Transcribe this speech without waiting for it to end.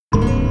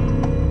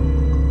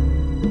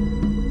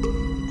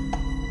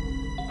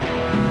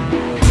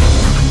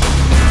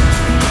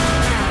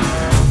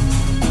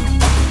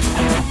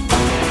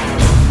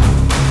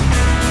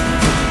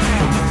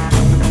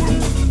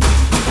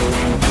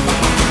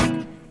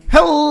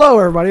Hello,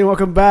 everybody.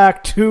 Welcome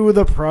back to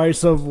The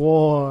Price of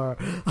War.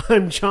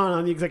 I'm John.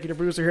 I'm the executive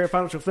producer here at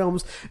Financial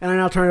Films, and I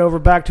now turn it over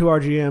back to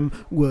our GM,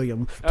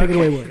 William. Take it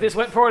away, William. This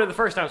went forward the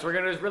first time, so we're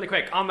going to do this really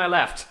quick. On my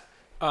left.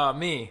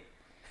 Me.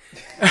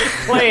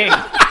 Playing.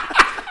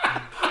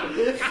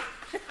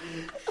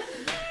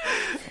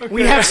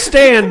 We have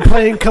Stan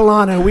playing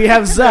Kalana. We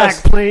have Zack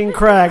playing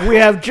Krag. We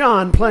have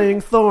John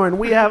playing Thorn.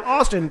 We have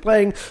Austin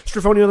playing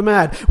Strephonio the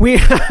Mad. We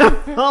have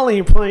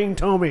Holly playing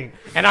Tommi.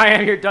 And I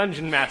am your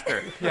dungeon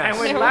master. Yes. And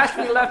when last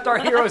we left our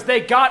heroes, they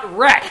got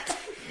wrecked.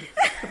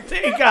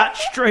 They got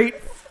straight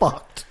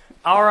fucked.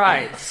 All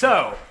right,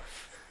 so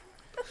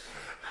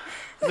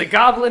the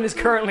Goblin is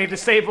currently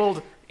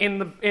disabled in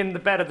the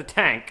bed of the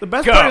tank. The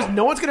best part is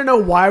no one's going to know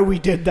why we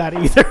did that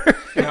either.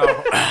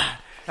 No,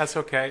 that's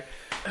okay.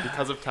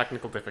 Because of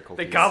technical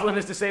difficulties. The Goblin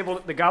is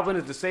disabled. The Goblin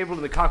is disabled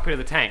in the cockpit of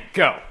the tank.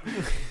 Go.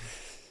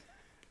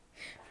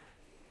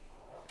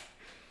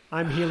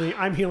 I'm healing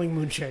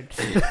Moonshade.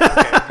 Okay,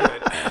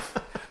 good.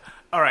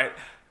 All right,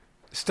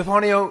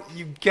 Strephonio,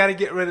 you got to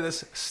get rid of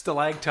this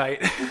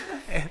stalactite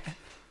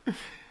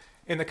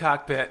in the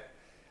cockpit.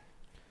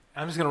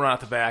 I'm just going to run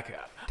out the back.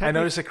 I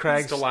noticed the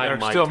Krags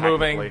are still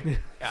moving.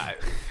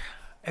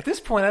 At this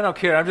point, I don't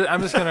care.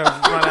 I'm just going to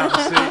run out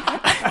and see.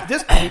 At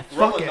this point,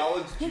 roll fuck a it.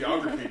 knowledge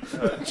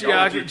geography.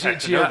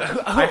 Geography.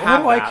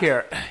 I What do I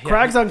care?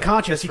 Crag's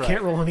unconscious. He right.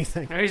 can't roll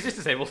anything. No, he's just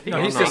disabled.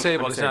 No, he's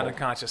disabled. He's not disabled.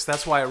 unconscious.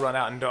 That's why I run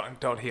out and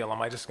don't heal him.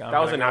 That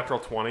was a natural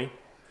 20.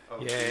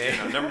 Yeah.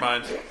 No, never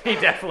mind. He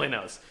definitely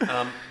knows.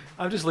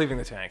 I'm just leaving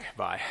the tank.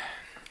 Bye.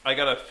 I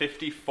got a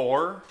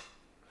 54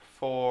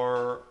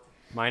 for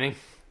Mining.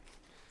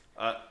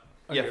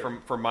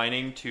 for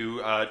mining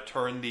to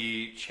turn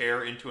the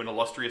chair into an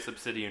illustrious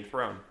obsidian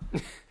throne.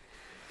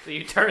 So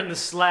you turn the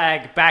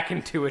slag back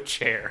into a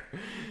chair.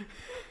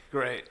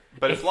 Great.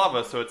 But it's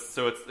lava, so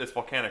it's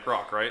volcanic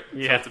rock, right?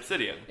 Yeah. So it's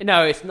obsidian.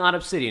 No, it's not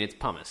obsidian. It's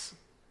pumice.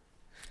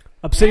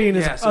 Obsidian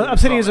is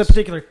obsidian is a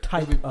particular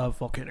type of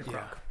volcanic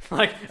rock.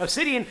 Like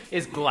obsidian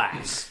is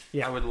glass.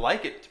 Yeah. I would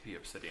like it to be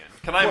obsidian.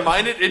 Can I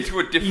mine it into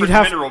a different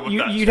mineral with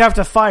that? You'd have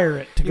to fire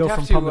it to go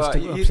from pumice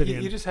to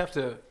obsidian. You just have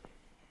to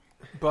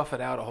buff it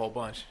out a whole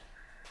bunch.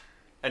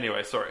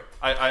 Anyway, sorry.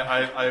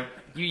 I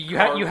You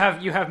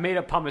have made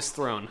a pumice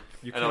throne.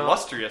 an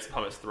illustrious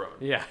pumice throne.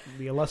 Yeah.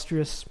 The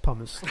illustrious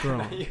pumice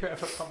throne. You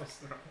have a pumice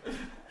throne.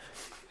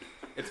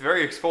 It's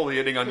very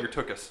exfoliating on your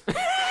tuchus.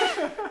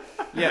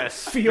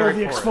 Yes. Feel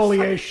the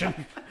exfoliation.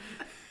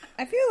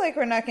 I feel like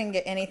we're not going to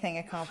get anything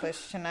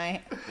accomplished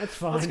tonight. That's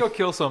fine. Let's go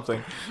kill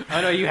something.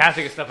 I know you have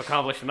to get stuff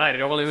accomplished tonight.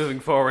 You're only moving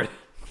forward.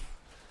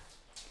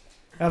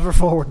 Ever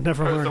forward,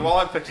 never learn. So while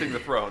I'm fixing the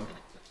throne,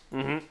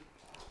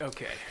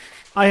 Okay.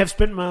 I have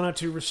spent mana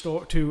to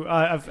restore.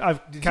 I've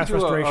cast you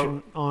do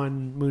restoration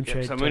on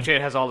Moonshade. So Moonshade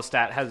has all the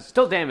has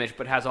still damage,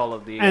 but has all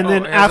of the. And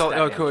then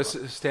after,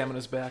 his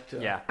stamina's back.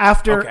 yeah.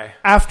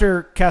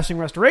 After casting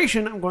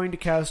restoration, I'm going to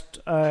cast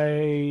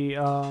a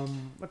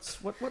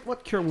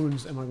what cure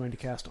wounds am I going to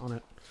cast on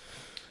it?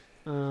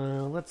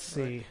 Let's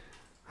see.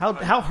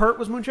 How hurt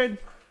was Moonshade?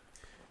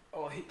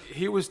 Oh,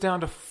 he was down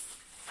to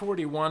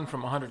 41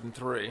 from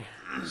 103,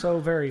 So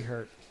very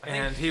hurt.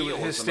 and heal his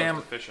is the stamina.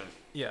 most efficient.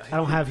 Yeah, I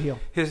don't have heal.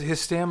 his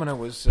stamina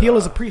was Heal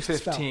is a priest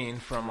 15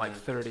 from like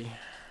 30.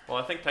 Well,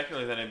 I think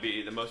technically then it'd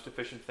be the most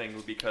efficient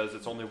thing because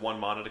it's only 1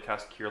 mana to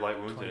cast Cure Light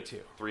Wounds 22.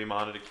 and it's 3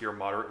 mana to cure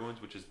Moderate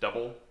Wounds, which is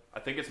double.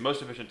 I think it's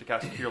most efficient to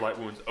cast Cure Light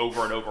Wounds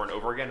over and over and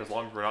over again as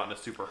long as we're not in a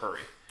super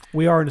hurry.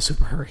 We are in a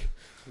super hurry.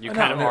 You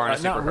kind of are in a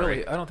super Not hurry.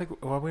 really. I don't think.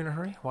 Are we in a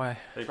hurry? Why?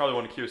 You probably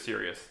want to cure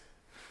Sirius,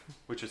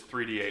 which is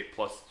 3d8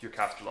 plus your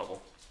caster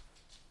level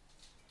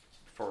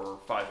for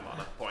 5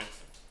 mana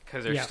points.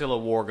 Because there's still a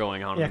war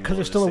going on. Yeah, in the because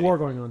there's middle still of a the war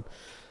going on.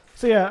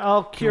 So yeah,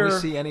 I'll cure. Do we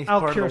see any I'll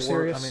part cure of the war?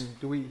 Sirius. I mean,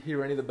 do we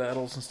hear any of the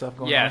battles and stuff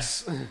going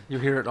Yes. on? You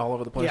hear it all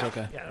over the place? Yeah,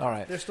 Okay. yeah. All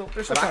right. There's still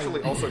I've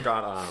actually also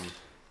got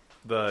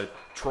the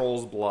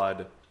Troll's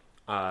Blood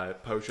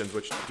potions,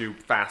 which do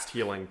fast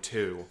healing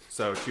too.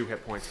 So 2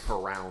 hit points per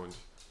round.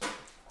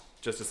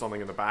 Just as something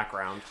in the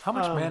background. How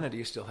much mana do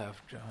you still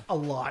have, John? a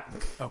lot.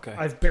 Okay.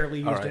 I've barely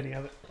used All right. any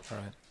of it.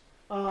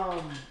 All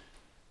right.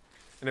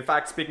 And in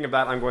fact, speaking of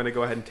that, I'm going to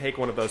go ahead and take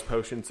one of those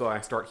potions so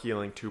I start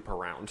healing 2 per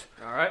round.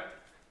 All right.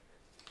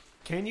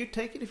 Can you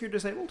take it if you're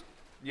disabled?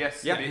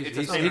 Yes, Yeah, it's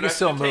he a can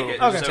still move.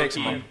 It, Okay. so Takes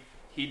him on.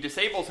 he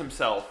disables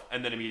himself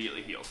and then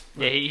immediately heals.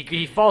 Yeah,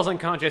 he falls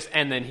unconscious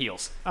and then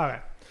heals. All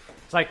right.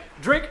 It's like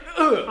drink.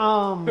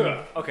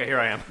 Okay, here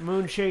I am.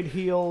 Moonshade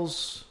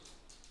heals.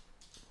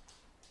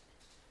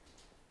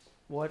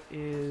 What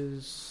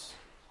is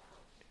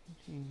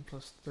 18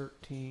 plus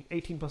 13?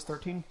 18 plus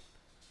 13?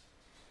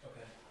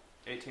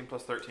 18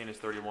 plus 13 is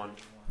 31.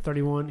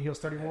 31. Heals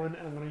 31,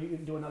 and I'm going to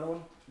do another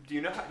one. Do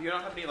you not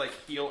have any like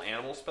heal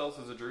animal spells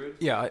as a druid?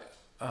 Yeah.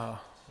 I've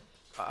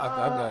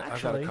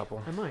got a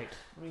couple. I might.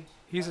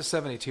 He's a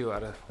 72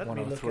 out of Let me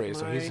look 103, at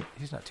so my-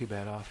 he's not too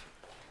bad off.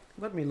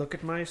 Let me look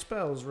at my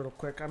spells real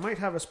quick. I might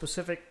have a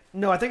specific...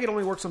 No, I think it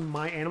only works on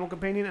my animal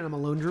companion, and I'm a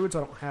lone druid,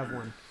 so I don't have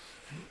one.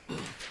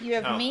 You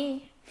have Oh.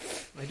 me.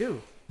 I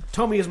do.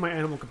 Tommi is my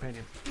animal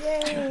companion.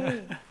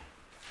 Yay!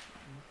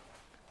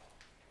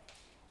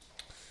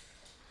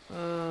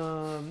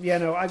 Yeah,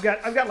 no, I've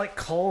got like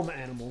calm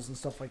animals and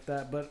stuff like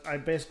that, but I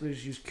basically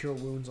just use cure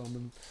wounds on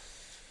them.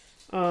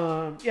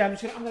 Yeah, I'm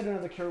gonna do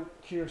another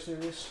cure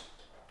series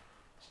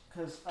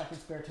because I can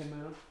spare 10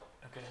 mana.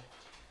 Okay.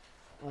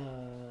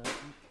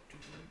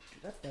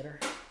 That's better.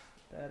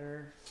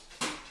 30.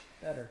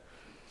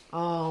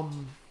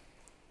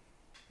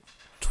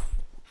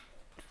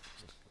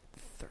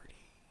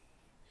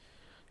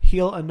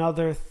 Heal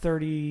another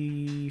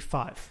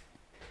 35.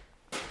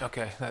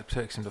 Okay, that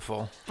takes him to full.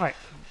 All right.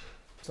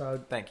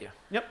 So Thank you.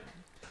 Yep.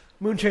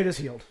 Moonshade is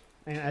healed,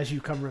 and as you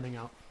come running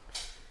out.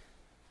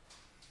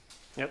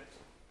 Yep.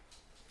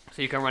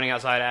 So you come running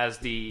outside as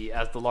the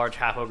large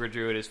half-ogre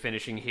druid is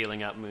finishing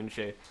healing up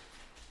Moonshade.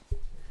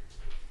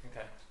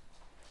 Okay.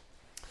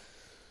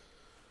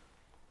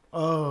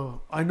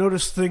 Oh, I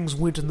noticed things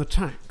went in the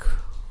tank.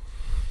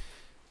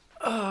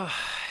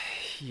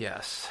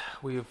 Yes,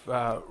 we've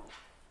done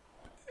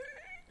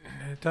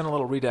a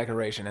little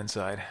redecoration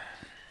inside.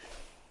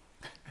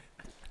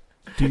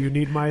 Do you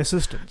need my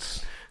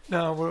assistance?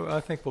 No,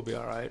 I think we'll be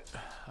all right.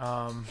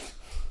 I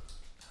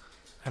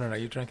don't know.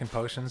 You drinking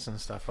potions and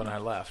stuff when I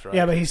left, right?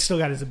 Yeah, but he's still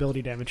got his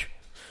ability damage.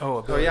 Oh,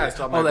 ability. yeah, I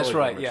still have my that's ability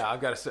right. damage.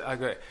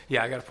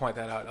 Yeah, I got to point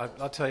that out.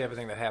 I'll tell you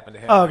everything that happened to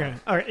him. Oh, okay.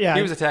 All right. Yeah.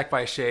 He was attacked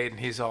by a shade, and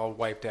he's all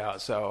wiped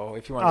out. So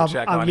if you want to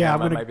check on yeah, him,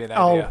 that might be an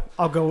I'll idea.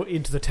 I'll go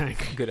into the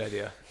tank. Good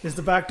idea. Is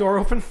the back door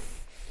open?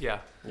 Yeah.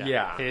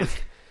 Yeah.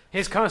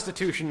 His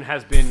constitution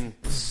has been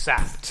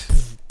sapped.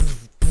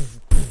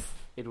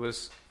 It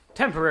was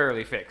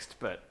temporarily fixed,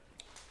 but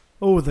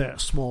Oh, there,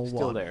 small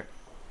still one. there.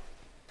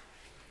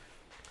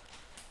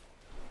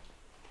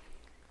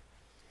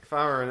 If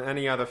I were in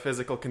any other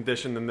physical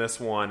condition than this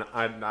one,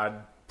 I'd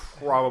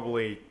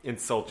probably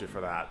insult you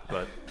for that,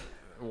 but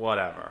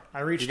whatever.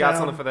 You got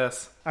something for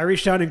this? I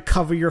reach down and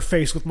cover your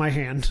face with my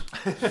hand.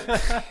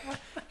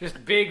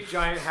 Just big,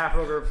 giant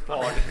half-ogre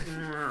paw.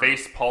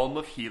 Face palm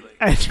of healing.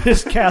 I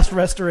just cast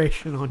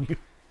Restoration on you.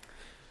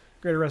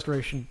 Greater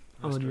Restoration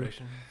on you.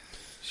 Restoration.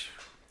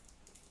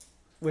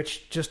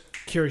 Which just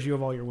cures you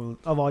of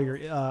all your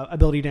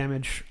ability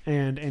damage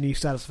and any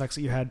status effects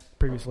that you had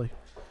previously.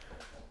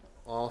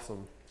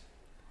 Awesome.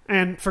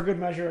 And for good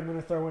measure, I'm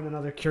going to throw in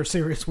another Cure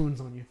Serious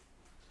Wounds on you.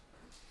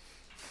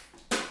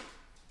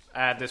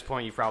 At this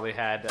point, you probably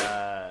had,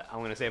 I'm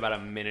going to say about a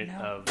minute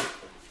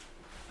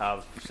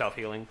of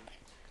self-healing.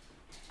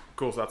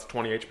 Cool, so that's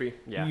 20 HP?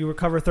 Yeah. You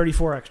recover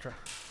 34 extra.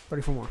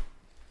 34 more.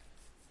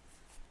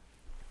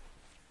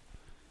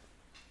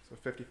 So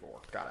 54.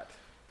 Got it.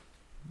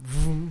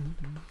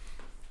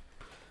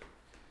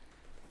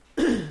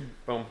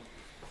 Boom.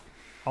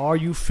 Are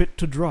you fit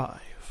to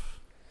drive?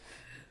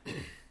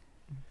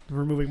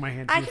 Removing my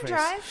hand from I your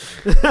can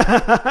face.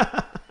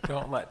 drive.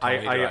 Don't let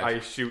Tommy drive. I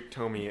shoot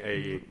Tommi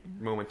a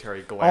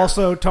momentary glare.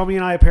 Also, Tommy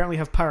and I apparently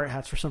have pirate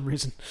hats for some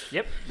reason.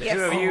 Yep. The Yes.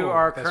 two of you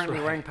are that's currently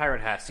right. wearing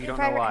pirate hats, so you don't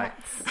know Pirate why.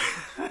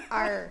 hats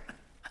are.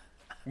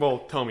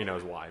 Well, Tommi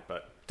knows why,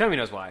 but... Tommy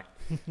knows why.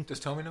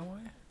 Does Tommy know why?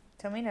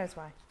 Tommy knows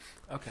why.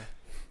 Okay.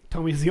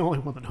 Tommy's the only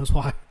one that knows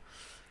why.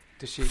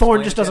 Does she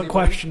Thorn explain just to doesn't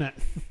anybody? question it.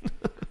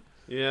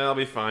 Yeah, I'll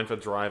be fine for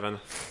driving.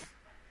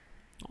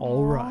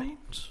 All right.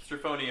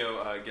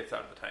 Strephonio gets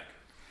out of the tank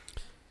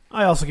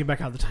I also get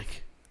back out of the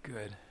tank.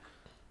 Good.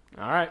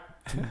 All right.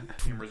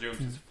 and resumes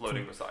his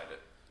floating beside it.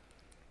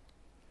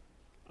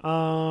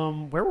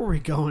 Where were we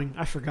going?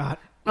 I forgot.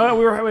 Oh,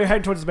 we were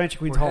heading towards the Banshee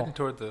Queen's We're Hall. heading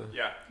toward the...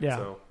 Yeah. Yeah.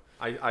 So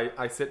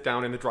I sit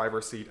down in the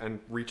driver's seat and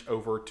reach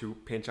over to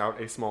pinch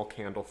out a small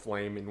candle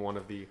flame in one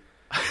of the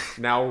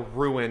now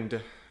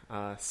ruined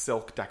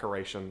silk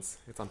decorations.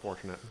 It's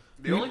unfortunate.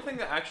 The only thing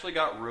that actually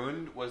got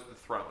ruined was the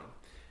throne.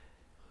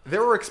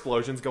 There were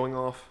explosions going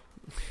off.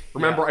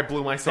 Remember, Yeah. I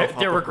blew myself up.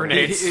 There were with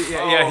grenades. He blew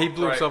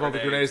right, himself up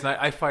with grenades. grenades, and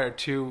I fired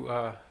two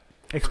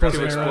Explosive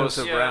arrows.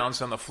 explosive Yeah.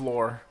 rounds on the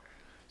floor.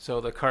 So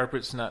the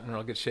carpet's not in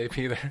real good shape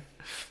either.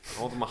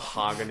 All the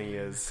mahogany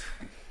is...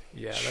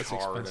 Yeah, that's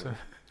Charred. expensive.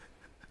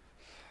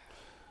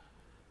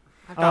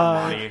 I've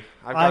got money.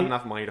 I've got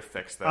enough money to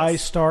fix this. I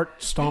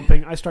start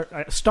stomping. I start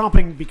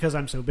stomping because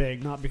I'm so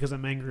big, not because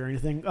I'm angry or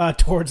anything,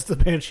 towards the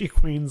Banshee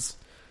Queen's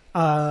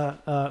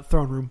throne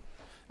room.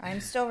 I'm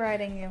still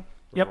riding you.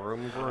 Yep.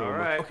 Vroom, vroom. All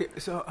right. Okay,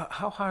 so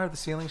how high are the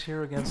ceilings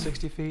here again?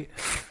 60 feet?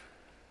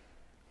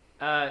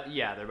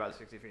 Yeah, they're about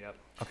 60 feet up.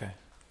 Okay.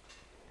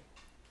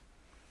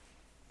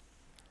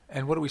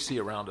 And what do we see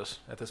around us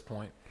at this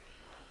point?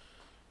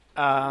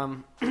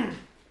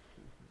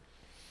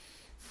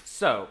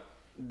 So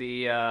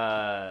the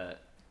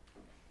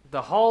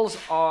halls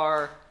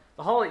are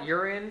the hall that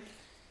you're in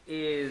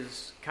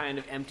is kind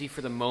of empty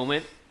for the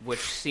moment,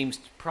 which seems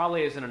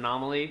probably is an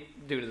anomaly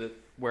due to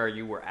where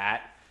you were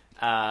at,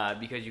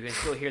 because you can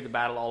still hear the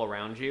battle all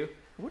around you.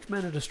 How much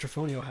mana does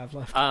Strephonio have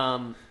left?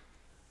 Not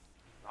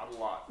a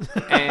lot.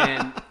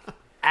 And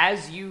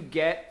as you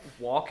get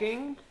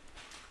walking,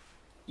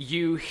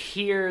 you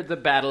hear the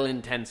battle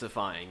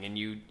intensifying, and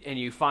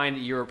you find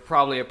that you're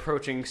probably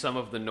approaching some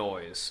of the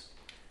noise.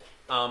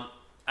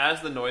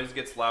 As the noise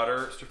gets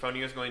louder,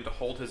 Strephonio is going to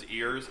hold his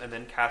ears and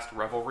then cast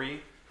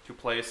Revelry to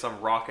play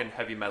some rock and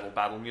heavy metal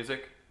battle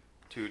music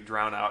to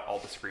drown out all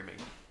the screaming.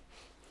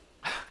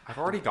 I've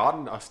already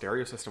gotten a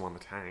stereo system on the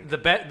tank. The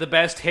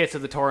best hits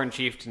of the Tauren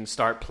Chieftain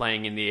start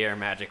playing in the air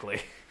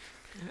magically.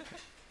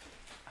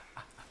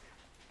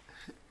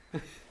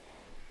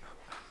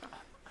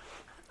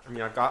 I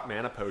mean, I've got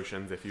mana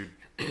potions if you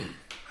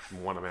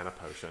want a mana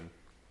potion.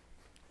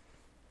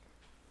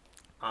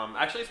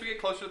 Actually, as we get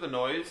closer to the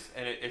noise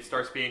and it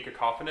starts being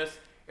cacophonous,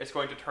 it's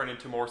going to turn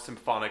into more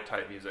symphonic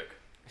type music.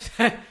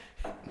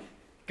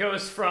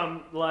 Goes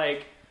from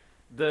like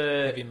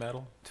the heavy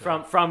metal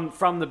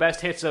from the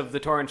best hits of the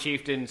Tauren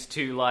Chieftains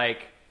to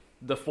like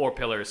the Four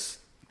Pillars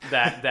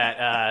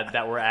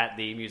that were at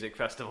the music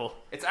festival.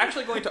 It's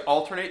actually going to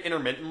alternate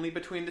intermittently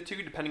between the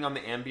two, depending on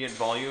the ambient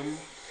volume,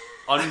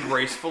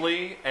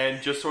 ungracefully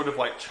and just sort of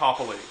like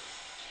choppily.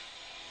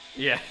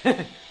 Yeah.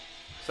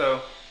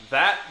 So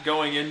that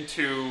going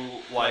into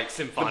like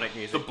symphonic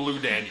music, the Blue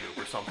Danube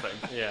or something.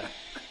 Yeah.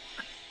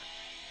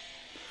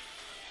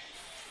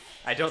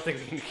 I don't think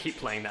we can keep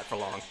playing that for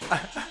long.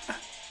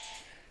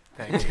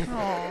 Thank you.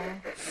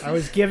 I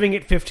was giving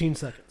it 15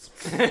 seconds.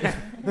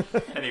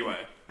 Anyway.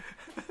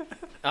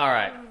 All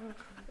right.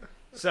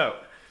 So,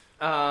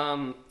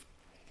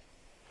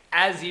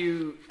 as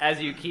you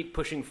keep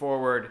pushing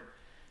forward,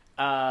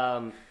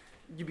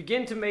 you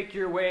begin to make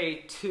your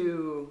way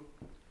to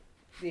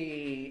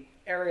the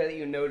area that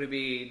you know to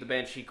be the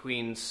Banshee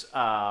Queen's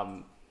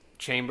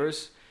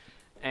chambers,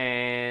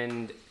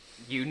 and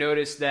you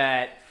notice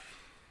that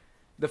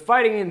the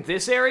fighting in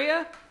this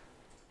area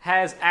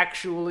has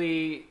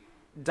actually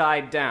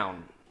died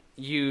down.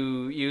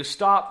 You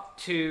stop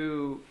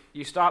to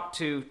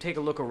take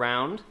a look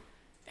around,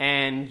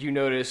 and you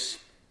notice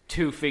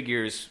two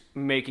figures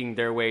making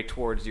their way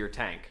towards your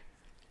tank.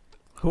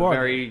 Who are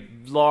very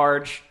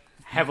large,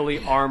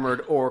 heavily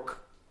armored orc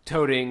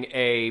toting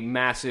a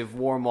massive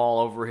war maul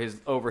over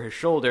his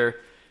shoulder,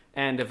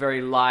 and a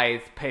very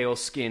lithe,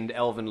 pale-skinned,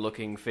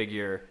 elven-looking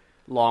figure,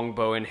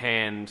 longbow in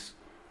hand,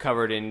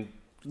 covered in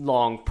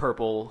long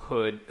purple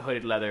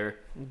hooded leather,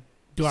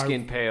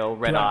 skin pale,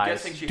 red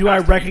eyes. Do I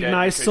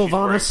recognize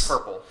Sylvanas?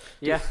 Purple.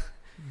 Yeah.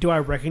 Do I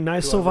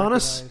recognize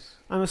Sylvanas?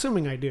 I'm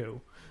assuming I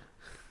do.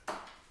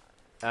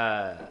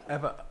 I've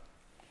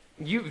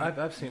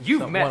seen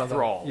you've one met of them.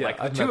 Thrall. Yeah, like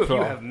the I've two met of you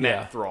Thrall. have met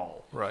Yeah.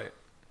 Thrall. Right.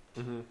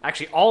 Mm-hmm.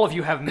 Actually, all of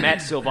you have met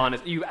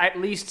Sylvanas. You've at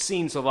least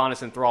seen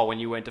Sylvanas and Thrall when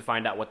you went to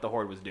find out what the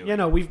Horde was doing. Yeah,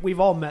 no, we've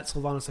all met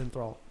Sylvanas and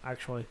Thrall,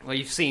 actually. Well,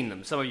 you've seen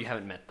them. Some of you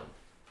haven't met them.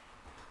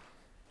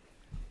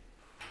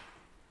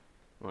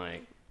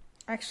 Like,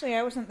 Actually,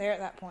 I wasn't there at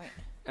that point.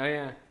 oh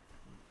yeah,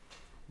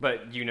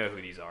 but you know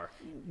who these are.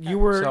 You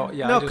were So,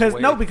 yeah, I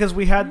just because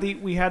we had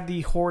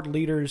the Horde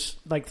leaders.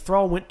 Like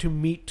Thrall went to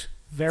meet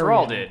Varian.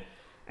 Thrall did,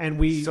 and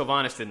we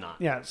Sylvanas did not.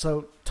 yeah.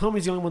 So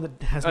Tommy's the only one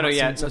that has. Oh no, not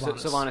yeah, seen no,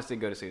 Sylvanas. Sylvanas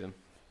did go to see them.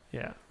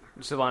 Yeah,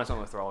 Sylvanas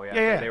went with Thrall. Yeah,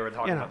 Yeah. They were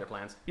talking Yeah, about no. their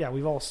plans. yeah.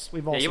 We've all Yeah,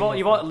 seen you've all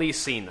them. at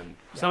least seen them.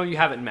 Some of you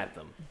haven't met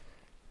them.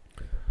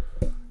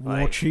 War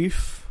Like-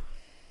 Chief.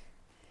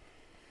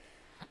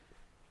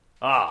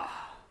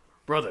 Ah,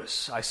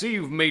 brothers, I see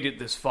you've made it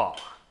this far.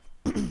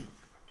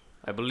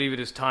 I believe it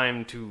is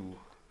time to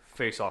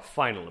face our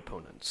final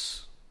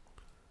opponents.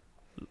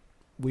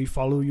 We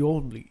follow your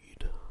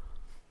lead.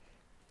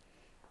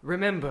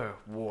 Remember,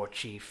 War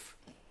Chief,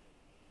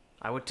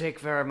 I would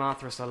take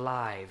Varimathras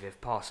alive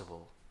if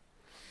possible.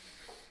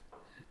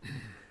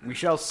 We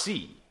shall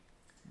see,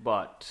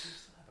 but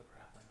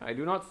I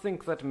do not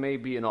think that may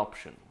be an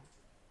option.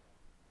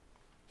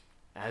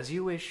 As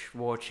you wish,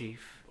 War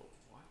Chief.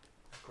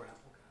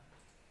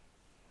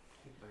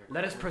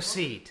 Let us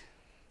proceed.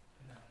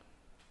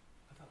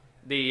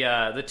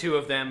 The two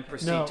of them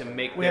proceed to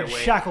make we their had way.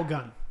 shackle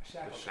gun.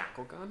 The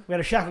shackle gun? We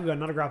had a shackle gun,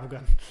 not a grapple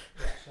gun.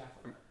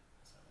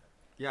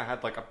 Yeah, I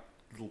had like a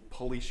little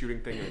pulley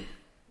shooting thing.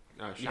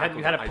 And, You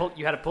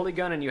had a pulley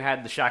gun and you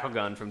had the shackle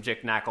gun from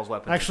Jick Knackles'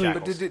 weapons. Actually, and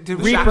Shackles. Did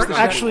we Reaper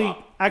shackle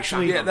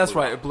actually, Yeah, that's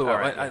right. It blew up.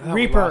 Alright. I thought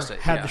we Reaper lost it.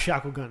 had Yeah. the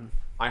shackle gun.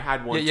 I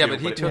had one Yeah, too,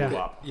 but he it took blew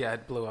it. up. Yeah,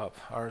 it blew up.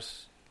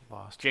 Ours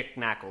lost. Jick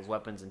Knackles'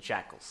 weapons and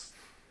shackles.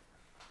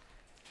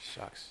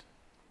 Shucks.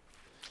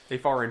 A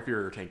far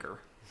inferior tanker.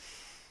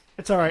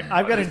 It's all right.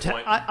 I've got this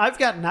point- I've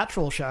got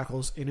natural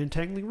shackles in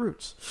entangling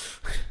roots.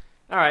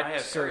 All right, I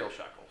have aerial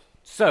shackles.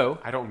 so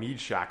I don't need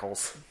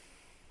shackles.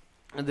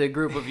 the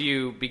group of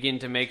you begin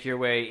to make your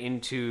way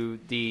into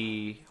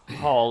the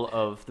hall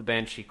of the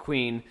Banshee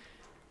Queen,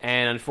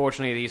 and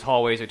unfortunately, these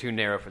hallways are too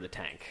narrow for the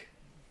tank.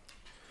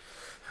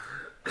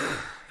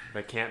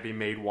 They can't be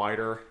made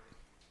wider.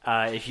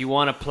 If you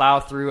want to plow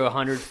through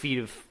 100 feet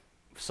of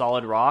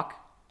solid rock,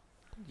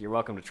 you're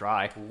welcome to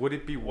try. Would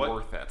it be What-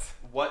 worth it?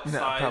 What No,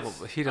 size?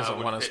 probably. He doesn't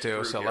would want us fit to,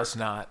 through so here? let's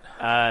not.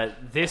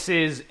 This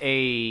is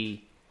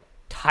a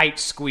tight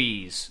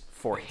squeeze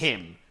for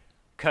him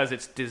because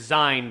it's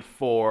designed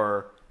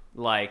for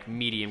like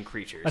medium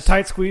creatures. A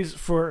tight squeeze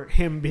for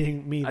him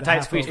being me. A the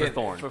tight squeeze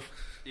half-ogre. for Thorn.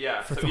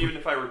 Yeah, so even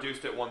if I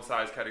reduced it one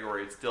size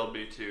category, it'd still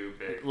be too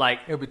big. Like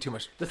It would be too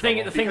much. the thing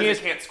trouble. is, Because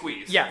it can't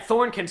squeeze. yeah,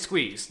 Thorn can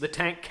squeeze. The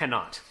tank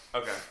cannot.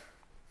 Okay.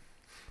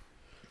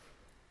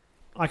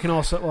 I can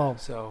also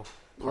So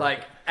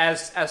Like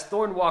as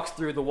Thorn walks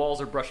through, the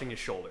walls are brushing his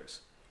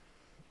shoulders.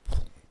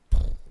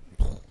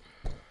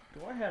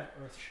 Do I have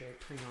Earth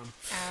Shape?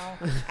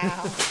 Hang on.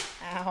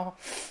 Ow.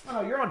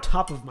 Oh, you're on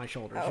top of my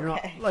shoulders.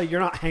 Okay. You're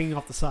not hanging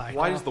off the side.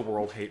 Why does the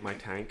world hate my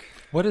tank?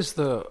 What is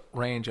the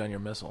range on your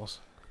missiles?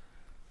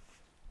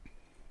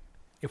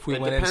 If we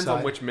It went depends inside,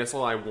 on which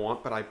missile I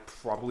want, but I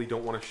probably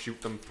don't want to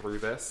shoot them through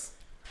this.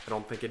 I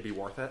don't think it'd be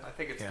worth it. I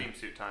think it's steam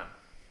suit time.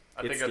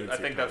 I It's think steam suit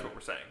that's time. what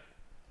we're saying.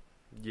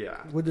 Yeah.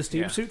 Would the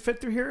steam suit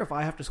fit through here if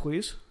I have to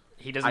squeeze?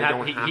 He doesn't I have,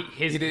 don't he, have-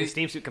 his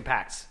steam suit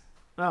compacts.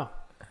 Oh.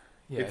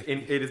 yeah,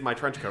 It is my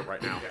trench coat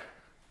right now.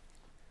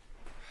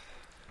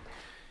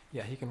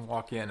 yeah, he can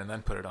walk in and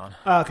then put it on.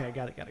 Okay,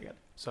 got it.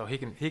 So he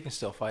can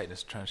still fight in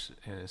his trench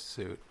in his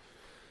suit.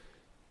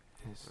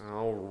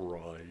 All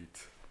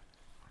right.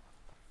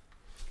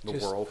 The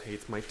Just- world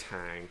hates my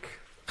tank.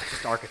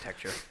 Just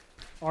architecture.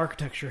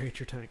 Architecture hates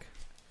your tank.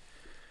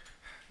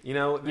 You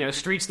know,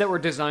 Streets that were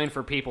designed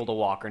for people to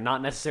walk are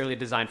not necessarily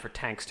designed for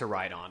tanks to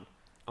ride on.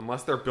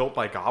 unless they're built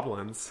by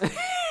goblins.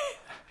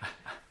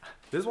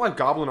 This is why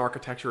goblin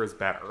architecture is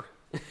better.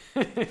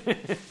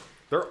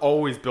 They're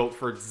always built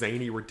for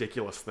zany,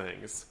 ridiculous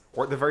things.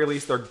 Or at the very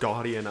least, they're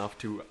gaudy enough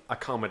to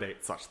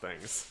accommodate such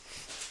things.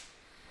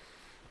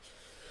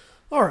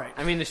 All right.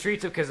 I mean, the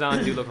streets of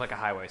Kazan do look like a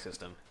highway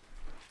system.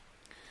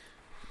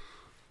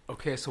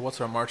 Okay, so what's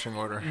our marching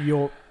order?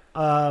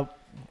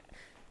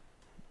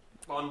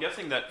 Well, I'm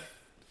guessing that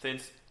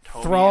since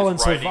Tommi Thrall and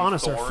is riding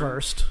Sylvanas are Thorn,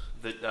 first.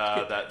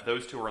 that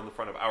those two are in the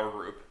front of our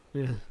group.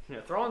 Yeah.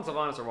 Yeah, Thrall and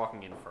Sylvanas are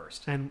walking in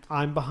first. And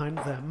I'm behind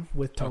them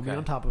with Tommi Okay.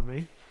 on top of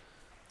me.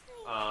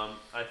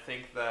 I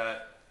think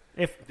that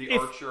If the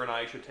archer and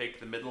I should take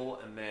the middle,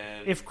 and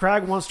then if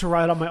Krag wants to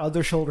ride on my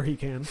other shoulder, he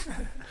can.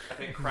 I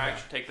think Krag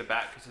should take the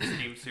back because his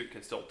steam suit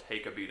can still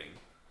take a beating.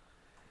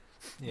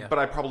 Yeah, But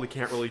I probably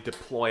can't really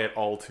deploy it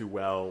all too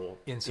well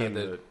Inside in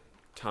the- the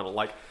tunnel.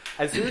 Like,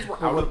 as soon as we're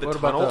out of the what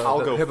about tunnel, the- I'll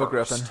the go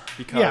hippogriffin? first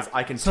because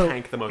I can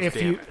tank the most if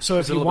damage. if Is you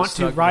it a little want bit to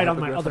snug ride in on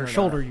the my hippogriffin other or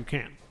shoulder, not? you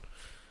can.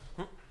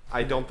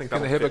 I don't think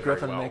Can that'll the fit very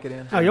hippogriffin well. make it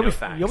in? Oh, you'll be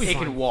thanks. you'll be It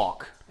fine. can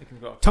walk. It can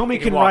go. Tommi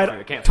can can walk ride. through,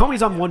 it can't Tommy's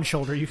fly. on one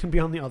shoulder. You can be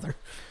on the other.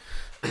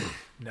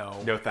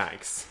 No. No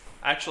thanks.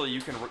 Actually,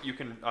 you can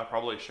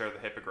probably share the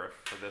hippogriff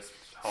for this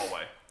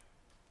hallway.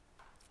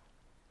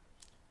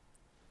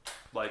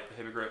 Like the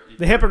hippogriff.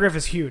 The hippogriff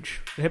is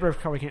huge. The hippogriff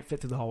probably can't fit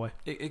through the hallway.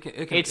 It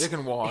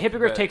can walk.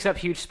 Hippogriff but- takes up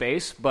huge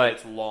space, but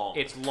It's long.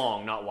 It's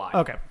long, not wide.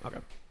 Okay.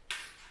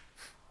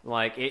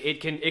 Like it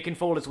can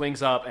fold its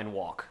wings up and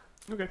walk.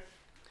 Okay.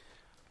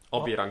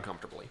 Albeit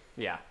uncomfortably.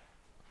 Yeah,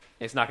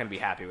 it's not going to be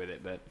happy with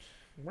it, but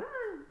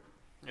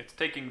It's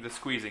taking the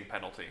squeezing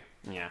penalty.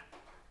 yeah.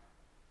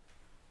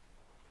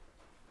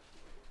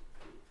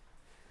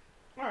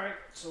 All right.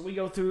 So we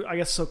go through. I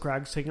guess so.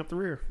 Krag's taking up the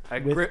rear. A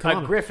with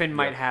griffin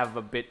might have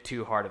a bit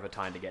too hard of a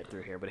time to get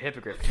through here, but a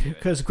hippogriff can do it.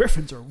 because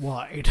griffins are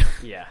wide.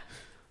 Yeah.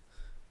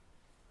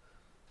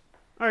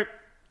 All right.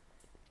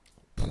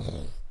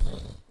 All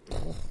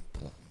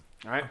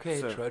right. Okay,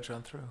 so trudge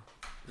on through.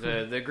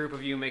 the group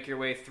of you make your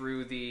way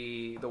through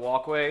the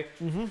walkway,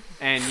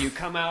 and you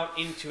come out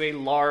into a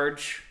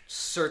large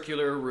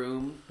circular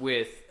room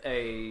with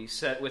an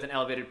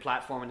elevated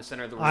platform in the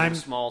center of the room, a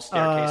small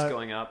staircase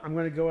going up. I'm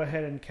going to go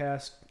ahead and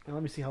cast. And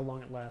let me see how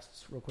long it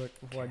lasts, real quick,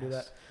 before I do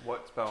that.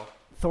 What spell?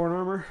 Thorn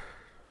armor,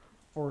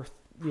 or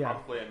yeah,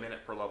 Probably a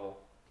minute per level.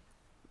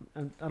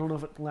 and I don't know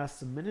if it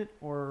lasts a minute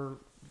or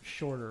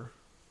shorter.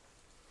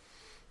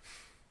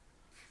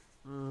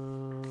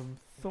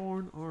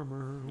 Thorn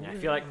armor. Yeah, I where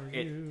feel like are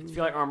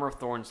you? Armor of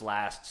Thorns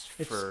lasts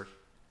for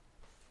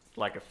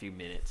like a few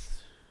minutes.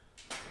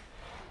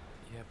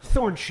 Yep.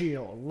 Thorn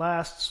shield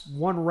lasts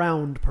 1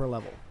 round per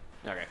level.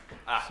 Okay.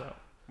 So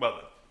Well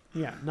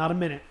then. yeah, not a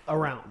minute, a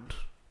round.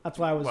 That's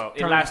why I was. Well, it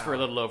trying- lasts for a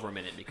little over a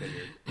minute because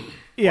you're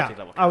Yeah, 14th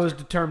level I was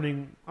caster.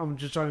 determining. I'm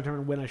just trying to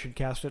determine when I should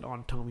cast it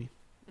on Tommi.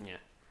 Yeah.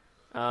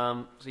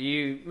 So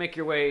you make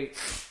your way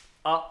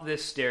up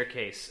this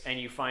staircase, and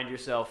you find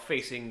yourself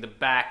facing the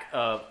back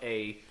of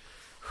a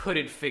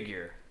hooded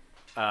figure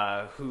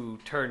who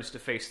turns to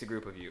face the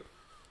group of you.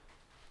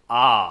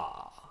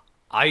 Ah,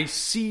 I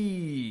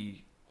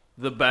see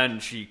the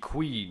Banshee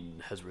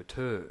Queen has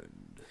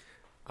returned.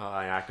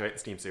 I activate the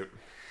steam suit.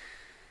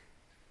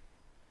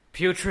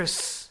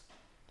 Putris,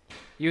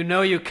 you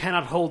know you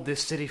cannot hold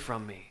this city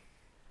from me.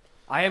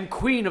 I am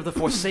Queen of the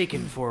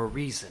Forsaken for a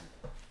reason.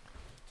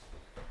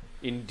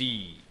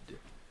 Indeed.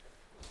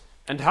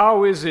 And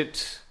how is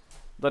it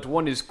that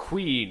one is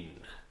queen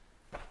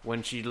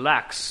when she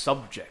lacks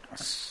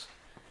subjects?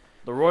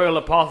 The Royal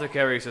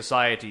Apothecary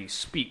Society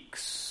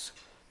speaks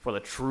for the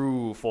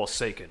true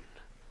Forsaken.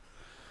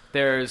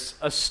 There's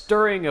a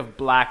stirring of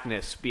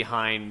blackness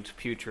behind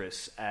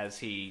Putris as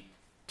he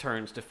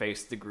turns to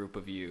face the group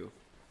of you.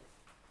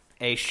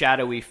 A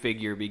shadowy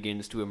figure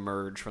begins to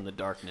emerge from the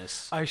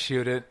darkness. I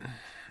shoot it.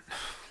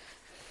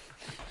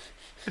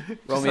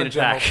 Roll me an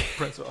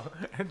Just on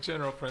attack.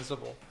 General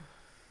principle.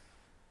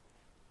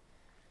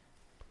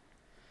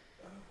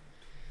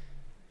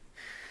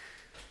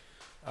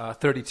 Uh,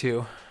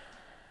 32.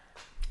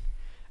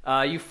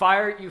 You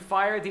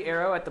fire the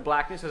arrow at the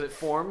blackness as it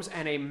forms,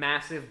 and a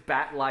massive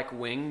bat-like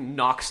wing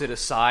knocks it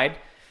aside.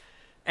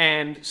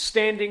 And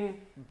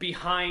standing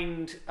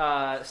behind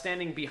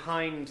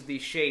the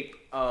shape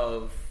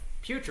of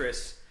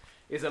Putris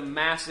is a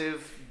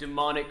massive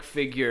demonic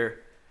figure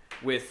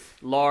with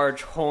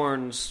large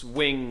horns,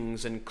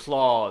 wings, and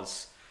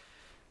claws.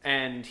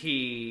 And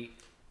he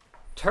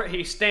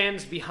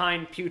stands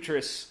behind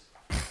Putris,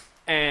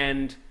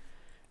 and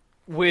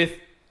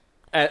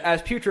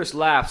as Putris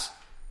laughs,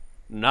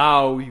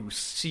 "Now you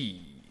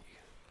see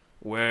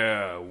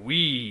where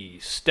we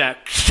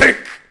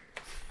shake."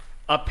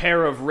 A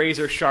pair of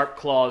razor-sharp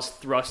claws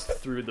thrust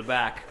through the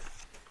back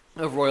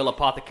of Royal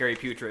Apothecary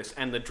Putris,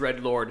 and the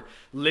Dreadlord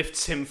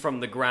lifts him from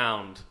the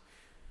ground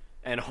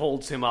and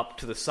holds him up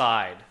to the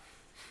side.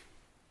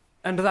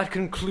 And that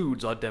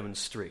concludes our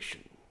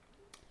demonstration.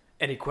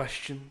 Any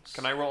questions?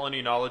 Can I roll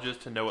any knowledges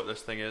to know what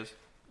this thing is?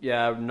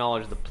 Yeah,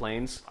 knowledge of the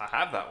planes. I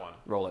have that one.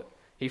 Roll it.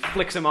 He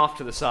flicks him off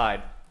to the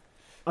side.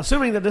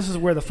 Assuming that this is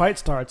where the fight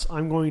starts,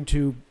 I'm going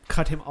to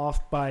cut him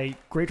off by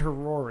greater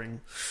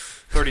roaring.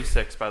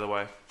 36, by the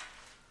way.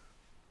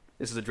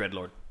 This is a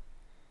Dreadlord.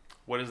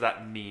 What does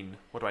that mean?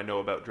 What do I know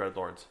about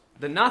Dreadlords?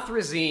 The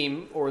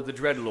Nathrazim, or the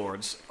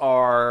Dreadlords,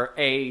 are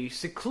a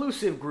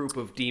seclusive group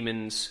of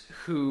demons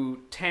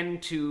who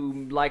tend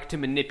to like to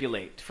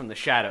manipulate from the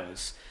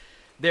shadows.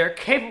 They're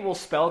capable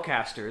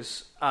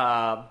spellcasters,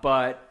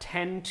 but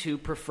tend to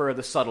prefer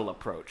the subtle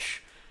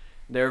approach.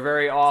 They're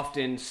very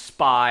often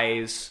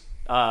spies,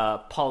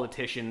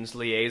 politicians,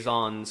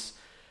 liaisons.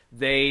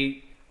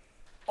 They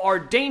are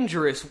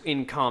dangerous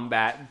in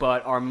combat,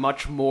 but are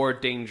much more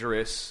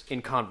dangerous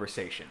in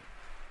conversation.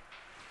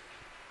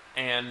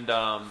 And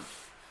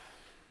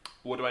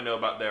what do I know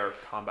about their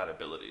combat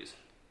abilities?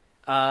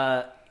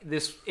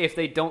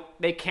 They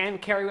can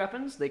carry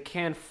weapons, they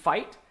can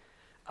fight,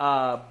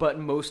 but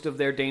most of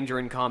their danger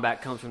in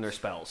combat comes from their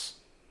spells.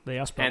 They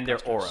are and their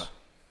aura.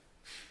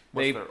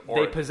 They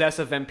possess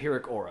a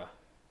vampiric aura.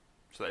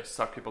 So they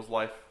suck people's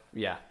life?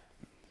 Yeah.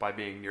 By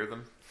being near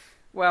them?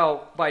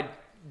 Well, by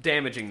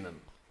damaging them.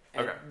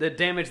 Okay. The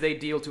damage they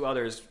deal to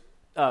others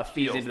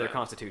feeds into their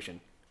constitution.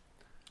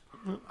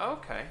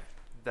 Okay.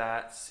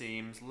 That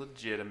seems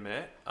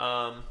legitimate.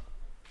 And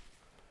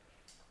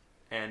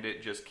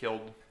it just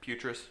killed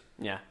Putris?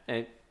 Yeah. And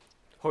it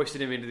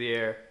hoisted him into the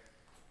air,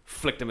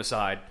 flicked him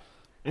aside.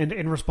 And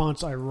in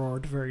response, I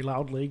roared very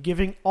loudly,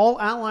 giving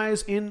all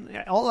allies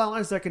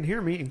that can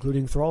hear me,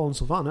 including Thrall and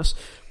Sylvanas,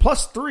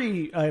 plus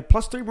three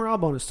morale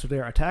bonus to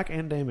their attack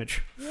and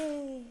damage.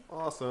 Yay.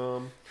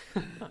 Awesome.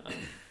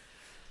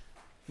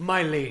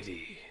 My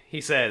lady, he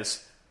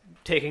says,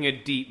 taking a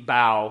deep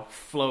bow,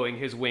 flowing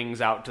his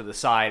wings out to the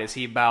side as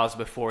he bows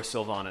before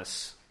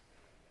Sylvanas.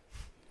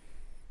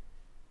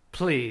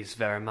 Please,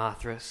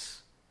 Varimathras,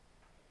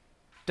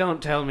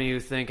 don't tell me you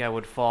think I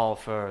would fall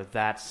for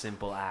that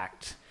simple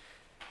act.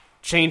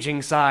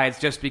 Changing sides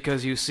just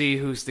because you see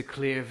who's the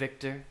clear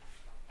victor.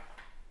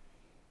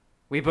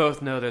 We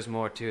both know there's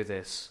more to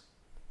this.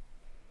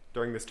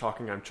 During this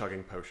talking, I'm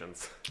chugging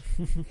potions.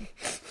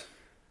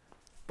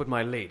 But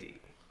my lady,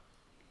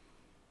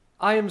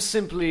 I am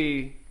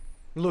simply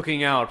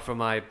looking out for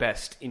my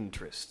best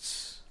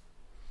interests.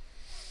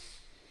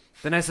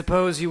 Then I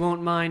suppose you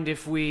won't mind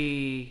if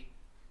we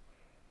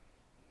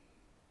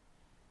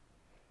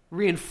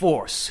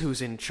reinforce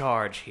who's in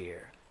charge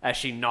here, as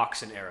she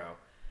knocks an arrow.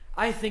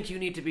 I think you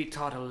need to be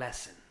taught a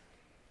lesson.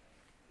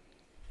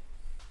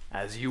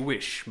 As you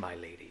wish, my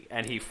lady.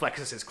 And he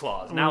flexes his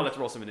claws. Now let's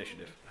roll some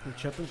initiative. All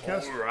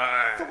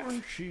right.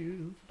 Thorn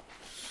shield.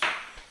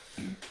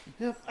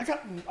 Yeah,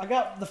 I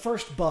got the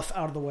first buff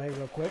out of the way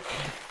real quick.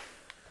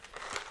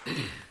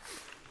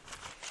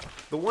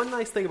 The one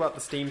nice thing about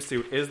the Steam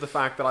Suit is the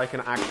fact that I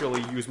can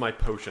actually use my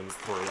potions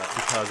through it,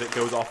 because it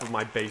goes off of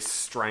my base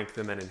strength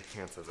and then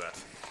enhances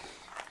it.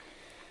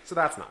 So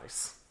that's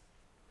nice.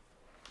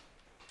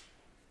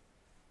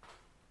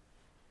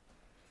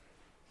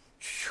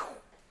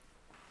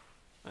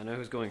 I know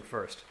who's going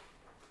first.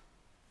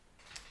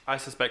 I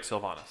suspect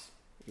Sylvanas.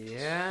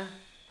 Yeah?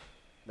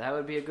 That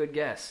would be a good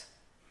guess.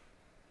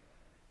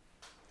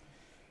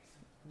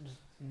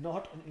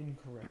 Not an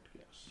incorrect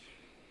guess.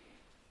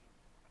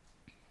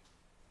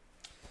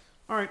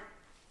 All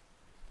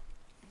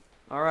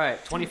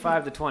right,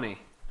 25 to 20.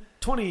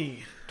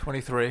 20.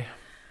 23.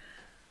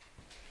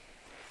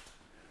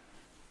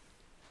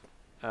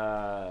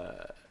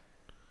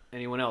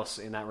 Anyone else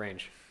in that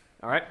range?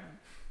 All right.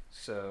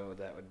 So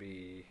that would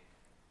be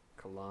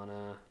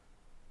Kalana.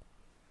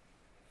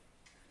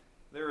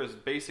 There is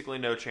basically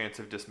no chance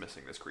of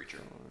dismissing this creature.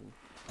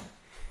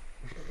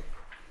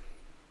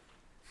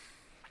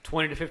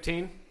 20 to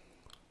 15?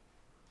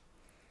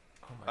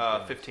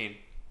 15.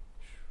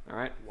 All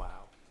right. Wow.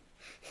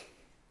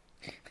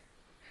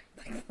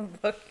 The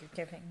look you're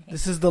giving me.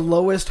 This is the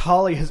lowest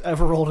Holly has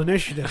ever rolled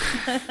initiative.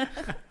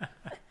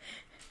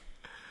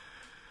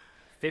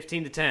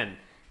 15 to 10.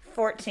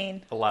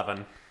 14.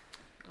 11.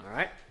 All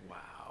right.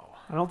 Wow.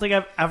 I don't think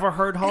I've ever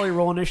heard Holly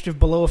roll initiative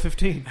below a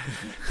 15.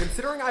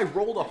 Considering I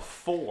rolled a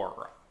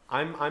 4,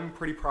 I'm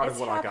pretty proud of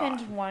what I got.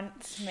 It's happened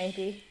once,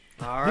 maybe.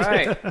 All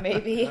right.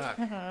 Maybe. I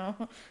don't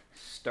know.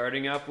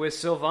 Starting up with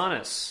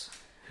Sylvanas,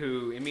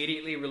 who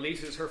immediately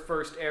releases her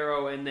first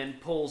arrow and then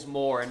pulls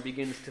more and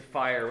begins to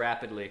fire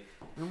rapidly.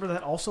 Remember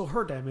that also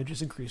her damage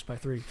is increased by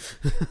 3.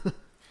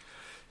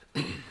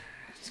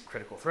 It's a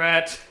critical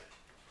threat.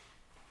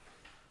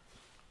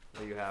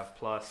 So you have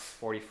plus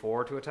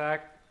 44 to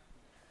attack?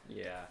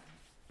 Yeah.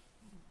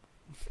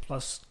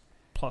 Plus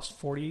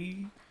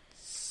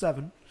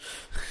 47.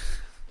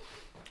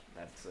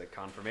 That's a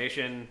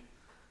confirmation,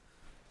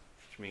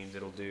 which means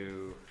it'll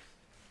do...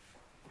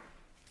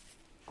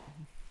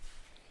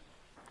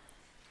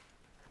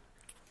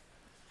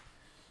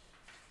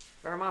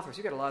 Paramothras,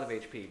 you got a lot of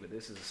HP, but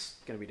this is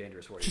going to be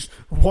dangerous for you. Just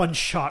one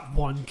shot,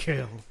 one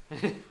kill.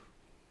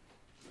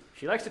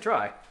 She likes to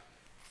try.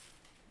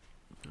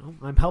 Well,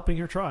 I'm helping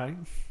her try.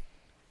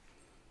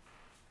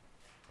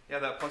 Yeah,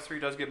 that plus 3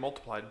 does get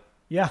multiplied.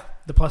 Yeah,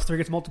 the plus 3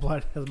 gets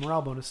multiplied as a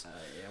morale bonus.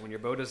 Yeah, when your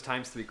bow does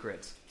times 3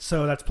 crits.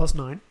 So that's plus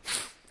 9.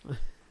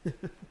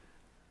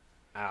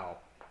 Ow.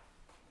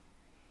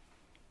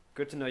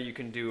 Good to know you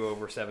can do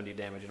over 70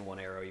 damage in one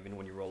arrow, even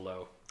when you roll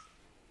low.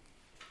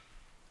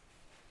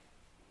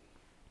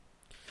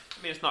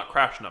 I mean, it's not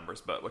crash numbers,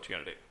 but what you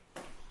gonna do?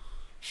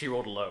 She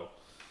rolled low.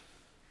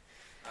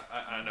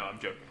 I know, I'm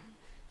joking.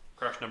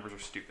 Crash numbers are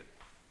stupid.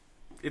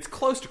 It's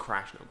close to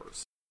crash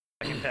numbers.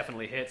 It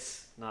definitely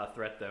hits. Not a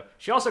threat, though.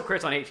 She also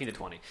crits on 18 to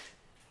 20.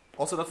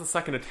 Also, that's the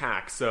second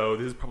attack, so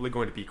this is probably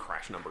going to be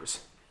crash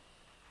numbers.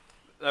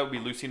 That would be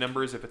Lucy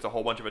numbers if it's a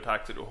whole bunch of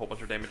attacks that do a whole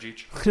bunch of damage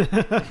each.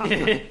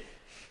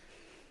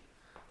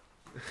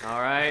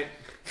 Alright.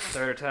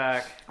 Third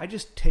attack. I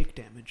just take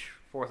damage.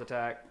 Fourth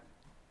attack.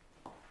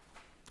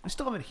 I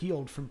still haven't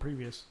healed from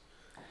previous.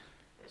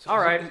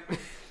 Alright.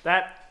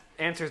 That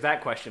answers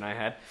that question I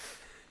had.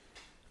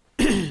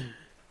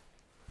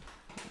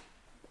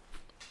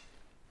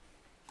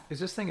 Is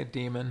this thing a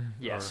demon?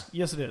 Yes.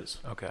 Yes, it is.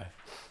 Or... Okay.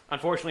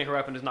 Unfortunately, her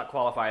weapon does not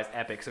qualify as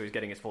epic, so he's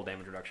getting his full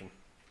damage reduction.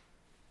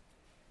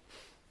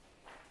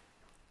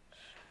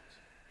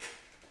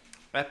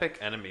 Epic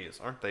enemies,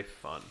 aren't they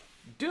fun?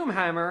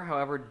 Doomhammer,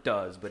 however,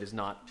 does, but is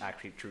not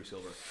actually true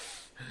silver.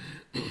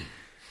 So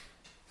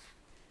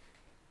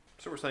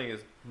what we're saying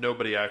is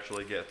nobody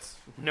actually gets.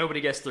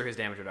 Nobody gets through his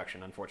damage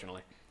reduction,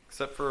 unfortunately.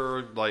 Except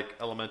for, like,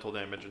 elemental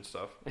damage and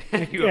stuff.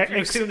 you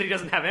assume that he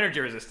doesn't have energy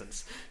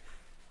resistance.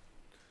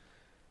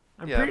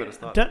 But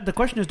it's not. The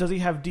question is, does he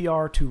have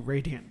DR to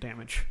radiant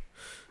damage?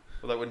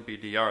 Well, that wouldn't be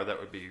DR, that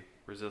would be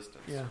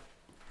resistance. Yeah.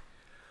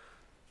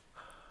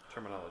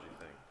 Terminology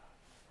thing.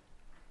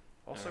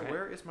 Also, All right.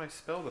 where is my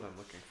spell that I'm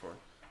looking for?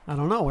 I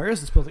don't know. Where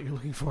is the spell that you're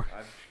looking for?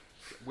 I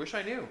wish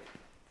I knew.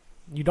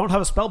 You don't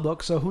have a spell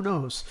book, so who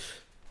knows?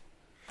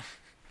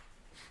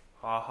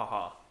 Ha ha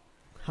ha.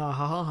 Ha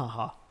ha ha ha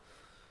ha.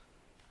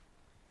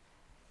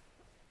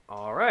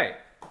 All right.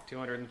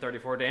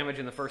 234 damage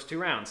in the first 2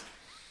 rounds.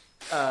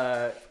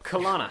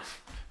 Kalana.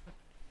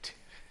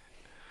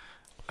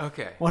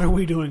 Okay. What are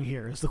we doing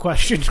here is the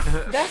question.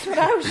 That's what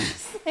I was just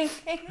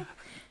thinking.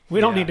 We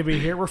don't need to be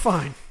here. We're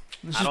fine.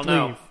 Let's I just don't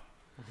know. leave.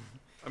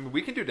 I mean,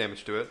 we can do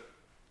damage to it.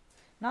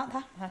 Not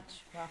that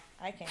much. Well,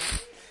 I can't.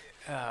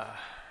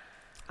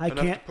 I Enough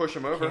can't. to push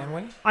him over. Can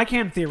we? I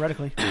can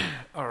theoretically.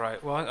 All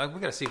right. Well, we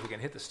got to see if we can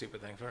hit the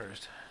stupid thing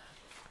first.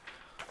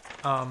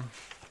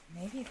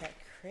 Maybe that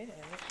critic.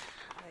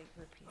 Like,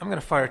 repeat. I'm going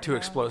to fire 2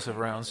 explosive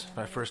rounds.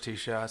 My first 2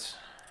 shots.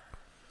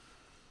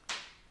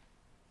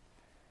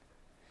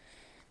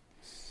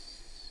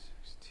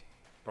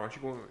 Aren't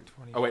you going?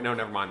 Oh wait, no,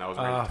 never mind. That was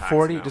random attacks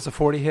 40. now. Does a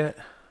 40 hit?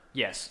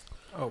 Yes.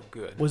 Oh,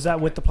 good. Was that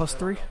with the plus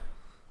 3?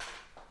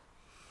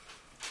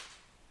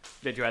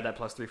 Did you add that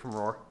plus 3 from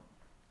Roar?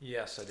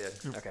 Yes, I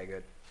did. Okay,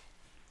 good.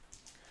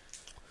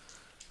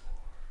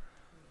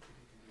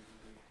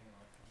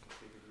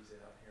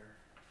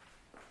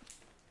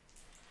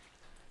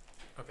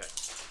 Okay.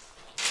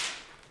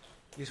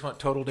 You just want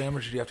total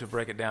damage, or do you have to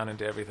break it down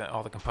into everything,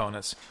 all the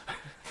components?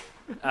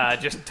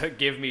 Just to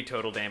give me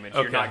total damage.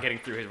 Okay. You're not getting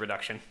through his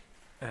reduction.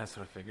 That's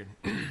what I figured.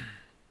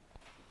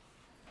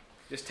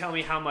 Just tell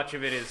me how much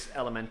of it is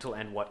elemental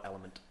and what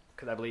element.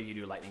 Because I believe you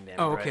do lightning damage,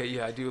 Oh, okay. right?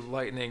 Yeah, I do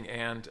lightning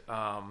and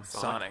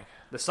sonic.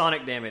 The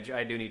sonic damage,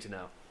 I do need to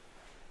know.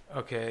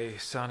 Okay,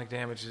 sonic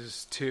damage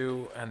is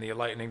 2, and the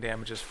lightning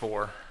damage is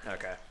 4.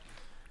 Okay.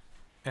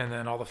 And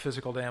then all the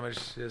physical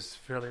damage is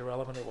fairly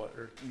irrelevant, or what?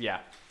 Or, Yeah.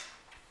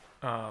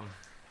 I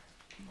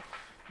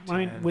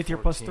mean, 10, with your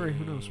plus 3,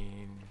 who knows?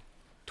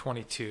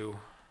 22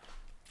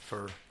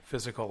 for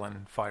physical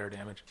and fire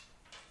damage.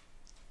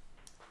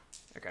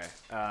 Okay.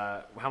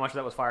 How much of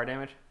that was fire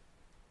damage?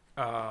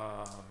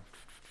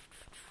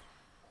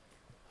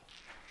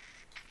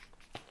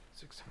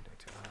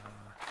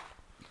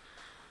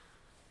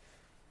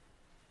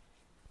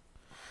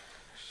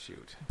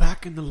 Shoot.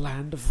 Back in the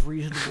land of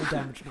reasonable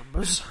damage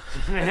numbers.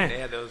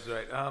 Yeah, that was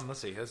right.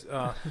 Let's see.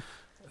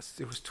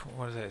 It was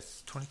what is that?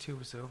 22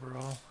 was the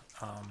overall.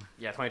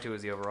 Yeah, 22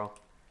 is the overall.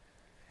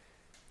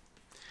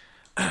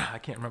 I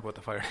can't remember what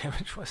the fire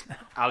damage was now.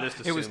 I'll just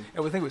assume. I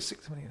would think it was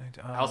 6, 7, 8,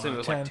 9, I'll assume it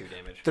was 10, like 2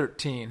 damage.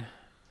 13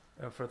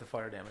 for the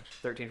fire damage.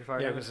 13 for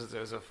fire Yeah, damage? because it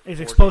was a It's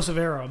 14. explosive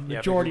arrow. Yeah,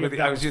 Majority of because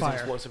that I was was using fire.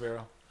 explosive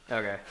arrow.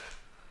 Okay.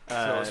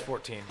 So it was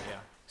 14, yeah.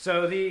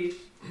 So the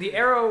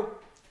arrow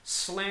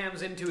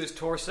slams into his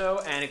torso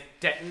and it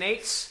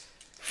detonates.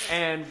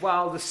 And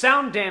while the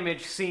sound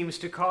damage seems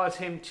to cause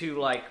him to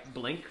like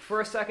blink for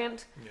a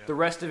second, the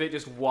rest of it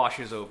just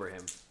washes over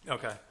him.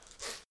 Okay.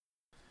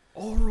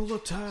 Oral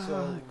attacks.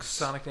 So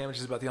sonic damage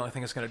is about the only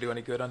thing that's going to do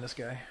any good on this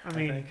guy. I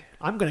mean, think.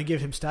 I'm going to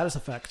give him status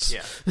effects.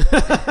 Yeah.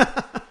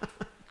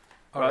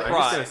 All right, I'm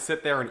just going to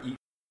sit there and eat.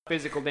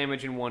 Physical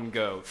damage in one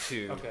go,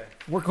 too.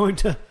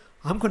 Okay.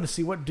 I'm going to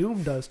see what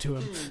Doom does to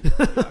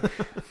him.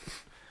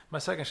 My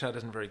second shot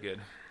isn't very good.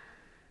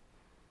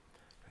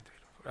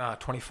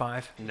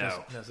 25?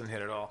 No. Doesn't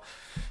hit at all.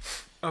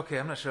 Okay,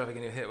 I'm not sure if I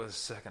can hit with a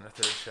second or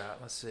third shot.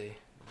 Let's see.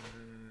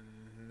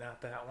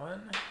 Not that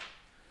one.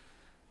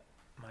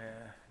 My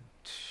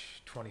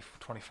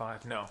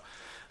 25. No,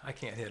 I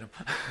can't hit him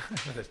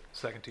with the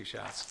second two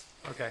shots.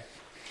 Okay.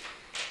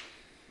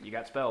 You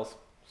got spells,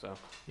 so.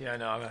 Yeah,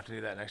 no, I'm going to have to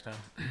do that next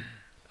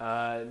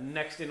time.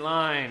 Next in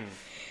line,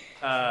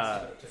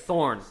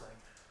 Thorn.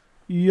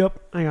 Yep.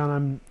 Hang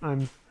on.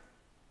 I'm.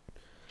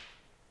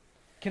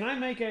 Can I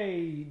make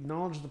a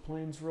knowledge of the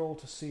planes roll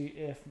to see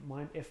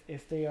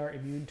if they are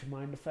immune to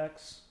mind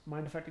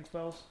affecting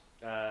spells?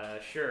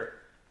 Sure.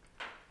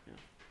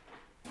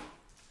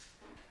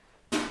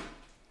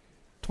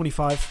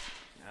 25.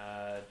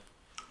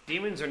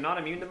 Demons are not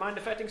immune to mind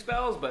affecting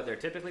spells, but they're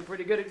typically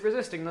pretty good at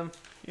resisting them.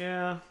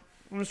 Yeah.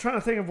 I'm just trying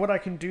to think of what I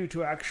can do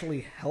to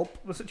actually help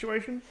the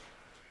situation.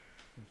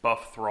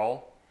 Buff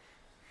Thrall.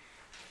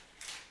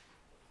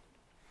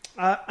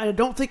 I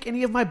don't think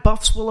any of my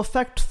buffs will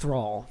affect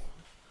Thrall.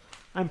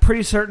 I'm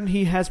pretty certain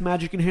he has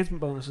magic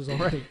enhancement bonuses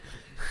already.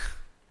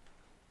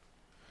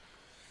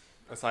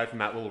 Aside from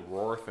that little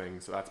roar thing,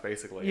 so that's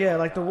basically... Yeah,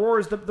 like the roar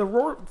is the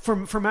roar...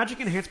 For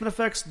magic enhancement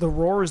effects, the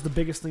roar is the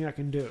biggest thing I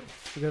can do.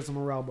 Because it's a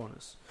morale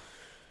bonus.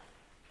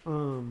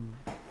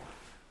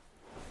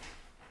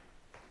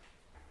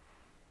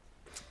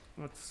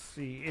 Let's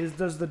see.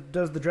 Does the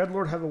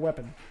Dreadlord have a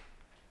weapon?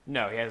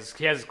 No, he has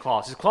his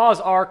claws. His claws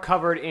are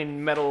covered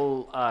in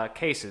metal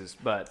cases,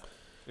 but...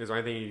 Is there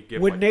anything you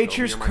give? Would like,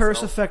 Nature's Tommi or Curse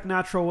myself? affect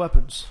natural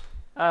weapons?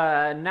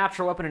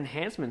 Natural weapon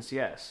enhancements,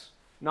 yes.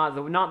 Not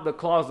the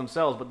claws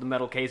themselves, but the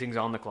metal casings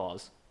on the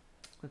claws.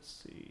 Let's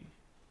see.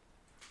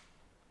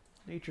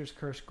 Nature's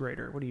Curse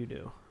greater. What do you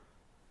do?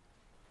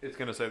 It's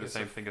going to say the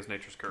same thing as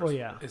Nature's Curse. Well,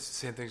 yeah. It's the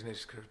same thing as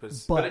Nature's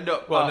Curse, but it's...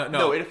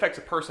 No, it affects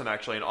a person,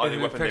 actually, and any if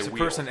it weapon affects they a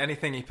wield. person,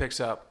 anything he picks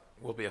up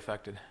will be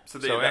affected. So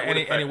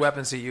any affect-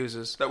 weapons he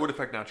uses... That would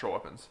affect natural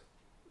weapons.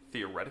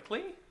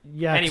 Theoretically?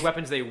 Yeah. Any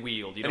weapons they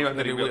wield. You Any don't,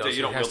 weapon they wield,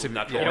 you don't it has wield to be-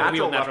 natural yeah. weapons.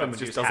 wield Natural natural weapons weapons,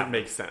 just just doesn't have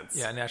make them. sense.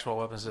 Yeah, natural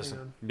weapon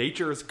system.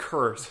 Nature's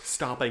Curse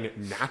stopping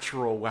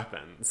natural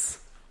weapons.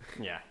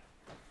 Yeah.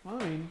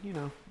 Well, I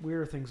mean,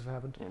 weirder things have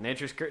happened. Yeah,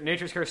 Nature's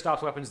Curse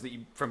stops weapons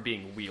from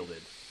being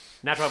wielded.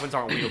 Natural weapons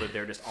aren't wielded;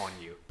 they're just on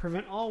you.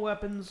 Prevent all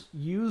weapons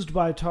used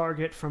by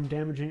target from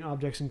damaging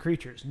objects and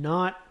creatures.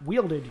 Not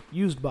wielded,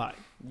 used by.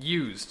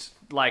 Used,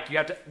 like you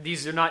have to.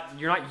 These are not.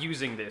 You're not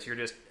using this. You're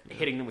just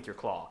hitting them with your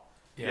claw.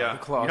 Yeah. The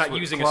claws, You're not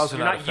using. claws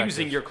You're not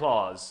using your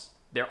claws.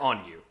 They're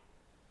on you.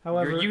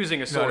 However, You're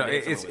using a sword.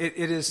 it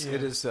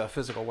is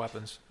physical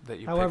weapons that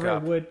you however,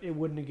 pick up. it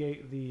would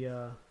negate the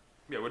Yeah,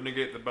 it would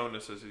negate the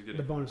bonuses he's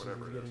getting. bonuses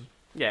whatever he's it is. getting.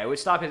 Yeah, it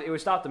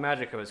would stop the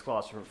magic of his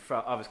claws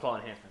of his claw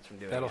enhancements from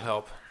doing. That'll it.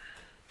 help.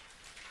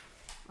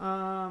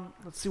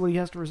 Let's see what he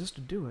has to resist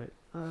to do it.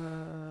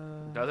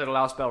 Does it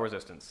allow spell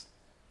resistance?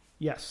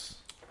 Yes.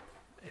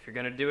 If you're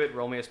gonna do it,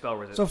 roll me a spell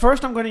resistance. So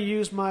first, I'm going to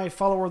use my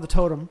follower of the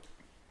totem.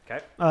 Okay.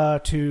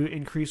 To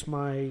increase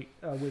my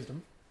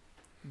wisdom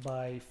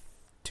by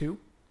 2.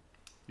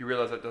 You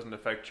realize that doesn't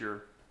affect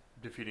your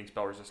defeating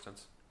spell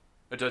resistance.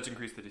 It does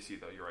increase the DC,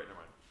 though. You're right. Never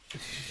mind.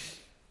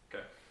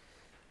 Okay.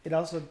 It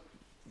also,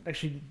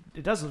 actually,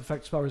 it doesn't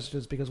affect spell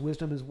resistance because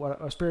wisdom is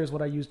spirit is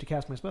what I use to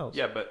cast my spells.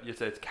 Yeah, but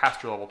it's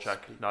caster level check,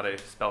 not a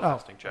spell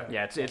casting check.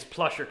 Yeah, it's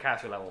plus your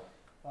caster level,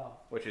 Oh.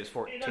 which is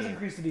 14. It does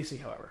increase the DC,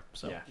 however.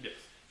 So. Yeah. Yes.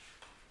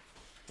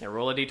 Yeah,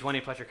 roll a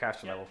d20 plus your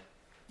caster level.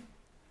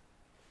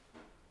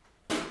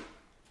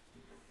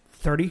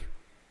 30.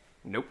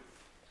 Nope.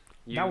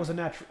 That was a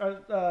natural.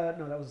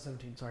 No, that was a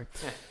 17. Sorry.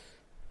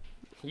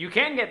 You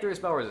can get through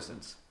spell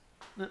resistance.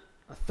 A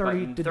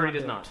 30 but did 30 not.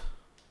 does do not.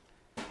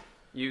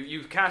 it.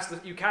 You cast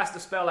the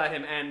spell at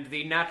him, and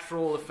the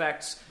natural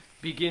effects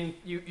begin.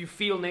 You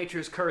feel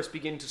Nature's Curse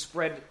begin to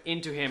spread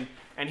into him,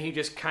 and he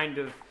just kind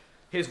of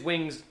his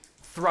wings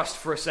thrust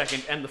for a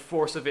second, and the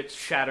force of it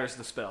shatters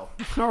the spell.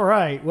 All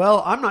right.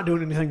 Well, I'm not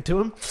doing anything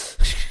to him.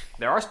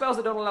 There are spells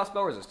that don't allow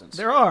spell resistance.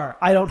 There are.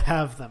 I don't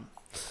have them.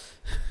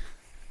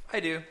 I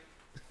do.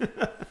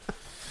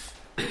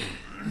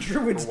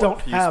 Druids For what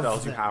don't few have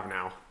spells them. you have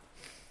now.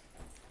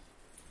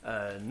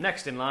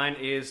 Next in line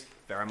is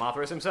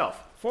Veramothras himself.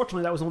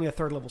 Fortunately, that was only a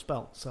 3rd level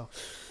spell. So.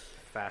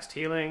 Fast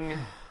healing.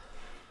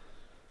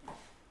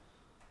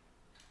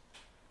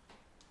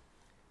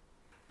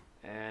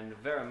 And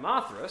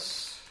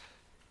Veramothras.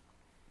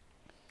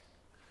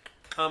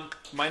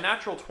 My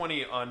natural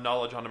 20 on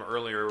knowledge on him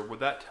earlier, would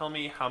that tell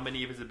me how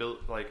many of his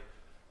ability, like,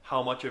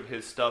 how much of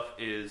his stuff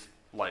is,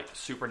 like,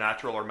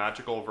 supernatural or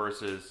magical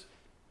versus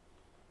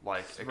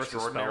like Versus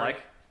extraordinary.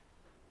 spell-like?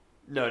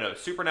 No,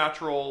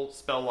 supernatural,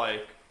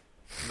 spell-like,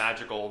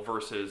 magical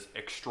versus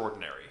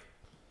extraordinary.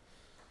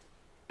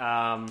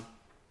 Like,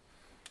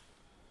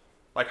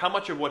 how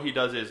much of what he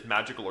does is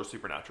magical or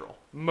supernatural?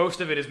 Most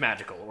of it is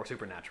magical or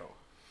supernatural.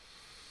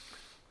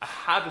 I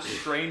have a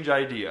strange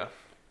idea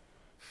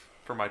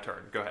for my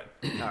turn. Go ahead.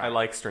 I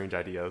like strange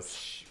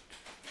ideas.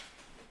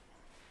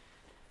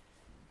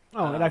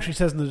 Oh, it actually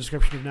says in the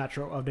description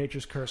of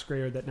Nature's Curse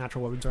Greater that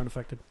natural weapons are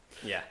unaffected.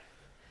 Yeah.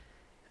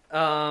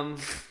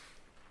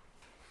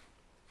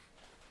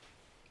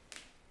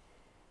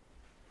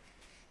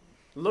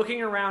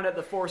 Looking around at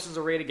the forces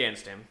arrayed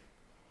against him,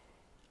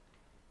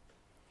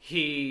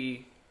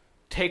 he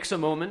takes a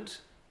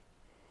moment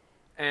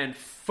and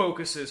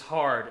focuses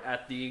hard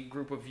at the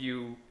group of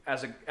you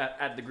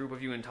at the group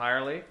of you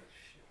entirely.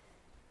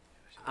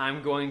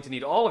 I'm going to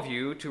need all of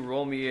you to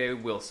roll me a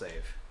will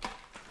save.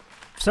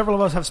 Several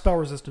of us have spell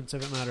resistance,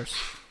 if it matters.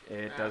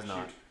 It does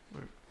not.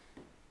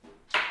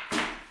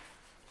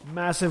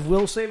 Massive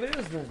will save it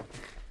is, then.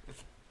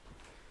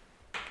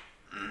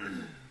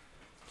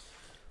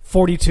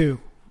 42.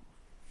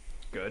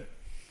 Good.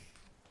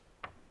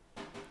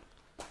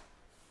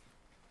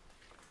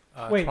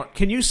 Wait,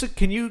 can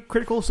you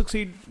critical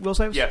succeed will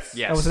saves? Yes.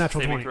 Yes. That was a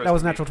natural Saving 20. throws That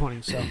was a can natural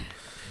 20, so.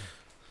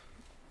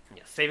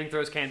 Yes, saving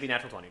throws can be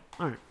natural 20.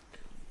 All right.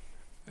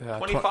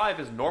 25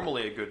 is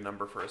normally a good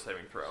number for a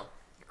saving throw.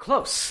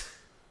 Close.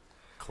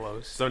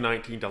 Close. So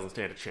 19 doesn't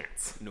stand a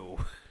chance. No.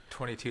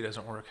 22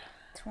 doesn't work.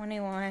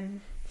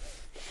 21.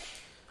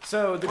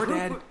 So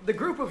the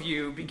group of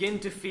you begin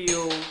to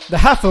feel The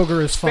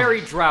Half-Ogre is fine.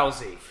 very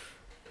drowsy.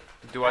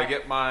 Do I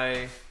get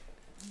my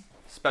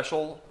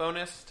special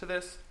bonus to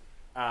this?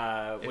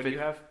 What do you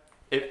have?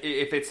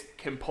 If it's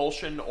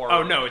compulsion or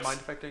Oh no, it's mind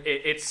affecting?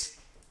 it's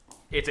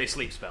a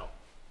sleep spell.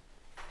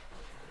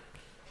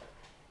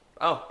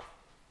 Oh,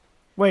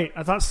 Wait,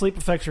 I thought sleep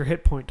affects your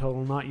hit point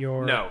total, not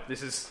your... No,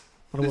 this is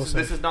What a will this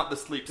save. is not the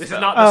sleep this spell.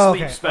 is not the Oh,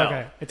 sleep okay. spell.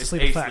 Okay. It's a It's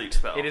sleep a effect. sleep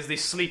spell. It is the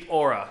sleep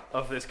aura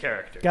of this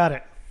character. Got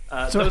it.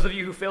 So- Those of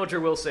you who failed your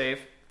will save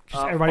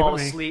Just everybody fall but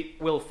me.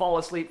 asleep. Will fall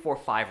asleep for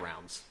 5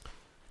 rounds.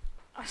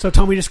 So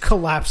Tommi just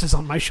collapses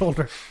on my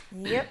shoulder.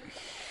 Yep.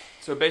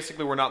 So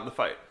basically, we're not in the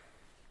fight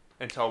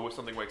until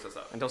something wakes us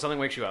up. Until something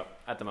wakes you up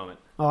at the moment.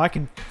 Oh, I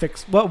can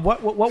fix...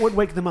 What would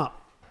wake them up?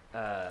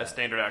 A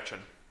standard action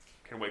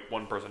can wake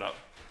one person up.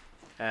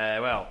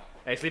 Well,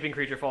 a sleeping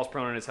creature falls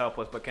prone and is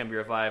helpless, but can be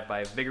revived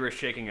by vigorous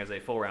shaking as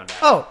a full round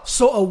action. Oh,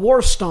 so a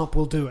War Stomp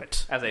will do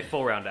it. As a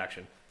full round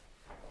action.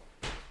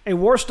 A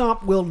War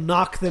Stomp will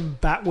knock them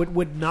back. Would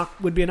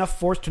be enough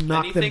force to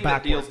knock Anything them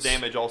that backwards. deals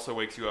damage also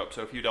wakes you up.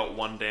 So if you dealt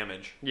 1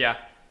 damage, Yeah.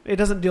 It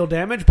doesn't deal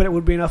damage, but it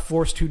would be enough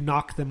force to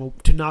knock them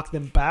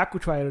back,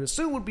 which I would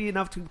assume would be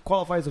enough to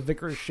qualify as a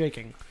vigorous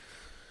shaking.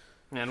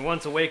 And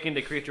once awakened,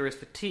 a creature is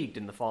fatigued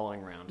in the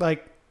following round.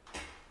 Like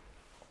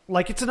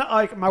it's enough.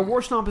 Like my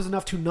War Stomp is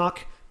enough to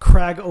knock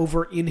Krag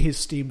over in his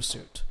steam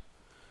suit.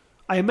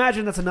 I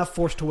imagine that's enough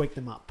force to wake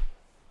them up.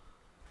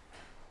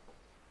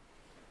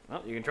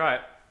 Well, you can try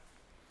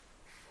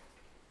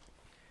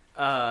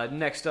it.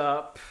 Next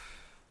up,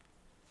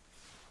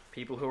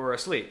 people who are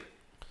asleep.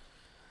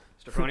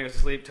 Strephonio is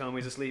asleep,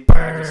 Tommi's asleep,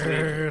 Krag's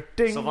asleep,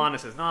 Ding.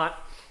 Sylvanas is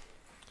not.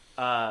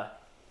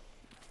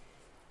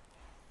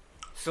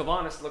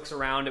 Sylvanas looks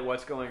around at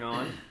what's going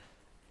on,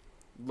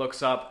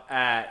 looks up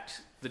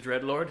at the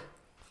Dreadlord.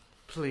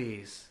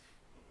 Please,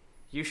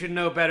 you should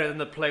know better than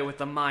to play with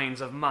the minds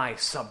of my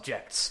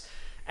subjects.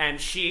 And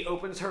she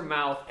opens her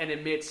mouth and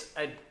emits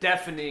a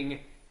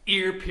deafening,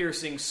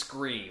 ear-piercing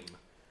scream.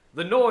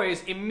 The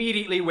noise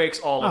immediately wakes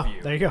all of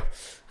you. There you go.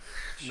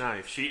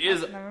 Nice. she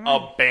is never a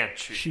mind.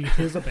 banshee. She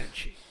is a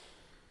banshee.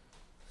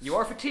 You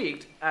are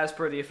fatigued, as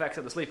per the effects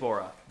of the sleep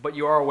aura, but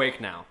you are awake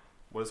now.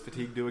 What does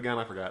fatigue do again?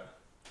 I forgot.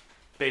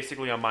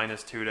 Basically a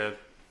 -2 to...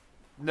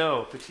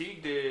 No,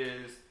 fatigued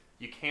is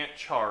you can't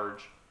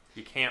charge,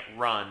 you can't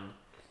run,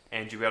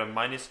 and you got a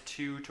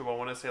 -2 to, I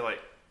want to say,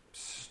 like,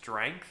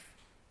 strength?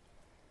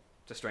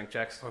 To strength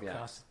checks? Or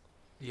Yeah.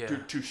 Yeah.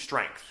 To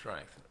strength.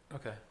 Strength.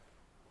 Okay.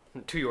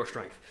 To your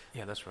strength.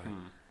 Yeah, that's right.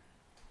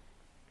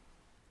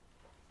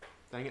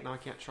 Dang it, now I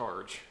can't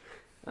charge.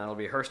 That'll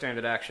be her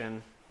standard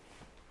action.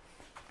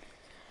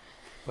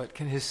 But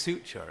can his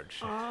suit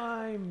charge?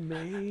 I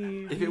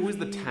may. If it was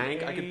the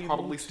tank, I could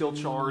probably still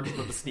to- charge,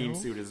 but the steam No.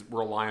 suit is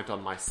reliant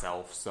on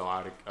myself, so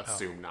I would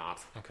assume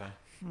not. Okay.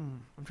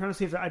 I'm trying to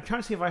see if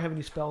I have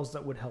any spells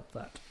that would help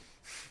that.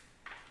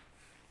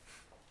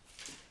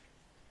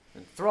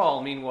 And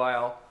Thrall,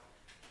 meanwhile,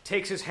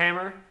 takes his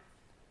hammer,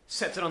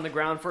 sets it on the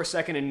ground for a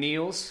second and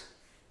kneels.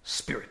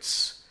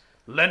 Spirits,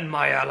 lend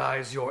my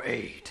allies your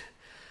aid.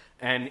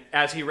 And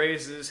as he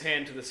raises his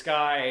hand to the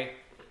sky,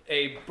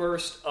 a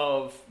burst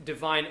of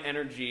divine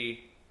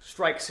energy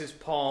strikes his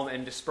palm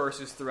and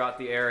disperses throughout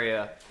the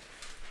area.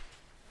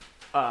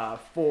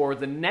 For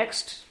the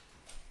next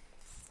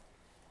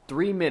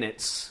 3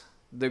 minutes,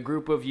 the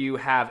group of you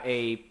have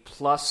a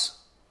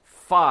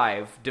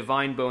 +5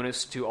 divine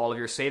bonus to all of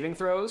your saving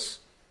throws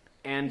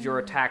and your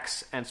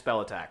attacks and spell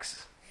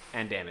attacks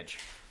and damage.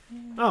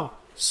 Oh,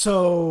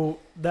 so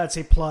that's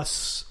a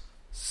plus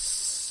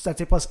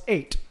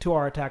 8 to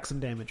our attacks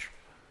and damage.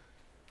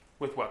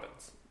 With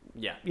weapons.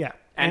 Yeah. Yeah,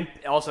 And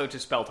also to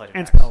spell type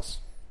and attacks. spells.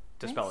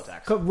 To spell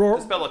attacks. Roar,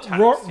 To spell attacks,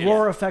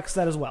 roar affects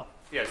that as well.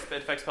 Yes,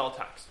 it affects spell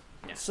attacks.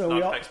 Yeah. So Not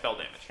we all, affects spell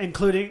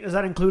damage. does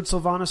that include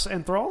Sylvanas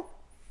and Thrall?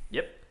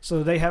 Yep.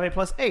 So they have a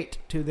plus 8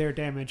 to their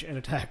damage and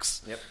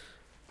attacks. Yep.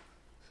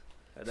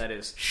 That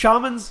is.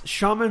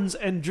 Shamans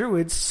and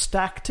druids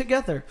stack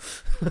together.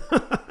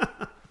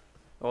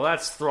 Well,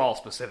 that's Thrall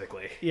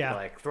specifically. Yeah.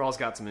 Like, Thrall's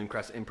got some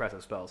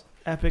impressive spells.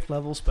 Epic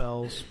level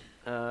spells.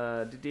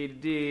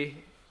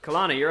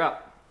 Kalana, you're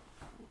up.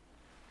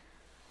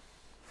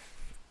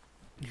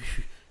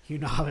 You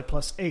now have a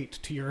plus 8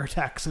 to your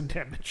attacks and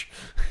damage.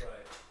 Right.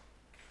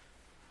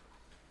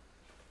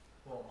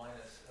 Well,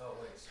 minus. Oh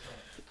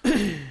wait.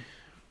 Strength.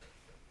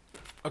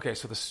 Okay,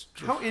 so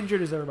How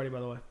injured is everybody, by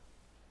the way?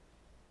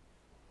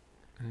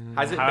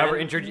 Has it However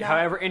been?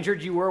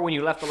 injured you were when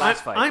you left the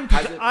last fight.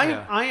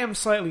 I am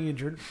slightly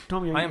injured.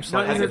 Tommi, I am not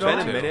slightly Has it injured been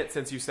at a all? minute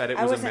since you said it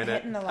I was a wasn't minute?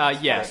 hitting the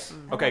last yes.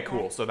 part. Okay,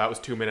 cool. So that was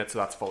 2 minutes, so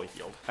that's fully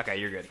healed. Okay,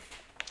 you're good.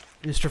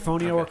 Is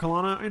Strephonio or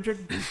Kalana injured?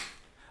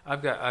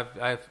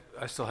 I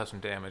still have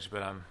some damage,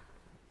 but I'm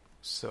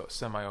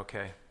semi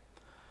okay.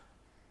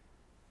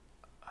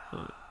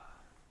 All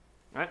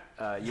right,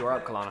 you are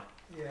up, Kalana.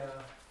 Yeah.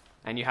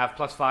 And you have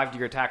plus 5 to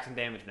your attacks and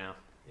damage now.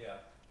 Yeah.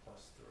 Plus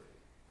 3.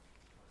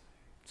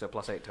 So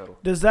plus 8 total.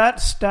 Does that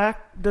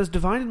stack? Does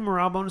divine and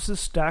morale bonuses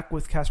stack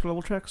with caster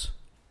level checks?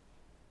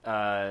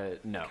 No.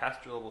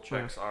 Caster level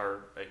checks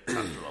are a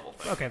caster level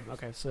thing.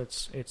 Okay. So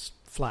it's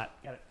flat.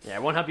 Got it. Yeah,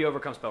 it won't help you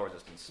overcome spell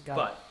resistance. Got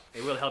but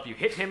it will help you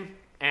hit him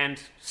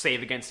and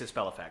save against his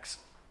spell effects.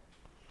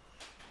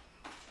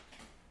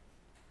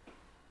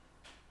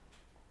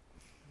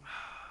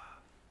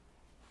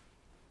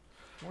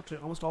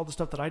 Fortunately, almost all the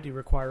stuff that I do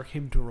require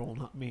him to roll,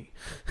 not me.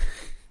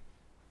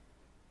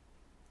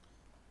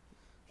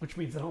 Which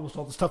means that almost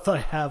all the stuff that I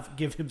have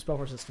give him spell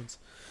resistance.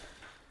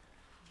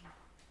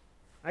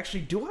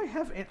 Actually, do I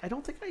have... I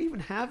don't think I even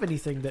have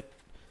anything that...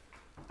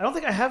 I don't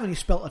think I have any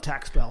spell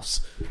attack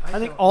spells. I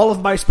think all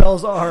of my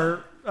spells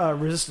are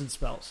resistance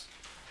spells.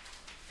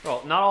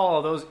 Well, not all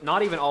of those.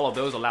 Not even all of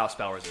those allow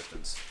spell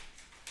resistance.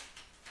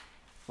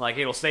 Like,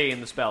 it'll say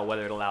in the spell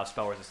whether it allows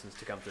spell resistance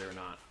to come through or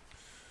not.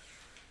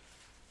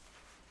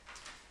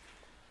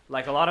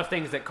 Like, a lot of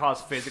things that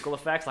cause physical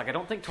effects, like, I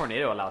don't think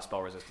Tornado allows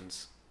spell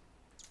resistance.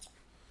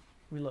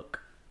 Let me look.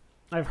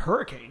 I have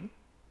Hurricane,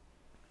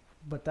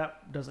 but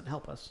that doesn't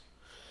help us.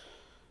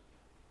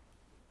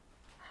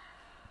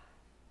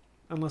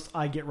 Unless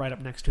I get right up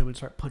next to him and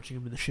start punching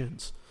him in the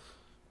shins.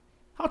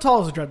 How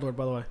tall is the Dreadlord,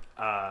 by the way?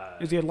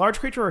 Is he a large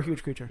creature or a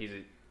huge creature? He's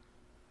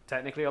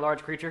technically a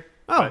large creature.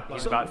 Oh, but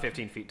he's about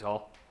 15 feet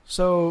tall.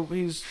 So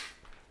he's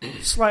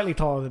slightly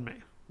taller than me.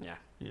 Yeah.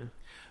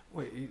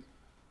 Wait.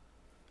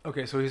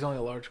 Okay, so he's only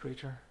a large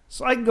creature.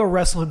 So I can go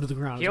wrestle him to the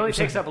ground. He is what only you're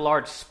takes saying. up a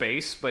large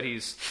space, but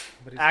he's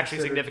actually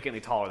considered- significantly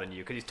taller than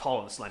you because he's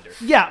tall and slender.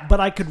 Yeah, but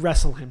I could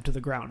wrestle him to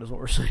the ground, is what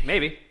we're saying.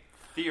 Maybe.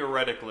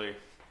 Theoretically.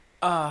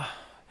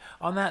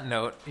 On that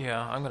note,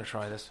 yeah, I'm going to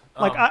try this.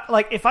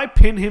 Like if I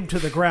pin him to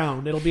the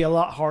ground, it'll be a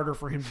lot harder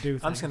for him to do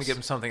things. I'm just going to give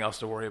him something else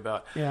to worry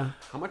about. Yeah.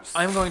 How much?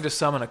 I'm going to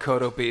summon a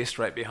Kodo Beast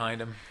right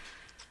behind him.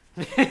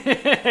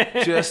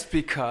 Just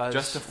because.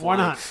 Just to flank. Why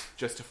not?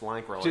 Just to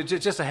flank, really.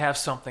 Just to have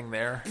something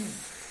there.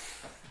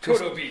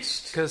 Kodo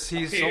Beast. Because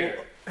he's...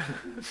 Here.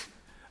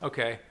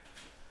 Okay.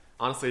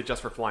 Honestly,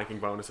 just for flanking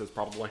bonuses,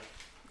 probably.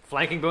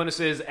 Flanking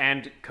bonuses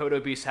and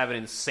Kodo Beasts have an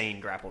insane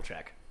grapple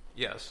check.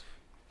 Yes.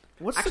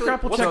 What's Actually, the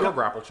grapple what's check? your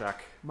grapple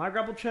check? My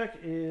grapple check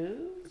is...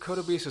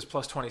 Kodo Beast is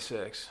plus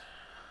 26.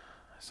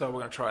 So we're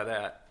going to try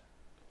that.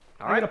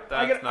 All right.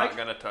 That's not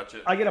going to touch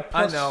it. I get a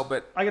plus... I know,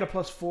 but... I get a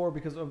plus 4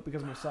 because of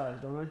my size,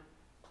 don't I?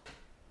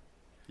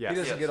 Yes. He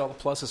doesn't get all the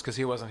pluses because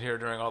he wasn't here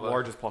during all the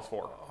Large is plus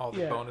 4. all the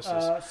Yeah,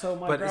 bonuses. so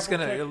my But it's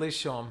grapple going to check- at least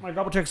show him. My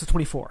grapple check is a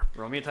 24.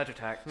 Roll me a touch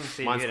attack.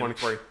 See if Mine's you hit him.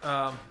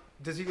 23.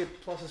 Does he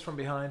get pluses from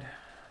behind?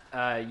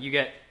 You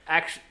get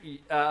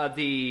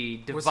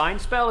the divine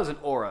spell is an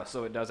aura,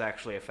 so it does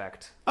actually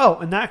affect.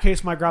 Oh, in that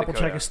case, my grapple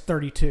check Dakota. is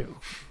 32.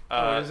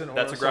 it is an That's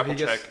aura, a so grapple he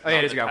gets- check. Oh yeah, it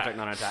not is a grapple attack. check,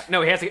 not an attack.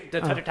 No, he has to get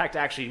the touch attack to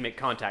actually make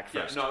contact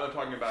Yeah, first. no, I'm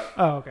talking about.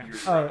 Oh, okay. Your grapple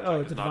check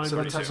The is not divine So the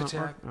bonus touch does not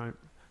attack? work? All right.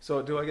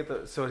 So do I get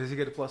the? So does he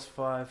get a plus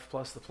 5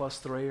 plus the plus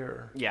 3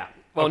 or? Yeah.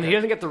 Well, Okay. he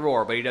doesn't get the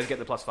roar, but he does get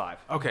the plus 5.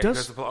 Okay, Does-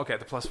 there's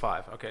the plus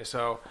 5. Okay,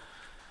 so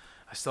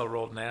I still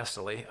rolled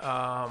nastily.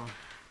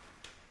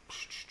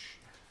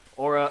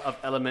 Aura of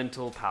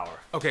elemental power.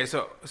 Okay,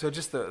 so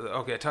just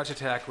the touch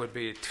attack would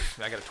be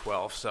I got a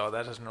 12, so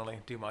that doesn't really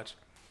do much.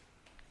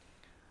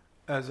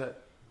 Is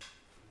that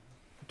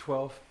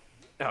 12?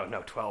 Oh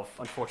no, 12.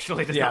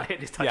 Unfortunately, does not hit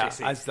his touch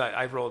AC.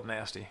 I rolled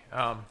nasty.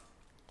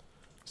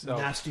 So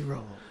Nasty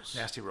rolls.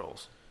 nasty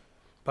rolls,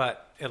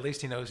 but at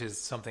least he knows there's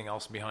something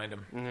else behind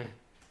him. Mm-hmm.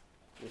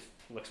 Just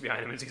looks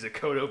behind him and sees a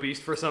Kodo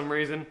Beast for some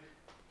reason.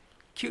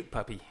 Cute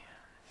puppy.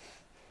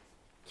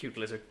 Cute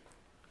lizard.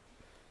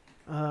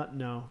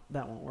 No,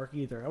 that won't work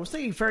either. I was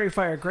thinking Fairy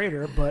Fire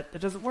Greater, but it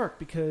doesn't work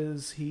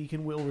because he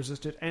can will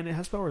resist it, and it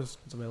has spell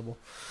resistance available.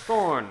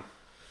 Thorn.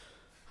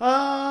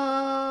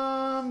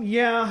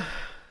 Yeah.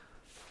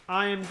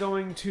 I am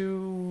going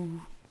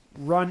to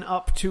run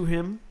up to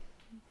him.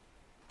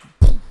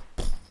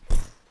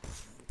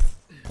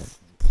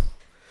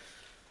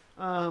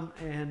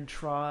 And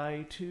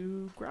try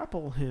to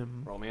grapple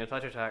him. Roll me a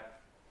touch attack.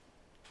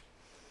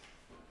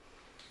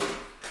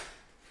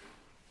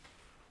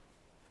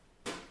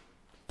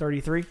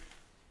 $33?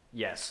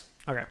 Yes.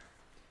 Okay.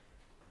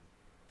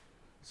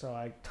 So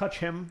I touch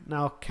him.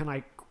 Now can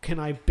I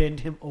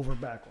bend him over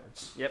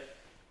backwards? Yep.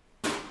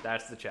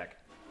 That's the check.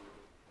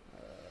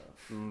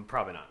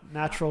 Probably not.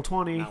 Natural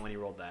 20. Not when you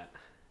rolled that.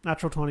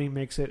 Natural 20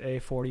 makes it a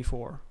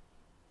 44.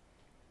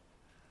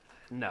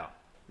 No.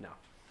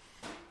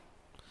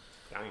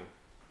 Dang.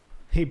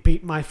 He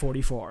beat my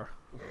 44.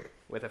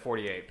 With a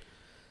 48.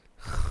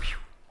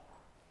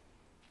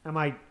 Am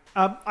I?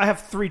 I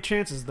have 3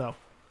 chances though.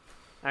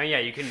 I mean, yeah,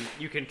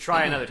 you can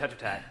try another touch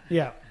attack.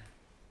 Yeah.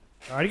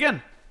 All right,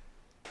 again.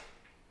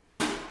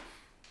 That's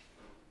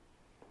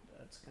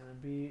gonna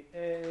be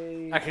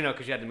a. Actually, no,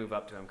 because you had to move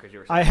up to him because you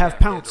were. I have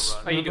pounce.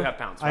 Oh, you do have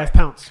pounce. I Right. have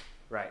pounce.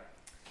 Right.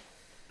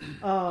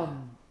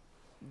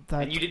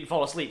 That, And you didn't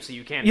fall asleep, so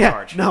you can't yeah.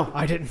 charge. No,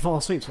 I didn't fall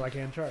asleep, so I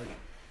can't charge.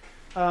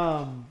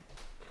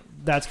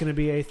 That's gonna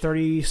be a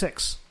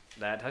 36.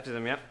 That touches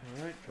him. Yep.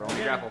 All right. Roll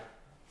me grapple.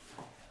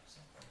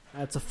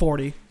 That's a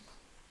 40.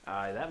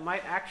 That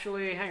might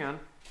actually. Hang on.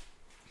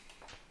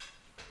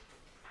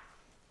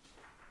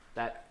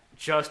 That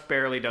just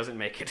barely doesn't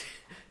make it.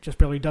 Just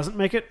barely doesn't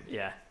make it.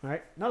 Yeah. All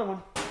right, another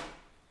one.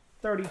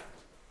 30.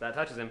 That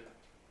touches him.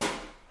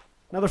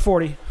 Another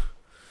 40.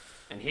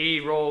 And he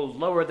rolled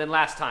lower than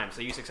last time,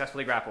 so you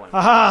successfully grapple him.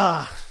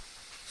 Aha!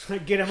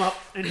 Get him up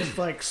and just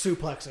like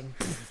suplex him.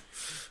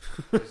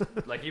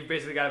 Like you've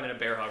basically got him in a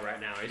bear hug right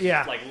now. He's Yeah.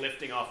 just like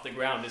lifting off the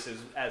ground as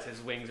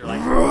his wings are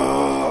like.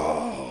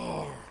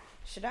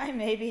 Should I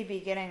maybe be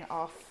getting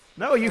off?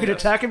 No, you can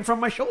attack him from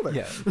my shoulder.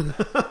 Yeah.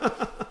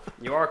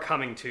 You are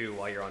coming to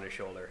while you're on his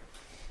shoulder.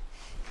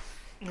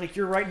 Like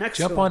you're right next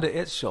Jump to him. onto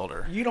its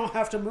shoulder. You don't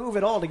have to move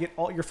at all to get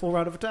all your full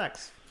round of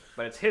attacks.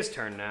 But it's his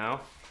turn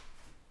now.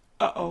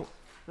 Uh-oh.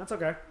 That's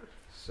okay.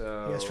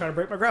 So He has to try to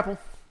break my grapple.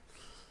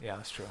 Yeah,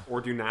 that's true. Or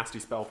do nasty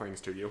spell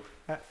things to you.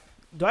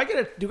 Do I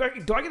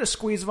get a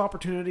squeeze of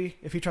opportunity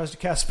if he tries to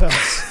cast spells?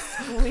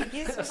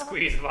 a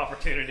squeeze of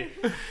opportunity.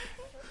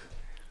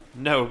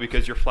 No,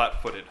 because you're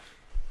flat-footed.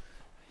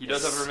 He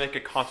does have to make a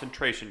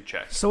concentration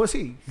check. So is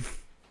he.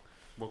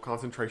 Well,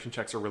 concentration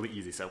checks are really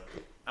easy, so...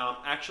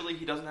 Actually,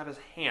 he doesn't have his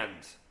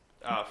hands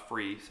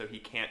free, so he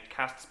can't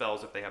cast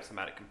spells if they have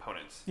somatic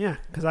components. Yeah,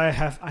 because I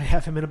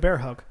have him in a bear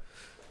hug.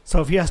 So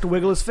if he has to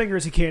wiggle his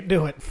fingers, he can't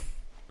do it.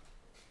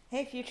 Hey,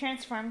 if you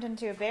transformed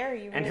into a bear,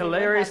 you And really would have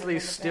hilariously, him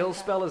in the still bear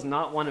spell hug. is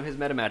not one of his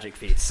metamagic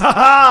feats.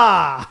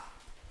 Ha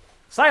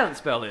Silent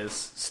spell is.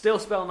 Still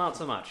spell not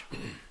so much.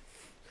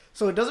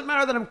 So it doesn't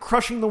matter that I'm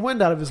crushing the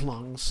wind out of his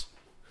lungs.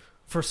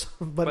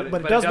 But it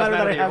but does matter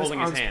that I you're have his holding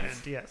his arms hands.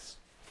 bent, yes.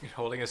 You're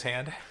holding his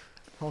hand.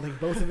 Holding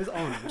both of his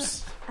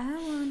arms. I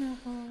wanna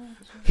hold.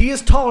 He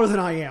is taller than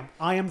I am.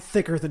 I am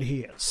thicker than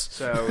he is.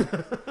 So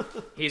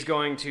he's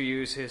going to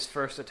use his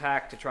first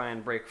attack to try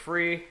and break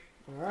free.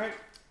 All right.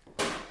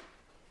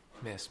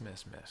 Miss.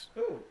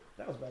 Ooh,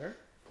 that was better.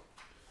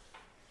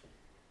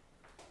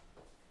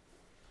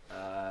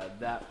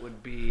 That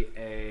would be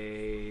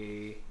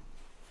a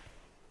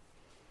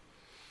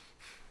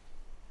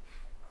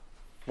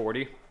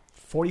 40.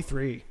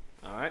 43.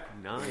 All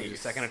right. Nice.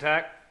 Second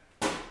attack.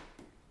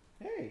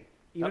 Hey,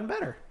 even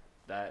better.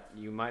 That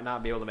you might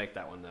not be able to make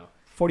that one though.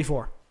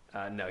 44.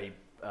 No, he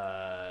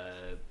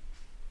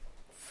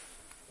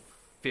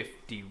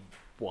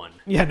 51.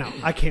 Yeah, no,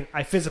 I can't.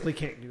 I physically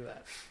can't do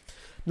that.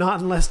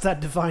 Not unless that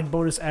divine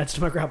bonus adds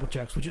to my grapple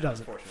checks, which it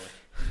doesn't. Unfortunately.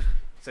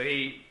 So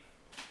he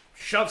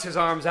shoves his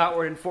arms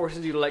outward and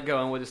forces you to let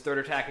go, and with his third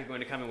attack he's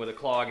going to come in with a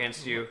claw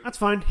against you. That's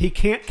fine. He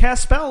can't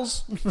cast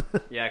spells.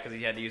 Yeah, because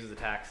he had to use his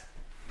attacks.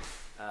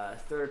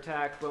 Third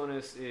attack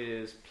bonus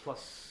is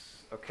plus...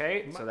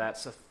 Okay, so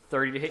that's a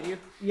 30 to hit you.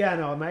 Yeah,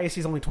 no, my AC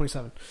is only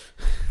 27.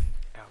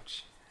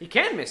 Ouch. He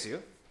can miss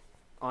you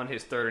on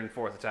his third and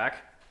fourth attack.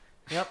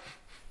 Yep.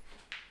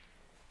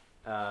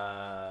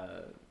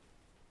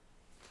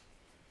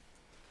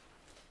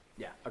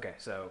 Yeah, okay,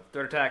 so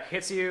third attack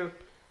hits you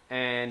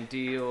and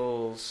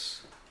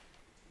deals...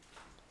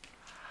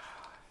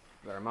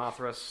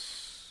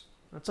 Varamothras.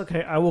 That's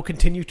okay. I will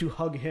continue to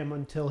hug him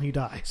until he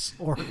dies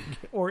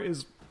or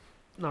is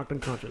knocked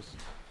unconscious.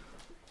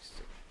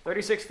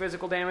 36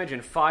 physical damage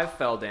and 5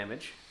 fell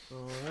damage.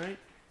 All right.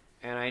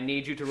 And I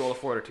need you to roll a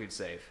fortitude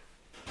save.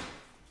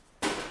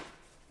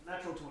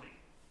 Natural 20.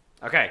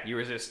 Okay, you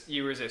resist.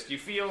 You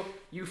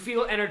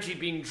feel energy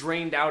being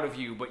drained out of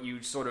you, but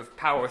you sort of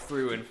power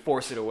through and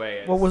force it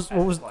away. What was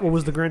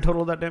the grand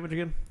total of that damage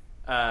again?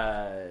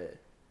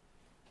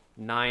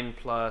 9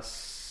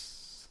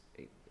 plus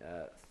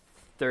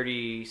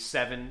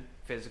 37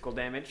 physical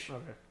damage,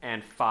 Okay.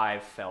 and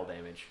 5 fell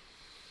damage.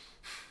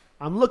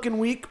 I'm looking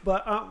weak,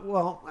 but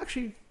well,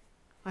 actually,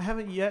 I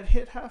haven't yet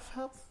hit half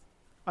health.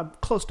 I'm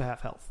close to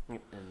half health. And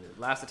the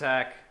last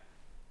attack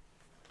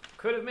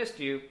could have missed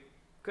you.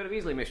 Could have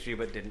easily missed you,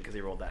 but didn't because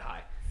he rolled that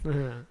high.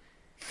 You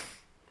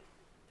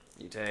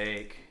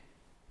take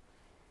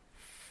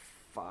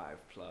 5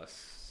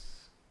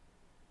 plus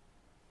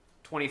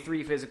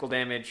 23 physical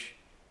damage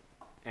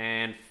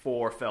and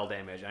 4 fell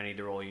damage. I need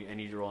to roll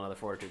another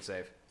fortitude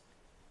save.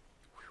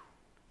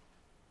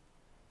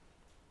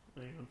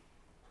 There you go.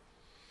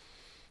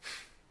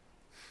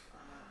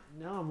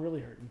 Now I'm really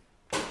hurting.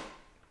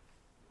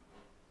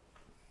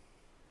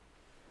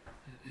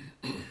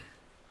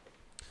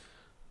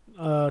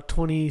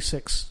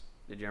 26.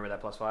 Did you remember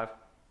that plus 5?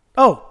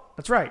 Oh,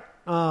 that's right.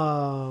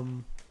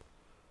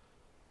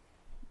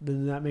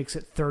 Then that makes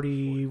it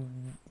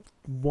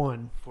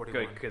 31.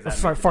 41. Good, because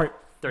Sorry.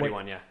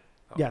 31, Wait. yeah.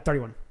 Yeah,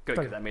 31. Good,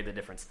 30. because that made the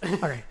difference.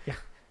 Okay, yeah.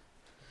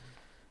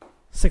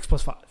 6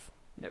 plus 5.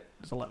 Yep.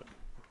 It's 11.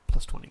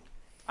 Plus 20.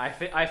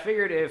 I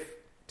figured if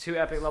 2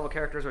 epic level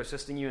characters were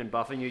assisting you and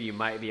buffing you, you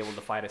might be able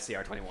to fight a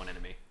CR21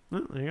 enemy.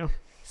 Oh, there you go.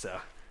 So,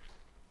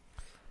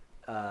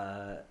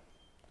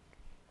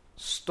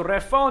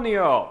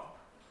 Strephonio,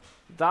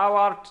 thou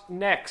art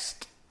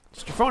next.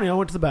 Strephonio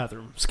went to the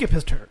bathroom. Skip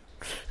his turn.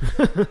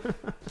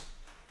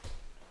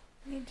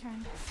 Need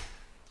turn.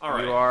 All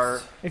right. You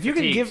are If you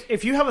fatigued. can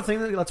if you have a thing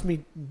that lets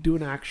me do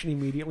an action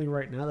immediately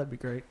right now, that'd be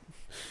great.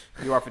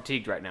 You are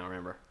fatigued right now.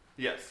 Remember,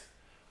 Yes.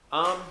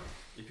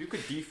 If you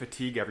could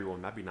de-fatigue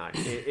everyone, that'd be nice.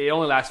 it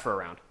only lasts for a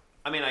round.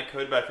 I mean, I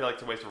could, but I feel like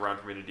it's a waste of a round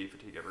for me to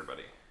de-fatigue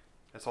everybody.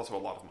 It's also a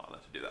lot of mana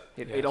to do that.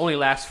 It only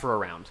lasts for a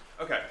round.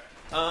 Okay.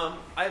 I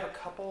have a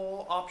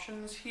couple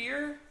options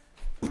here.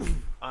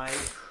 I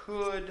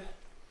could...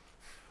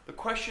 The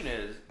question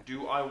is,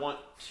 do I want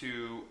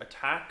to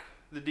attack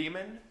the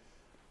demon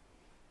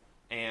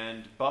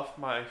and buff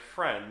my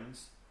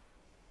friends,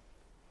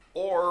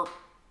 or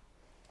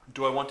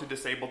do I want to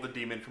disable the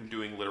demon from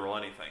doing literal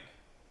anything?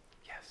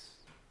 Yes.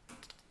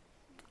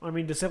 I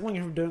mean, disabling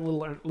him from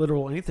doing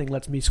literal anything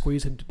lets me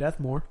squeeze him to death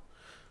more.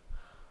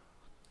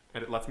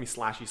 And it lets me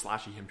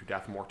slashy him to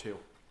death more, too.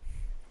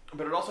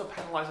 But it also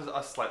penalizes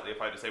us slightly if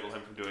I disable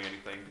him from doing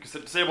anything, because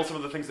it disables some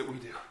of the things that we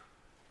do.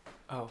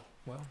 Oh,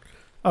 well.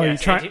 Oh,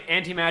 Yes, you try...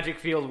 anti-magic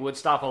field would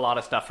stop a lot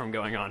of stuff from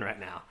going on right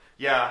now.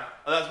 Yeah,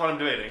 that's what I'm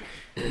debating.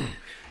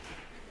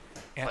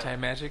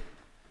 Anti-magic?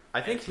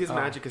 I think his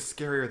magic is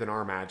scarier than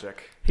our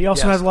magic. He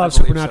also Yes, has a lot I of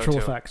believe supernatural so,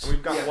 too. effects. And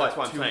we've got, Yeah, what, that's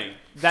what I'm two- saying.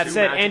 That two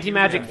said, magic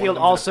anti-magic users and field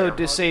one of them's a also bear hug.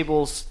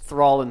 disables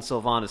Thrall and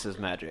Sylvanas'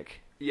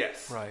 magic.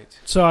 Yes. Right.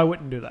 So I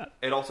wouldn't do that.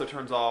 It also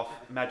turns off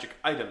magic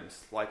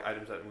items, like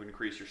items that would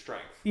increase your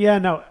strength. Yeah,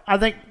 no. I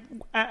think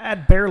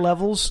at bear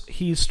levels,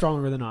 he's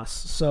stronger than us.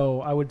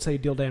 So I would say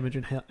deal damage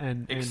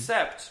and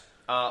Except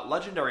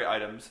legendary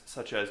items,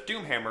 such as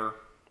Doomhammer,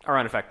 Are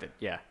unaffected,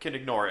 yeah. can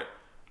ignore it.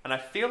 And I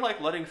feel like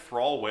letting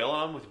Thrall wail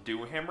on with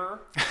Doomhammer...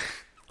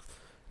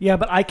 yeah,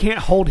 but I can't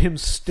hold him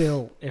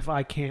still if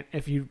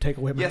you take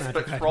away my Yes, magic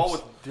but items. Thrall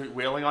with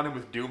wailing on him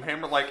with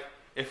Doomhammer, like,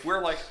 if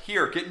we're like,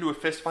 here, get into a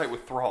fist fight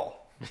with Thrall.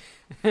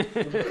 I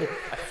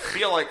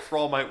feel like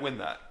Thrall might win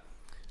that.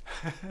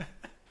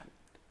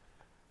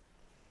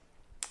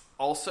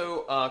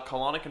 Also,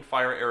 Kalana can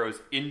fire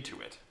arrows into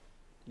it.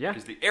 Yeah.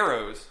 Because the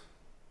arrows...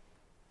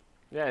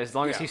 Yeah, as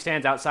long as Yeah. he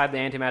stands outside the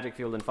anti-magic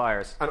field and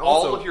fires. And all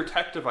also, of your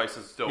tech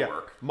devices still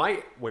work.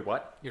 Wait,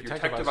 what? Your Your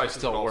tech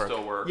devices would all work.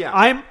 still work. Yeah.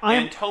 I'm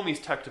And Tommi's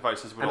tech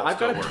devices would And all I've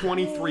still got a work.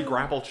 23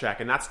 grapple check,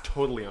 and that's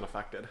totally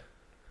unaffected.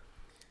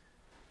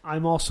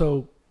 I'm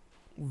also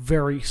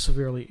very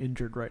severely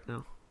injured right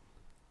now.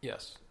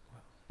 Yes.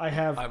 I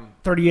have I'm-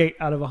 38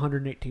 out of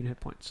 118 hit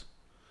points.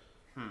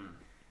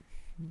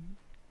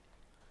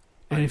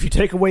 And if you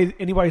take away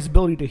anybody's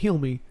ability to heal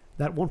me,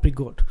 that won't be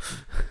good.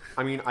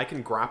 I mean, I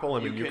can grapple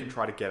him, and you can- can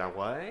try to get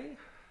away.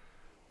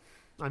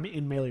 I'm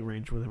in melee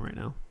range with him right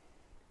now.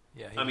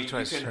 Yeah, he I mean, you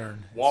tries to can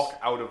turn. walk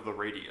out of the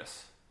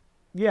radius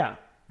Yeah,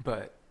 But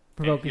and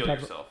provoking heal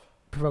type yourself.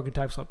 of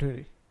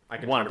opportunity. I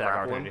can One try to attack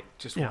grapple him. opportunity.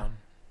 just Yeah. one.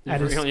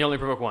 At his- You only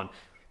provoke one.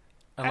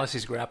 Unless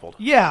he's grappled.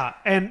 Yeah,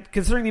 and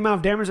considering the amount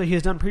of damage that he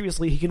has done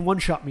previously, he can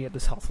one-shot me at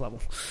this health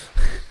level.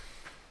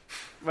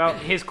 Well,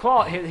 his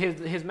claw,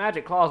 his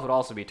magic claws would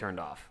also be turned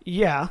off.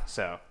 Yeah,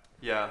 So,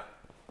 Yeah.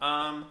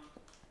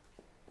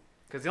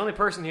 because the only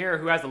person here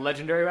who has the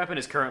legendary weapon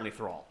is currently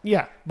Thrall.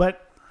 yeah,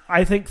 but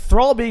I think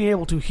Thrall being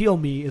able to heal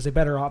me is a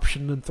better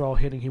option than Thrall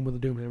hitting him with a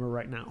Doomhammer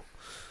right now.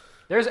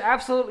 There's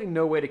absolutely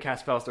no way to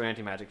cast spells through an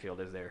anti-magic field,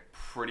 is there?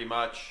 Pretty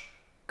much.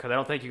 Because I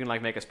don't think you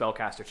can make a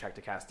spellcaster check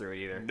to cast through it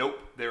either. Nope.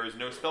 There is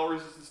no spell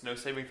resistance, no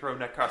saving throw,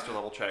 netcaster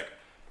level check.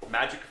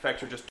 Magic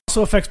effects are just...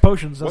 Also affects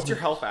potions, doesn't What's your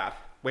it? health at?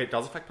 Wait, it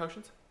does affect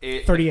potions?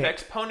 It 38.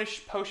 affects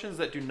potions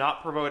that do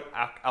not provide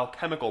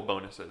alchemical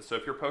bonuses. So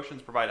if your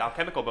potions provide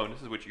alchemical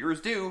bonuses, which yours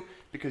do,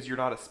 because you're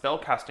not a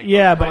spellcasting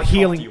Yeah, How but much health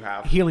healing do you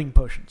have? healing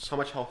potions. How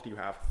much health do you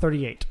have?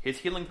 38. his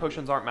healing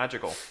potions aren't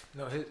magical.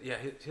 No, his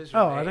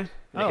Oh, are they?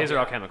 Yeah, his are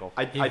alchemical.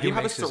 I He do have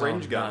a makes his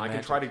syringe own gun. I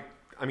can non-magic. try to...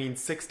 I mean,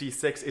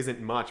 66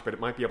 isn't much, but it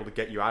might be able to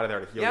get you out of there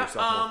to heal Yeah,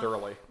 yourself more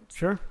thoroughly.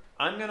 Sure.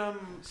 I'm gonna...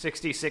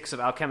 66 of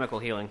alchemical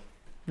healing.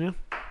 Yeah.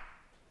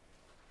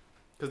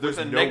 Because there's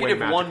With a no way negative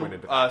magic went one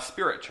into that.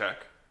 spirit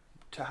check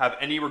to have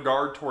any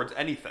regard towards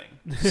anything.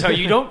 So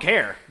you don't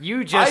care.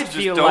 You I just just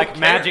feel don't like care.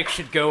 magic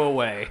should go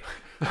away.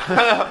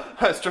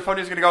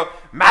 Strephonio's going to go,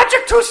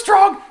 magic too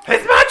strong!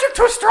 His magic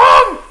too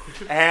strong!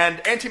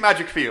 And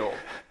anti-magic field.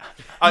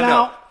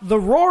 Now, the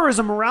roar is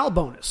a morale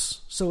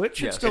bonus, so it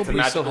should Yes, still It's a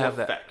be... still magical have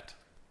that. effect.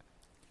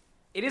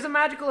 It is a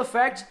magical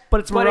effect,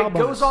 But it's morale it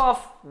bonus. goes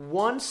off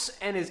once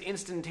and is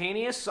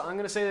instantaneous. So I'm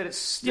going to say that it's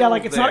still Yeah,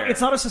 like it's there.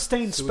 not a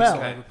sustained So we spell.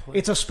 still have a point.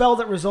 It's a spell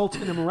that results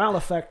in a morale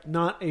effect,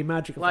 not a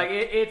magic effect. Like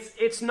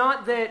it's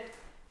not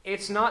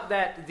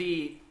that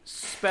the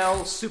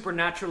spell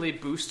supernaturally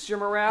boosts your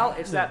morale.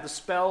 It's that the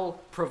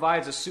spell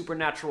provides a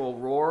supernatural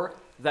roar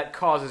that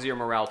causes your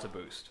morale to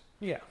boost.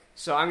 Yeah.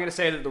 So I'm going to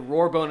say that the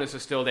roar bonus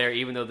is still there,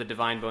 even though the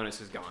divine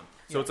bonus is gone.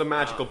 So it's a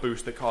magical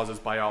boost that causes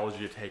biology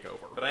to take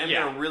over. But I am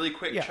Yeah. going to really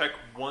quick Yeah. check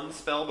one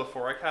spell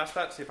before I cast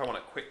that, see if I want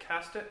to quick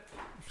cast it.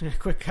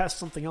 Quick cast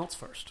something else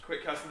first.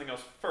 Quick cast something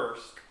else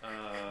first.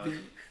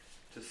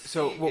 To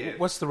So see if-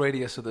 what's the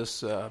radius of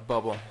this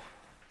bubble?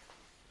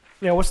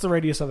 Yeah, what's the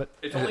radius of it?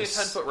 It's only a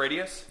 10-foot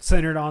radius.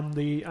 Centered on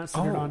the...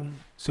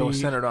 So it's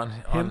centered on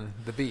him?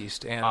 the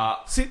beast. And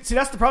See,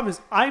 that's the problem is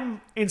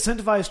I'm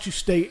incentivized to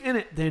stay in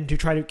it than to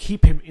try to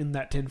keep him in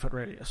that 10-foot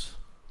radius.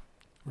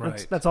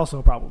 right. That's also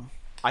a problem.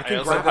 I can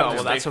also grapple. have Oh, to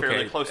well, stay that's fairly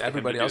okay. close to him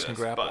Everybody to do else can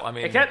this, grapple. but- I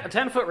mean, A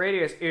 10-foot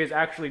radius is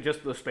actually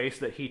just the space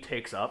that he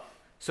takes up.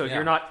 So if Yeah.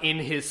 you're not in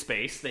his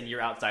space, then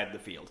you're outside the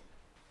field.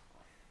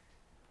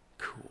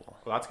 cool.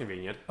 Well, that's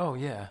convenient. Oh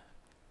yeah.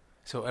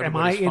 So Am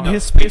I everybody's in fine.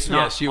 his space? It's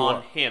not Yes, you on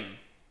are. him.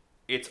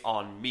 It's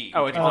on me.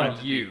 Oh, it's on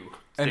you.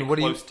 Stay And what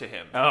do you? close to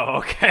him. Oh,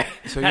 okay.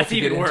 So you have That's to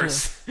get even into-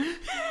 worse.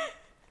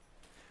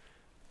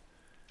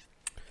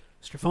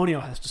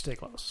 Strephonio has to stay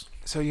close.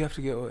 So you have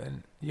to go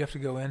in. You have to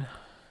go in.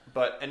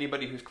 But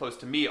anybody who's close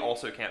to me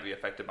also can't be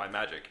affected by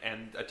magic.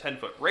 And a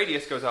 10-foot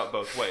radius goes out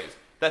both ways.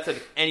 That said,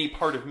 if any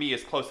part of me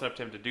is close enough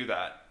to him to do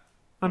that.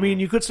 I mean,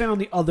 you could stand on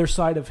the other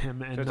side of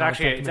him and So it's not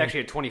actually affect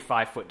me. a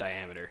 25-foot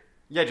diameter.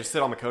 Yeah, just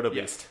sit on the Kodo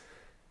Yeah. beast.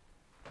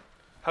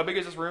 How big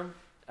is this room?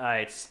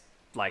 It's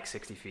like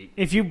 60 feet.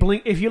 If you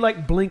blink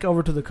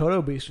over to the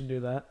Kodo beast and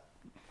do that,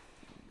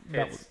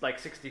 It's like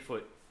 60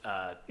 foot.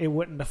 it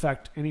wouldn't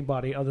affect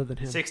anybody other than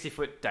him.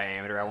 60-foot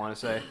diameter, I want to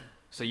say.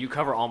 So you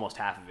cover almost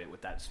half of it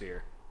with that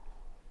sphere,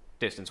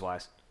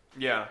 distance-wise.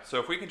 Yeah, so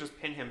if we can just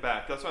pin him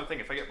back, that's what I'm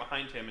thinking. If I get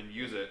behind him and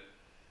use it,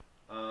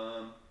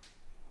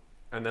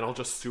 And then I'll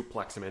just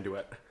suplex him into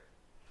it.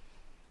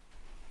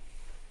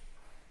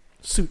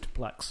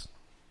 Suitplex.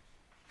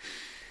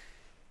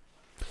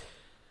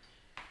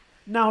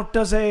 Now,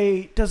 does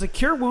a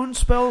cure wound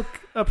spell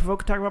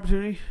provoke attack of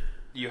opportunity?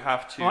 you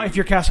have to. If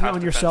you're casting it cast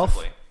on yourself?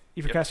 defensively.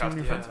 If You you're have to casting on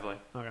your friend?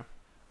 defensively.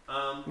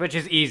 Okay. Which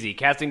is easy.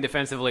 Casting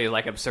defensively is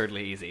like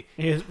absurdly easy.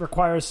 It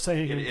requires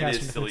saying and It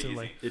casting is still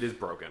defensively. easy. It is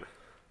broken.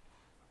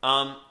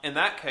 In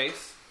that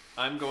case,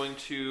 I'm going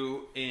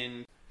to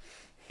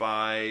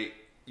by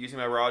using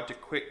my rod to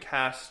quick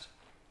cast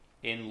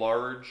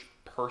enlarge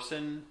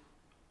person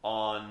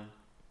on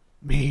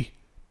Me.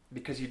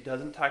 because he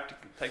doesn't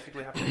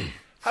technically have to.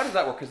 How does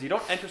that work? Because you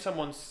don't enter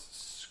someone's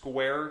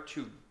square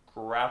to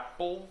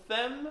grapple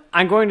them.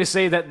 I'm going to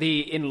say that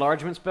the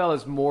enlargement spell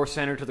is more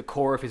centered to the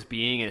core of his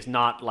being, and it's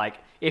not like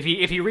if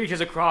he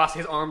reaches across,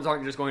 his arms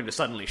aren't just going to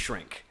suddenly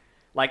shrink.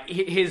 Like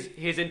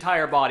his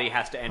entire body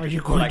has to enter. Are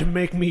you going like, to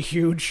make me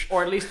huge?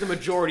 or at least the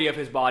majority of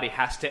his body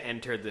has to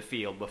enter the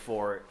field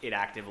before it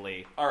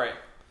actively. All right.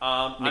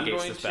 I'm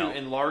Negates going the spell. to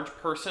enlarge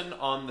person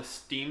on the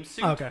steam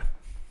suit. Okay.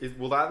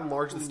 Will that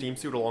enlarge the steam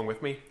suit along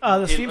with me?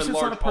 The steam suit's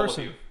Enlarge not a all of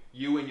person.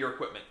 you and your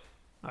equipment.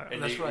 Alright.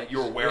 And That's right.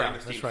 You're wearing Yeah, the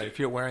steam that's right. suit. If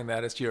you're wearing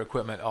that, it's your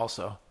equipment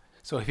also.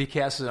 So if he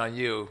casts it on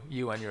you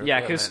and your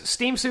Yeah, because equipment.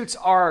 steam suits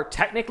are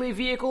technically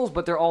vehicles,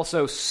 but they're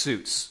also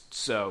suits.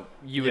 So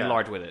you Yeah.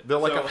 enlarge with it. They're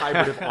like So- a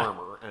hybrid of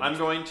armor. And I'm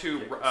going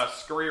to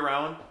scurry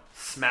around,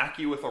 smack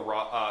you with a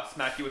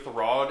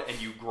rod, and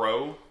you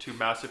grow to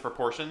massive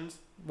proportions.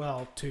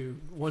 Well, to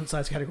one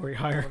size category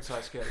higher. One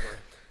size category.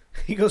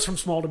 He goes from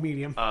small to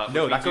medium. no, Which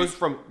that means goes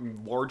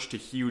from large to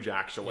huge,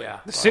 actually. Yeah.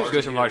 The suit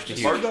goes from large to huge.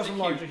 huge. He goes from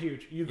large to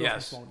huge. You go from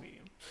Yes. small to medium.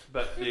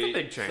 But It's a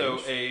big change. So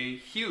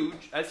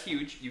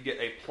huge, you get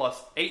a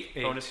 +8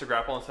 bonus to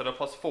grapple instead of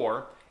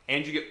 +4,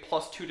 and you get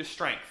 +2 to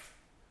strength.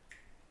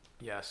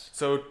 Yes.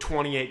 So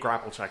 28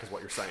 grapple check is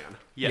what you're saying.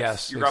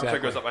 Yes, Your grapple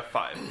check exactly. goes up by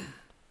 5.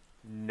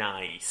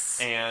 Nice.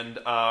 And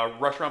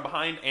rush around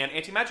behind and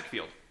anti-magic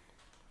field.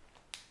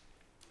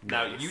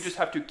 Now Nice. you just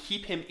have to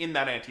keep him in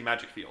that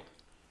anti-magic field.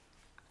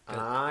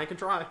 I can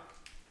try.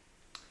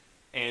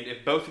 And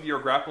if both of you are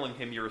grappling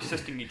him, you're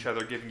assisting each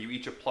other, giving you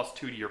each a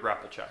 +2 to your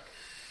grapple check.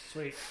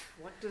 Sweet.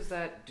 What does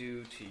that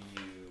do to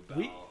you,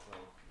 We-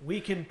 We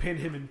can pin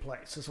him in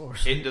place. Is what we're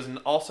saying.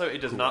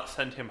 It does not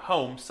send him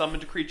home.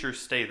 Summoned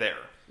creatures stay there.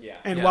 Yeah.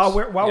 And Yes. while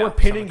we're Yeah,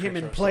 pinning some him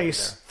in creatures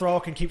place, over Thrall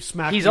can keep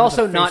smacking. He's him in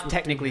also the face not with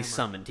technically Doomhammer.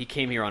 summoned. He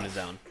came here on his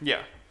own.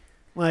 Yeah.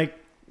 Like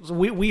so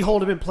we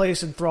hold him in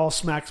place, and Thrall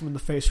smacks him in the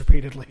face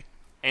repeatedly.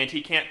 And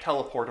he can't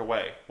teleport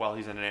away while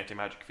he's in an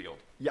anti-magic field.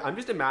 Yeah, I'm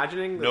just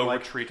imagining that, No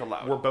retreat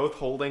allowed. We'd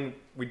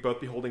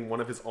both be holding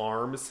one of his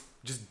arms,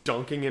 just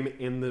dunking him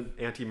in the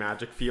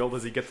anti-magic field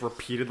as he gets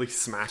repeatedly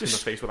smacked in the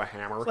face with a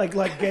hammer.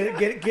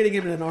 Getting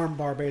him in an arm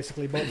bar,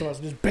 basically. Both of us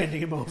just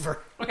bending him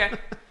over. Okay.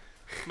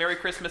 Merry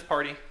Christmas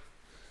party.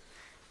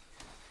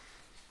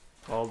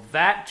 Well,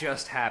 that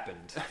just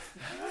happened.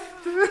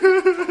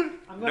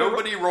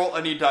 Nobody roll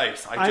any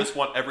dice. I just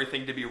want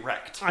everything to be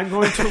wrecked. I'm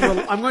going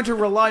to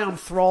rely on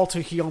Thrall to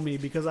heal me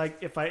because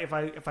if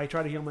I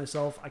try to heal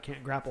myself, I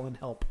can't grapple and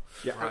help.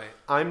 Yeah, right.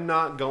 I'm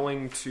not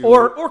going to.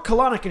 Or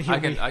Kalana can heal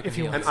me if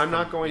you want. And I'm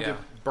not going to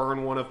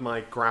burn one of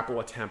my grapple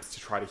attempts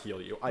to try to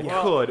heal you. I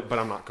could, but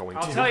I'm not going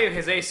to. I'll tell you,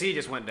 his AC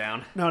just went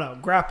down. No,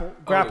 grapple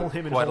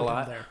him and hold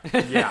him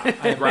there.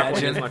 Yeah,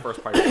 grappling is my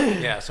first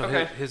priority. Yeah, so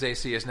his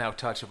AC is now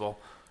touchable.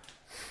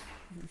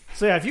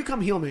 So yeah, if you come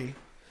heal me,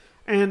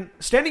 and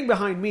standing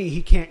behind me,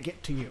 he can't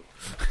get to you.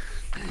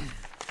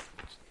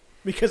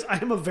 Because I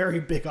am a very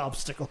big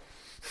obstacle.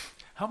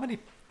 How many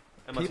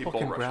people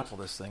can grapple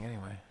this thing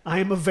anyway? I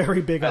am a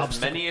very big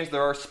obstacle. As many as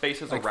there are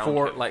spaces around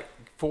him. Like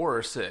 4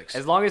 or 6.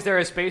 As long as there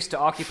is space to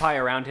occupy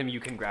around him,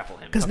 you can grapple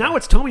him. Because now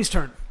it's Tommi's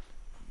turn.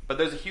 But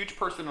there's a huge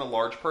person and a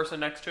large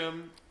person next to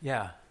him.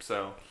 Yeah.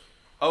 So...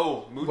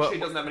 Oh, Moonshade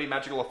doesn't have any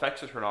magical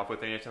effects to turn off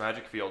with an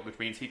anti-magic field, which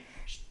means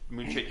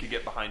Moonshade could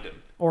get behind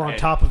him. Or on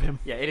top of him.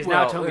 Yeah, it is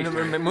now Tommi's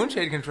turn.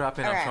 Moonshade can drop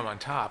in from on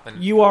top.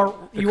 And you are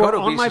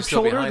on my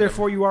shoulder,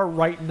 therefore you are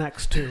right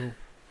next to...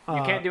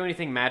 you can't do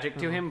anything magic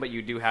to him, but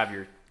you do have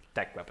your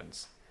deck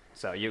weapons.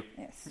 So you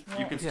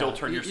can still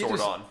turn your sword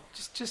on.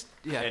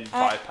 And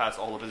bypass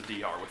all of his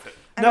DR with it.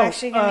 I'm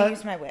actually going to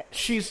use my whip.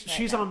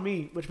 She's on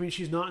me, which means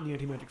she's not in the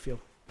anti-magic field.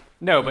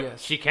 No, but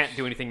she can't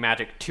do anything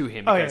magic to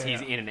him because he's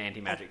in an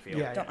anti-magic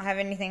field. I don't have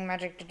anything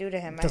magic to do to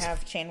him. I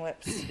have chain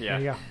whips.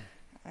 Yeah.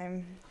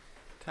 I'm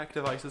tech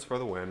devices for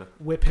the win.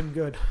 Whip him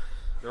good.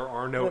 There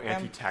are no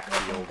anti-tech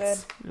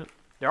fields. Yeah.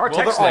 There are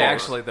tech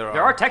slayers.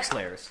 There are tech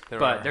slayers,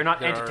 but they're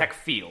not anti-tech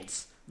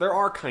fields. There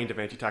are kind of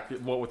anti-tech,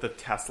 with the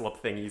Tesla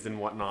thingies and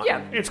whatnot.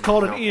 Yeah, it's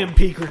called an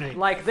EMP grenade.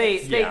 Like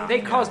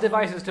they cause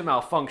devices to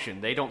malfunction.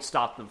 They don't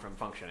stop them from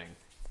functioning.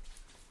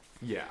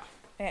 Yeah.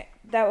 Okay,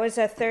 that was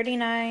a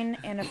 39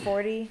 and a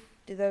 40.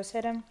 Do those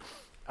hit him?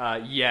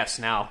 Yes,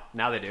 now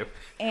they do.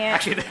 And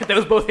actually,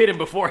 those both hit him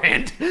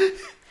beforehand.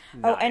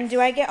 Oh, and do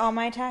I get all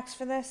my attacks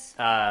for this?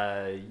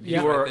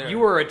 You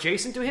were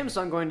adjacent to him,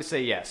 so I'm going to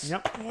say yes.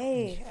 Yep.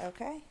 Yay,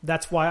 okay.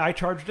 That's why I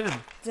charged in.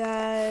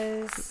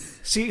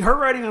 See, her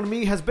riding on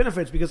me has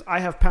benefits because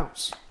I have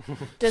pounce.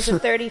 Does a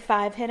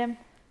 35 hit him?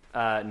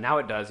 Now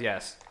it does,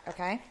 yes.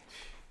 Okay.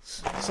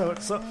 So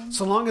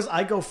long as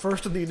I go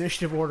first in the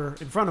initiative order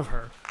in front of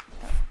her,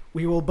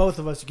 we will both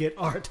of us get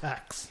our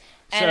attacks.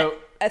 And so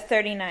a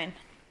 39.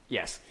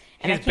 Yes.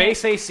 And his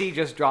base AC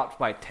just dropped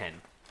by 10.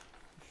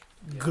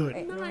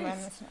 Good.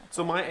 Nice.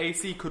 So my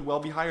AC could well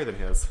be higher than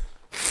his.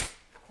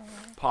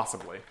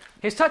 Possibly.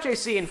 His touch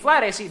AC and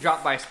flat AC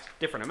dropped by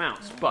different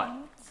amounts, but...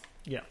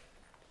 Yeah.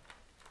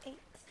 8.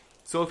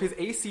 So if his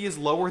AC is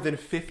lower than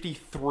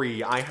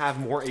 53, I have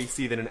more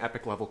AC than an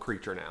epic level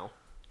creature now.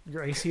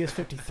 Your AC is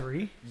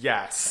 53?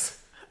 Yes.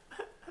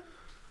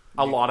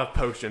 A lot of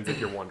potions, if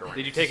you're wondering.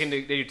 Did you take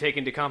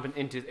into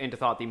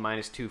thought the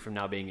 -2 from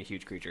now being a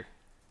huge creature?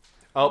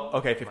 Oh,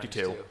 okay,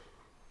 52.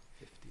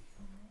 50.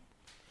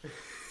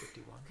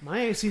 51.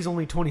 My AC is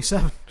only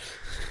 27.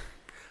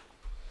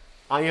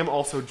 I am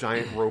also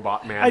giant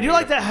robot man. I do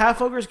like that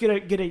half-ogres get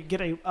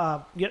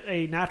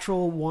a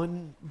natural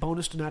 1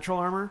 bonus to natural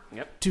armor.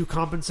 Yep. To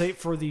compensate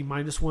for the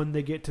 -1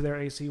 they get to their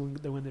AC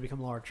when they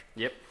become large.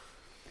 Yep.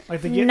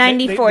 Like they get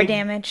 94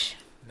 damage.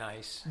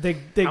 Nice.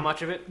 How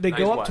much of it? They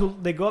go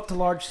up to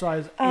large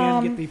size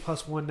and get the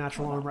 +1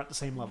 natural armor at the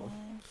same level.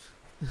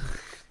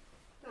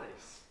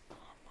 Nice.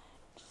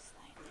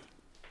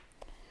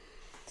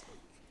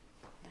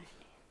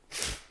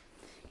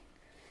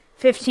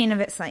 15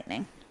 of it's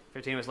lightning.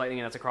 15 was lightning,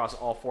 and that's across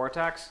all 4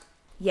 attacks?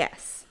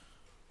 Yes.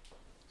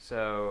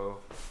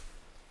 So...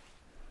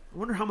 I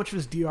wonder how much of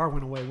his DR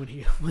went away when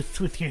he went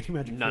with the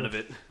anti-magic. None of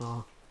it.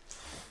 Oh.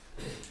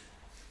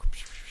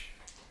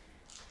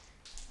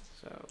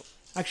 So...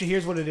 Actually,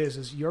 here's what it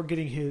is you're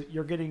getting his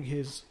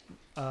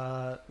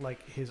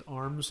his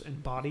arms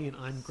and body, and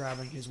I'm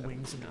grabbing his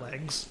wings and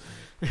legs.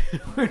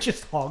 We're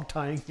just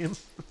hog-tying him.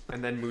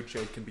 And then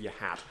Moonshade can be a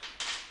hat.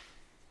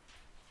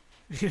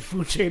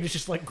 Moonshade is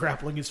just like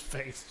grappling his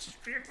face.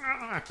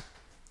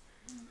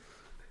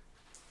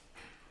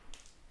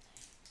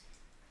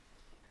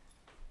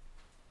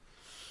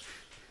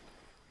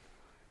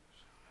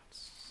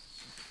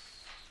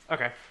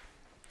 Okay.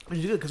 Which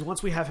is good, because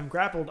once we have him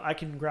grappled, I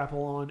can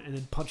grapple on and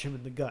then punch him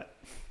in the gut.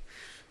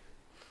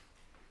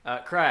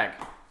 Krag.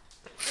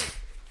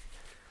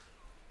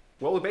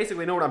 Well, we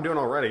basically know what I'm doing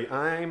already.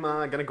 I'm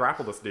going to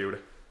grapple this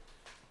dude.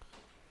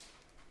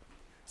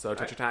 So,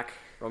 touch attack.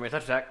 Roll me a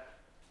touch attack.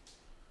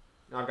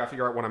 Now I've got to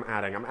figure out what I'm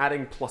adding. I'm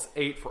adding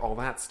 +8 for all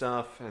that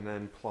stuff, and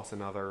then plus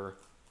another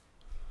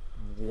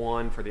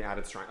 1 for the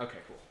added strength. Okay,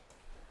 cool.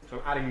 So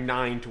I'm adding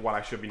 9 to what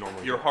I should be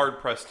normally You're doing.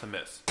 hard-pressed to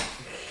miss.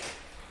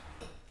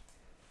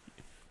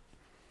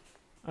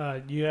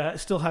 You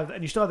still have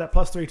that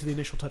 +3 to the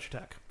initial touch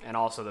attack. And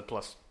also the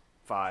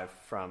 +5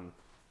 from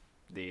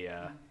the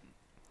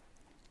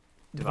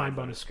divine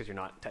bonus because you're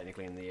not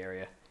technically in the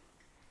area.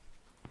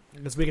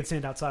 Because we can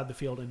stand outside the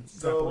field and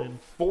grapple in.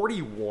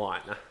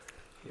 41.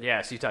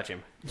 Yes, you touch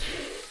him.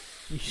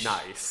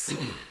 Nice.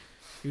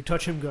 You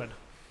touch him good.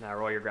 Now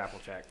roll your grapple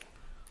check.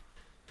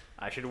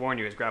 I should warn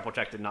you, his grapple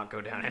check did not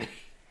go down any.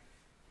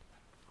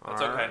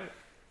 That's okay.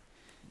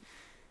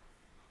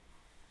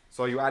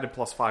 So you added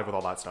 +5 with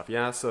all that stuff,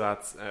 yeah? So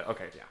that's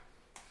okay, yeah.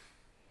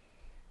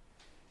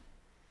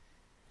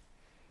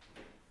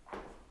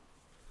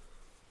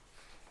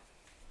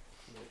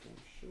 Making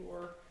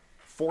sure.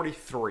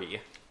 43.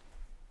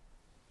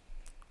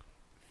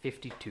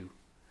 52.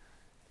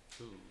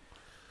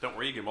 Don't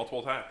worry, you get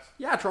multiple attacks.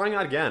 Yeah, trying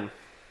out again.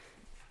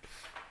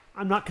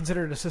 I'm not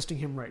considered assisting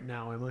him right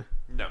now, am I?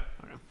 No.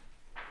 Okay.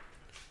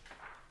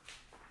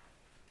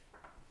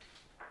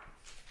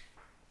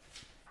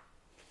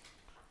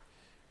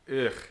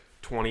 Ugh,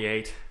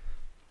 28.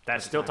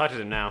 That still touches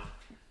him now.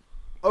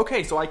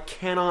 Okay, so I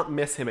cannot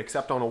miss him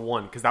except on a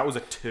 1, because that was a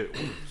 2.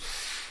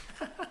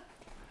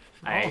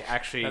 I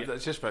actually...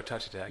 That's just for a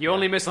touch attack. You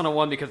only miss on a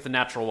 1 because it's the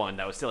natural 1.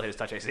 That was still his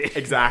touch AC.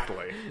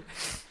 Exactly.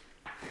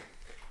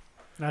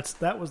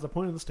 That was the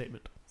point of the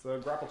statement. So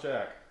grapple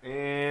check.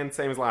 And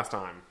same as last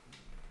time.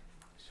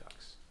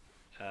 Shucks.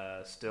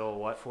 Still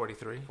what?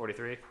 43?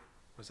 43?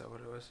 Was that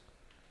what it was?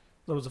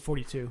 That was a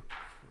 42.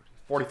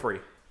 43.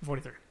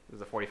 43. This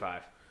is a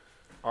 45.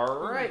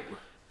 Alright.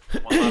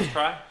 One last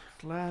try.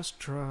 Last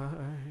try.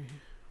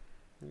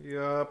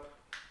 Yup.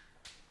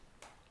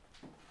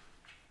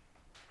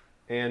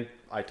 And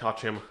I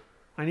touch him.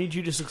 I need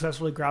you to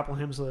successfully grapple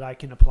him so that I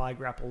can apply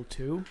grapple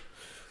 2.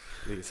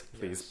 Please,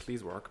 please,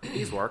 please work.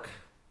 Please work.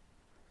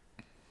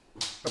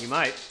 You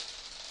might.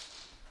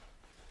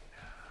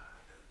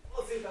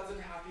 Let's see if that's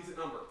a half decent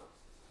number.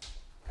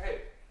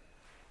 Okay.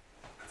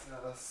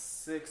 That's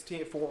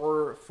 16,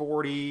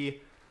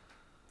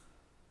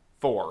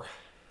 44.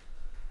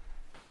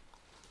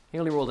 He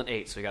only rolled an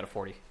 8, so he got a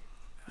 40.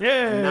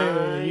 Yeah,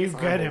 Nice. you've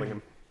got I'm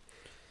him.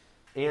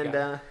 holding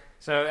And,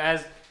 So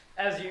as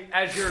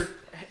your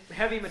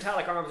heavy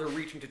metallic arms are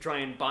reaching to try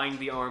and bind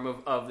the arm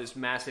of this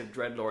massive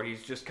dreadlord,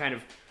 he's just kind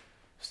of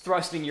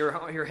thrusting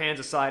your hands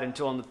aside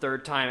until on the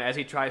third time, as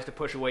he tries to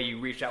push away,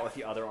 you reach out with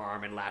the other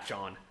arm and latch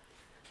on.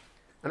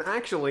 and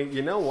actually,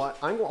 you know what?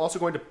 I'm also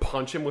going to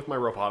punch him with my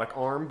robotic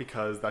arm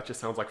because that just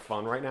sounds like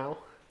fun right now.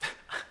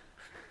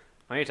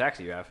 How many attacks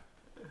do you have?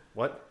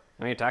 What?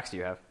 How many attacks do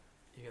you have?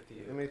 You got the...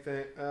 Let me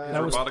think.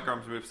 Robotic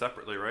arms move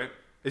separately, right?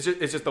 It's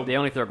just the... They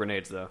only throw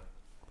grenades, though.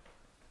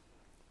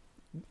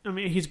 I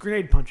mean, he's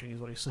grenade punching, is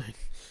what he's saying.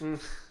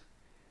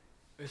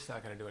 It's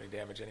not going to do any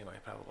damage anyway,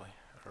 probably.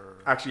 Or...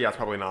 Actually, yeah, it's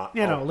probably not.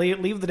 Yeah, no,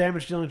 leave the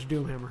damage dealing to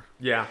Doomhammer.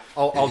 Yeah,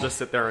 I'll just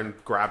sit there and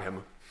grab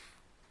him.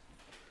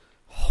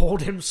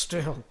 Hold him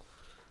still.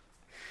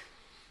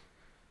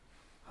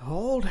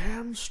 Hold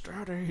him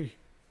steady.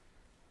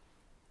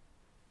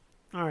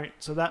 Alright,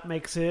 so that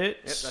makes it...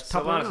 Yep, that's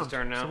top Sylvanas' round.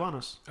 turn now.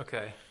 Sylvanas.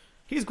 Okay.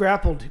 He's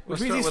grappled, which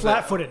Let's means start he's with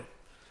flat-footed.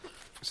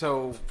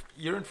 So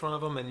you're in front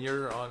of him, and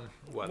you're on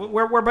what?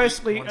 We're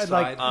basically One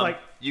like side.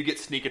 You get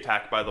sneak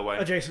attack, by the way.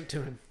 adjacent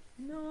to him.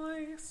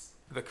 Nice.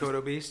 The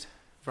Kodo Beast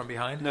from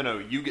behind. No,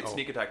 you get Oh.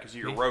 sneak attack because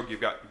you're a Me? rogue. You've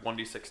got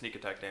 1d6 sneak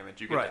attack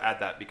damage. You get Right. to add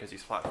that because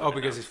he's flat. Oh,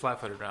 because he's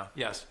flat-footed now.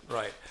 Yes,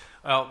 right.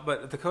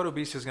 But the Kodo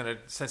Beast is going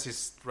to, since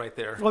he's right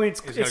there. Well, I mean, it's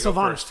he's gonna go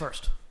Sylvanas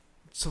first.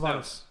 No,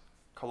 Sylvanas.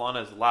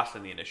 Kalana is last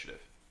in the initiative.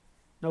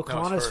 No, it's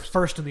Kalana's first.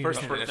 first in the First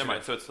initiative. Never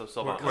mind. So it's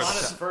Sylvanas. Where's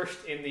Sylvanas the-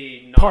 first in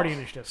the Party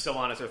initiative.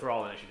 Sylvanas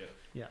overall initiative.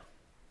 Yeah.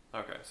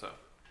 Okay, so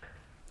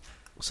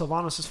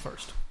Sylvanas is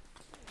first.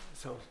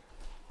 So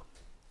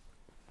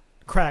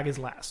Krag is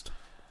last.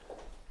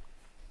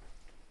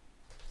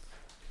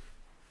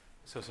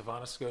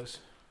 Sylvanas goes.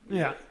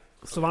 Yeah.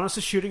 Sylvanas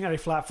is shooting at a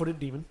flat-footed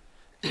demon.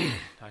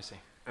 I see.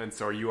 And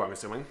so are you, I'm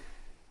assuming?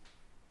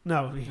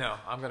 No, No,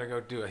 I'm going to go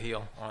do a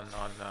heal on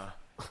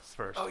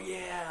first. Oh,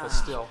 yeah. But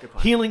still.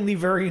 healing the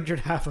very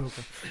injured Half-Ogre.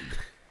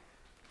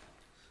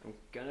 I'm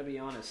gonna be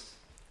honest.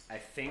 I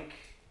think...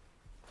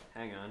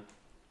 Hang on.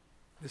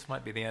 This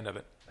might be the end of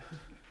it.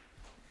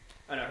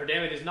 I know, her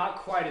damage is not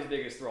quite as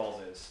big as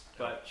Thrall's is,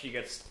 but she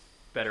gets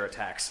better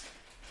attacks.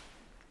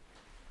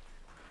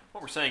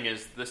 what we're saying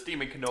is this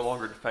demon can no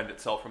longer defend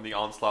itself from the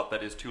onslaught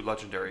that is two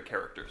legendary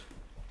characters.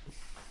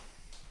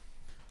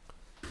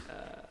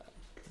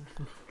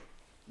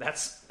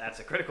 That's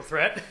a critical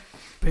threat.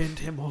 Bend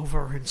him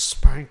over and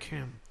spank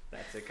him.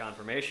 That's a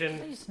confirmation.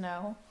 Please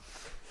no.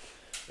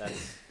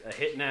 That's a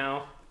hit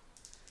now.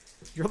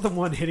 You're the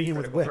one hitting him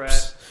with Critical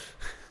whips.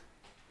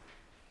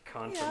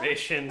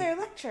 Confirmation. Yeah, they're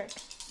electric.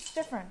 It's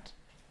different.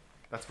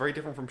 That's very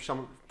different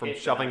from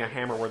It's shoving not. a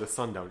hammer where the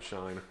sun don't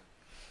shine.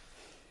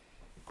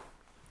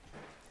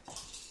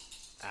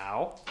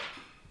 Ow.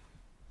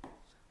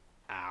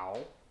 Ow.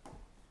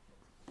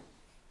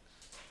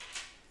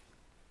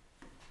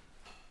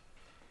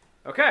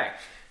 Okay.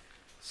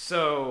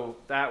 So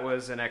that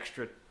was an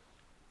extra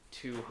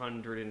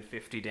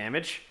 250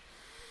 damage.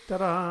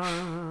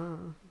 Ta-da!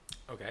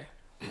 Okay.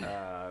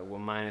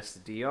 minus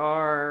the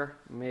DR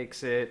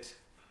makes it.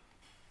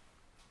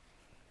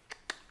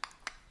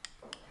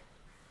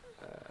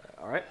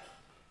 All right.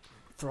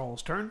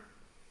 Thrall's turn.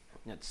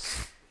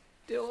 That's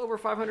still over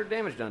 500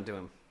 damage done to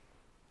him.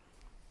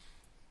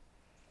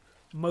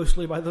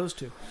 Mostly by those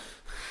two.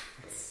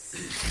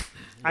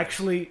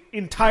 Actually,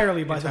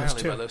 entirely by those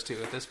two. By those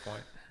two at this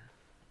point.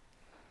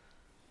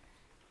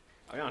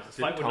 I'll be honest, this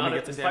Didn't fight Tommi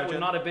get some damage would in?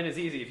 not have been as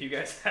easy if you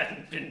guys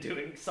hadn't been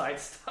doing side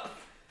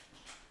stuff.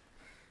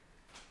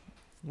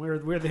 We're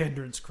the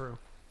hindrance crew.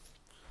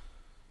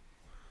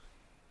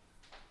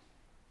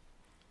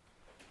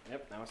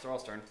 Yep, now it's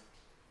Thrall's turn.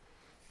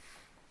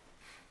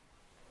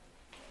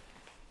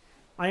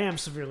 I am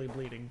severely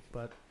bleeding,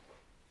 but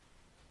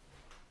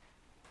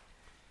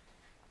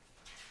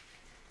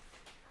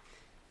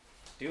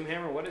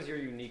Doomhammer, what is your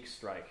unique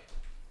strike?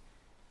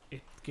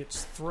 it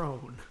gets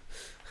thrown.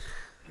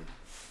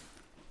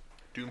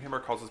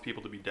 Doomhammer causes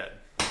people to be dead.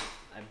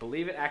 I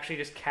believe it actually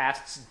just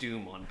casts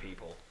Doom on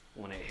people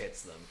when it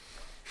hits them.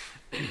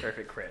 Or if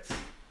it crits.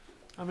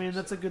 I mean,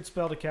 that's a good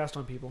spell to cast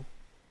on people.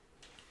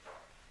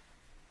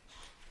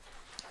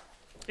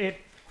 It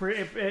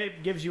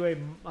gives you a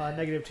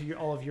negative to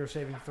all of your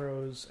saving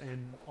throws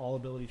and all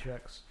ability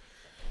checks.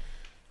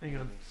 Hang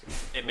on.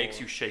 It makes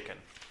you shaken,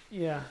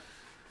 Yeah.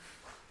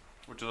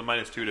 which is a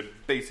 -2 to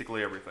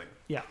basically everything.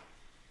 Yeah.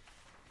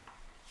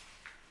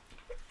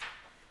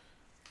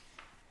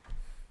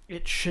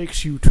 It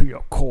shakes you to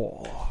your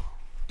core.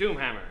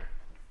 Doomhammer.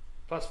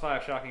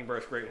 +5 Shocking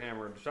Burst, Great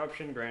Hammer of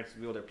Disruption. Grants the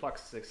wielder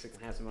 +6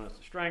 enhancement bonus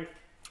to strength.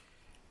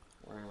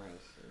 Warhammer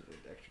has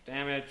extra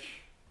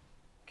damage.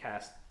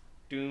 Cast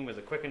Doom as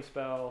a quicken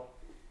spell.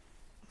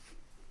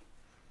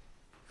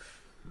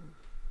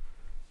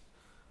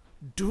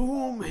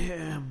 Doom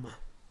him.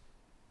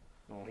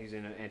 Well, he's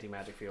in an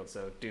anti-magic field,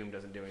 so Doom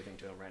doesn't do anything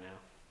to him right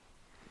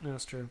now.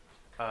 That's true.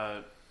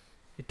 Uh,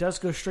 It does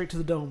go straight to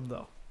the dome,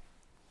 though.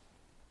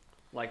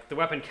 Like, the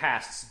weapon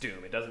casts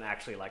Doom. It doesn't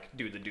actually, like,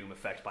 do the Doom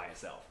effect by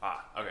itself.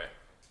 okay.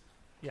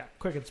 Yeah,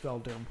 quicken spell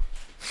Doom.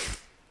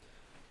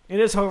 It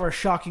is, however, a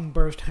shocking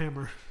burst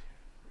hammer.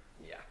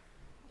 Yeah.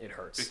 It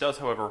hurts. It does,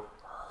 however,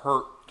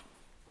 hurt.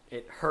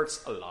 It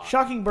hurts a lot.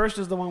 Shocking burst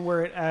is the one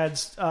where it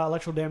adds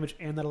electrical damage,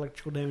 and that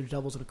electrical damage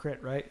doubles in a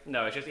crit, right?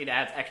 No, it's just it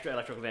adds extra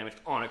electrical damage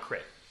on a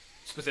crit.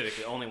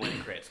 Specifically, only when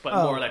it crits. But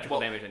Oh. more electrical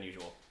damage than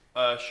usual.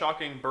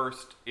 Shocking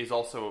Burst is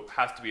also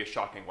has to be a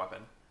shocking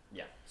weapon.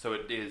 Yeah. So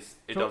it is.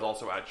 It So- does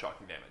also add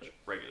shocking damage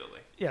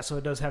regularly. Yeah, so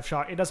it does have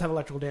shock. It does have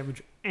electrical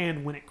damage,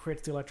 and when it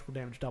crits, the electrical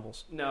damage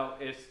doubles. No,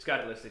 it's got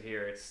it listed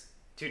here. It's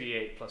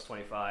 2d8 plus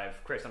 25,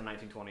 crits on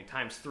 1920,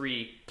 times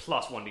 3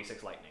 plus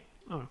 1d6 lightning.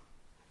 Oh.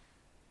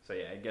 So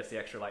yeah, it gets the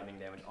extra lightning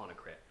damage on a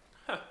crit.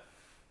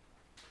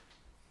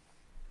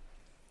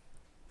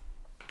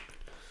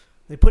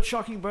 They put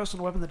shocking burst on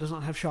a weapon that does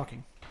not have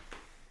shocking.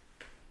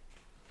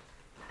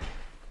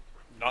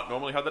 Not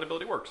normally how that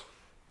ability works.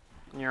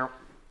 Yeah.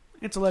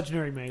 It's a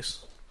legendary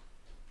mace.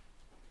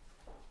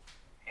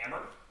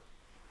 Hammer.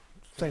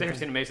 Same Difference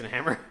thing. in a mace and a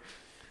hammer.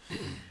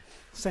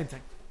 Same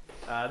thing.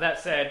 That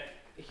said,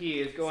 he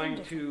is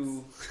going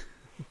to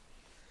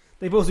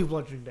They both do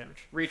bludgeoning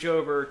damage. reach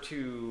over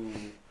to.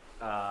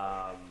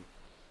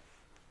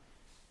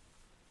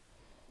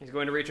 He's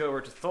going to reach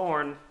over to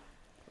Thorn,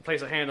 and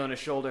place a hand on his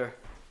shoulder.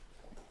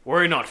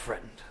 Worry not,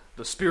 friend.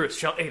 The spirits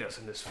shall aid us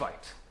in this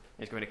fight.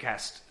 He's going to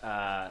cast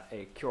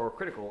a Cure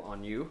Critical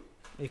on you.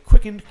 A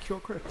quickened cure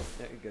critical.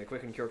 Yeah, you get a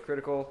Quicken Cure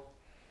Critical.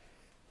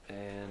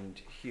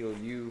 And heal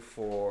you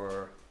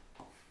for...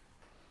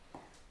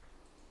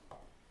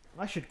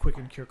 I should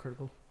quicken cure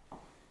critical.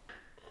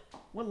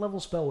 What level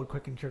spell would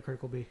quicken cure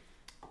critical be?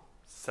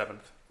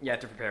 7th. Yeah,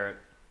 to prepare it.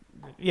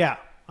 Yeah,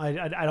 I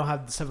don't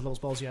have the 7th level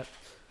spells yet.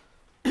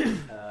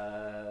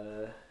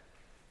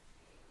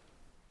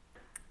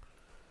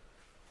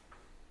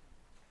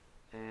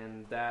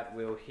 And that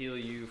will heal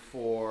you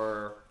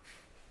for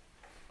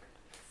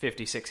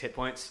 56 hit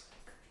points.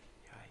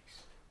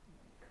 Yikes.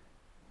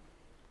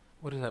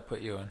 What does that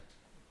put you in?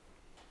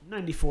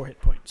 94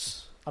 hit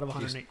points out of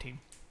 118.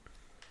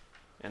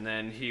 And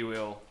then he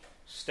will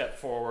step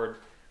forward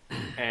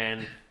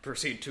and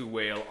proceed to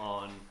wail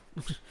on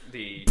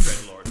the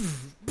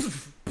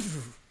Dreadlord.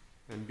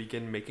 And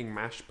begin making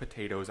mashed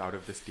potatoes out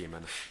of this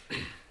demon.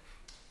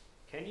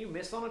 Can you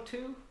miss on a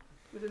 2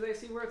 with his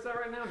AC where it's at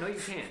right now? No, you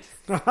can't.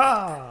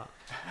 Aha!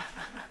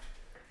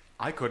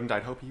 I couldn't.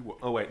 I'd hope he would.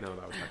 Oh, wait, no,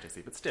 that was touch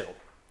AC, but still.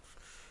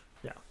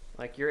 Yeah.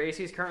 Like, your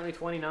AC is currently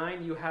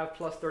 29. You have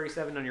plus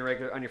 37 on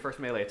your first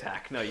melee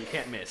attack. No, you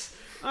can't miss.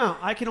 Oh,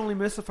 I can only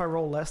miss if I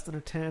roll less than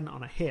a 10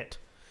 on a hit.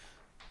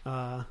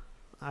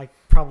 I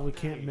probably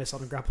can't miss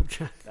on a grapple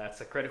check.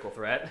 That's a critical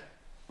threat.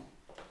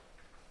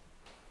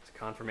 It's a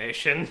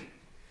confirmation.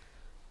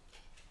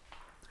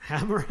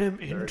 Hammer him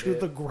Third into hit.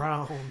 the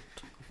ground.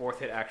 Fourth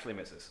hit actually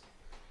misses.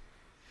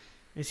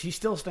 Is he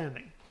still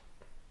standing?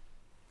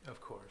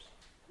 Of course.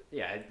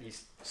 Yeah,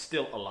 he's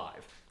still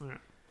alive. Alright.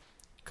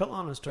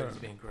 Kalana's But turn. he's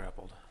being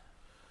grappled.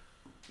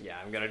 Yeah,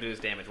 I'm gonna do this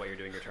damage while you're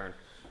doing your turn.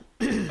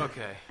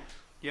 Okay.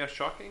 Yeah,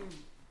 shocking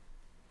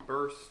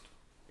burst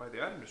by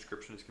the item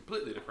description is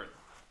completely different.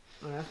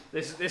 Oh, yeah.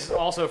 This is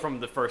also from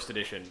the first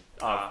edition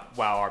of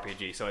WoW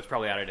RPG, so it's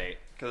probably out of date.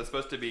 Because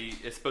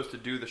it's supposed to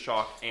do the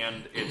shock,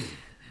 and it's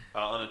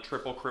on a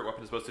triple crit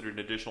weapon. It's supposed to do an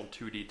additional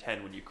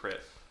 2d10 when you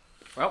crit.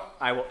 Well,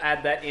 I will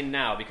add that in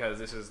now because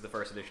this is the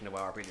first edition of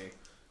WoW RPG,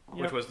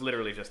 which was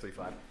literally just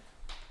 3.5.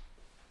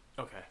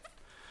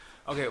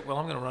 Okay, well,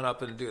 I'm going to run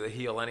up and do the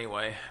heal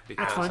anyway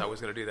because I was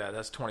going to do that.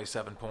 That's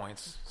 27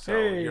 points, so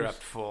you're up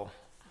to full.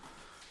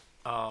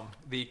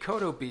 The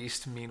Kodo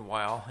Beast,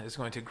 meanwhile, is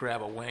going to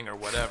grab a wing or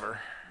whatever.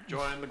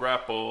 Join the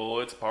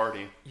grapple. It's a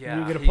party. Yeah,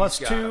 you get a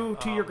 +2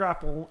 to your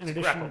grapple in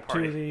addition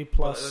to the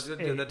plus.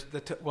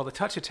 The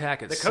touch attack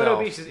The itself.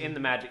 Kodo Beast is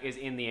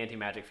in the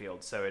anti-magic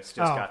field, so it's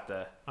just got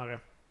the. Okay.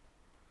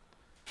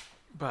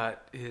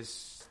 But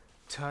his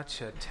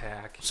touch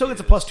attack. So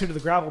it's a +2 to the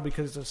grapple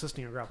because it's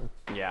assisting your grapple.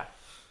 Yeah.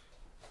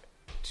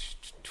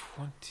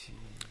 20.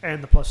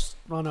 And the plus.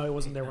 Well, no, it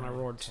wasn't there when I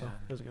roared, so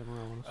it doesn't go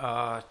around.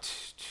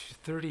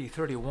 30,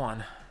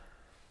 31.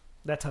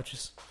 That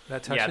touches.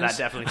 That touches? Yeah, that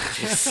definitely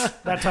touches.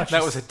 That touches.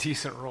 That was a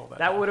decent roll.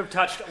 That would have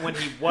touched when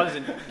he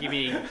wasn't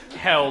being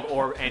held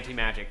or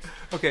anti-magic.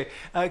 Okay,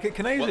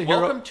 can I use a hero?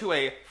 Welcome to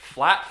a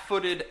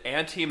flat-footed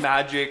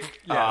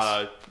anti-magic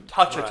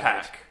touch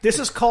attack. This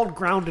is called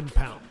ground and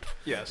pound.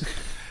 Yes.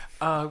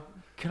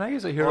 Can I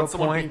use a hero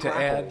point to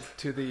add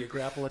to the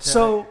grapple attack?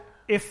 So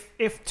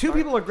if two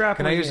people are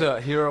grappling, can I use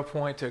a hero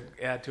point to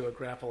add to a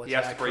grapple attack? You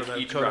have to break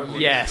each grapple.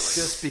 Yes.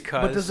 Just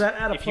because. But does that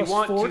add a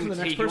 +4 to the next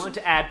if you person? want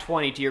to add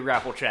 20 to your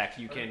grapple check,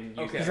 you can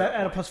use Does that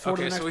add a +4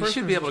 to the next person? so we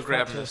should be able to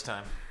grab him it this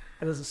time.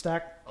 It doesn't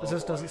stack?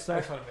 This doesn't I stack?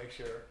 just want to make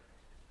sure.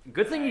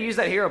 Good thing you use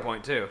that hero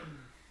point, too.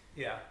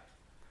 Yeah.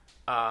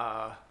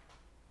 Because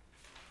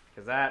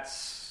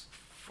that's...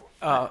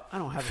 I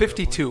don't have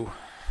 52.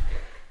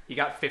 You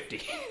got 50.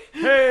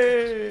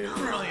 Hey!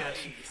 Brilliant.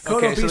 Kodo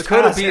Okay, so the Beast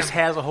Kodo has Beast him.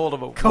 has a hold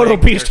of a Kodo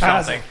wing Beast or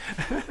has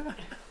something.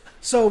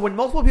 So when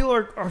multiple people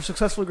are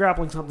successfully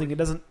grappling something, it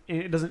doesn't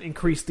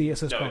increase the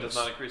assist No, it bonus. does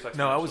not increase.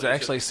 No, it was exponentially. It's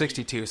actually just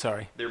 62,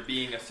 sorry. They're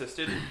being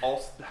assisted.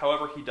 Also,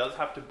 however, he does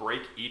have to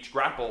break each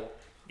grapple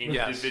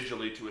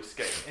individually to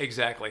escape.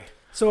 Exactly.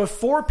 So if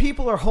 4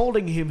 people are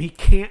holding him, he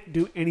can't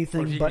do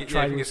anything but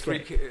try to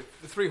escape.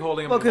 Three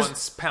holding him Well, and 'cause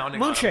one's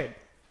pounding on Moonshade. him.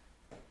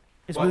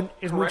 Is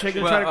What? Moonshade going to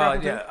Correction. try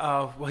to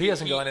grapple him? Well, he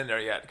hasn't gone in there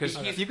yet. Because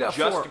He's you've got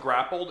just 4.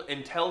 grappled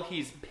until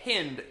he's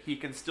pinned. He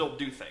can still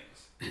do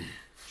things,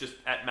 just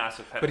at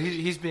massive But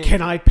penalty. he's being...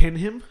 Can I pin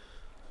him?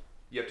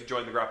 You have to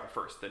join the grapple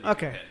first, then you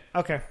Okay. can pin.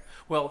 Okay.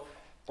 Well,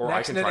 Or I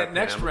next, can try to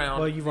next pin him. round,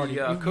 Well, you've already-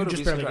 the you Kodo just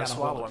Beast barely can try got to a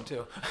swallow hold him,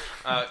 too.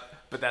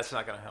 But that's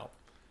not going to help.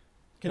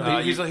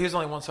 Can He's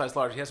only one size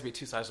larger. He has to be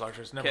 2 sizes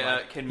larger. So never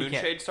mind. Can He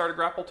can't. Moonshade start a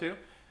grapple too?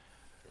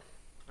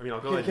 I mean, I'll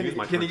go ahead and use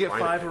my Can turn you get trying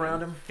to 5 pin him.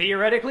 around him?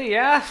 Theoretically,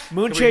 yeah.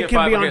 Moonshade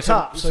can be on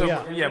top, so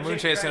yeah. Yeah,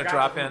 Moonshade's going to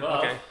drop in.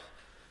 Okay.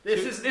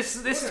 This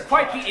is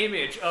quite the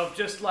image of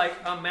just like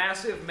a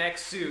massive mech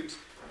suit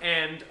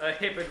and a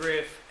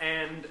hippogriff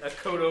and a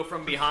Kodo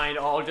from behind,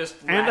 all just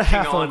And a latching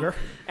half-ogre. on,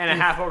 and a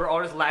half-ogre,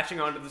 all just latching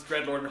onto this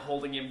dreadlord and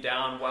holding him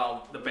down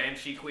while the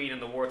Banshee Queen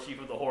and the War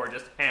Chief of the Horde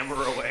just hammer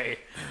away.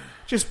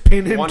 Just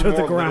pin him One to more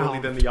the literally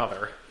ground. than the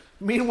other.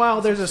 Meanwhile,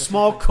 there's a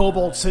small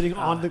kobold sitting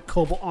on the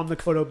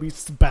Kodo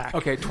Beast's back.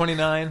 Okay,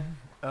 29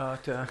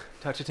 to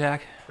touch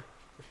attack.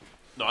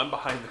 No, I'm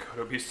behind the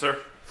Kodo Beast, sir.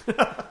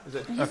 Is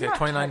it? Okay,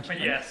 29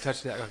 Yes.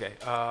 touch attack. Okay.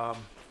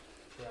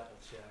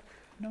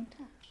 No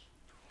touch.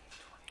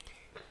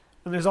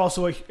 And there's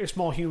also a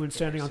small human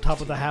standing on top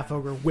of the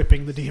half-ogre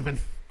whipping the demon.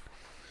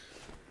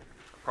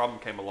 Problem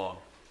came along.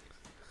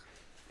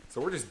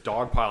 So we're just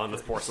dogpiling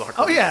this poor sucker.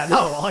 Oh yeah,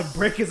 no, I'll like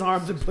break his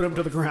arms and put him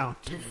to the ground.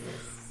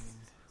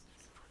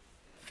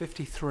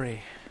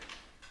 53.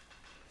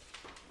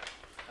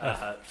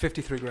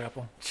 53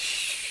 grapple.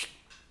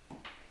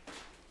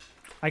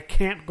 I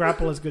can't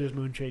grapple as good as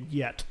Moonshade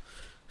yet.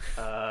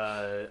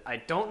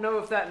 I don't know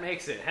if that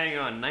makes it. Hang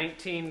on,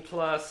 19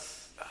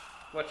 plus.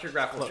 What's your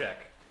grapple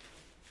check?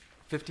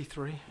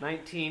 53.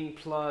 19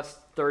 plus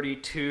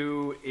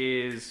 32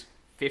 is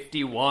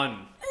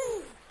 51.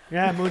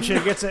 Yeah,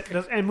 Moonshade gets it,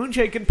 and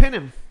Moonshade can pin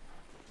him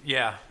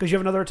Yeah. because you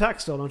have another attack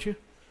still, don't you?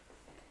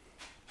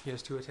 He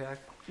has 2 attack.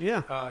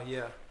 Yeah.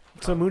 Yeah.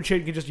 So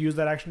Moonshade can just use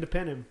that action to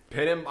pin him.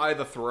 Pin him by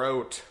the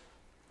throat.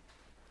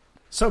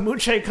 So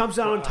Moonshade comes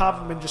down on top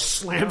of him and just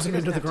slams him he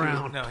into the doesn't have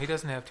ground. No, he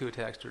doesn't have 2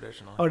 attacks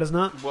traditionally. Oh, it does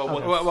not? Well,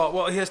 Okay.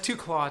 Well, he has 2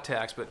 claw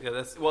attacks, but yeah,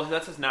 that's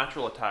that's his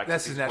natural attack.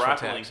 That's If his he's natural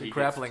grappling, attack. So He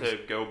grappling-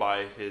 gets to go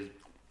by his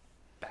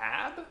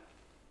bab,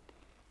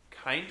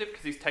 kind of,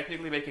 because he's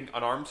technically making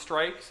unarmed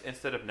strikes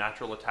instead of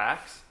natural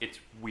attacks. It's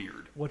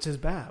weird. What's his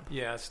bab?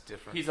 yeah, it's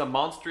different. He's a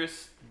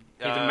monstrous.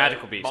 He's a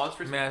magical beast.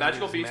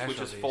 Magical beast, which is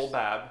Magical full beast.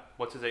 bab.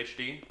 What's his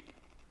HD?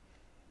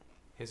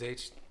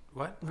 His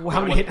what? Well, how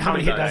many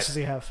hit dice does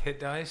he have? Hit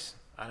dice?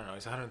 I don't know.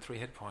 He's 103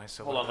 hit points.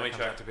 So Hold what on, let that me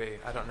comes check. out to be?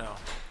 I don't know.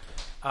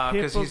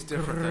 Because he's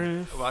different than.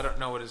 Hippogriff. Well, I don't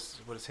know what his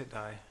hit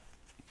die.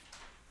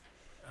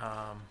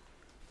 I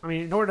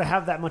mean, in order to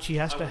have that much, he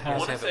has to I have.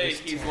 want to have at say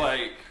least he's 10.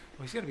 like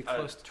he's going to be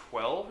close to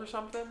 12 or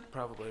something?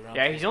 probably around.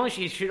 Yeah,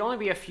 he should only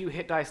be a few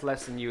hit dice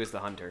less than you as the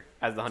hunter.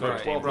 So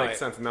Right. 12 Right. makes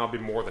sense, and that'll be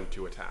more than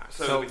 2 attacks.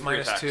 So So it'll be 3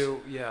 minus attacks.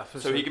 2, yeah.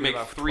 So he can make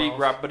 3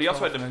 grapple, but he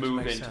also had to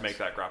move in to make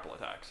that grapple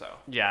attack. So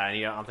Yeah, and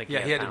I don't think Yeah,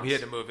 he he had pounce.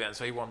 to move in,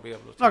 so he won't be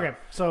able to. Okay,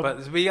 so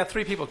But we got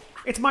 3 people.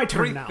 it's my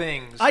turn 3 now.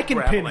 things. I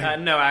can pin grappling.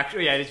 him. No,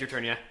 actually, yeah, it is your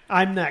turn. Yeah,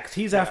 I'm next.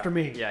 He's after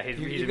me. yeah, he's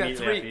You got immediately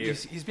 3. after you.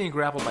 He's being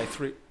grappled by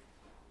 3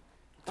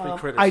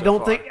 critters. I so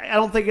don't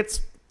far. think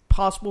it's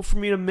possible for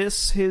me to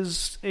miss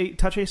his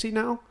touch AC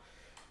now.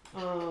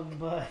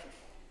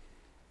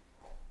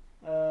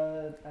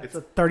 But that's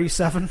a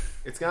 37.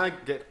 It's gonna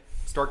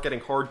start getting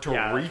hard to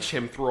Yeah. reach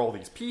him through all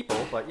these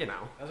people, but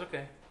That's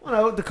okay. Well,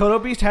 no, the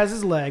Kodo Beast has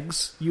his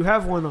legs. You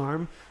have one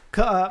arm.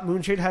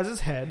 Moonshade has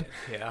his head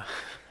Yeah.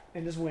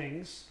 and his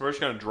wings. we're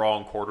just going to draw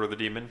and quarter the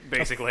demon.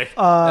 Basically,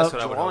 That's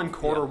what I would draw and hope.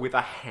 quarter Yeah. with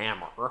a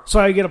hammer. So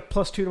I get a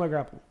 +2 to my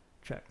grapple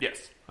check.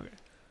 Yes.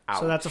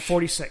 So that's a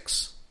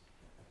 46.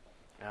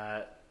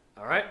 all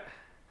right.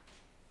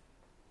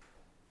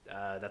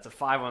 That's a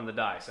 5 on the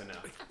die, so no.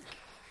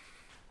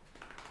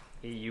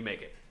 You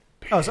make it.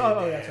 Oh,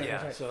 so yeah, that's right, Yeah.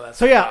 that's right. So that's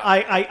So yeah,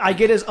 I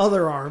get his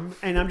other arm,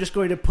 and I'm just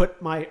going to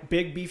put my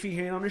big beefy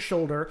hand on his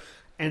shoulder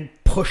and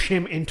push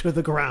him into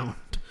the ground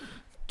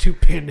to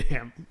pin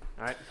him.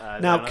 All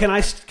right. Now, can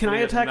I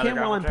another attack him while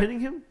grapple I'm check? pinning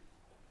him?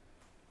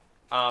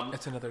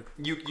 It's another.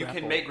 You can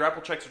grapple. make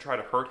grapple checks to try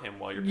to hurt him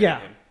while you're Yeah,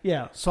 pinning him.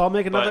 yeah. So I'll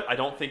make another. But I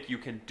don't think you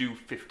can do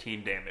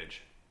 15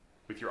 damage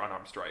with your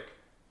unarmed strike.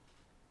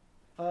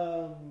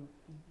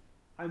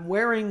 I'm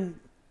wearing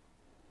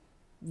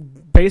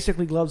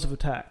basically gloves of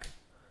attack.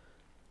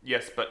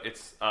 Yes, but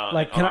it's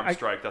Like, an can unarmed I-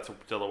 strike. That's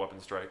still a weapon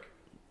strike.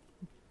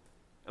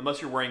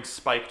 Unless you're wearing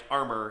spiked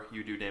armor,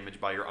 you do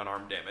damage by your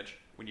unarmed damage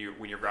when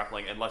you're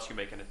grappling. Unless you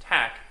make an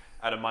attack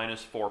at a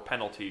 -4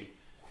 penalty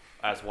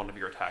as one of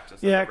your attacks.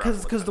 Instead Yeah, of a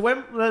grapple because the way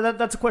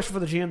that's a question for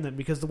the GM then,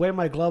 because the way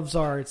my gloves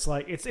are, it's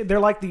like they're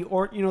like the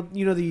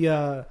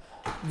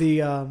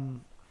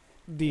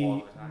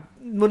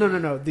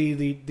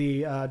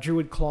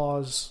Druid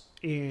claws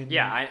in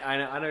Yeah, I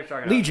know what you're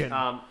talking Legion.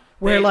 about.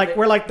 where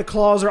the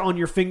claws are on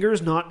your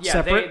fingers, not yeah,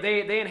 separate.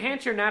 they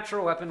enhance your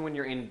natural weapon when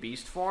you're in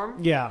beast form.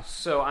 Yeah,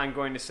 So I'm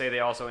going to say they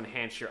also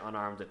enhance your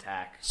unarmed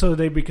attack. so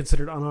they'd be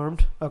considered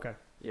unarmed. Okay,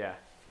 Yeah.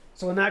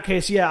 so in that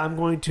case, yeah, I'm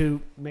going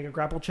to make a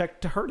grapple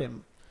check to hurt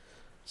him.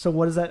 So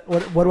what is that?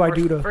 What do I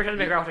do to? First, I have to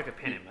make a grapple check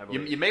to pin him. I You,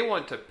 believe. you may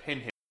want to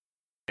pin him.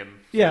 So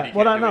Yeah, that he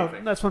well, I can't do know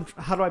anything. that's one.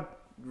 How do I?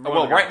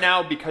 Well, right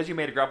now, because you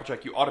made a grapple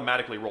check, you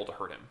automatically roll to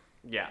hurt him.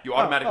 Yeah. You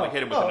automatically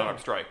hit him with an okay. unarmed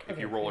strike if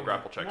Okay. you roll a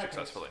grapple check In that case.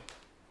 successfully.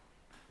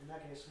 In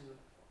that case,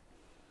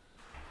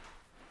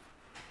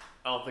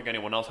 I don't think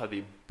anyone else had the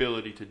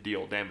ability to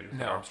deal damage with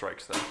No. unarmed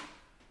strikes, though.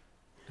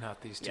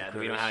 Not these 2 Yeah, we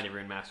critters. don't have any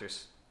rune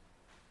masters.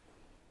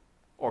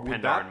 Or Would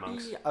Pandaren that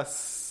monks. be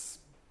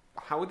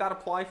how would that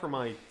apply for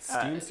my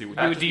steam suit? Would you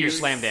that would just do be your a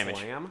slam damage.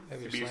 Slam?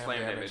 Maybe It'd be slam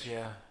damage.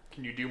 Yeah.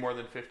 Can you do more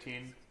than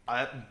 15?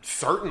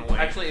 Certainly.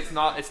 Actually, it's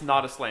not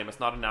a slam. It's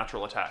not a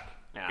natural attack.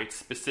 Yeah. It's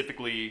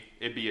specifically,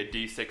 it'd be a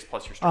d6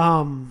 plus your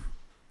strength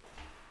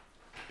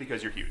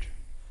because you're huge.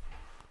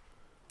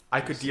 I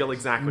could deal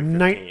exactly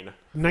Ni- 15.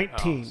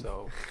 19.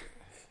 So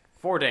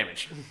 4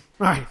 damage. All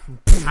right.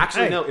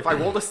 Actually, Hey. no. If I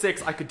rolled a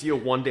 6, I could deal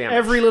 1 damage.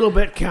 Every little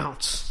bit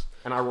counts.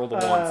 And I rolled a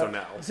 1, so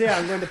no. So yeah,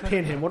 I'm going to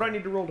pin him. What do I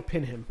need to roll to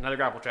pin him? Another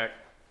grapple check.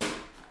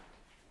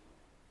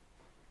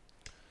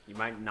 You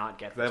might not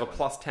get I have a this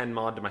one. +10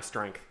 mod to my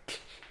strength.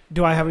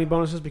 Do I have any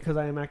bonuses because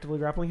I am actively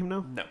grappling him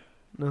now? No.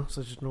 No,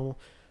 so it's just normal.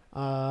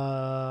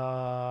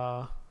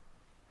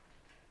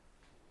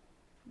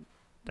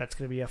 That's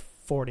going to be a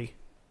 40.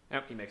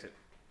 Yep, he makes it.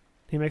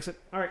 He makes it.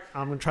 All right,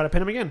 I'm going to try to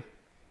pin him again.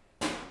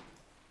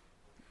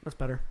 That's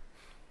better.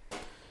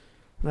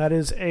 That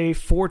is a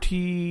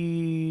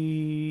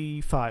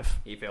 45.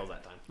 He fails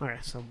that time. Okay,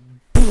 so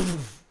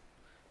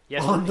He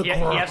has, On the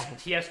ground.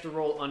 he has to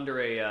roll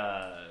under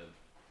a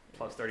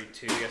plus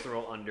 32. He has to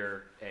roll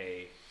under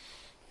a...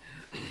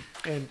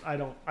 and I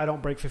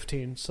don't break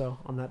 15, so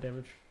on that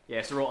damage, Yeah, he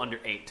has to roll under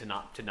 8 to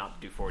not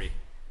do 40.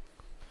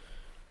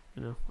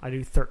 you know, I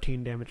do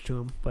 13 damage to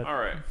him, but All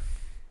right.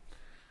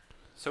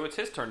 So it's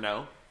his turn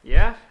now.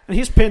 Yeah? and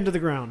he's pinned to the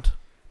ground.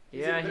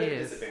 Yeah, he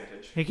is.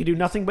 He can do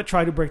nothing but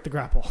try to break the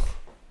grapple.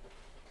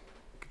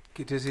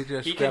 does he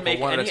just He can grapple make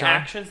one at a any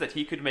time? actions that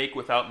he could make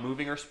without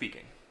moving or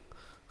speaking.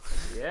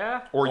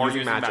 Yeah? Or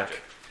using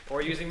magic.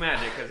 Or using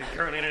magic, because he's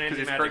currently in an Because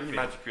he's anti-magic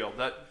currently field.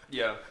 magic field.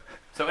 Yeah.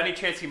 So any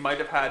chance he might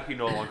have had, he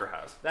no longer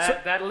has.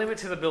 That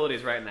limits his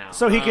abilities right now.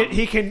 So he can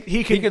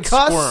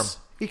cuss. squirm.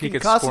 He He can can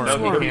cuss squirm.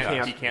 and No, squirm. he He can't.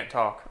 can't. He can't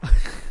talk.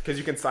 Because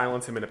you can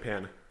silence him in a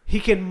pin. He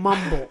can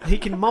mumble. He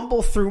can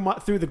mumble through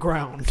the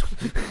ground.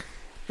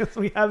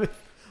 We have it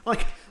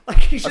like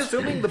he's just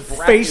Assuming the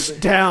brat face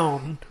isn't-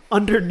 down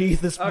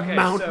underneath this Okay,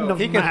 mountain so- of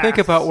He can mass. think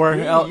about where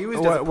Being used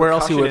as a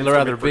else he would percussion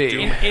rather instrument for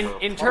be. doom.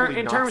 in Probably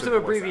terms knocks of his voice out.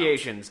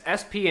 abbreviations,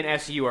 SP and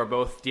SU are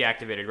both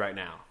deactivated right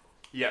now.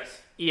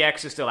 Yes.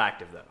 EX is still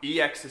active, though.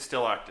 EX is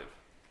still active.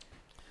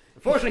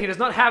 Unfortunately, he does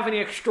not have any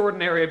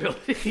extraordinary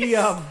abilities. He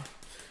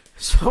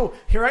so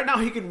right now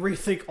he can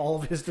rethink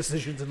all of his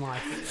decisions in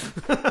life.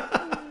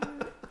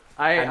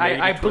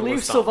 I believe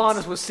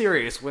Sylvanas was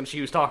serious when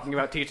she was talking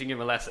about teaching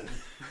him a lesson.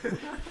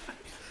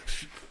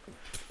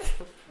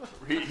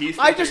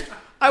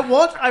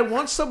 I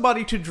want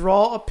somebody to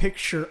draw a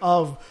picture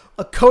of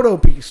a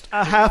Kodo beast,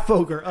 a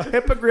half-ogre, a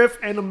hippogriff,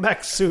 and a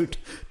mech suit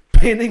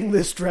pinning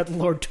this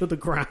dreadlord to the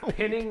ground.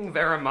 Pinning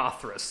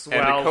Varimathras.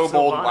 And a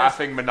kobold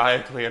laughing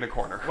maniacally in a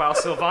corner. While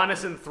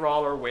Sylvanas and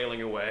Thrall are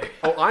wailing away.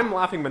 Oh, I'm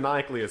laughing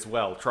maniacally as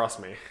well, trust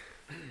me.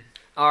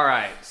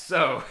 Alright,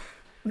 so...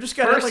 Just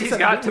got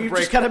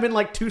him in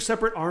like 2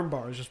 separate arm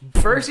bars.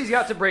 First he's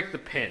got to break the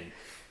pin.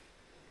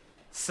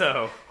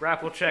 So,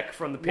 grapple check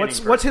from the pinning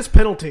What's his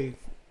penalty?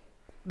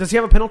 Does he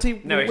have a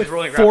penalty? No, he's with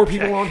rolling a 4 grapple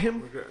people check. on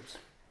him?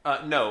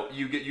 No,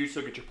 you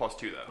still get your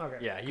 +2 though. Okay.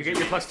 Yeah, you get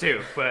your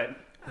 +2, but...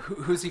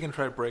 Who's he going to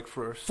try to break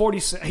first?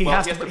 46. He Well,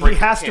 has he to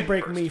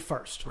break first. me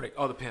first.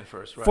 The pin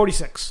first, right.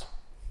 46.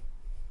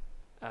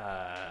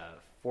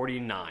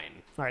 49.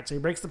 Alright, so he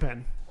breaks the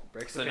pin.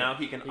 So now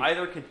he can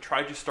either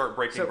try to start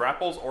breaking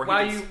grapples, or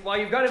while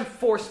you've got him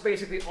forced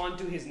basically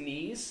onto his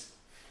knees,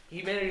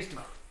 he manages to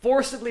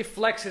forcibly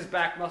flex his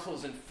back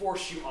muscles and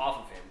force you off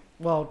of him.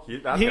 Well,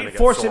 That's he gonna get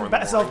forced sore in the morning.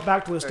 himself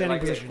back to a standing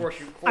Like, position. force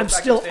I'm back to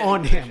still standing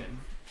on position. him.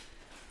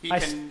 he I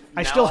can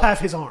still now have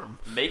his arm.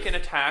 make an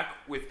attack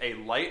with a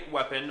light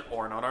weapon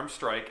or an unarmed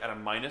strike at a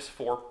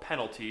 -4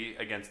 penalty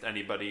against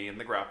anybody in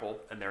the grapple,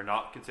 and they're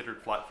not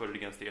considered flat-footed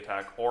against the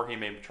attack, or he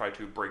may try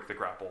to break the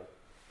grapple.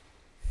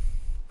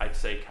 I'd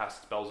say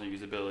cast spells or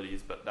use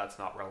abilities, but that's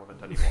not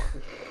relevant anymore.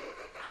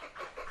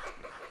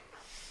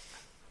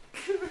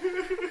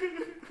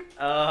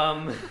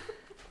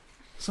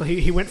 So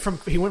he went from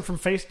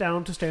face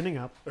down to standing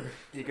up.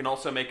 He can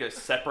also make a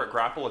separate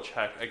grapple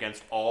check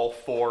against all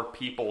 4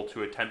 people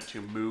to attempt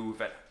to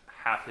move at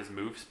half his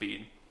move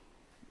speed.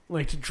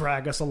 Like to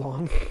drag us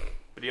along.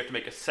 But you have to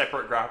make a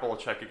separate grapple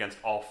check against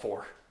all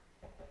 4.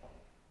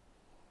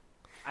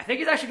 I think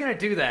he's actually going to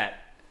do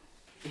that.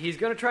 He's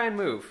going to try and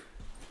move.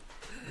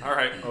 All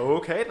right.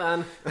 Okay,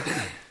 then.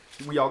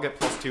 We all get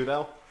 +2,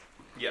 though?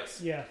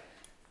 Yes. Yeah.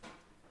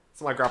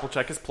 So my grapple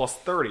check is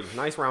 +30.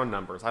 Nice round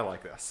numbers. I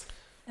like this.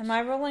 Am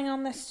I rolling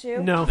on this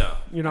too? No, No.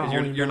 you're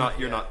not.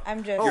 You're not.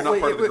 I'm just. You're not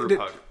part of the group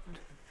hug.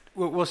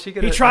 Will she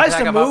get He an tries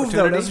attack to of move though,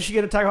 opportunity? doesn't she get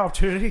an attack of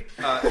opportunity?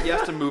 He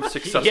has to move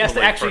successfully. He has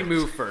to actually first.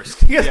 move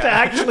first. He has to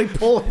actually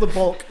pull the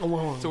bulk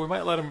along. So we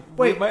might let him...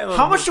 Wait,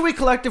 how much do we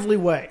collectively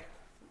weigh?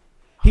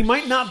 He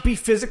might not be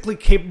physically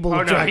capable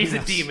Oh of no, dragging he's a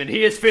us. demon.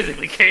 He is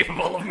physically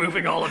capable of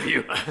moving all of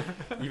you.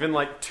 Even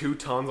like 2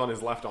 tons on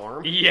his left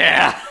arm?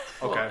 Yeah.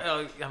 Okay.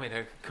 Well, I mean,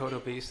 a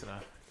Kodo beast and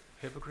a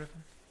hippogriffin?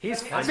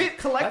 He's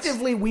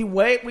Collectively,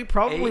 we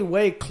probably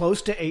weigh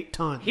close to 8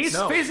 tons. he's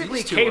No, physically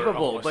these two are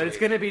capable, almost but it's eight.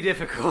 going to be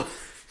difficult.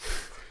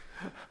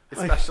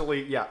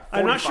 Especially, yeah.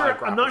 I'm not 45 sure. I'm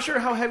grapple not sure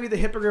how heavy the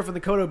hippogriff and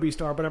the Kodo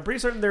beast are, but I'm pretty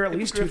certain they're at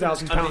least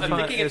 2,000 Hippogriff pounds. is I'm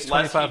each. thinking It's it's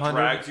less he 2,500.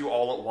 drags you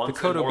all at once.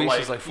 The Kodo and more beast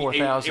like is like he's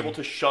 4,000. able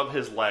to shove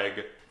his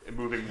leg,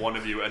 moving one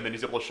of you, and then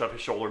he's able to shove his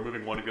shoulder,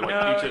 moving one of you, like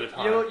No, each at a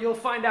time. you'll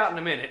find out in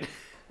a minute.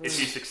 If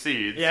he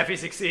succeeds. Yeah, if he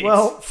succeeds.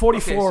 Well,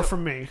 44 Okay, so-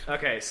 from me.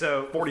 Okay,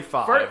 so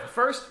 45.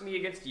 First, me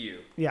against you.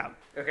 Yeah,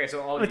 Okay,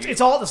 so all of you.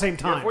 it's all at the same You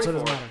time, have so it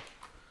doesn't 44. matter.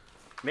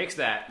 Makes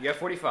that. You have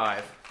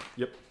 45.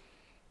 Yep.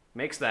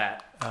 Makes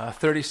that.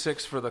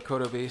 36 for the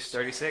Kodo beast.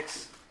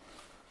 36.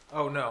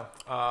 Oh, no.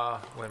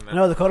 Wait a minute.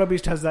 No, the Kodo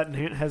beast has that in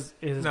hand, has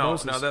his No,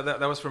 bonuses. that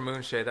was for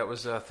Moonshade. That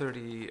was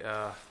 30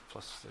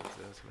 plus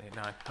 8,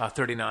 9.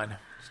 39.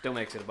 Still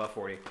makes it above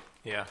 40.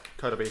 Yeah.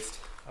 Kodo Beast.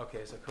 Okay,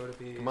 so Kodo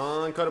beast. Come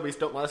on, Kodo Beast,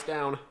 don't let us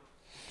down.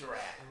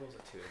 Rolls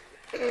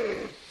a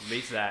 2.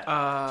 Beats that.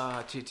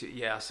 G2.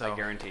 Yeah, so I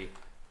guarantee.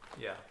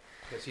 yeah,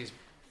 because he's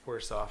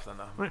worse off than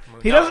the. Right.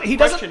 Moon- He Now, doesn't. He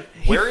question,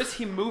 doesn't. where is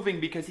he moving?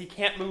 Because he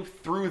can't move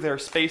through their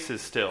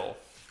spaces still.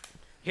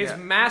 His Yeah.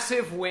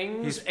 massive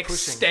wings He's pushing.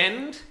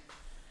 extend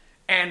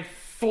and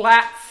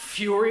flap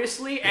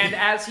furiously, and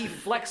as he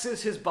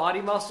flexes his body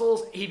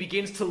muscles, he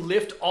begins to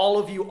lift all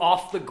of you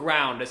off the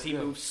ground as he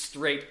moves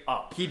straight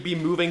up. He'd be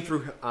moving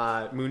through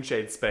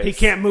Moonshade space. He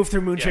can't move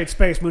through Moonshade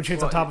space.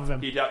 Moonshade's on top of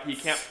him. He can't.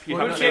 He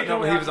Well, has to-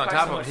 no, he was on occupies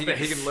top so of him. much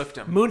He space. can lift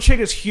him. Moonshade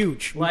is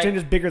huge. Like, Moonshade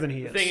is bigger than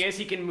he The is. thing is,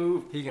 he can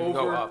move He can over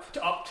go up.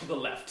 to the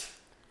left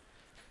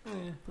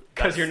because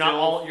That's you're not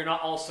still-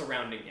 all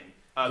surrounding him.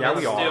 Yeah, that's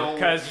we are. still-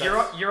 Because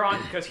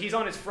that's- because he's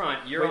on his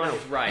front, you're Wait, on no.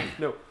 his right.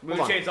 No,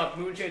 hold on.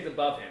 Moonshade's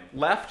above him.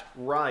 Left,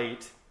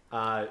 right,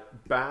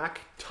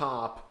 back,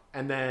 top,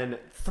 and then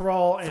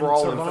Thrall and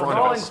Thrall in Sylvanas. front of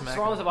Thrall us. and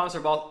Thrall and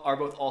Sylvanas are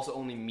both also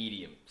only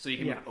medium, so you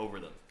can Yeah. move over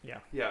them. Yeah.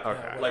 Yeah.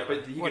 Okay. Like, but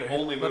he can Whatever.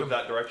 only Let move him-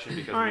 that direction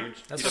because All right. Moon-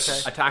 That's he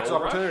just- okay. attacks of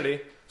Gold rush?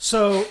 opportunity.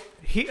 So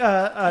he,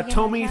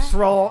 Tommi, that?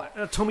 Thrall,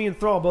 Tommi and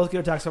Thrall both get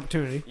attacks of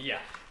opportunity, Yeah.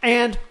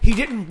 and he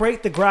didn't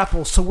break the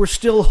grapple, so we're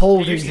still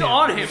holding You're him. still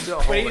on him, Still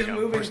but holding he's him.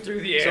 moving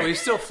through the air. So he's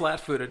still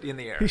flat-footed in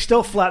the air. He's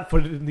still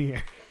flat-footed in the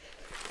air.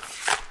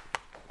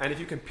 And if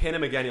you can pin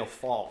him again, he'll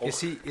fall. Is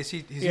he? He's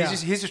Yeah.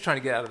 he's just trying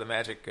to get out of the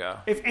magic.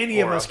 If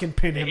any of aura. us can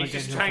pin him he's again,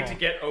 just he'll trying fall. to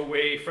get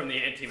away from the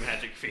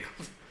anti-magic field.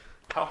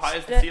 How high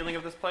is the ceiling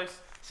of this place?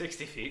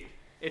 60 feet.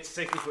 It's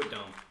a 60-foot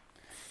dome.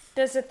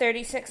 Does the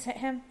 36 hit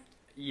him?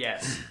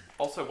 Yes.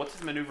 Also, what's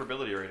his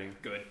maneuverability rating?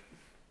 Good.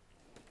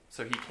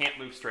 So he can't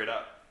move straight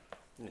up.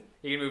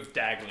 He can move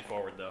diagonally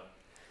forward, though.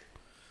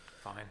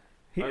 Fine.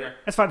 Okay.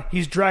 That's fine.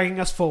 He's dragging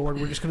us forward.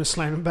 We're just going to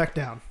slam him back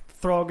down.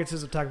 Thrall gets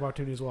his attack of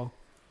opportunity as well.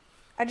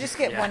 I just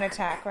get one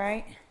attack,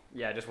 right?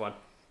 Yeah, just one.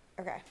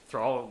 Okay.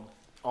 Thrall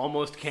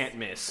almost can't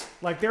miss.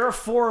 Like, there are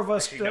 4 of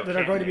us Actually, no, that are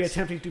can't going to be miss.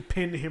 attempting to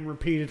pin him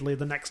repeatedly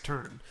the next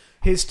turn.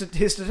 His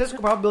statistical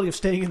probability of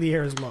staying in the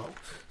air is low.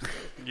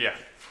 Yeah.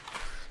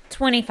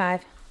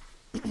 25.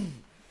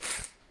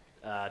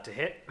 To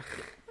hit?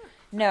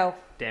 No.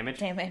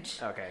 Damage?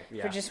 Okay,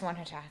 yeah. For just one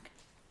attack.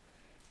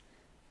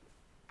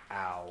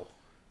 Ow.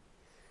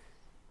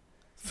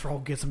 Thrall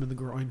gets him in the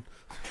groin.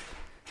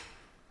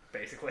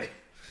 Basically.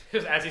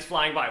 Just as he's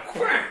flying by.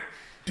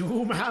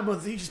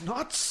 Doomhammer these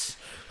nuts!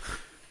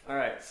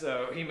 Alright,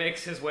 so he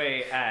makes his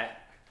way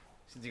at...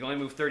 Since he can only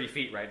move 30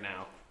 feet right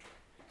now.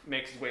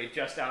 Makes his way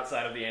just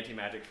outside of the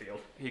anti-magic field.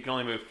 He can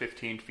only move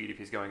 15 feet if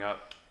he's going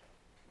up.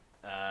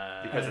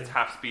 Because it's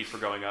half speed for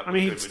going up. I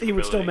mean, with good he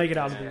would still movability. make it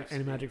out of Yeah, the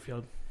anti-magic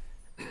field.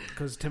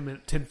 Because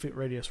 10 feet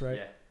radius, right?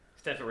 Yeah.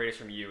 It's 10 foot radius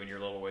from you and you're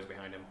a little ways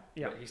behind him.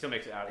 Yeah. But he still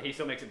makes it out. He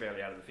still makes it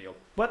barely out of the field.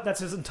 But that's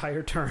his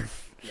entire turn.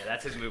 Yeah,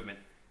 that's his movement.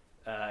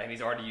 And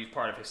he's already used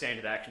part of his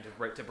standard action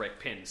to break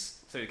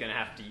pins. So he's going to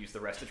have to use the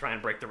rest to try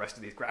and break the rest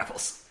of these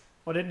grapples.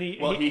 Well, didn't he?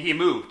 Well, he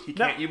moved. He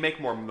No. can't. You make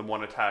more than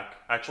one attack.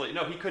 Actually,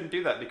 no, he couldn't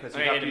do that because Oh,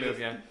 you he have had to to use. move,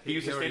 yeah. He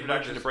used his already standard moved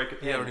action to his- break a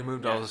pin. He already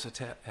moved all his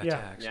attacks.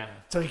 Yeah. Yeah.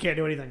 So he can't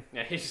do anything.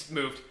 Yeah, he's just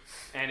moved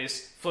and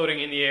is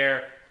floating in the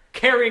air,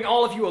 carrying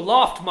all of you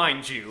aloft,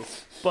 mind you.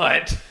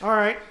 But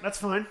Alright, that's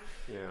fine.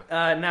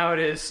 Yeah. now it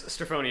is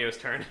Strephonio's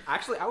turn.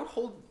 Actually, I would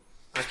hold.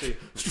 Actually,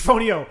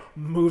 Strephonio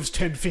moves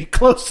 10 feet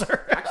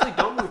closer. actually,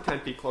 don't move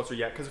 10 feet closer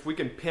yet, because if we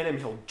can pin him,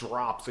 he'll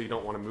drop. So you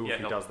don't want to move Yeah,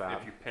 if he does that.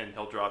 If you pin,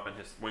 he'll drop and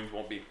his wings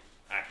won't be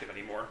active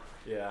anymore.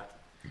 Yeah.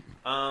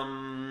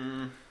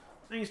 And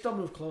you still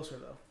move closer,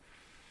 though.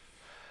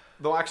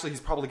 Though actually,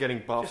 he's probably getting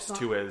buffs Just not-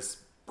 to his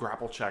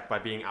grapple check by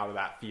being out of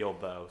that field,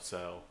 though.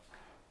 So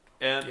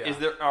And Yeah. is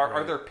there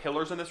are there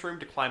pillars in this room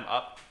to climb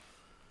up?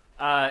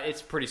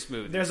 It's pretty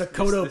smooth. There's a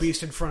Kodo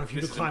beast in front of you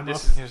to climb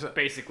up.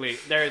 Basically,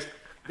 there's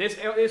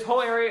this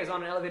whole area is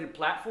on an elevated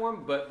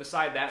platform, but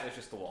beside that, there's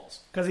just the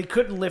walls. Because he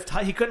couldn't lift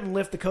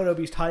the Kodo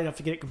beast high enough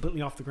to get it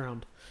completely off the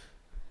ground.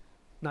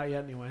 Not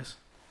yet, anyways.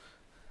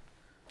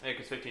 Yeah,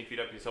 because 15 feet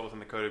up, he's still within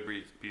the Kodo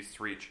beast's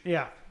reach.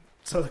 Yeah.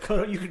 So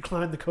you could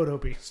climb the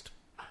Kodo beast.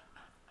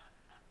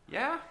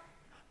 Yeah,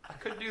 I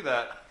could do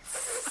that.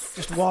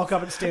 Just walk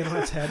up and stand on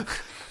its head.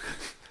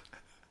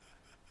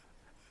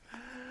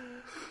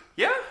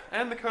 Yeah,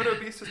 and the Kodo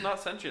beast is not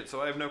sentient,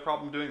 so I have no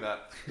problem doing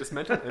that. this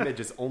mental image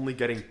is only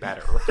getting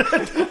better. Walk up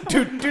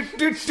to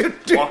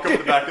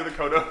the back of the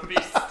Kodo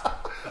beast.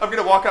 I'm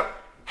gonna walk up.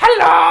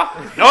 Hello!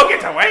 No,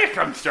 get away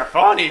from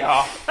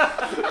Strephonio!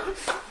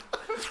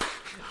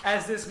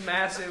 As this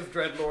massive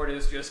dreadlord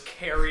is just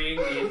carrying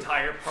the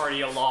entire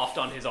party aloft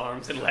on his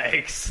arms and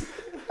legs.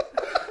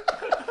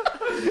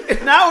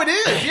 Now it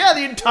is! Yeah,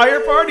 the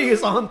entire party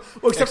is on.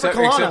 Well, except for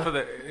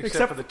Kalana.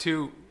 Except for the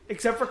two.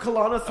 Except for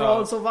Kalana, Thrall,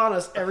 and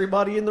Sylvanas,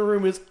 everybody in the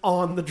room is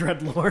on the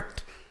Dreadlord.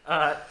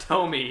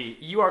 Tommi,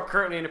 you are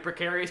currently in a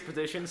precarious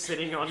position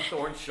sitting on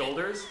Thorn's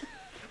shoulders.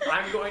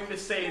 I'm going to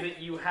say that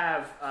you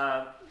have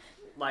a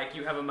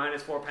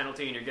 -4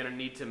 penalty and you're going to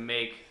need to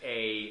make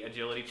a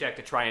agility check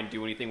to try and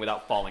do anything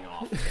without falling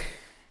off.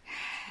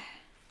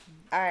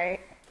 Alright.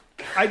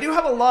 I do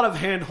have a lot of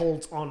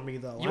handholds on me,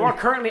 though. You are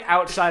currently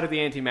outside of the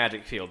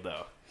anti-magic field,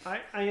 though. I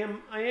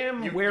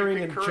am You wearing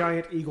can a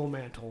giant eagle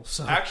mantle,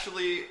 so...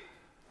 Actually,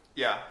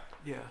 yeah,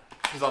 Yeah.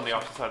 he's on the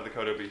opposite side of the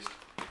Kodo beast.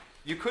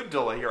 You could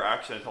delay your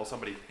action until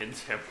somebody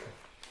pins him.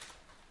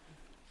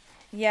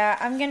 Yeah,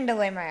 I'm going to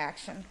delay my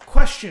action.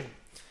 Question.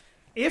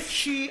 If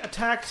she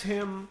attacks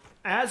him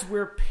as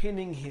we're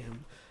pinning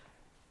him,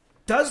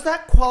 does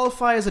that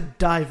qualify as a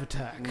dive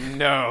attack?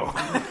 No.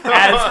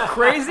 As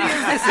crazy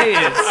as this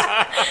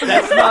is,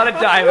 that's not a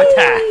dive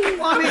attack.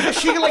 Well, I mean,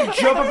 she can,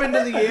 jump up into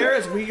the air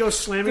as we go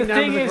slamming The down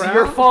thing to the is, ground?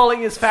 you're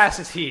falling as fast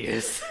as he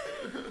is.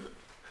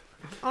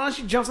 Unless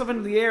she jumps up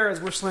into the air as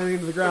we're slamming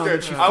into the ground,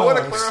 and she I want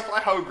to falls. clarify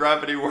how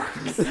gravity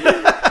works.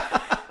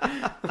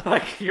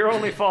 You're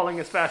only falling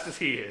as fast as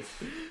he is.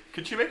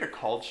 Could she make a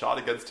called shot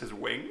against his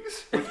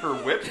wings with her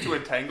whip to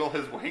entangle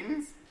his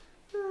wings?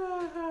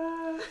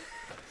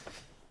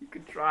 You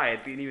could try.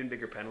 It'd be an even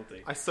bigger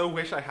penalty. I so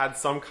wish I had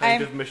some kind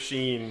I'm- of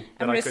machine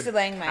that I'm I just could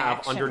delaying my have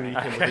action. underneath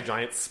him with a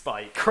giant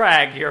spike.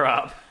 Krag, you're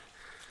up.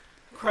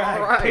 Krag,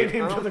 All right, pin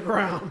him to well. the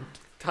ground.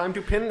 Time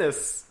to pin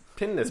this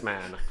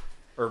man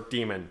or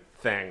demon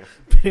thing.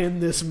 Pin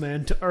this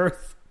man to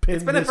earth.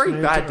 It's been a very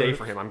bad day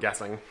for him, I'm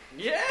guessing.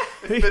 Yeah.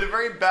 It's been a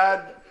very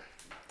bad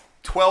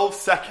 12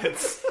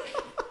 seconds.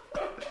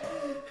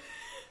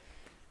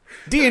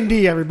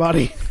 D&D,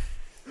 everybody.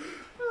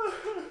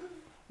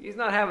 He's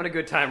not having a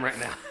good time right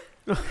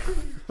now.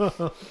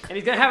 And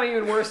he's going to have an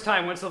even worse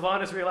time when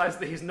Sylvanas realizes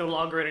that he's no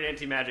longer in an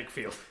anti-magic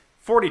field.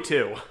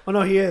 42. Oh,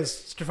 no, he is.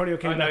 Strephonio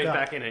came Oh, no, back he's up.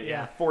 back in it,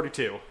 yeah.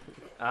 42.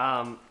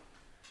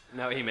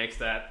 No, he makes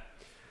that.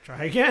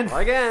 Try again.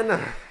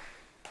 Again.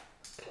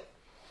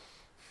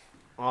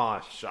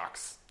 Aw,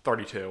 shucks.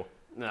 32.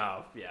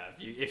 No, yeah.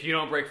 If you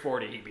don't break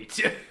 40, he beats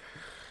you.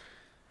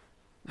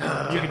 You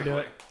can do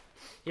it.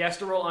 He has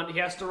to roll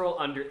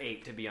under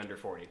 8 to be under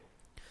 40.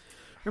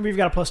 Remember, you've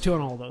got a +2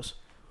 on all of those.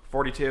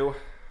 42.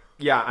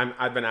 Yeah,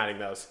 I've been adding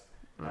those.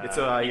 It's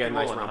a can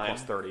nice roll a round 9.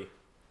 plus 30.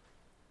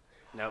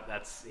 Nope,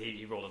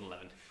 he rolled an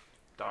 11.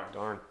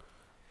 Darn.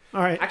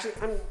 All right, Actually,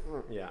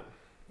 yeah.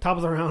 top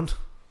of the round.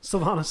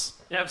 Sylvanas.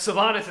 Yep,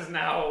 Sylvanas is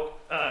now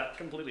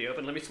completely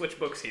open. Let me switch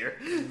books here.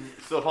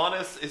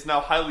 Sylvanas is now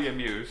highly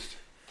amused.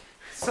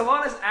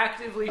 Sylvanas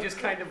actively just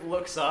kind of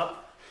looks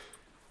up,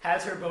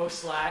 has her bow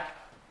slack,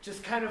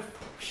 just kind of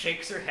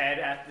shakes her head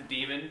at the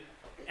demon,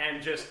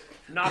 and just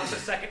knocks a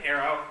second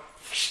arrow,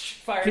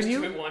 fires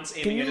two at once,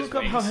 aiming Can you at his look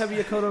up wings. how heavy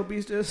a Kodo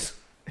beast is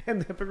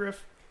and the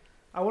hippogriff?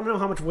 I want to know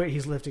how much weight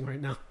he's lifting right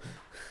now.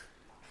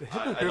 The I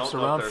hippogriff's don't know if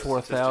around there's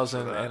 4,000, statistics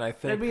for that. and I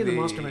think That'd be in the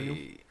monster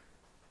menu.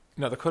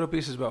 No, the Kodo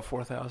beast is about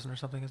 4,000 or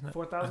something, isn't it?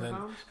 4,000 And then-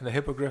 pounds? And the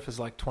hippogriff is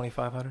like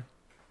 2,500.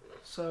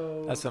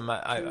 So That's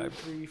two,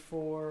 3,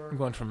 4. I'm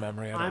going from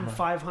memory. I don't I'm know.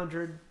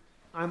 500.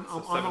 I'm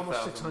almost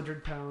 7,000.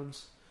 600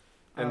 pounds.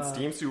 And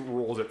Steam Suit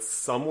rules it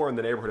somewhere in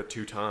the neighborhood of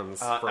 2 tons.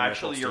 for an Actually,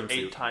 actual you're Steam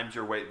 8 Suit. times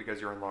your weight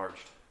because you're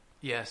enlarged.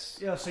 Yes.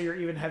 Yeah, so you're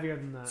even heavier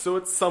than that. So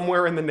it's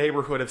somewhere in the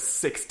neighborhood of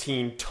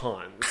 16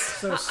 tons.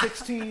 So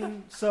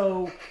 16.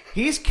 So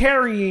he's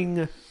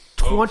carrying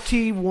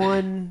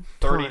 21.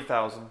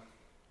 30,000.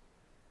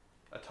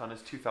 A ton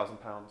is 2,000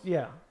 pounds.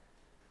 Yeah.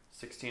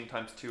 16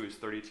 times 2 is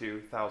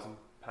 32,000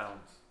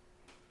 pounds.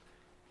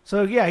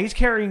 So yeah, he's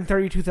carrying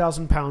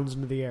 32,000 pounds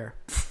into the air.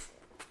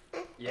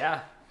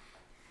 Yeah.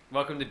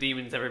 Welcome to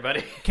Demons,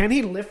 everybody. Can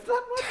he lift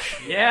that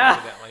much?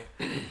 Yeah.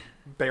 Evidently.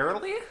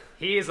 Barely?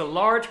 He is a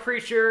large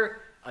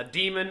creature, a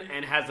demon,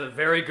 and has a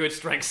very good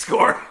strength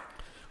score.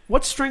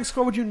 What strength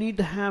score would you need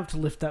to have to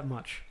lift that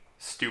much?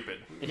 Stupid.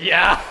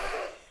 Yeah.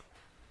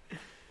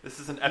 This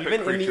is an epic Even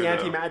in creature, the though.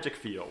 anti-magic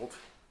field.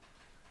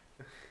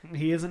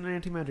 He is in an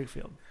anti-magic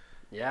field.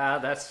 Yeah,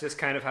 that's just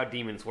kind of how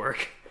demons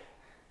work.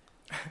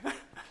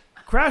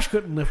 Crash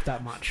couldn't lift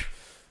that much.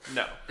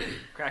 No.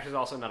 Crash is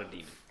also not a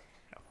demon.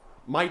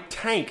 My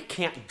tank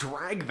can't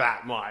drag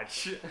that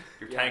much.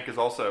 Your tank is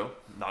also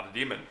not a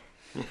demon.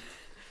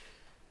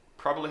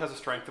 Probably has a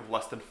strength of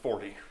less than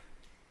 40.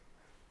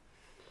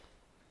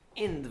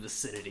 In the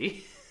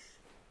vicinity.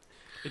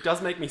 It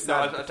does make me No,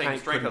 sad I that the think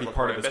tank strength couldn't has be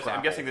part a of this I'm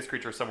grapple. guessing this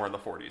creature is somewhere in the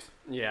 40s.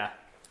 Yeah.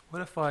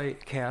 What if I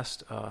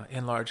cast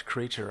enlarged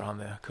creature on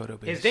the Kodo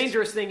beast? His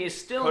dangerous thing is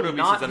still Kodo beast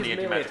not is on his the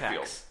melee anti-magic attacks.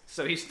 field.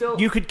 So he's still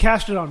You could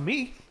cast it on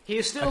me. he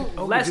is still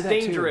we less do that too.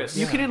 dangerous.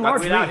 You can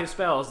enlarge without me. his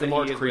spells than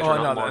Enlarged he is creature, with-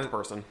 Oh, not no, large the-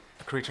 person.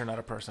 A creature, not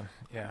a person.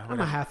 Yeah. I'm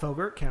a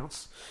half-ogre. It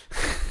counts.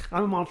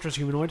 I'm a monstrous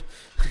humanoid.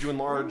 Could you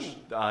enlarge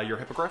your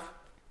hippogriff?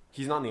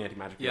 He's not in the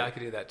anti-magic field. Yeah, I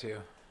could do that too.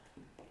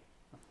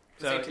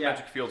 The So,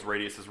 anti-magic field's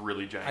radius is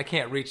really jank. I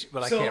can't reach,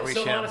 but So I can't reach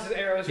him. Sylvanas'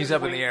 arrows He's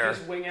just up in the air.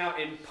 Just wing out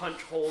and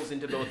punch holes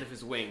into both of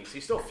his wings.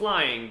 He's still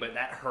flying, but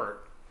that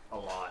hurt a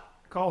lot.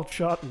 Called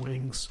shot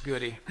wings.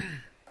 Goody.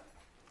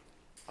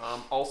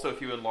 Also,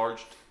 if you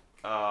enlarge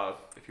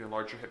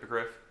your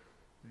hippogriff,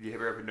 the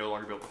hippogriff would no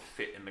longer be able to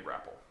fit in the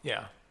grapple.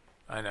 Yeah,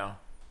 I know.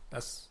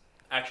 That's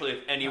Actually,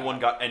 if anyone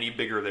got any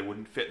bigger, they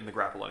wouldn't fit in the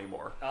grapple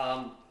anymore.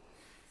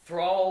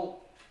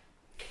 Thrall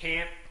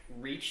can't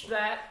reach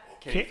that.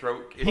 Can you He-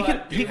 throw? he if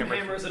could- you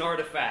Doomhammer is an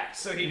artifact,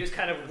 so he just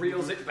kind of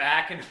reels it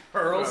back and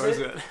hurls that was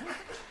it.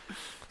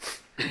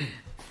 it.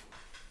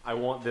 I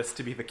want this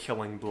to be the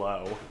killing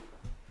blow.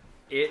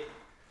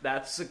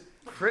 That's a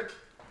crit.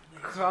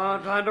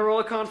 Time to roll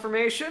a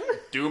confirmation.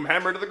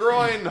 Doomhammer to the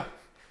groin.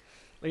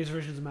 Laser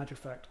vision's a magic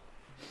effect.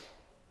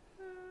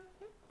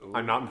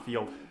 I'm not in the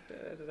field.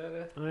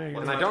 There you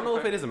go. And I don't know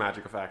if it is a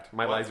magic effect.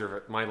 My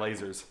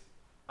lasers.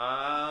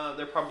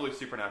 They're probably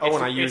supernatural. Oh,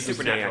 and I it's used them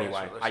today supernatural,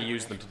 anyway. so I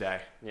used them today.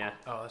 Yeah.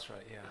 Oh, that's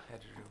right. Yeah,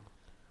 had to do.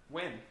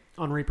 When?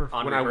 On Reaper.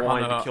 On When Reaper. I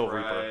wanted Oh, no. to kill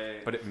Right.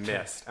 Reaper, but it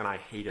missed, and I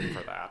hate him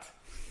for that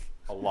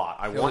a lot.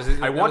 I That want was- I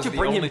that want was to the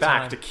bring him only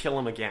back time. to kill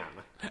him again.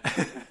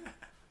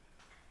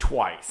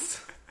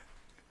 Twice.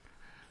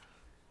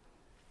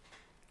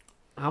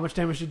 How much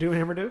damage did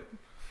Doomhammer do?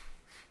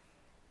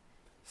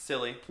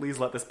 Silly. Please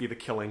let this be the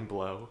killing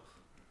blow.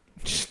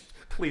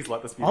 Please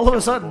let this be All the of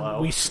a killing sudden,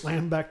 blow. we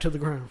slam back to the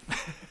ground.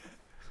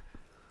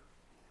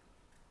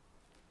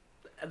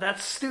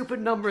 That's stupid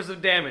numbers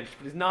of damage,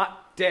 but he's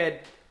not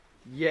dead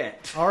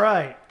yet. All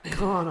right,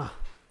 Kalana.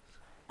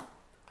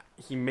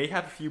 He may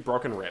have a few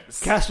broken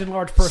ribs. Cast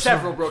enlarged person.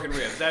 Several broken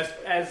ribs.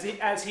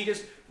 As he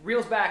just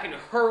reels back and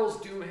hurls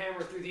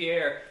Doomhammer through the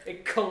air,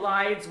 it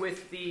collides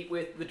with the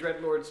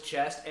Dreadlord's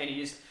chest, and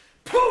he just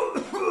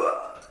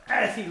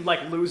as he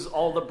loses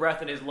all the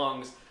breath in his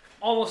lungs,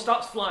 almost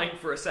stops flying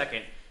for a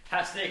second,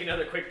 has to take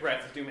another quick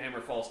breath as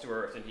Doomhammer falls to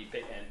earth, and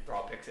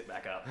Thrall picks it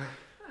back up.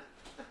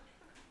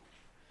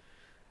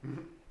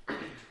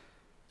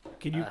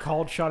 Can you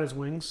called shot his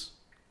wings?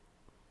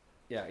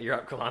 Yeah, you're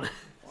up, Kalana.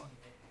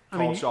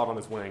 Called shot on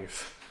his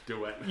wings.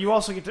 Do it. You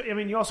also get to. I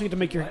mean, you also get to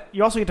make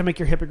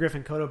your hippogriff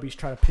and Kodo beast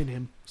try to pin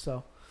him.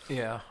 So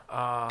Yeah.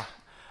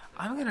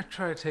 I'm going to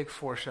try to take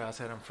 4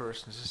 shots at him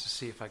first, and just to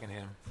see if I can hit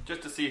him.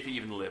 Just to see if he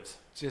even lives.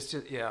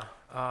 Yeah.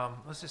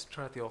 Let's just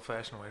try it the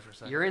old-fashioned way for a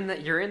second.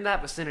 You're in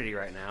that vicinity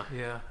right now.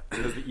 Yeah.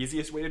 Because the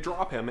easiest way to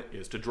drop him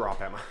is to drop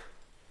him.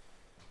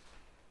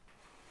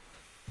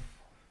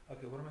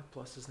 Okay, what are my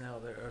pluses now?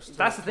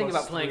 That's the thing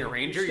about playing a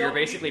ranger. You're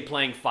basically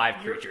playing 5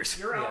 creatures.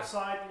 You're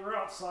outside. You're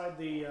outside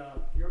the.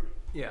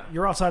 Yeah.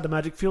 You're outside the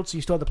magic field, so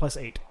you still have the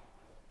 +8.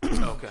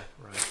 Okay,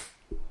 right.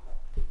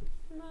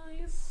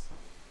 Nice.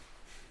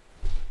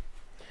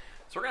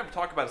 So we're going to have to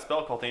talk about a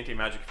spell called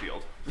Anti-Magic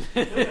Field.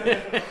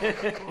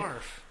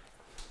 Barf.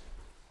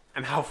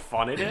 And how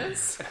fun it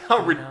is. How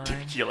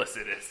ridiculous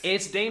it is.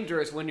 It's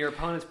dangerous when your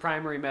opponent's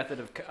primary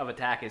method of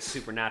attack is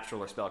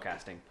supernatural or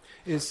spellcasting.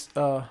 Is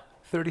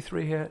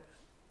 33 hit?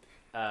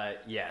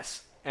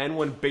 Yes. And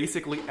when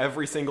basically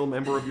every single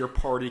member of your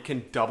party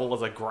can double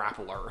as a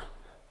grappler.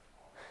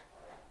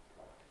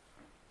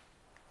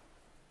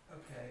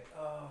 Okay.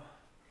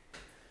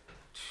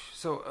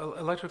 So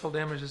electrical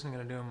damage isn't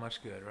going to do him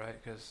much good,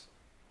 right? Because,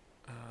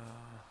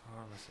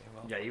 let's see.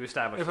 Well, Yeah, you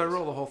established if I this.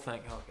 roll the whole thing,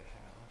 okay. Hang on.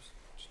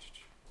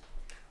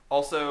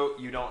 Also,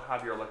 you don't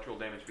have your electrical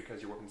damage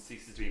because your weapon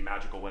ceases to be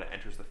magical when it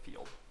enters the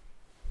field.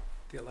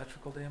 The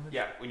electrical damage?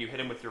 Yeah, when you hit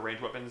him with your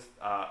ranged weapons,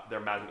 their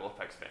magical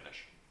effects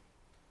vanish.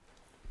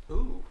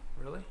 Ooh,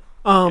 really?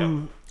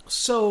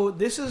 So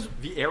this is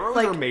The arrows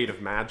Like- are made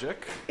of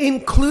magic.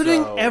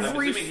 including So- I'm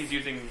every. assuming he's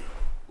using,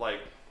 like,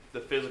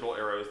 the physical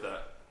arrows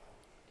that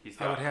he's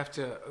got. I would have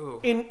to.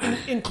 Ooh.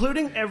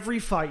 Including every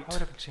fight. I would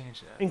have to change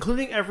that.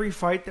 Including every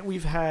fight that we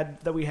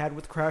had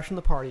with Crash in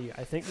the party,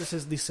 I think this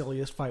is the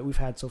silliest fight we've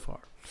had so far.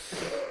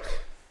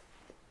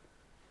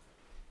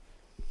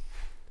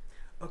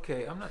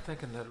 Okay, I'm not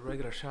thinking that a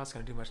regular shot's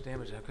going to do much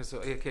damage now because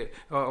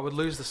I would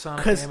lose the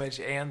sonic 'Cause damage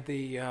and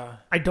the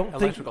I don't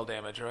think electrical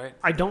damage, right?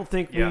 I don't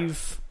think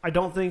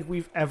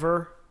we've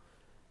ever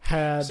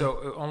had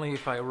So only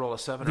if I roll a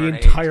 7 the or an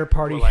 8 entire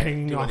party will I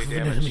hanging do off any of an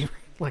damage. enemy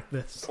like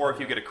this. Or if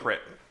you get a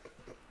crit.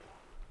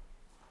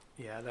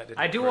 Yeah, that didn't.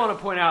 I do crit. want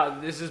to point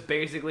out this is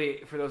basically,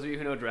 for those of you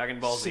who know Dragon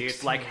Ball Z, it's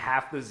 16. like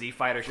half the Z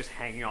fighters just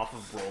hanging off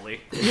of Broly.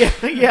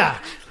 Yeah.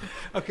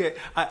 Okay,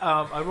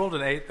 I rolled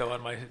an 8 though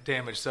on my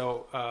damage,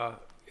 so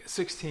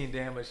 16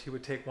 damage. He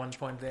would take 1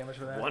 point of damage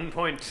for that. 1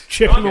 point.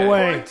 Chip him Okay.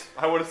 away.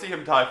 I want to see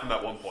him die from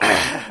that 1 point.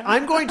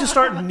 I'm going to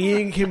start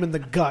kneeing him in the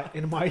gut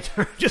in my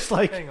turn, just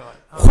like Hang on.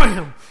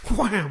 wham,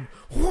 wham,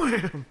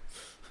 wham.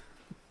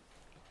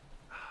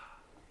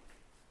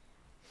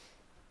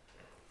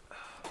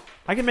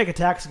 I can make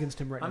attacks against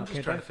him right I'm now, just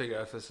can't trying I? to figure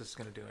out if this is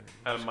going to do anything.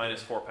 At a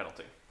 -4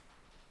 penalty.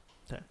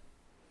 Okay.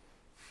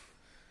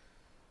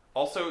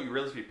 Also, you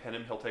realize if you pin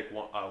him, he'll take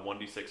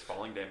 1d6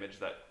 falling damage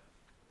that...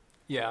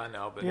 Yeah, I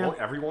know, but Yeah. Won't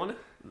everyone?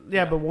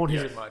 Yeah, but won't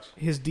pretty much.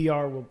 his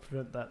DR will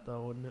prevent that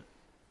though, wouldn't it?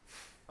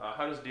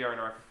 how does DR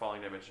interact with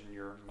falling damage in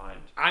your mind?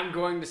 I'm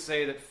going to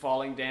say that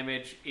falling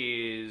damage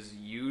is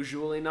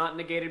usually not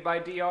negated by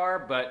DR,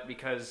 but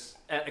because,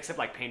 except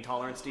like pain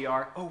tolerance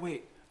DR. Oh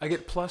wait, I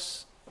get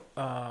plus.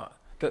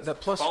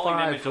 That plus Falling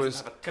damage 5 doesn't was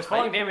have a Because type.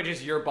 falling damage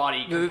is your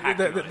body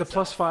compacting on the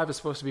plus itself. 5 is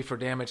supposed to be for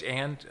damage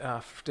and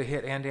to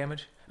hit and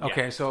damage. Yeah.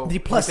 Okay, so The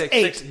plus he takes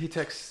 8. 6, he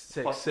takes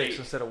Plus 6 8.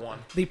 instead of 1.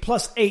 The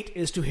 +8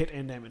 is to hit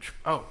and damage.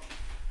 Oh,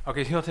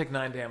 okay, he'll take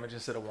 9 damage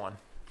instead of 1.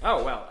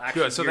 Oh, well,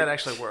 actually. Good, so that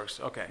actually works.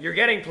 Okay. You're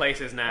getting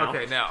places now.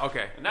 Okay, now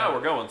okay. Now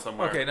we're going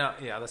somewhere. Okay, now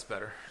yeah, that's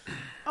better.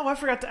 Oh, I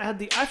forgot to add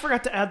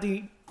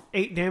the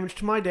 8 damage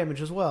to my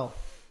damage as well.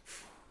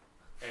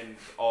 And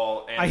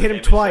I the hit him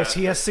damage twice. that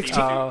He has the 16.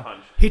 team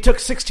punch. He took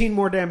 16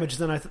 more damage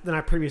than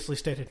I previously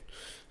stated.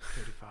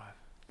 35.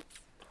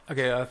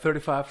 Okay,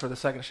 35 for the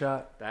second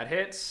shot. That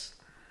hits.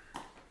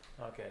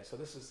 Okay, so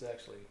this is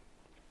actually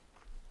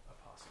a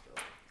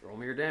possibility. Roll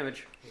me your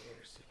damage. 8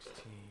 or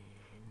 16.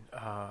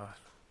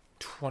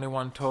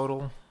 21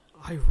 total.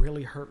 I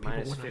really hurt people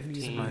Minus when I'm using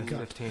 15. my Minus gut.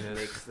 15 is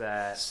Makes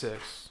that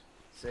 6.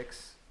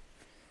 6.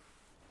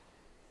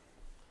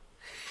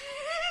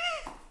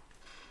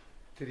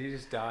 Did he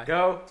just die?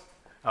 Go.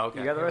 Oh, okay.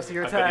 You got the rest of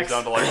your I bet he's attacks.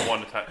 down to like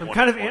 1 attack. I'm one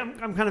kind of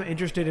point. I'm kind of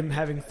interested in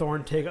having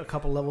Thorn take a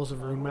couple levels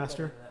of Rune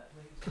Master.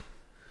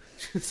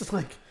 It's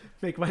like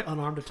make my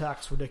unarmed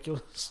attacks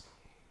ridiculous.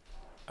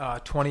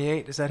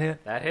 28. Does that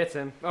hit? That hits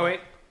him. Oh,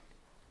 wait.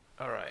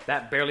 All right.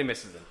 That barely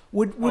misses him.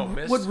 Would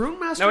missed. would Rune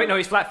Master? No, wait, no,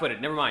 he's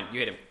flat-footed. Never mind. You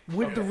hit him.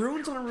 Would the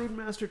runes on a Rune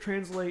Master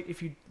translate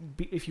if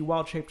you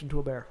wild shaped into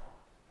a bear?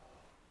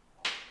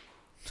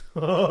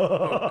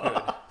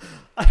 Good.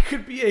 I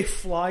could be a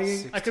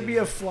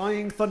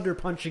flying thunder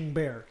punching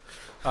bear.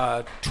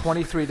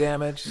 23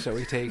 damage, so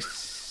he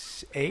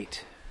takes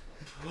 8.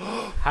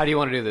 How do you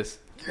want to do this?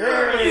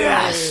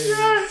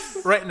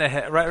 Yes! Right in the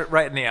head,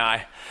 right in the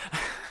eye.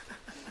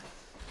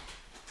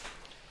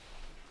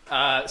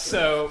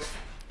 So,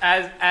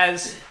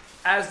 as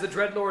the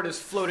Dreadlord is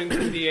floating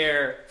through the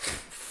air,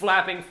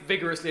 flapping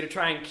vigorously to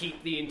try and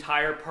keep the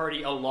entire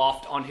party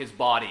aloft on his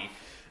body,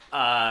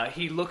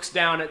 he looks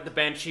down at the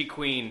Banshee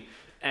Queen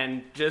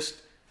and just...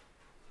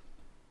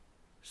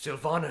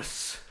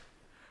 Sylvanas,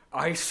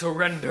 I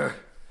surrender.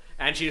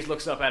 And she just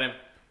looks up at him.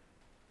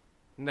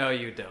 No,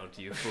 you don't,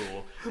 you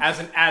fool. As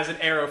an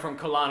arrow from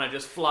Kalana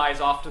just flies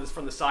off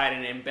from the side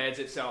and embeds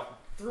itself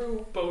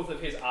through both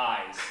of his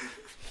eyes.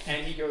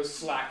 And he goes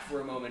slack for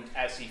a moment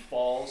as he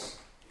falls,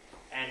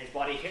 and his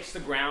body hits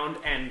the ground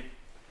and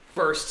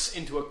bursts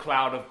into a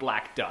cloud of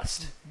black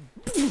dust.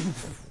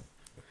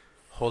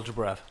 Hold your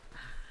breath.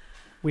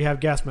 We have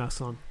gas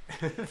masks on.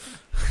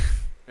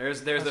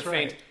 There's a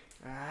faint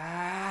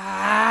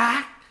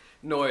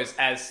noise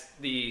as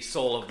the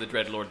soul of the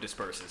Dreadlord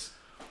disperses.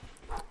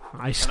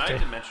 Can I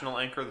dimensional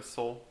anchor the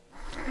soul?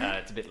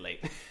 It's a bit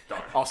late.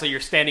 Darn. Also, you're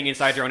standing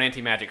inside your own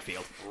anti-magic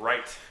field.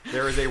 Right.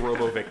 There is a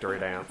robo-victory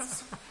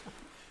dance.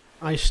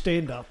 I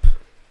stand up.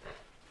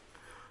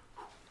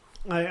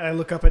 I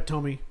look up at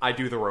Tommi. I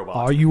do the robot.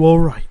 Are you all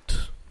right?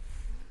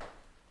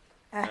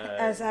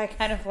 As I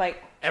kind of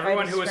like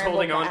Everyone who was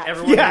holding on,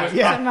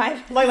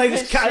 Like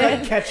just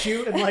catch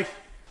you and like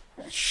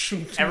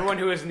shoot. Everyone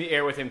who is in the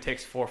air with him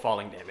takes 4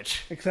 falling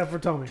damage. Except for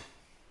Tommi.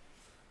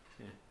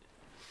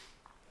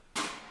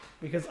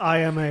 Because I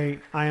am a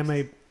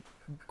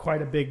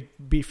quite a big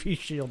beefy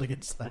shield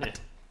against that.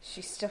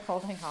 She's still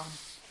holding on.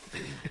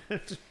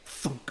 Just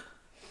thunk.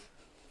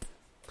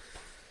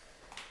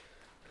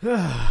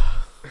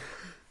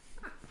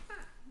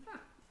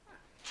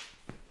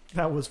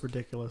 That was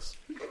ridiculous.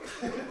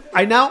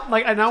 I now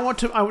want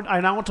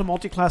to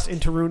multi-class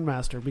into Rune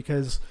Master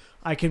because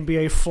I can be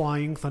a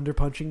flying thunder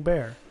punching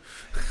bear.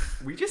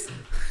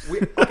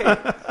 Okay,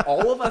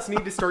 all of us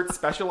need to start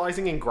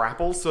specializing in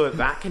grapples so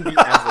that can be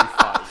every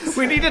fight.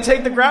 We need to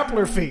take the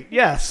grappler feat.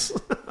 Yes.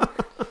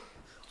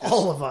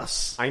 All of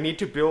us. I need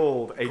to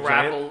build a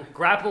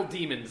grapple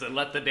demons and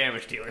let the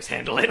damage dealers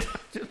handle it.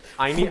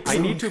 I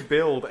need to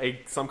build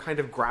some kind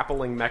of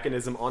grappling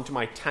mechanism onto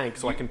my tank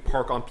so I can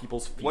park on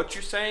people's feet. What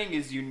you're saying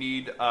is you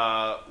need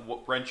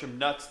Wrencham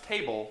Nuts'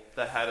 table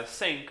that had a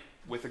sink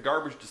with a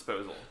garbage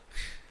disposal.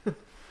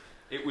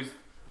 It was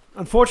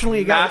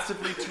unfortunately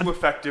massively too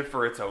effective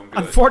for its own good.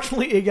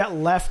 Unfortunately, it got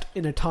left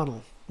in a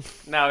tunnel.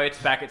 No,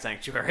 it's back at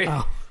Sanctuary.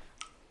 Oh.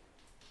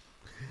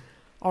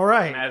 All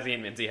right. Mazzy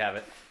and Minzy have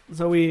it.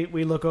 So we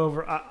look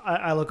over.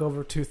 I look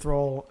over to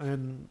Thrall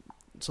and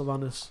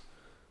Sylvanas.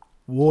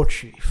 War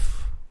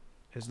Chief,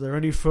 is there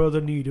any further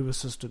need of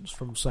assistance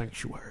from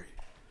Sanctuary?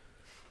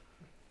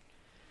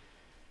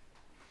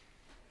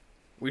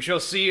 We shall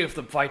see if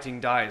the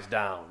fighting dies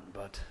down,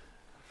 but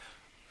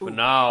for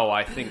now,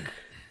 I think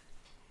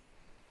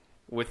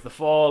with the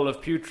fall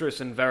of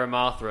Putris and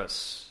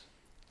Varimathras,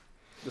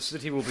 the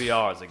city will be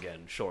ours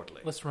again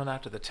shortly. Let's run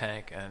after the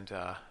tank and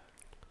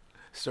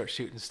start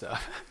shooting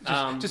stuff.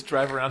 Just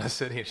drive around the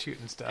city and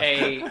shooting stuff.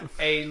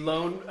 A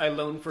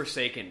lone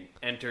Forsaken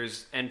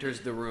enters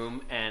the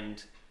room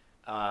and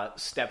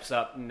steps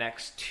up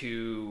next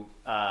to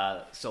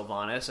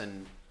Sylvanas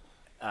and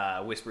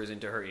whispers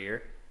into her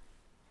ear.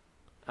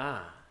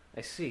 Ah,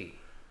 I see.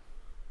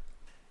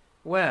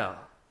 Well,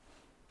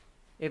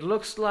 it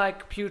looks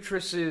like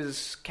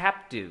Putris's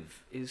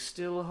captive is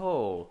still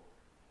whole.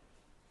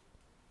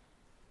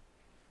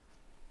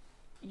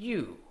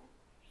 You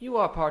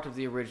are part of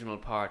the original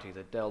party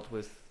that dealt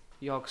with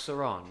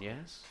Yogg-Saron,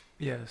 yes?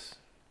 Yes.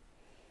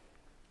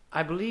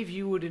 I believe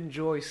you would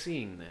enjoy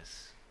seeing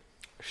this.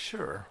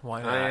 Sure,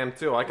 why not? I am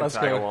too. I can Let's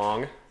tag go.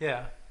 along.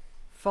 Yeah.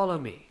 Follow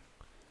me.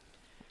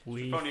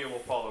 Strephonio will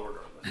follow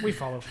regardless. We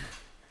follow.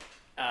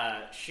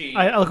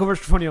 I look over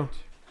to Strephonio.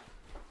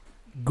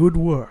 Good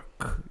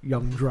work,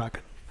 young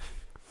dragon.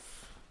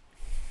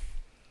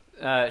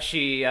 What'd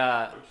you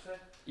say?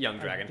 Young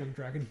dragon. Young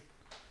dragon.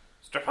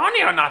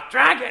 Strephonio, not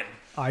dragon!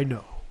 I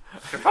know.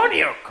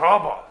 Strephonio,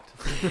 Kobold!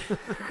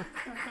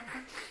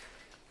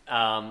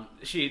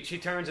 She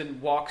turns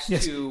and walks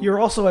Yes, to... you're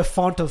also a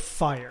font of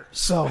fire,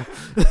 so...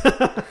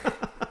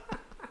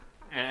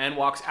 and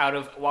walks out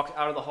of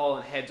the hall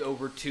and heads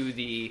over to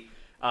the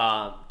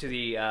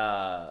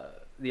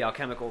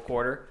alchemical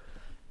quarter,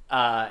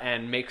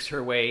 and makes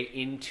her way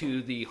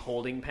into the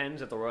holding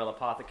pens that the Royal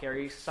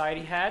Apothecary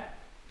Society had.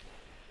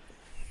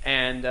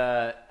 And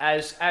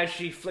as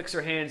she flicks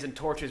her hands and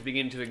torches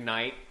begin to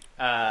ignite,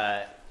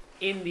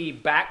 in the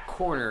back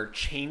corner,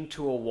 chained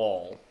to a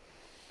wall,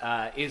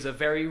 is a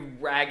very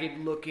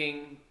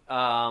ragged-looking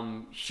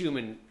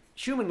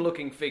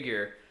human-looking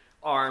figure,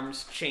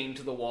 arms chained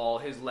to the wall,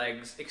 his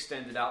legs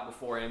extended out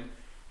before him,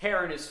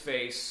 hair in his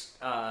face,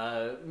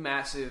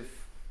 massive,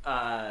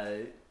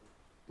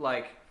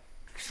 like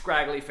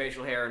scraggly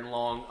facial hair and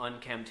long,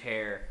 unkempt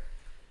hair,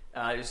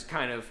 just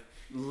kind of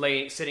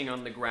sitting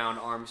on the ground,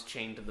 arms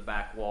chained to the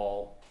back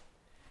wall.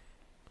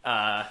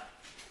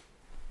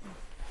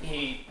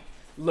 He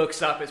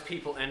looks up as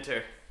people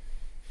enter.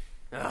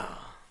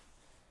 Ah,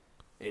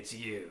 it's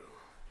you.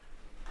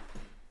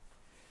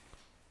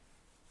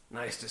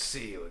 Nice to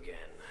see you again.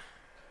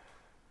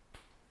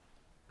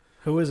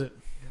 Who is it?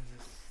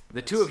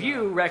 The two of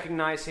you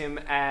recognize him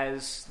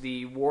as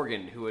the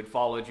Worgen who had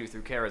followed you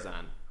through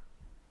Karazhan.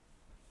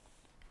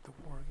 The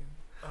Worgen.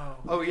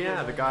 Oh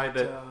yeah, the guy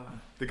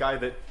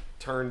that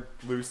turned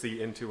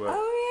Lucy into a...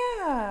 Oh,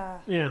 yeah.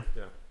 Yeah.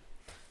 Yeah.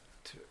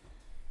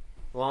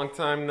 Long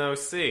time no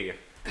see.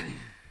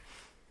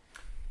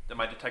 Am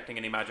I detecting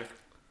any magic?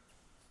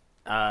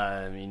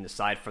 I mean,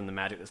 aside from the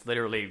magic that's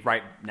literally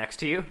right next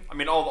to you, I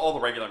mean, all the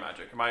regular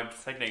magic. Am I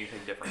detecting anything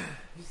different?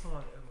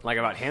 like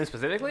about him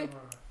specifically,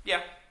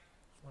 Yeah.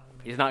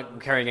 he's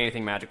not carrying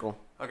anything magical.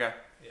 Okay.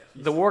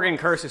 The Worgen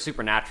curse is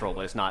supernatural,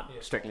 but it's not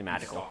strictly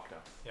magical.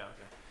 Yeah,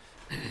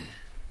 okay.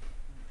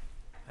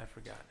 I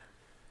forgot.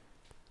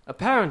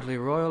 Apparently,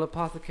 Royal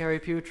Apothecary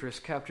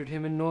Putris captured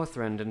him in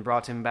Northrend and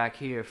brought him back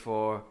here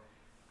for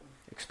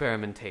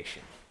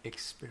experimentation.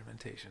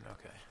 Experimentation,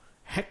 okay.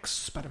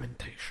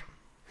 Experimentation.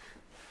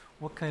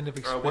 What kind of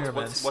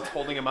experiments? What's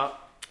holding him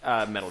up?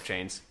 Metal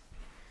chains.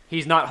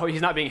 He's not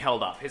being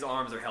held up. His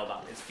arms are held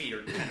up. His feet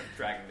are kind of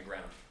dragging the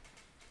ground.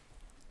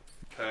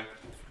 Okay.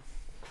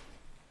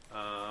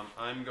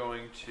 I'm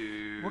going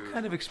to... What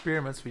kind of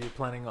experiments were you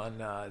planning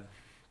on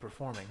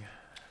performing?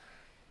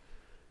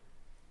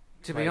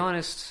 To be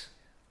honest,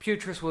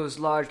 Putris was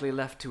largely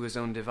left to his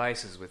own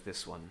devices with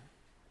this one.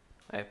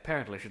 I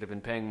apparently should have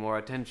been paying more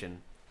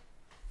attention.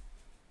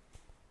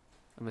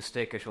 A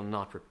mistake I shall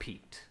not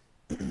repeat.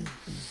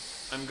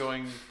 I'm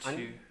going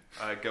to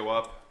go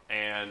up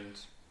and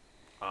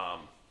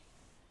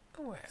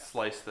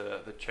slice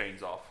the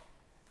chains off.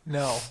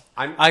 No,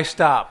 I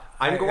stop.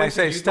 I'm going I to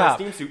say use stop.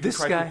 my steam suit This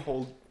to try guy. to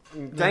hold...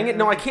 Dang it,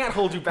 no, I can't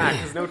hold you back.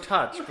 There's no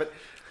touch. But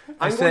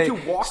I'm say,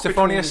 going to walk Strephonio,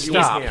 between you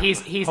stop. and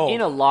him. He's Hold.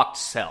 in a locked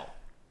cell.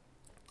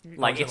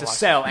 Like, he's it's in a a locked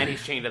cell, and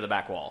he's chained to the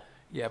back wall.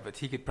 Yeah, but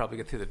he could probably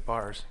get through the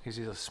bars because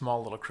he's a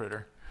small little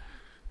critter.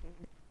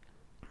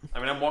 I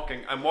mean, I'm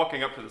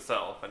walking up to the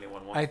cell. If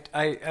anyone wants.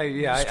 I tell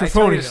you to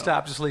Strephonio.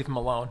 stop. Just leave him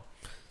alone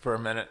for a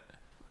minute.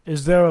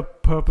 Is there a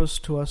purpose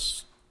to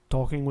us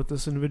talking with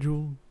this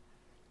individual?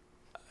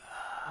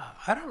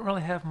 I don't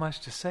really have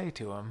much to say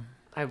to him.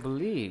 I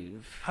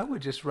believe, I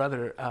would just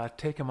rather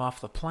take him off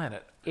the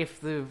planet.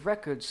 if the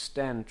records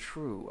stand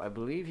true, I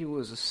believe he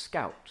was a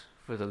scout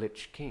for the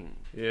Lich King.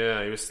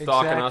 Yeah, he was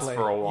stalking us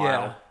for a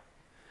while.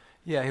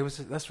 Yeah, he was.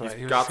 That's right. He's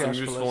He was got a some scout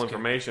for useful Lich King.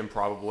 information,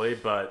 probably,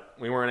 but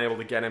we weren't able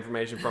to get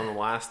information from him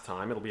last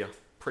time. It'll be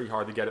pretty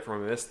hard to get it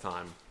from him this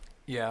time.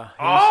 Yeah.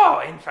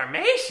 Oh,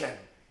 information!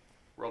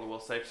 Roll a will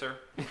save, sir.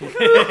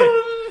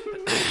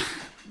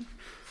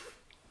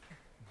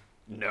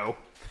 No.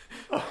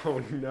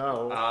 Oh,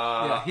 no.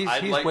 Yeah, he's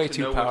I'd like way to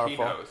too know powerful.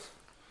 What he knows.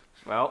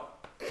 Well,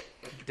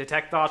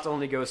 detect thoughts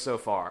only goes so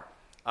far.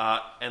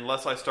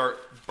 Unless I start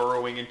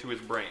burrowing into his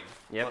brain.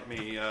 Yep. Let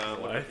me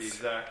look at the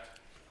exact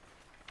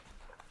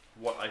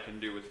what I can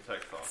do with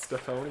detect thoughts.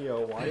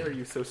 Strephonio, why are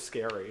you so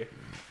scary?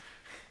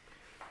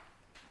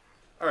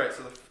 All right,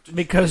 so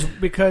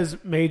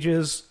Because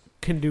mages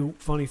can do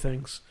funny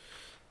things.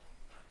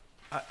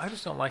 I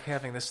just don't like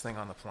having this thing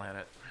on the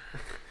planet.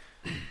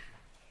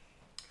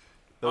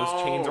 Those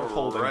chains are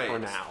holding right. for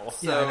now.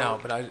 So Yeah, I know,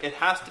 but it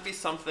has to be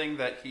something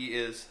that he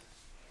is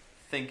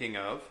thinking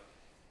of.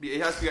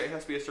 It has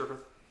to be a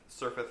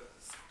surface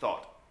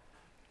thought.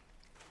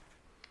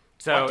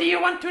 So, What do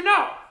you want to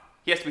know?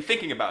 He has to be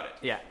thinking about it.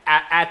 yeah,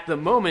 at the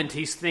moment,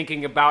 he's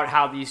thinking about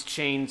how these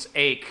chains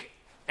ache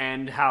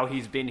and how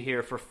he's been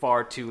here for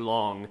far too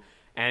long,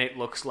 and it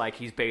looks like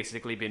he's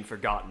basically been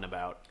forgotten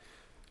about.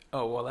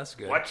 Oh, well, that's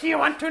good. What do you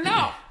want to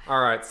know?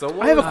 All right,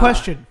 so I have a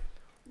question.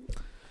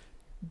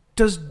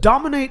 Does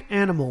Dominate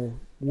Animal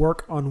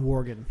work on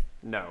Worgen?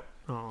 No,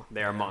 Oh,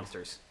 they are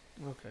monsters.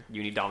 okay.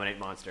 You need Dominate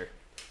Monster.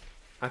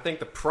 I think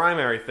the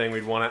primary thing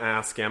we'd want to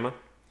ask him,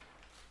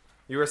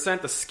 you were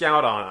sent to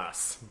scout on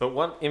us, but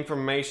what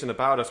information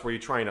about us were you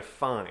trying to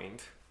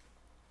find?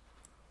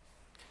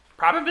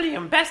 Probably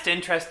in best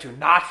interest to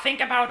not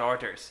think about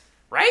orders.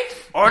 Right?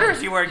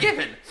 Orders you were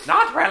given.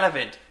 Not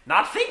relevant.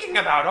 Not thinking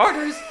about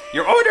orders.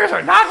 Your orders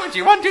are not what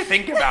you want to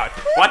think about.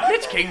 What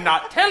Lich King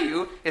not tell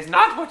you is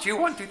not what you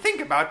want to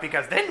think about,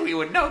 because then we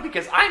would know,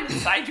 because I'm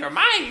inside your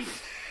mind.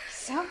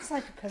 Sounds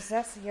like a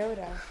possessed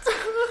Yoda.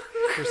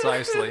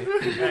 Precisely.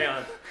 Hang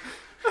on.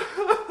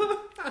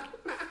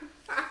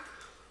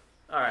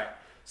 Alright.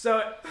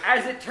 So,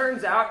 as it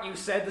turns out, you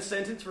said the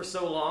sentence for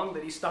so long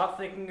that he stopped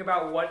thinking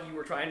about what you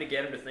were trying to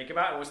get him to think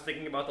about and was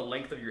thinking about the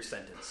length of your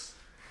sentence.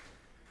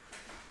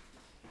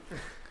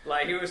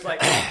 Like, he was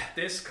like,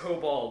 this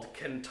kobold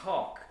can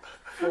talk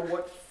for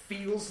what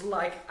feels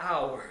like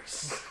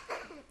hours.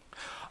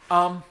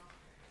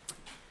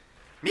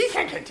 Me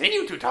can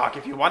continue to talk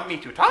if you want me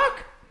to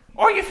talk,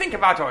 or you think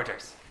about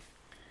orders.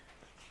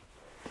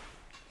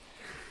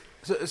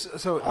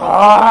 So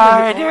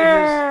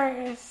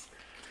Orders!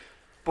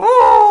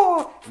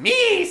 Boo!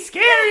 Me,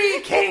 scary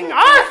King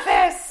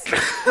Arthas!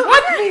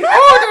 What me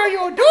order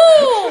you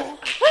do?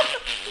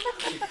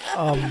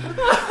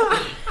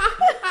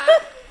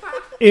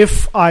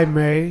 If I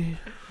may,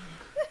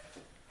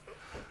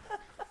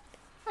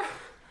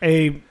 I think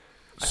he needs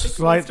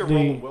to roll a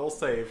slightly will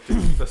save to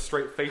keep a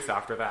straight face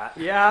after that.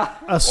 Yeah.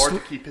 Or to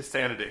keep his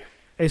sanity.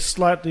 a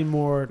slightly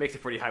more Makes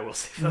it pretty high, we'll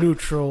see.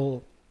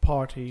 neutral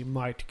party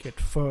might get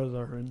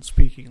further in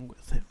speaking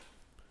with him.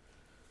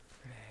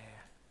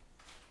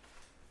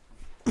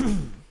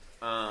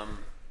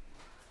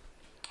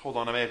 Hold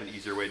on, I may have an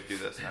easier way to do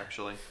this,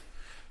 actually.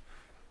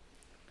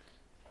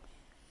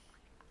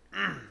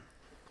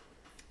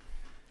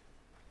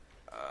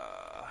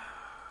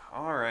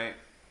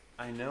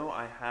 I know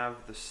I have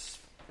the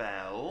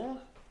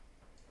spell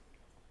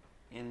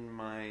in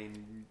my...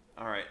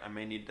 Alright, I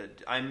may need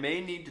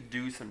to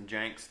do some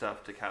jank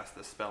stuff to cast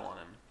the spell on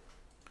him.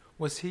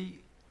 Was he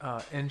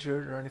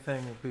injured or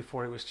anything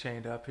before he was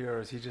chained up here,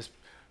 or is he just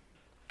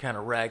kind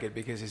of ragged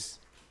because he's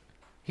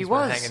He been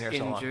was hanging here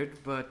so long? injured,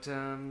 but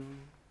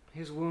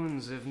his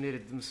wounds have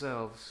knitted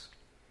themselves.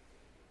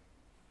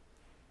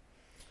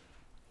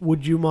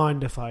 Would you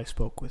mind if I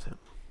spoke with him?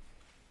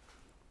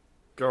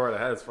 Go right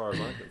ahead as far as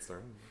I'm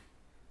concerned.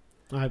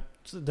 I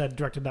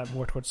directed that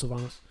more towards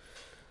Sylvanas.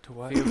 To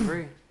what? Feel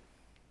free.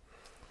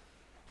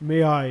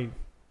 May I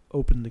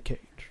open the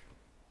cage?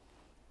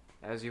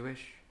 As you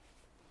wish.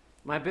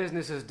 My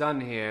business is done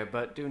here,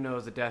 but do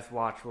know the Death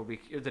Guard will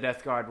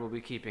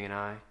be keeping an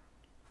eye.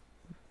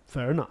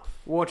 Fair enough.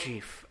 War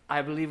Chief,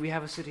 I believe we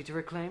have a city to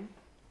reclaim?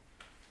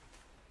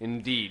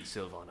 Indeed,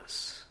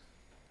 Sylvanas.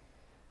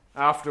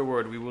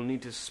 Afterward, we will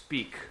need to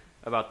speak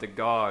about the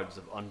guards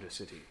of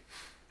Undercity.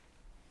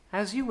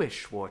 As you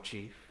wish, War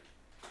Chief.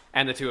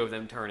 And the two of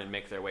them turn and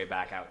make their way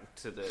back out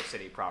to the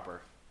city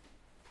proper.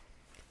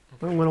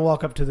 I'm going to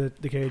walk up to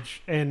the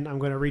cage, and I'm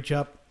going to reach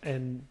up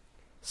and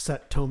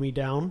set Tommi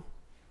down.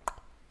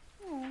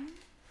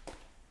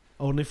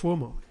 Only for a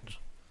moment.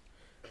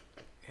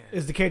 Yeah.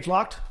 Is the cage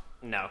locked?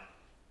 No.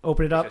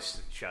 Open it up.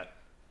 Just shut.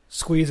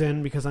 Squeeze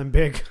in because I'm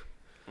big.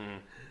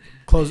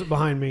 Close it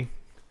behind me.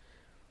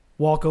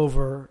 Walk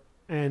over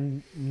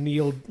and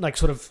kneel, like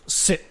sort of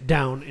sit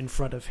down in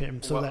front of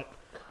him so that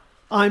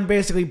I'm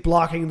basically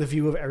blocking the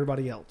view of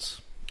everybody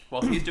else.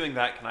 While he's doing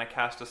that, can I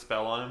cast a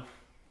spell on him?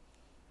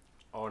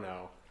 Oh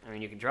no. I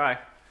mean, you can try.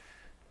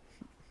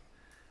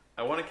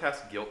 I want to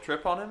cast Guilt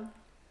Trip on him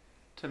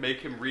to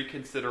make him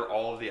reconsider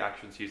all of the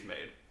actions he's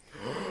made.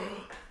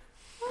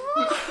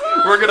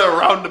 We're going to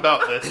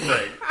roundabout this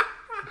thing.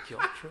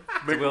 Guilt trip?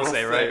 Make Will a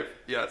save, right?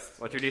 Yes.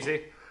 What's your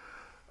DC?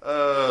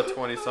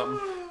 20-something.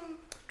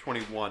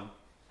 21.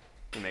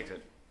 He makes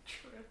it.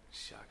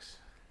 Shucks.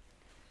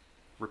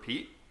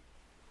 Repeat?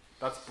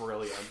 That's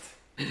brilliant.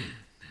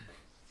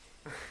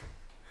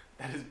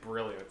 That is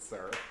brilliant,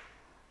 sir.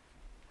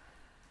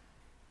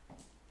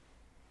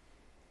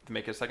 To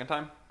make it a second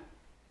time?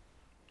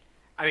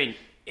 I mean,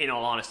 in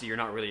all honesty, you're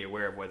not really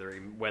aware of whether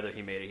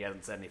he made it. He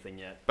hasn't said anything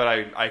yet. But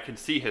I can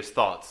see his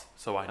thoughts,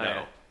 so I know.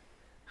 Okay.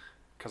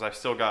 Because I've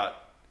still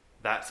got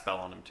that spell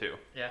on him, too.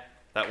 Yeah.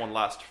 That one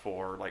lasts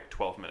for,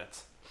 12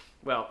 minutes.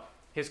 Well,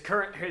 his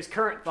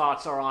current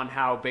thoughts are on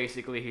how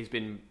basically he's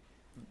been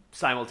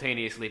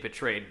simultaneously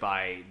betrayed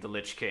by the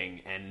Lich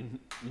King and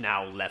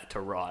now left to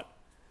rot.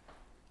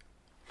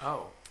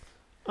 Oh.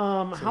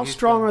 How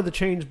strong are the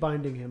chains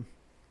binding him?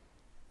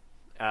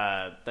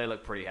 They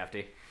look pretty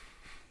hefty.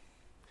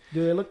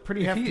 Do they look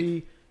pretty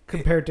hefty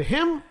compared to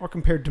him or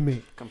compared to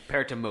me?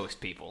 Compared to most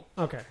people.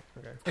 Okay.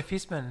 If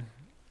he's been...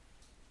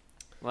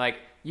 Like,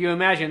 you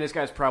imagine this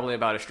guy's probably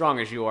about as strong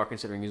as you are,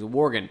 considering he's a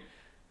Worgen.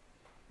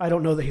 I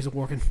don't know that he's a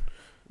Worgen.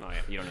 Oh,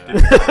 yeah, you don't know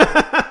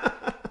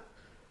that.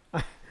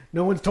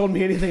 No one's told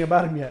me anything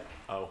about him yet.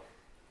 Oh.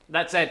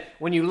 That said,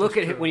 when you look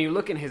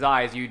in his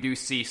eyes, you do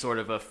see sort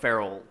of a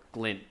feral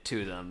glint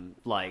to them.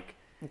 Like,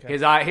 Okay.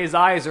 his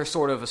eyes are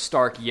sort of a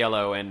stark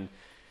yellow, and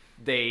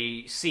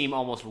they seem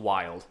almost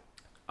wild.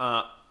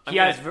 He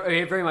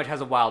very much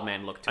has a wild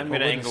man look to him. I'm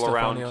going to angle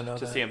around Strephonio know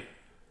to that? see him.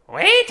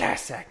 Wait a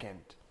second.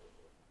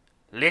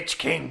 Lich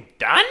King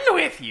done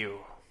with you?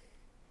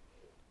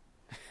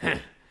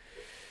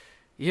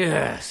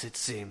 Yes, it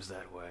seems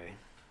that way.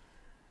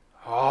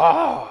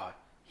 Oh,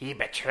 he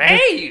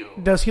betray you.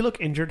 Does he look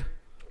injured?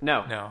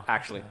 No,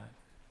 actually.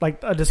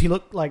 Like, does he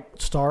look like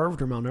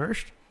starved or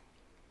malnourished?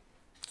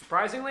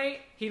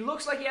 Surprisingly, he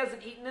looks like he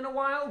hasn't eaten in a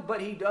while,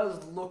 but he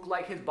does look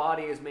like his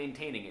body is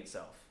maintaining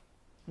itself.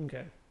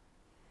 Okay.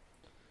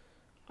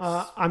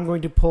 I'm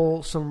going to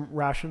pull some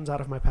rations out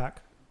of my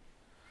pack.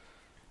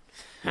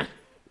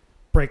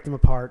 Break them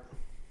apart.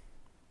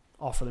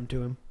 Offer them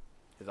to him.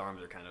 His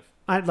arms are kind of...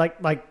 I'd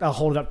I'll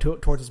hold it up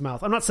towards his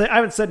mouth. I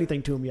haven't said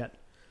anything to him yet.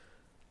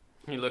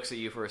 He looks at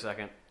you for a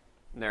second,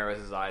 narrows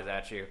his eyes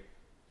at you,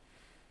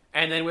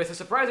 and then with a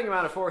surprising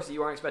amount of force that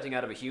you aren't expecting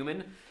out of a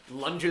human,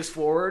 lunges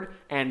forward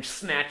and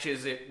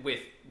snatches it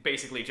with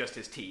basically just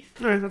his teeth.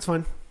 All right, that's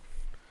fine.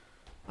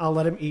 I'll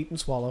let him eat and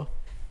swallow.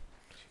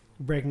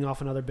 Breaking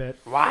off another bit.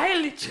 Why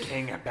Lich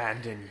King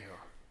abandon you?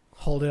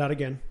 Hold it out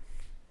again.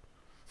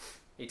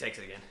 He takes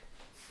it again.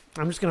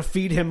 I'm just going to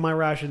feed him my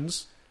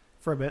rations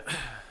for a bit.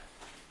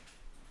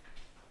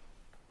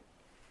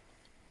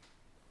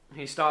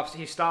 He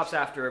stops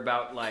after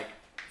about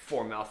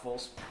 4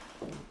 mouthfuls.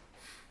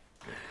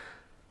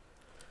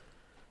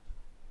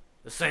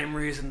 The same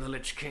reason the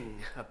Lich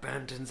King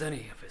abandons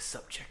any of his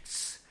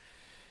subjects.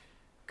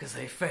 Because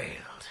they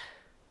failed.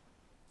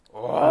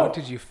 What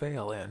did you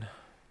fail in?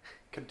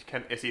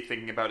 Is he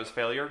thinking about his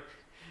failure?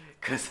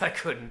 Because I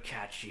couldn't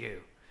catch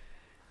you.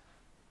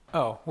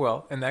 Oh,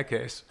 well, in that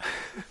case.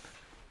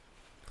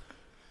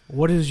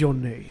 What is your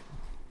name?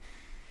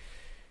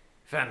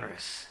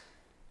 Fenris.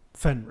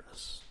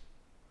 Fenris.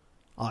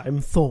 I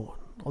am Thorn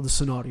of the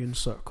Cenarian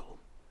Circle.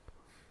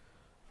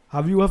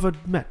 Have you ever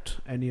met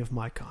any of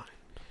my kind?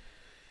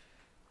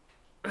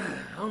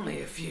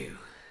 Only a few.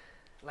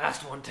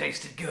 Last one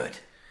tasted good.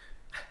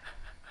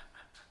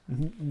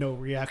 No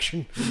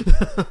reaction.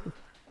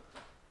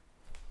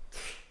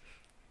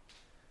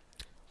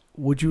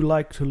 Would you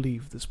like to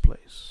leave this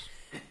place?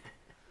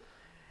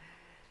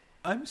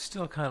 I'm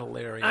still kind of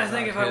leery. I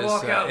think if I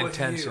walk out with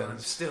intentions. you, I'm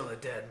still a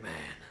dead man.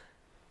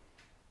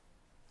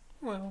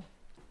 Well,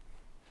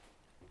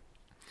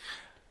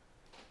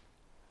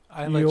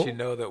 I let you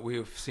know that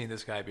we've seen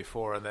this guy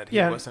before and that he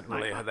wasn't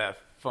really that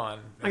fun.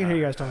 I can hear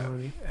you guys talking about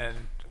me. And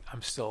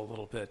I'm still a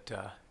little bit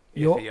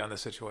Your- iffy on the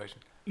situation.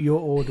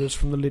 Your orders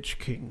from the Lich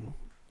King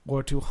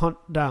were to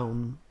hunt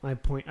down. I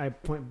point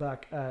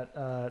back at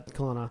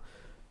Kalana,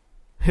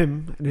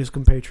 him and his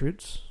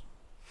compatriots.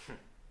 Yeah.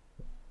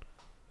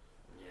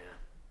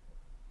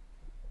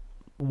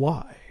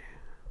 Why?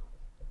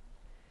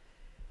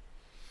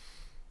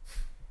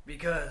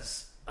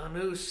 Because a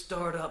new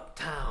startup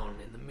town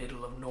in the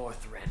middle of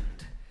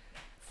Northrend,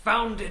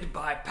 founded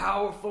by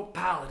powerful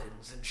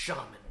paladins and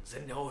shamans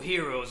and no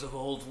heroes of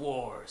old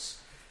wars,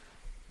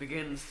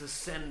 begins to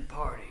send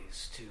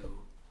parties to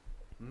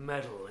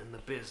meddle in the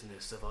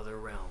business of other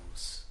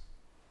realms.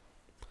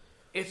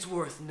 It's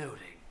worth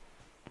noting.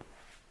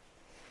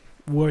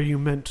 Were you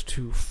meant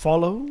to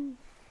follow,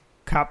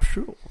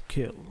 capture, or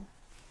kill?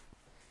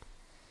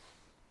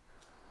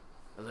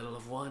 A little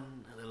of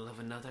one, a little of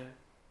another,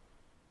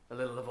 a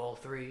little of all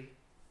three.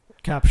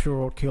 Capture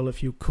or kill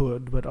if you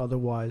could, but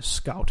otherwise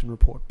scout and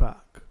report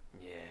back.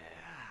 Yeah.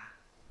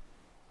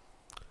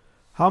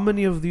 How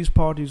many of these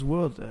parties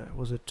were there?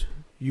 Was it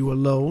you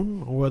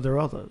alone, or were there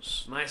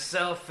others?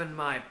 Myself and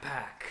my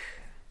pack,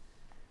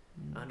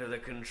 under the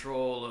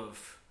control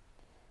of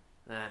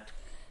that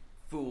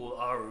fool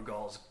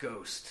Arugal's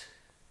ghost.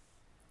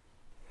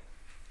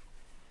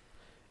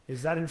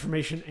 Is that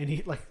information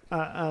any like?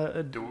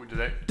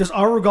 Does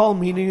Arugal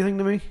mean anything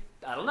to me?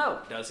 I don't know.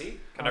 Does he?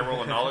 Can I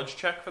roll a knowledge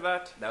check for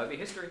that? That would be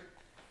history.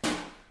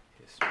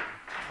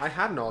 I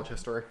had knowledge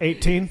history.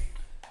 18.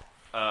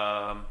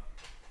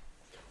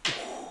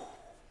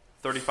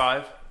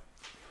 35.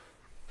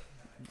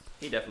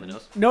 He definitely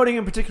knows. Noting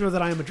in particular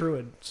that I am a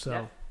druid, so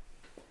Yeah.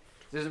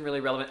 This isn't really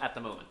relevant at the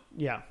moment.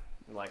 yeah.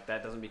 Like,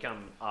 that doesn't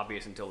become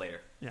obvious until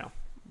later.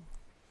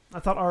 I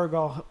thought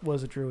Arugal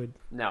was a druid.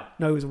 No.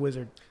 No, he was a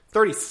wizard.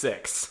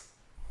 36.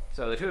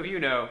 So the two of you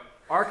know,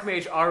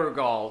 Archmage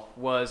Arugal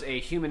was a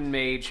human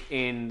mage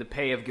in the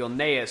pay of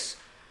Gilneas,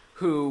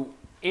 who,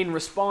 in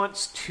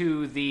response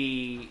to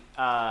the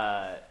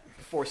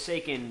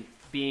Forsaken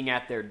being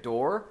at their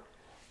door,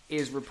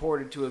 is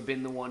reported to have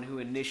been the one who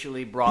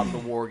initially brought the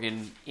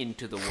Worgen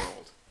into the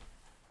world.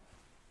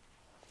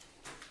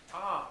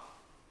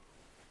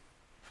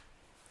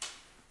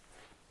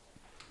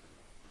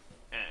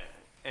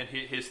 And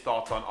his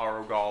thoughts on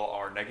Arugal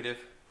are negative?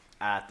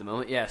 At the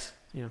moment, yes.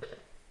 Yeah.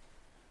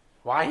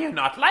 Why you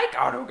not like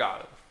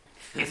Arugal?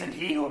 Isn't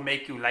he who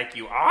make you like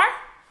you are?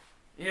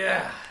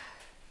 Yeah.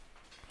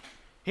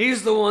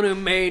 He's the one who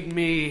made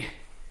me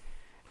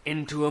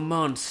into a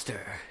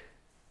monster.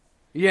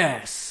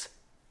 Yes.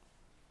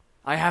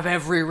 I have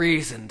every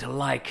reason to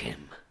like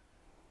him.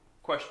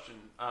 Question.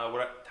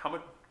 How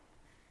much...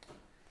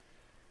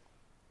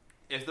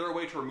 Is there a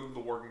way to remove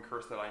the Worgen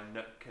curse that I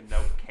can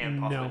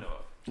possibly know of?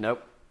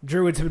 Nope.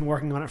 Druids have been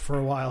working on it for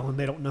a while, and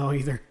they don't know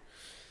either.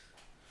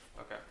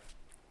 Okay.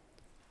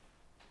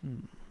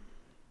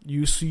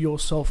 You see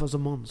yourself as a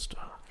monster.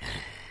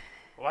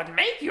 What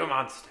make you a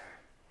monster?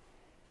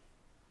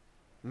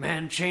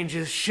 Man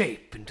changes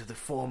shape into the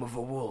form of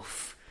a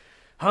wolf.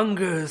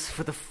 Hungers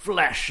for the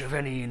flesh of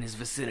any in his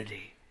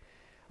vicinity.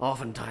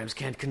 Oftentimes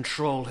can't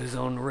control his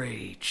own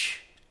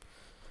rage.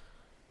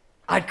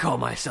 I'd call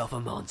myself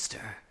a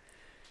monster.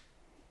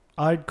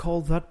 I'd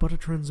call that but a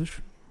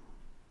transition.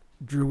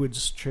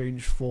 Druids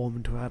change form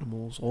into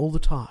animals all the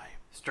time.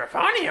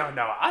 Strephonio,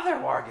 no other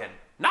Worgen,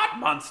 not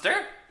monster,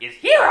 is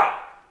hero!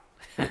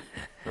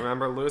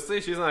 Remember Lucy?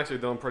 She's actually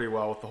doing pretty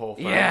well with the whole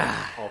thing.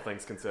 Yeah. All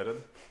things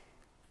considered.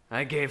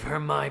 I gave her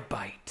my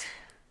bite.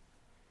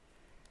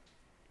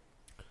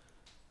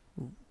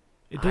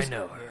 I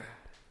know her.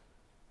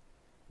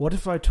 What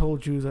if I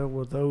told you there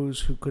were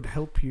those who could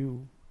help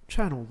you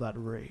channel that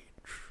rage?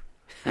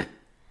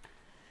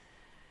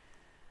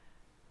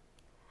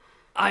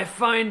 I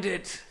find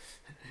it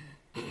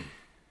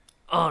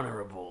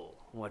honorable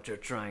what you're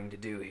trying to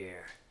do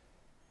here.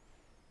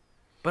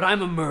 But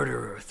I'm a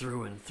murderer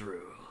through and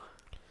through.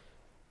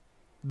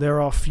 There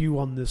are few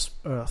on this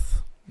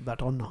earth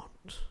that are not.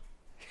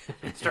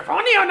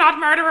 Strephonio, not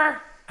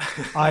murderer!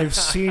 I've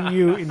seen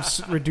you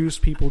reduce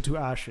people to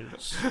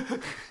ashes.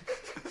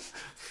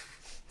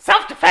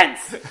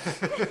 Self-defense!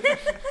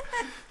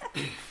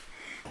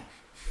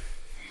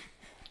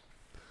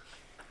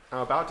 I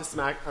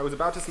was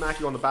about to smack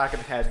you on the back of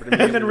the head, but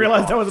And then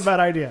realized that was a bad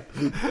idea.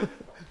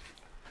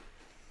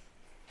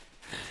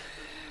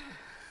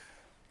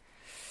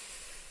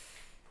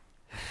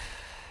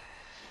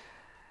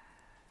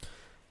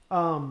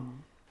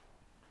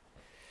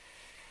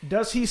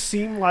 Does he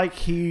seem like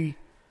he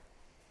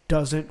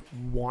doesn't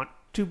want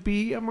to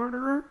be a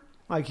murderer?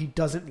 Like he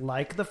doesn't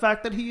like the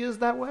fact that he is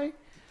that way?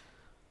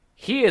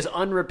 He is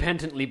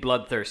unrepentantly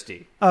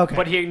bloodthirsty. Okay.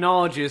 But he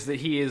acknowledges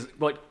that he is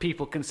what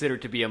people consider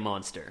to be a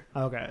monster.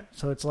 Okay,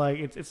 so it's like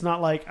it's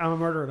not like I'm a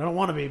murderer. I don't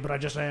want to be, but I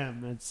just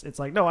am. It's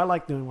like no, I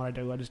like doing what I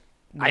do.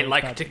 I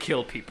like to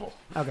kill people.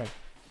 Okay,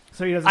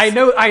 so he doesn't. I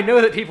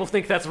know that people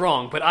think that's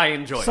wrong, but I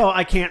enjoy it. So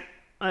I can't.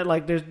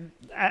 There's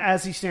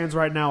as he stands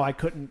right now, I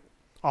couldn't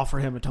offer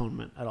him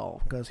atonement at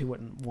all because he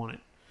wouldn't want it.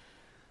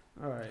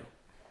 All right.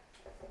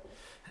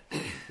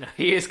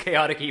 He is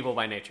chaotic evil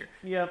by nature.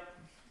 Yep.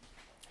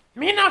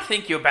 Me not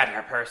think you a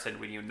better person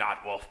when you not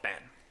Wolfman.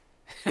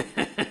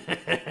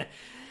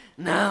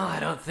 No, I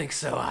don't think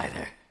so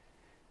either.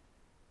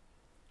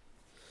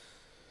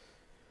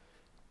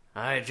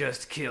 I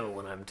just kill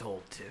when I'm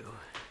told to.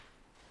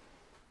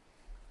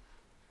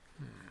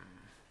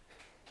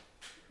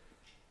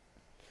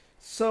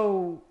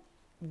 So,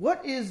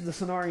 what is the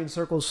Cenarian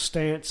Circle's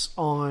stance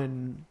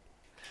on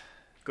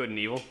Good and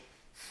evil?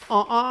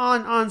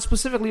 on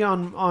specifically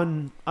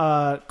on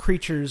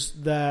creatures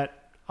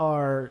that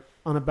are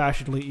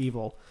unabashedly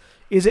evil?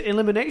 Is it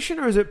elimination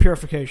or is it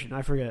purification?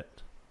 I forget.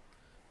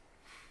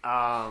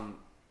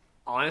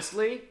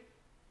 Honestly,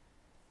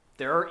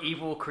 there are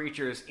evil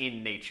creatures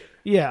in nature.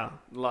 Yeah.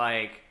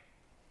 Like,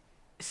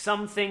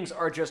 some things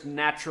are just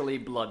naturally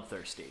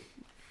bloodthirsty.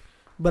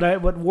 But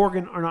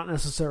Worgen are not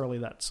necessarily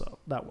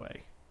that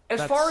way.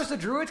 As far as the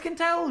Druids can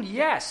tell,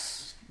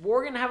 yes.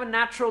 Worgen have a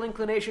natural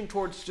inclination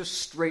towards just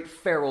straight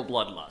feral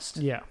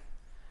bloodlust. Yeah.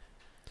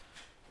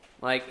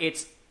 Like,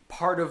 it's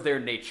part of their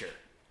nature.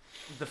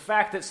 The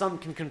fact that some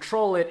can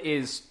control it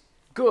is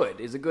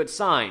a good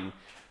sign.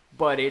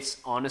 But it's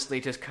honestly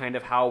just kind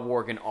of how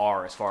Worgen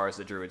are as far as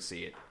the Druids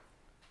see it.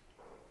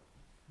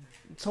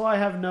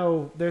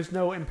 So there's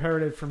no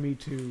imperative for me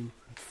to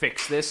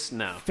Fix this?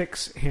 No.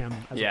 fix him.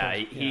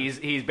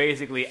 He's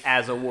basically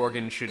as a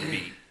Worgen should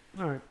be.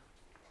 All right.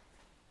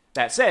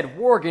 That said,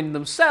 Worgen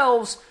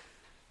themselves,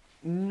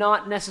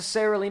 not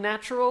necessarily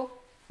natural.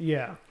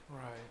 Yeah.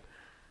 Right.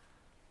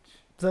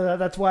 So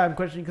that's why I'm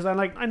questioning, because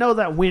I know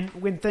that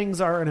when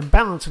things are an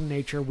imbalance in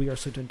nature, we are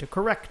certain to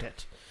correct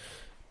it.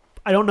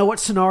 I don't know what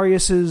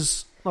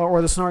Cenarius's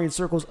or the Cenarian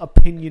Circle's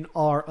opinion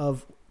are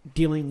of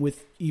dealing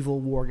with evil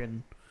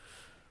Worgen.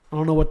 I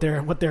don't know what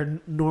their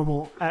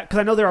normal, because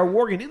I know there are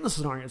Worgen in the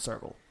Cenarian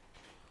Circle.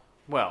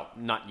 Well,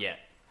 not yet.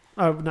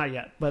 Not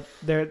yet, but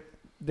they're.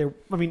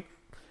 I mean,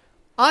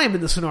 I'm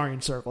in the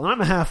Cenarian Circle, and I'm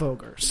a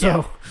half-ogre, so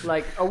Yeah,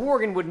 like a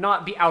Worgen would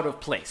not be out of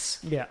place.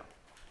 yeah.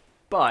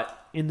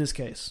 But In this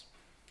case,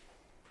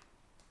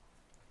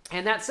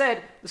 and that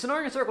said, the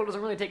Cenarian Circle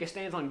doesn't really take a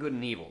stance on good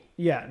and evil.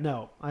 yeah,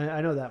 no,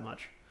 I know that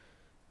much.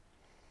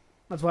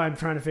 That's why I'm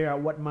trying to figure out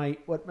what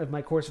if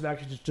my course of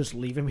action is just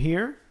leave him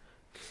here,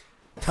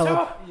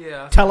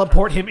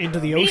 teleport him into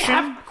the We ocean,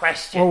 have a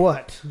question. or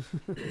what?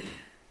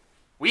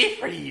 We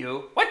free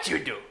you. What you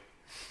do?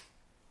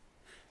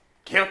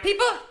 Kill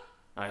people?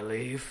 I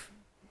leave,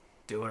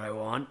 do what I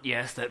want.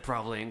 Yes, that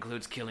probably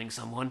includes killing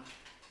someone.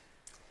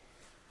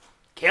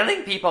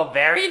 Killing people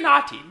very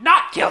naughty.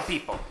 Not kill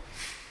people.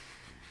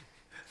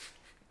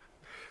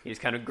 He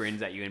just kind of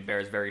grins at you and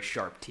bares very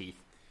sharp teeth.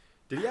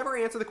 Did he ever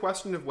answer the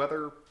question of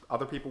whether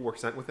other people were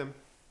sent with him?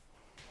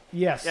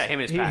 Yes, Yeah, him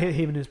and his pack.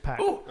 Him and his pack.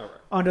 Ooh. All right.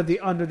 Under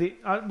the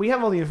we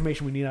have all the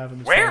information we need out of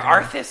him. as Where far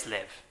as I know. Arthas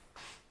live?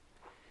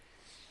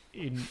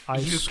 In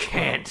Ice You Crown-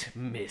 can't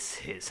miss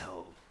his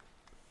home.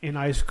 in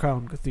Ice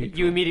Crown Cathedral.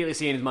 You immediately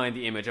see in his mind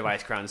the image of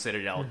Ice Crown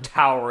Citadel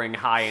towering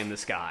high in the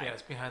sky. Yeah,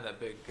 it's behind that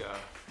big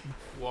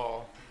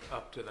wall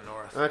up to the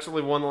north.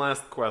 Actually, one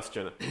last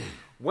question.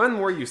 When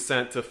were you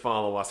sent to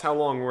follow us? How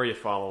long were you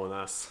following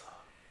us?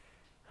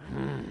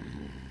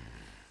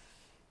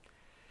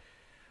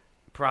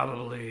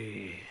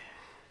 Probably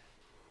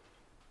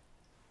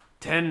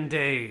 10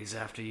 days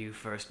after you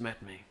first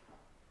met me.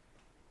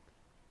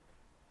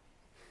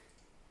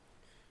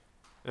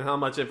 And how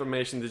much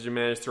information did you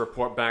manage to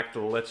report back to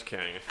the Lich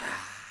King?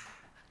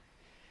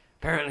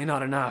 Apparently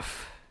not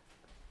enough.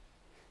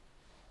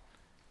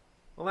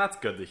 Well, that's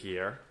good to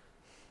hear.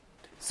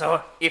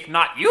 So, if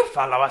not you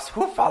follow us,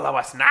 who follow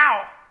us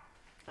now?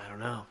 I don't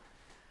know.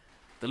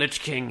 The Lich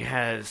King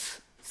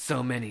has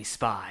so many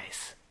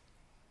spies.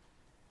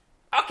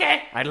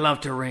 Okay. I'd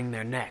love to wring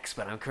their necks,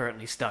 but I'm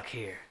currently stuck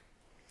here.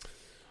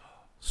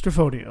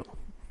 Strephonio,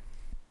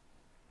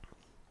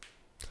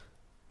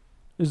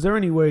 is there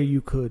any way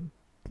you could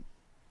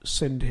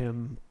send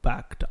him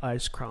back to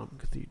Ice Crown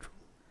Cathedral?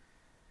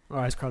 Or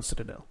Ice Crown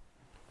Citadel?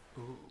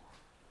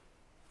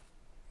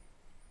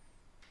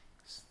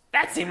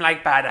 That seemed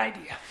like bad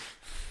idea.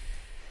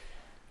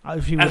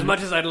 If he As would-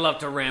 much as I'd love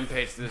to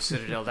rampage through the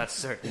Citadel, that's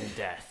certain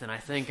death, and I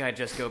think I'd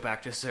just go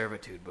back to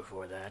servitude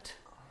before that.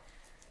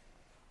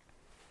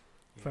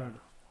 Fair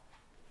enough.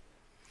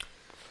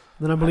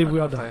 Then I believe we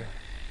all die.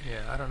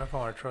 I don't know if I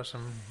want to trust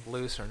him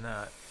loose or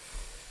not.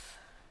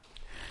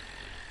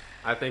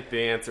 I think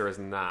the answer is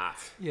not.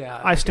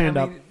 Yeah, I stand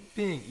up.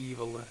 Being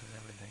evil and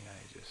everything,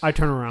 I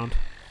turn around.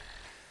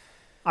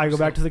 I go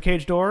back to the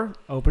cage door,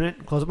 open it,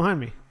 and close it behind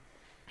me.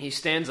 He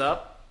stands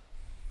up,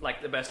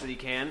 like the best that he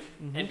can,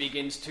 and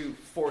begins to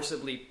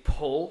forcibly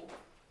pull.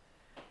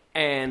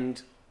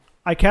 And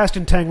I cast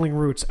Entangling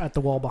Roots at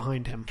the wall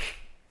behind him.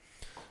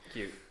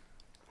 Cute.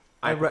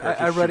 I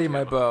ready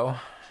my bow.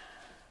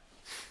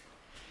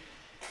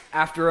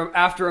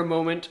 After a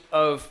moment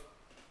of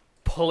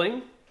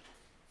pulling,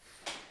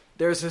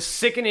 there's a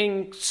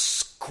sickening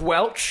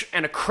squelch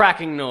and a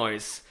cracking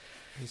noise.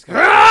 His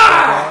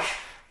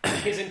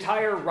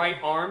entire right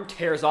arm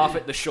tears off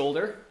at the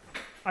shoulder.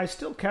 I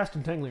still cast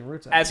Entangling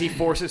Roots at as he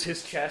forces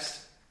his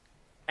chest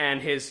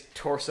and his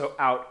torso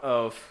out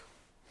of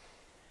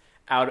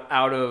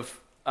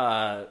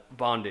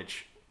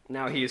bondage.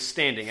 Now he is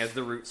standing as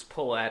the roots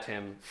pull at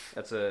him.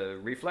 That's a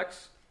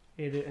reflex.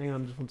 Hang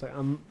on, just one second.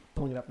 I'm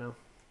pulling it up now.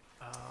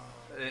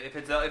 If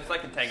it's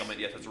like entanglement,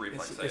 yes, it's a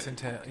reflex. It's like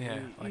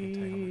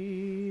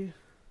entanglement.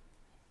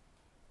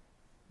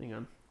 Hang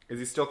on. Is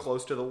he still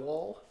close to the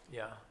wall?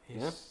 Yeah.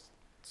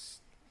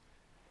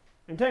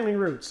 Entangling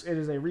Roots. It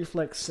is a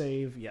reflex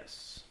save,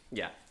 yes.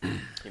 Yeah,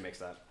 he makes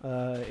that.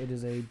 It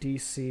is a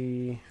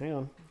DC... Hang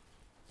on.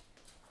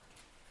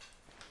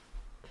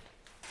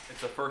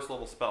 It's a first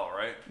level spell,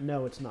 right?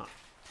 No, it's not.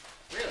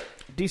 Really?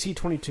 DC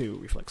 22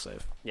 reflex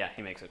save. Yeah,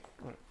 he makes it.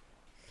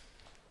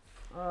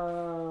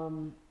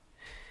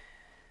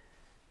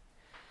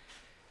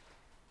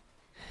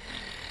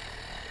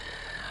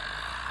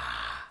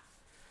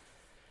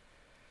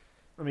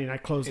 I mean, I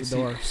closed the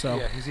door, so...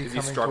 Yeah, is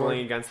he struggling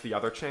against the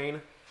other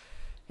chain?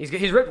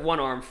 He's ripped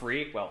one arm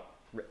free. Well,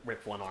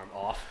 ripped one arm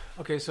off.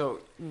 Okay, so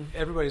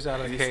everybody's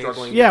out of the cage.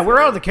 Yeah, we're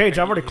out of the cage.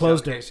 I've already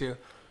closed it.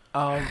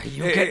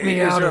 You get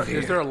me out of here.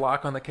 Is there a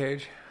lock on the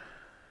cage?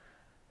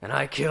 And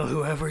I kill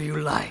whoever you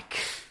like.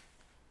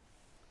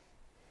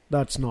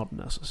 That's not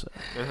necessary.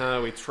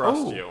 We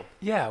trust you.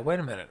 Yeah, wait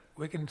a minute.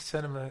 We can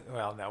send him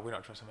well, no, we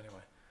don't trust him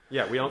anyway.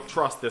 Yeah, we don't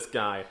trust this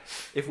guy.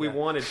 If we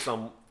wanted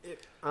some...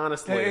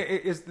 honestly...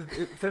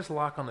 If there's a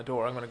lock on the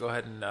door, I'm going to go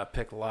ahead and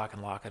pick the lock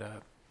and lock it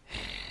up.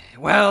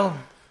 Well...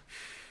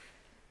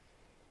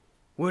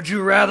 Would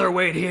you rather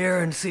wait here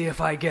and see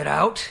if I get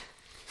out?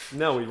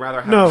 No, we'd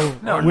rather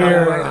have... No,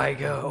 where I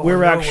go.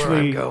 We're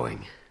actually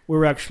going.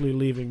 We're actually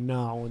leaving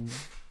now, and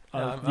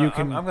you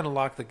can. I'm going to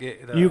lock the gate.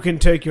 You can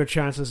take your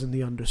chances in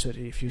the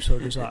Undercity if you so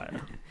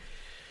desire.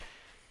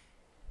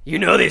 You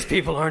know these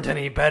people aren't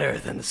any better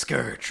than the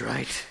Scourge,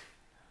 right?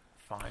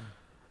 Fine.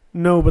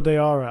 No, but they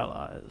are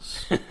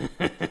allies.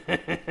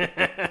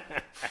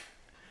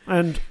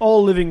 And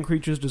all living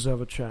creatures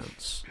deserve a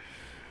chance.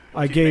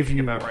 I gave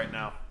you about right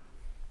now.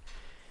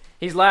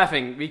 He's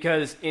laughing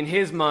because, in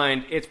his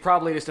mind, it's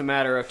probably just a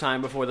matter of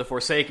time before the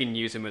Forsaken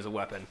use him as a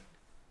weapon.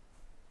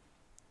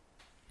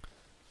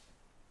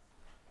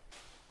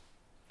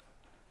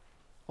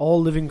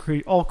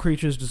 All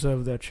creatures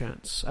deserve their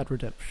chance at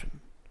redemption.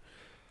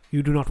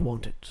 You do not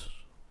want it.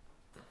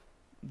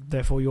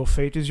 Therefore, your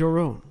fate is your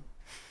own.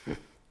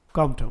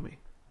 Come, Tommi.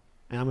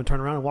 And I'm going to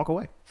turn around and walk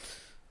away.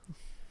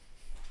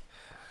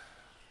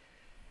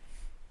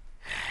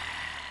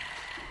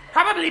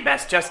 Probably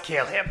best just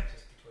kill him.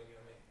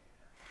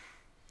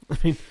 I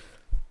mean,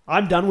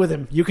 I'm done with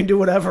him. You can do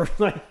whatever.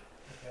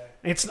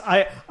 It's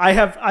I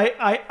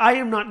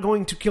am not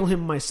going to kill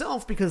him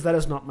myself because that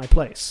is not my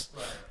place.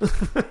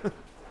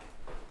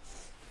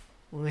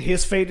 Right.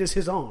 His fate is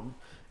his own.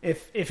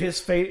 If his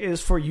fate is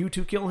for you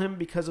to kill him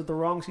because of the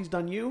wrongs he's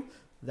done you,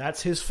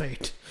 that's his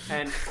fate.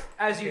 And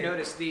as you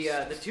notice, the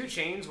two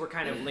chains were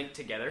kind of linked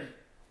together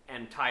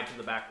and tied to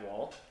the back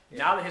wall. Yeah.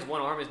 Now that his one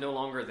arm is no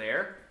longer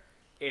there,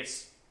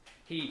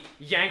 he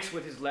yanks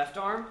with his left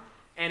arm.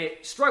 And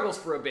it struggles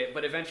for a bit,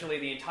 but eventually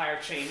the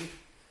entire chain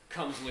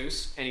comes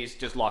loose, and he's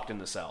just locked in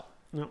the cell.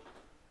 Yep.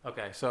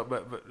 Okay, so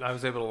but I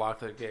was able to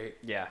lock the gate.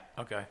 Yeah.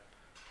 Okay.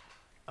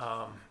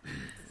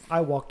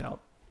 I walked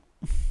out.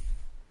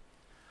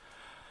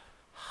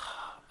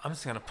 I'm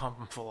just gonna pump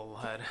him full of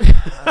lead. I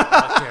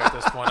don't care at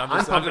this point.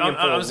 I'm pumping him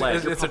full of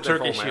lead. It's a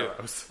turkey shoot.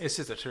 Arrows. It's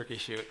just a turkey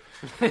shoot.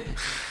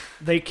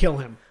 They kill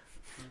him.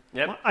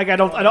 Yep. I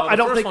don't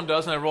the first think one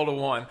does, and I rolled a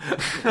 1.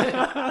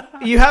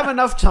 you have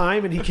enough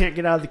time, and he can't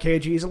get out of the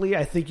cage easily.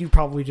 I think you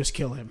probably just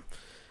kill him.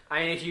 I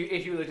mean,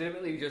 if you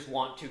legitimately just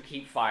want to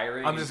keep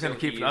firing, I'm just gonna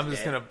keep. I'm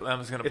just gonna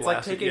It's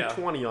like taking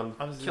 20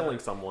 on killing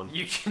someone.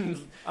 You can.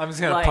 I'm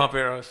just gonna pump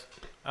arrows.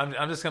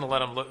 I'm just gonna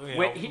let him look.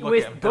 Look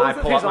with at him. both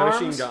of his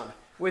arms, machine gun.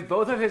 with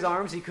both of his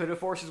arms, he could have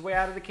forced his way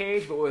out of the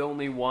cage, but with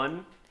only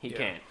one, he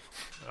can't.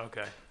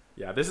 Okay.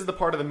 Yeah, this is the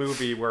part of the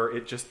movie where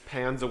it just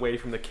pans away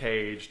from the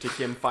cage to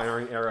him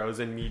firing arrows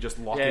and me just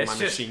locking my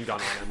machine gun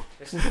on him.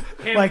 It's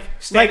him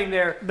standing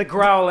there,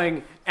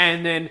 growling,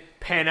 and then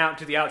pan out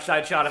to the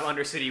outside shot of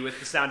Undercity with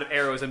the sound of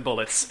arrows and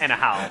bullets and a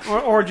howl.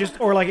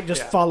 Or like it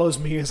just follows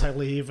me as I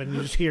leave, and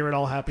you just hear it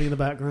all happening in the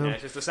background. Yeah,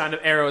 it's just the sound of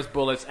arrows,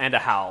 bullets, and a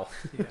howl.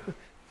 Yeah.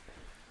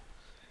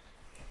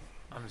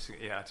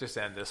 Just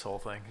end this whole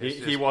thing.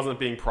 He wasn't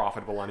being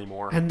profitable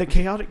anymore. And the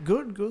chaotic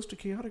good goes to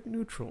chaotic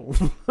neutral.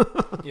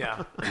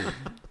 Yeah.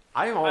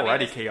 I am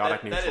already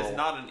chaotic neutral. That is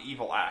not an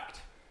evil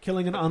act.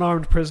 Killing an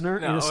unarmed prisoner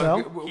in a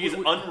cell? He's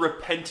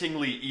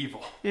unrepentingly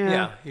evil.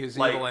 Yeah. He's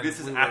evil. This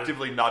is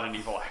actively not an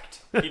evil act.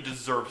 He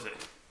deserves it.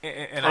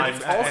 And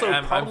it's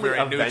also probably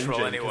very neutral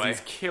avenging anyway. because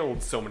he's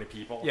killed so many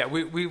people. Yeah,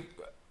 we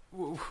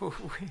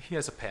He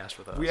has a past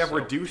with us. We have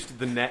reduced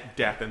the net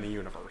death in the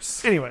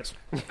universe. Anyways,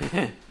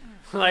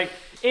 Like,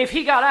 if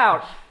he got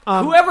out,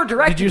 whoever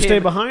directed did you stay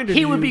behind, or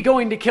he did would you- be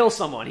going to kill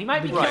someone. He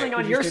might be killing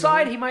on Did you your stay side.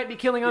 behind? He might be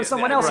killing on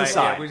someone else's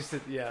side.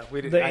 Yeah,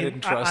 we did, They- I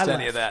didn't trust I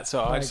any of that,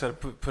 so I Like- just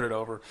had to put it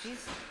over.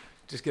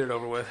 Just get it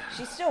over with.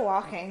 She's still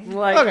walking.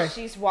 Like, Okay.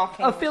 She's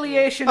walking. with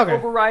affiliation Okay.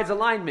 overrides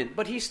alignment,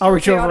 but he's still I'll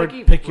reach over chaotic and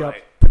evil. pick you up,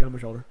 Right. put it on my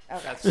shoulder. you.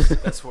 Okay.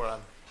 That's where I'm.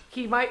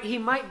 He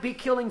might be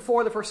killing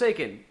for the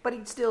Forsaken, but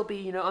he'd still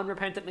be,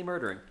 unrepentantly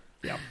murdering.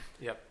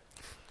 Yep.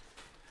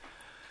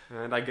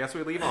 And I guess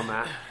we leave on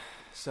that.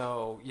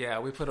 So yeah,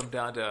 we put him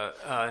down to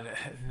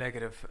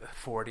negative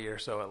 40 or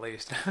so at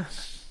least.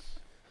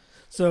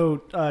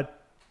 So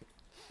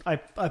I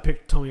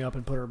picked Tommi up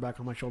and put her back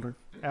on my shoulder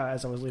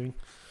as I was leaving.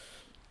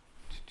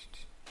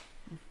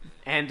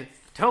 And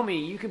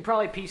Tommi, you can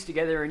probably piece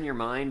together in your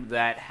mind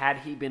that had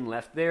he been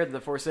left there, the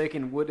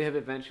Forsaken would have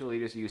eventually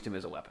just used him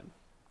as a weapon.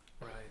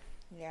 Right.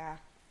 Yeah.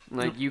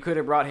 Like, you could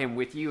have brought him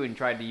with you and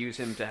tried to use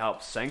him to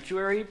help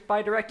Sanctuary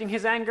by directing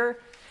his anger,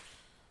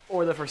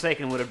 or the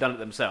Forsaken would have done it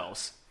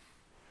themselves.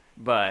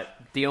 But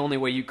the only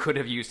way you could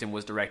have used him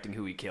was directing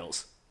who he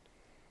kills.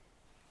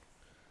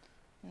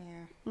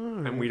 Yeah.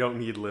 And we don't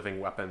need living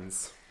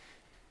weapons.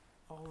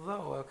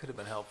 Although that could have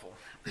been helpful.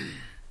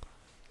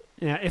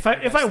 Yeah, if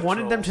I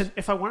wanted them trolls.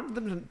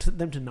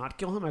 them to not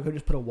kill him, I could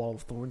just put a wall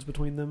of thorns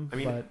between them. I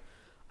mean, but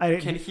I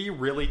Can he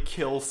really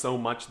kill so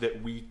much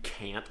that we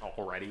can't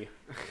already?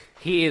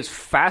 He is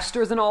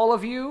faster than all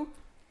of you,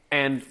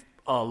 and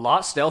a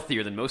lot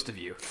stealthier than most of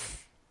you.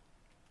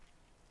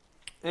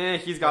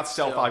 He's got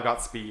stealth, I've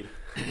got speed.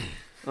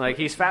 Like,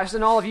 he's faster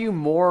than all of you,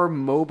 more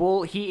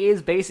mobile. He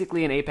is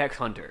basically an apex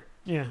hunter.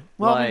 Yeah.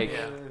 Well, Like-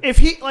 if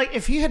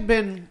he had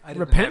been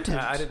repentant,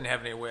 I didn't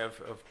have any way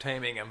of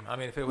taming him. I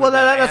mean, if it well, would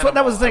have been that's what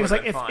that was the thing. animal,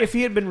 It's like I would if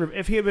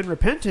he had been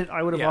repentant,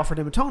 I would have Yeah. offered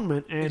him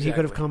atonement, and he could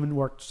have Exactly. come and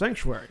worked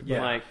sanctuary. But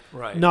Yeah. Like,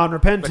 right.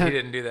 non-repentant, But he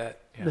didn't do that.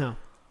 Yeah. No.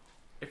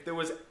 If there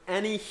was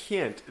any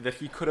hint that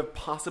he could have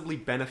possibly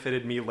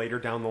benefited me later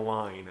down the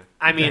line.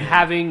 I mean,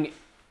 having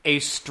a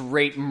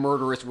straight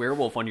murderous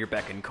werewolf on your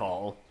beck and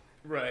call.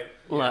 Right.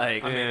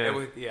 Like, I mean, it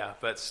was,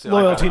 but still.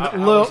 Loyalty- I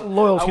loyalty wasn't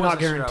not sure I was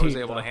guaranteed,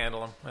 able though. to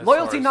handle him. as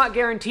loyalty far as- not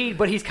guaranteed,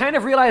 but he's kind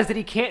of realized that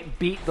he can't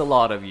beat the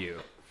lot of you.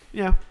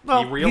 Yeah.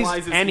 Well, He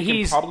realizes and he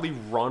he's- can probably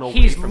run away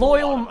He's from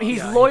loyal. a lot of us. He's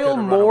Yeah, he loyal could've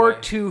run more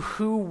away. to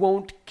who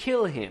won't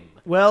kill him.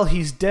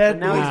 he's dead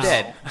But now he's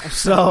dead.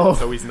 So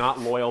So he's not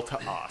loyal to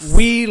us.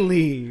 we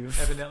leave.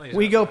 Evidently he's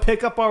We not go loyal.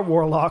 pick up our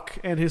warlock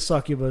and his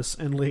succubus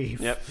and leave.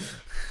 Yep.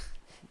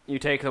 You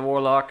take the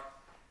warlock,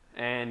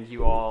 and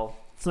you all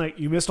It's like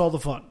you missed all the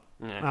fun.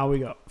 Yeah. Now we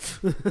go.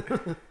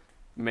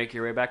 make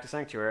your way back to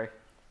Sanctuary.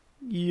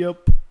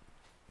 Yep.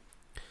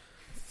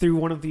 Through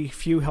one of the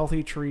few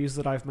healthy trees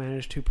that I've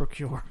managed to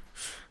procure.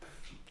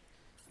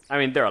 I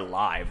mean, they're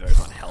alive. They're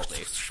not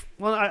healthy.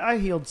 Well, I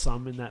healed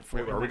some in that.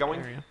 Wait, where are we that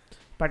going? area.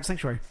 Back to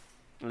sanctuary.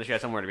 Unless you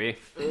have somewhere to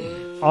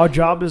be. Our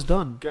job is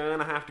done.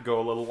 Gonna have to go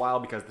a little while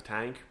because the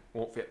tank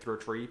won't fit through a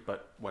tree,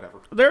 but whatever.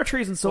 There are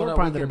trees in Silver no,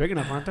 Pine we that are can- big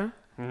enough, aren't there?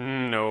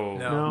 No,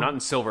 No. not in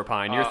Silver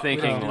Pine. You're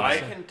thinking no. I like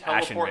can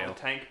teleport Ashenvale. the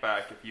tank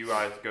back if you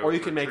guys go. Or you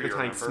to can the make the tree,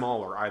 tank remember?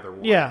 smaller, either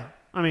one. Yeah.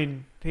 I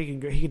mean, he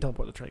can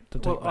teleport the tank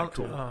Well, back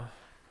too.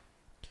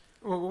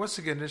 well, what's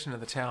the condition of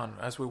the town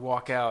as we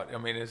walk out? I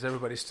mean, is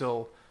everybody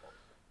still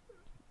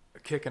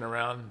kicking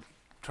around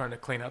trying to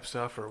clean up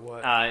stuff or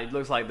what? It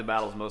looks like the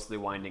battle's mostly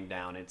winding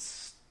down.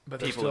 It's But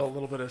there's people still a have-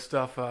 little bit of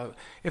stuff.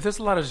 If there's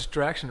a lot of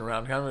distraction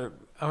around, I'm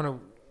gonna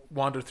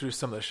wander through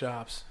some of the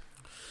shops.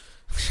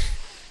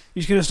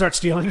 He's going to start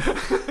stealing.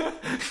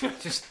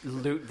 just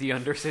loot the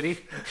Undercity.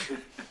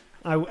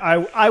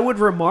 I would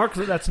remark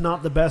that that's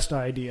not the best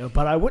idea,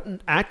 but I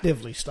wouldn't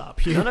actively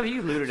stop you. None of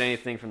you looted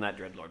anything from that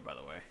Dreadlord, by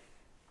the way.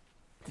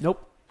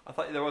 Nope. I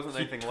thought there wasn't He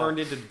anything turned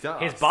left. into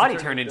dust. His body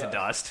turned turned into into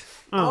dust.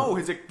 Oh,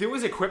 there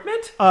was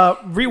equipment?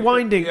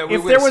 Rewinding. Yeah, we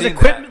if would've there was seen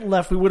equipment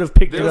left, we would have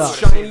picked it up.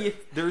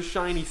 There's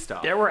shiny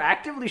stuff. There were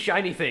actively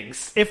shiny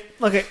things. If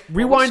okay,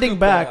 we'll rewinding scoop it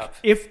back, up.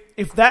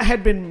 if that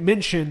had been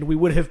mentioned, we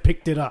would have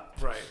picked it up.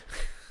 Right.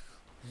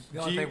 The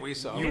only thing we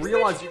saw. You was-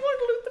 realize You wanted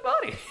to loot the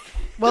body.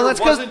 Well, There that's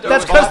because wasn't a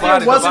there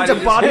body. wasn't The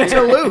a body body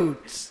to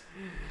loot.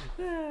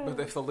 But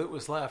if the loot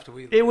was left,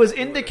 It was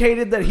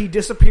indicated that he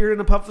disappeared in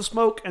a puff of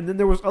smoke, and then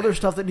there was other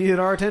stuff that needed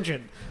our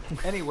attention.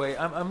 Anyway,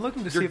 I'm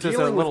looking to see you're if there's a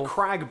dealing little. with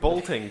Krag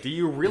bolting. Do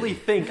you really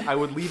think I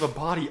would leave a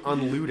body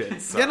unlooted?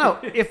 sir? You know,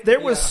 if there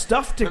was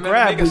stuff to And then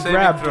grab, make a we saving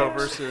grabbed throw it.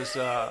 versus.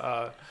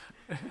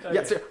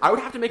 Yeah, sir, I would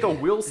have to make a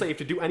will save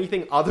to do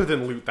anything other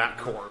than loot that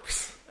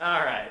corpse, All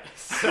right.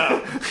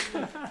 So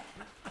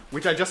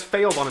which I just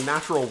failed on a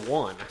natural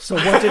 1. So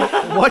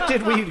what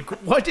did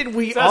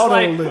we that's auto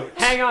like, loot?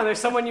 hang on, there's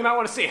someone you might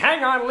want to see.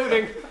 Hang on,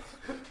 looting.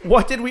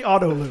 What did we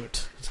auto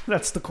loot?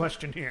 That's the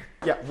question here.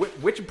 Yeah,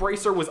 which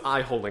bracer was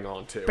I holding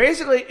on to?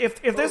 Basically,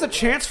 if there's a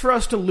chance for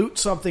us to loot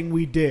something,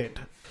 we did.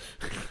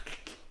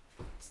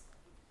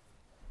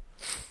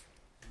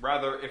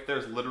 Rather, if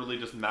there's literally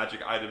just magic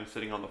items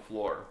sitting on the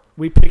floor.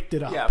 We picked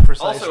it up. yeah,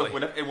 precisely.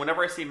 Also,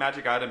 whenever I see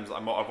magic items,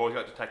 I've always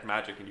got detect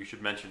magic, and you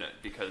should mention it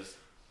because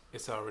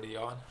It's already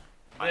on.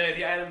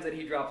 The items that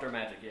he dropped are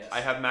magic. Yes.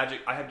 I have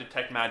magic. I have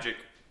detect magic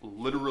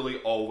literally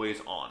always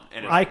on,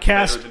 and it's I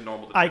cast better than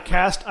normal. I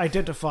cast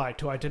identify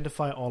to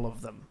identify all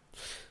of them.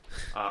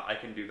 I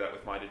can do that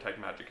with my detect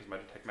magic because my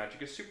detect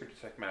magic is super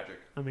detect magic.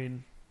 I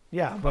mean,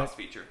 yeah, Boss but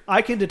feature.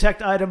 I can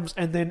detect items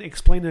and then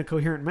explain in a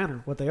coherent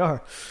manner what they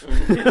are.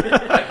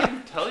 I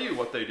can tell you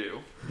what they do.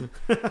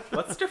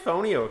 Let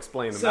Strephonio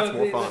explain them. That's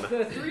more fun.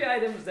 The 3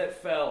 items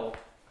that fell,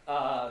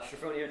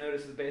 Strephonio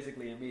notices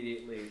basically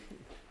immediately,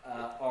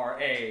 are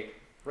a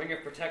Ring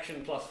of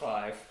Protection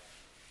 +5,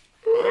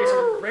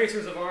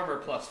 Bracers of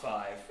Armor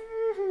 +5,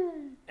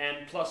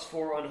 and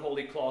 +4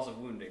 Unholy Claws of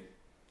Wounding.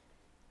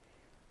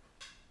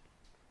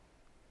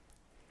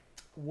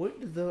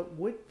 Would the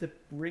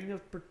ring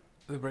of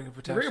The Ring of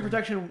Protection. the ring of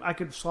protection I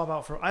could swap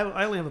out for? I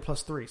only have a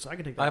 +3, so I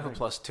can take that. I have ring. a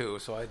 +2,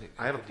 so I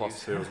have a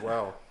 +2 as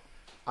well.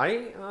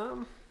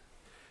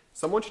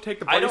 Someone should take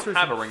the I bracers. don't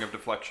have a ring of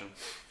deflection.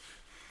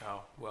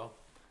 Oh, well,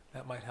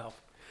 that might help.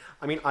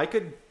 I mean, I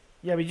could,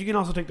 Yeah, but you can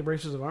also take the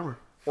bracers of armor.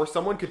 or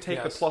someone could take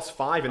Yes. the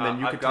 +5, and then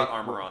you I've could got take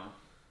armor on.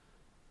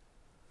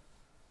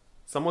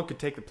 Someone could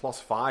take the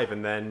 +5,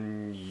 and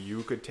then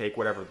you could take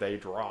whatever they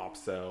drop.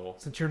 So,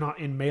 Since you're not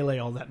in melee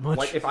all that much.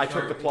 like, if I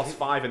took the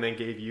 +5 and then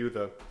gave you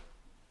the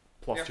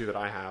 +2 that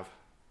I have,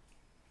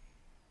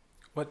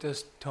 What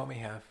does Tommi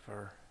have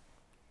for...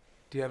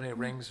 Do you have any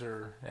rings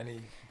or any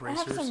I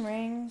bracers? have some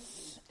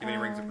rings. Give me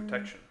rings of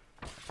protection.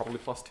 probably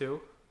 +2.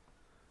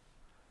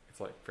 It's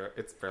like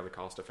it's fairly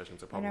cost efficient.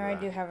 So I probably know I that.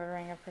 do have a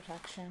ring of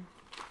protection.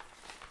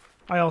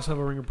 I also have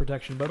a ring of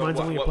protection, but mine's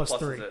only a what plus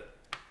 +3. is it?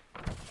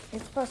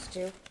 It's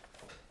 +2.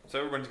 So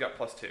everyone's got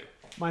 +2,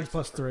 Mine's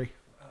 +3.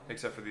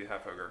 except for the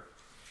Half-Ogre.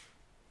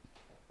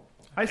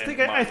 I And think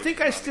mine I was think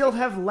I not still good.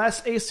 have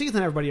less AC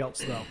than everybody else,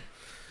 though.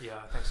 Yeah,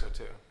 I think so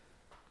too.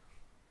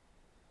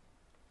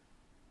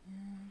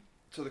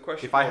 So the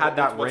question: If I had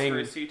that what's ring-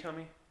 your AC,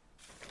 Tommy?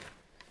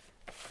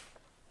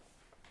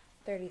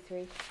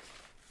 33.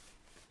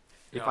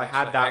 If No, I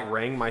had so that I-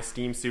 ring, my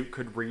steam suit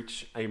could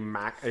reach a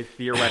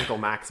theoretical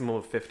maximum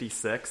of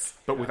 56,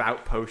 but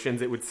without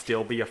potions, it would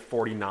still be a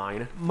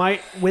 49. My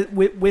with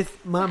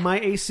my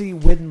AC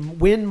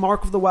when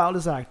Mark of the Wild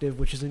is active,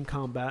 which is in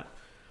combat,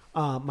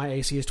 my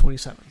AC is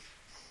 27.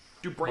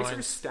 Do bracers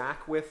Mine's-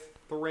 stack with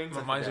the rings?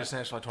 I Mine's forget.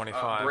 essentially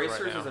 25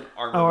 Bracers right now. is an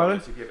armor Oh, are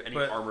bonus they? if you have any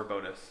But- armor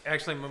bonus.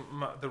 Actually,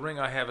 the ring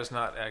I have is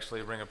not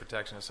actually a Ring of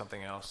Protection. It's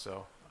something else,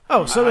 so...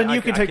 Oh, so then I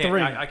you can take the can't-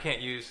 ring. I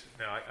can't use...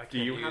 No, I can't Do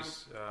you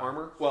use... have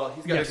armor? Well,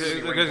 he's got Yes.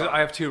 Because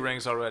I have 2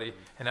 rings already,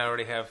 and I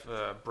already have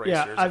bracers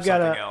Yeah, I've of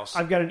got something else.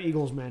 I've got an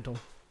eagle's mantle.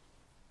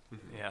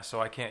 Yeah, so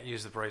I can't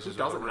use the bracers Who of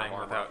the doesn't have ring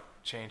armor? without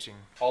changing.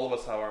 All of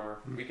us have armor.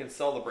 We can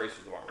sell the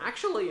bracers of armor.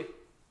 Actually,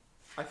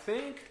 I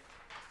think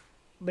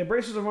The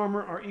bracers of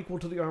armor are equal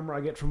to the armor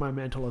I get from my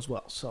mantle as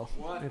well. So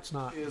What it's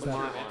not is that-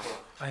 my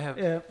I have...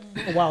 a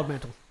wild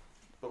mantle.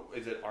 But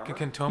is it armor?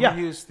 Can Tommi Yeah.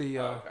 use the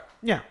Oh, okay.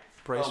 Yeah,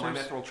 bracers? Oh, my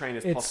mental train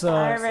is It's, +5.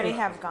 I already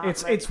have gone.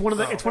 it's one of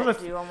the it's one of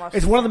the You almost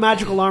it's one of the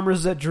magical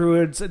armors that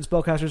druids and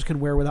spellcasters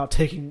can wear without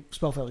taking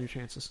spell failure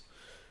chances.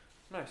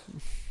 Nice.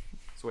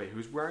 So wait,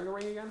 who's wearing the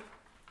ring again?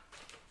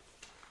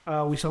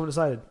 We still haven't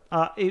decided.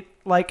 The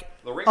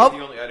ring Of- is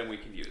the only item we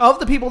can use. Of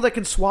the people that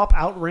can swap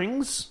out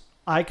rings,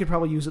 I could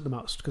probably use it the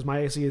most because my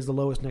AC is the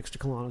lowest next to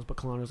Kalana's, but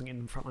Kalana doesn't get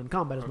in frontline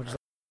combat as much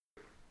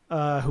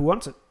as. Who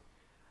wants it?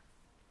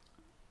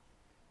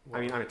 I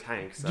mean, I'm a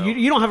tank, so...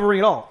 You don't have a ring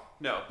at all.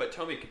 No, but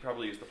Tommy could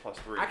probably use the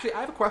 +3. Actually, I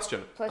have a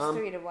question.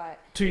 +3 to what?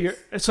 To your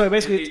so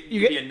basically It'd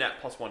you be get a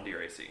net +1 to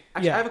your AC.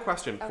 Actually, Yeah. I have a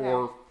question Okay.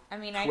 for I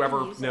mean, I whoever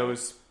can use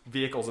knows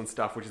vehicles and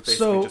stuff, which is basically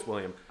So- just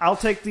William. I'll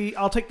take the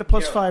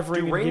 +5 Do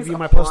ring and rings give you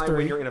my apply when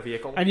 +3, you're in a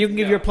vehicle? and you can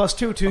give Yeah. your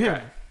 +2 to him.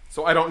 Okay.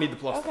 So I don't need the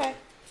It. +5. Okay.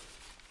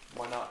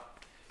 Why not?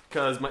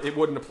 Because it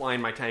wouldn't apply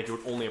in my tank, it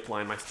would only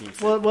apply in my steam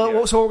suit. Well,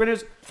 Yeah. so what we're gonna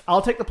do is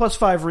I'll take the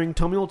 +5 ring.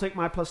 Tommy will take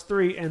my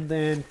 +3, and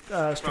then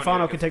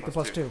Strephonio can gets take the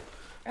 +2. +2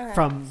 Okay.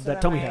 from So that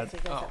then Tommy my had. AC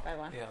goes Oh, up by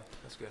 1. yeah,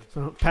 that's good.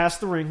 So pass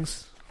the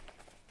rings.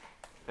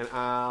 And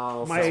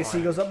I'll... My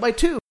AC goes up by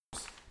 2.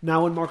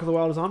 Now when Mark of the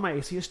Wild is on, my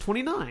AC is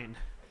 29.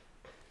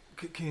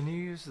 Can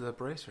you use the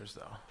bracers,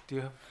 though? Do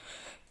you have...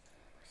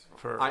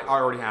 For, I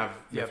already have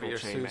yeah, but mithril your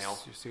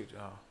chainmail. suit...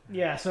 Oh.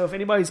 Yeah, so if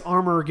anybody's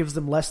armor gives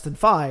them less than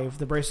 5,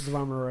 the braces of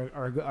armor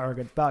are a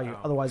good value.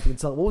 Oh. Otherwise, we can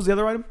sell it. What was the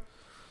other item?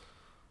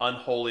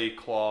 Unholy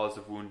Claws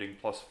of Wounding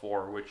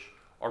 +4, which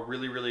are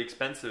really, really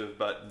expensive,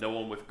 but no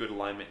one with good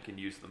alignment can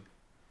use them.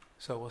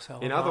 So we'll sell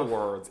In them other off?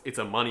 words, it's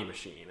a money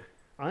machine.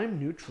 I'm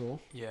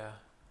neutral, Yeah,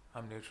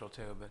 I'm neutral,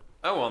 too, but...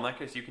 Oh, well, in that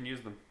case, you can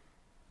use them.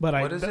 but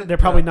What is it? they're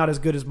probably not as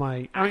good as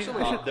my.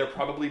 Actually, They're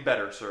probably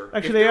better, sir.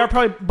 Actually, they are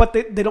probably, but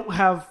they don't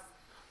have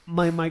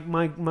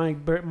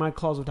my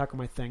claws of attack or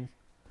my thing.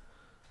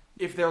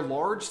 If they're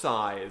large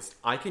sized,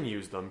 I can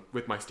use them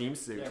with my steam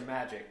suit. They're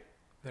magic.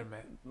 They're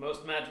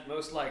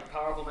Most like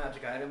powerful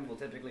magic items will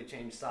typically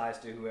change size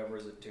to whoever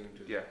is attuned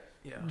to. Yeah.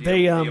 Yeah.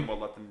 They, DM will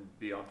let them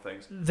be on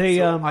things. They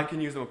So I can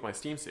use them with my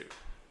steam suit.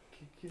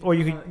 or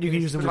you can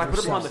use them If I with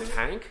put them on yourself. the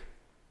tank,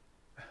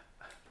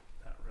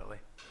 Not really.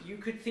 You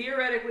could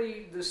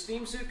theoretically, the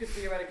steam suit could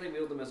theoretically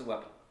wield them as a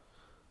weapon.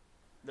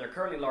 They're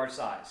currently large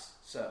size,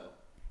 so...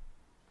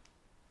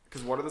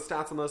 Because what are the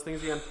stats on those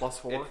things again?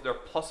 +4? They're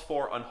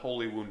 +4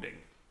 unholy wounding.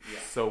 Yeah.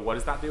 So what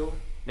does that do?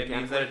 It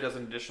means that it does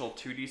an additional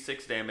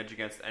 2d6 damage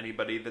against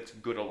anybody that's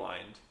good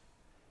aligned.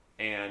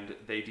 And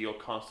they deal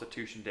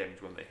constitution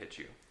damage when they hit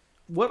you.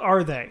 What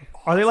are they?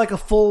 Are they like a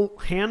full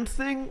hand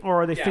thing,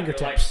 or are they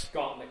fingertips?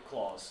 They're like gauntlet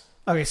claws.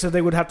 Okay, so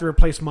they would have to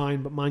replace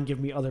mine, but mine give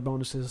me other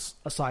bonuses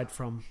aside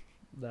from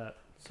that.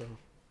 So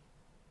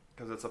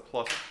Because it's a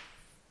plus...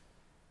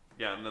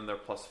 Yeah, and then they're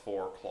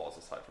 +4 claws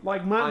aside from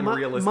like that. I'm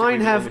realistically mine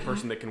the have only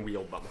person that can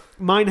wield them.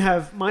 mine They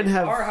have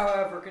are,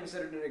 however,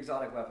 considered an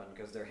exotic weapon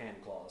because they're hand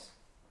claws.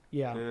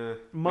 yeah. Eh.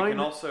 We Mine can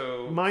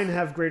also... mine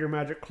have greater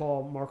magic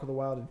claw, mark of the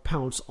wild, and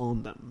pounce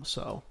on them.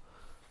 So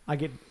I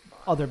get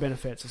other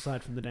benefits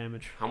aside from the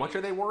damage. How much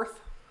are they worth?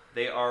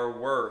 They are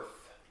worth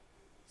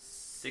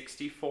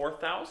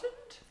 64,000?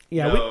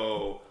 Yeah,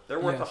 no,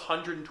 they're worth Yes.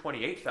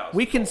 128,000.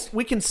 we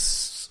can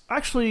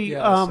actually.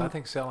 Yeah, I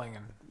think selling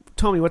and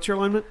Tommy, what's your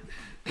alignment?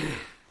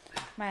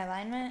 My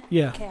alignment?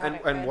 Yeah.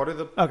 Chaotic And red. what are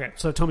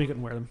the Tommy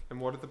couldn't wear them.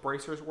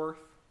 bracers worth?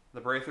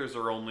 The bracers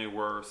are only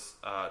worth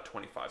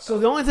 25,000. So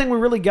the only thing we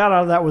really got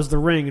out of that was the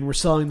ring, and we're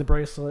selling the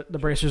bracelet, the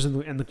bracers,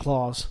 and the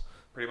claws.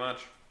 Pretty much.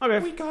 Okay.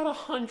 We got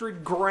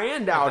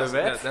 $100,000 out of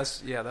it.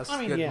 That's I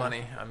mean, good yeah.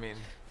 money. I mean,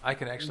 I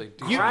can actually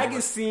do. Krag something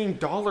is seeing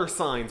dollar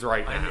signs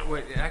right with- now.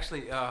 Wait,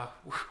 actually,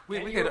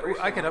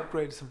 I could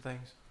upgrade some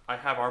things. I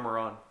have armor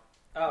on.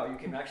 Oh, you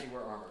can actually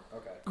wear armor.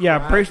 Okay.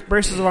 Yeah,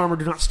 braces of armor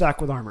do not stack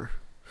with armor.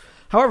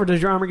 However,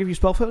 does your armor give you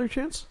spell failure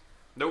chance?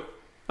 Nope.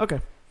 Okay.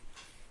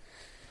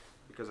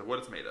 Because of what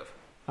it's made of.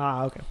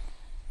 Okay.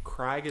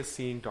 Krag is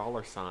seeing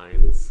dollar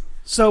signs.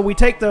 So we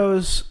take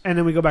those, and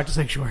then we go back to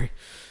Sanctuary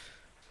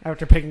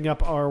after picking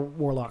up our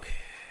warlock.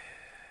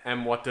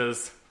 And what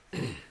does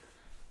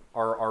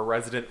our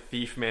resident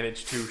thief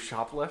manage to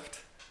shoplift?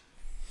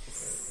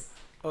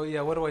 Oh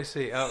yeah, what do I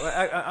see?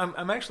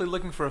 I'm actually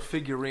looking for a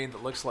figurine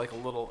that looks like a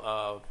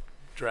little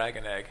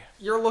dragon egg.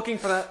 You're looking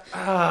for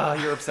that.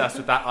 You're obsessed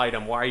with that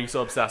item. Why are you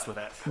so obsessed with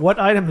it? What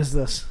item is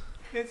this?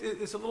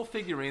 It's a little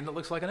figurine that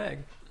looks like an egg.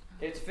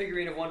 It's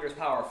figurine of wondrous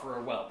power for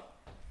a whelp.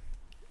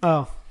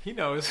 Oh, He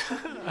knows.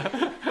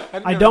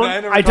 I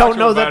don't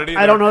know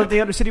that the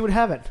other city would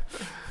have it.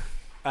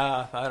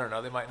 I don't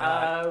know. They might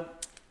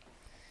not.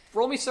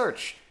 Roll me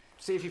search.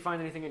 See if you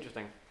find anything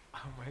interesting. Oh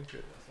my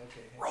goodness.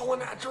 Okay. Roll a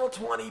natural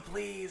 20,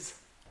 please.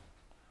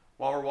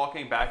 While we're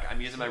walking back, I'm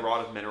using my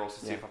rod of minerals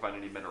to see if I find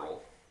any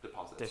mineral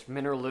deposits. There's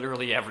mineral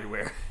literally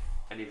everywhere.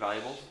 Any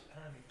valuables?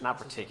 Not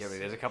particularly.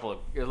 There's a couple of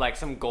like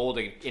some gold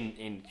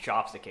in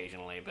shops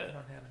occasionally, but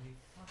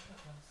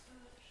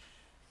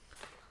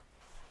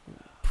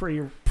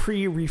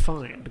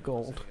pre-refined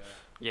gold.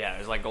 yeah,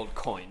 there's like gold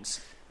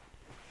coins.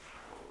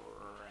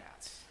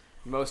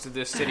 Most of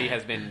this city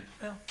has been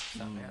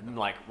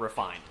like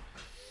refined.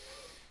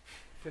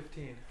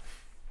 15.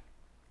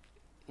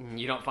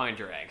 You don't find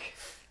your egg,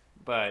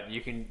 but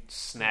you can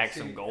snag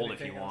some gold if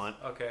you Anything else? want.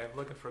 Okay, I'm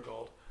looking for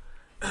gold.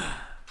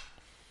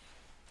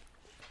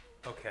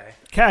 Okay.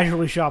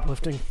 Casually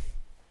shoplifting.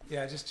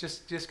 Yeah,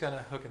 just kind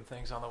of hooking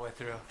things on the way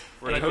through.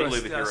 We're Can I do totally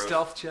a the heroes.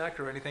 stealth check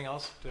or anything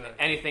else?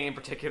 Anything in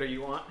particular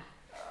you want?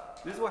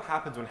 This is what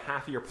happens when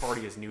half of your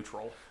party is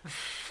neutral.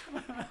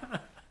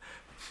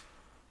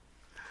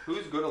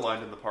 Who's good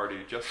aligned in the party?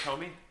 Just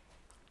Tommi?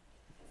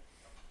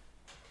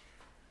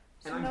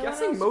 And I'm no one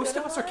guessing else most good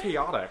of us are aligned?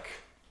 chaotic.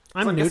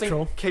 I'm So guessing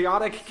neutral.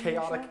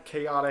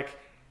 Chaotic.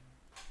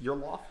 You're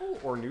lawful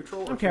or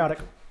neutral? I'm chaotic.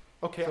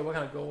 Okay. So what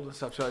kind of gold and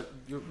stuff? So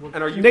And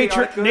are you Nature,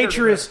 chaotic good or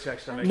nature good? is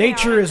checks to make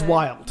nature is Chaotic.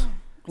 wild.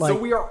 Like, So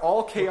we are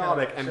all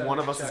chaotic, Okay, and check, one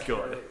of us check, is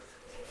good. check.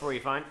 Before you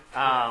find,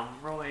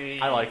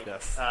 rolling. I like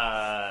this.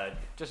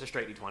 Just a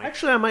straight d20.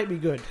 actually, I might be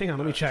good. Hang on,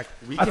 let me check.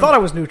 We I can- thought I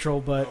was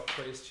neutral, but Oh,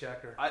 praise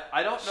checker.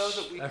 I don't know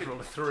that we I could...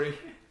 rolled a 3.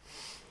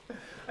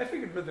 I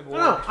figured with the war.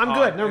 no, I'm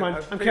good. Never mind. I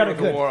I'm figured chaotic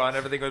with the good. war on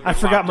everything. Would be I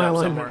forgot locked my up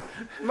alignment.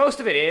 somewhere. Most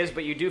of it is,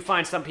 but you do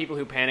find some people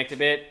who panicked a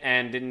bit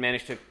and didn't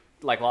manage to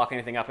like lock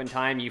anything up in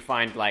time. You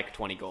find like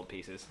 20 gold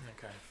pieces.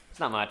 Okay. It's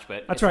not much,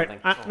 but That's it's right.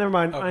 something. Never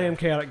mind. I Okay. am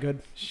chaotic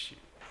good.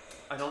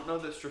 I don't know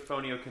that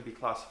Strephonio can be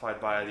classified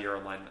by your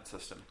alignment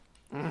system.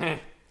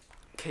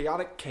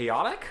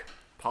 Chaotic?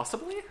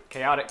 Possibly?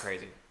 Chaotic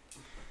crazy.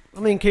 I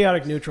mean,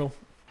 chaotic neutral.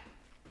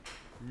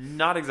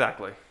 Not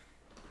exactly.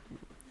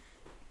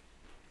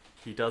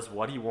 He does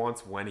what he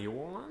wants when he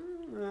wants.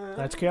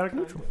 That's chaotic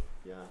neutral.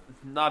 Yeah.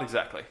 Not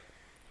exactly.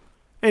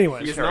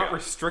 Anyways, He is Carry not on.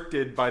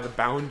 restricted by the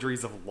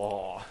boundaries of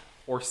law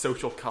or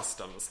social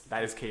customs.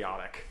 That is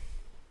chaotic.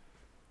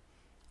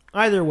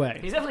 either way,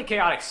 He's definitely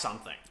chaotic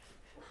something.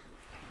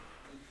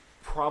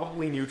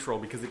 Probably neutral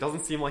because it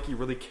doesn't seem like he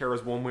really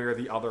cares one way or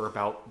the other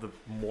about the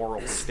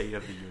moral state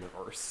of the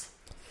universe.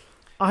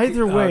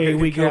 either way,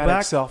 we go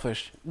back.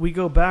 Selfish. We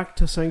go back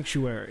to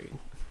Sanctuary.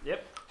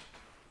 Yep.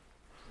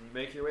 You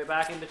make your way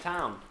back into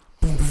town.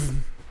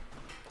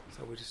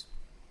 So we just.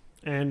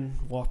 And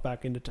walk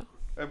back into town.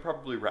 And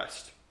probably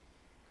rest.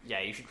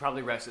 Yeah, you should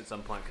probably rest at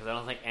some point because I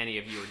don't think any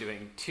of you are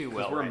doing too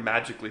Because well. we're right now.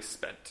 magically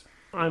spent.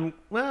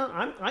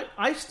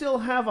 I still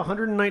have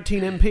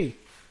 119 MP.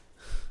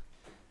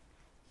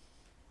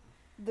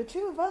 The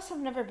two of us have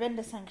never been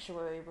to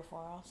Sanctuary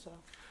before, also.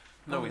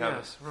 No, we haven't.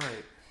 Yes,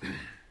 right.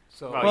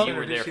 So Well, you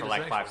were there for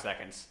like 5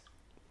 seconds.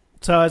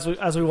 So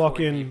as we walk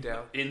in,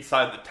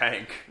 Inside the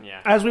tank.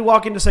 Yeah. as we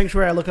walk into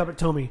Sanctuary, I look up at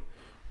Tommi.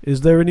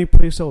 Is there any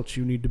place else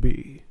you need to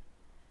be?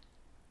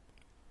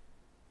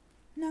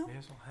 No. May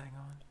as well hang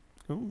on.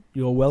 Oh,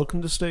 you're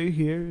welcome to stay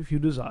here if you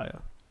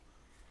desire.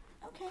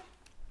 Okay.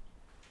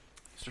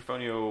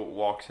 Strephonio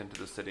walks into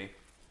the city.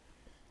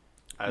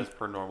 As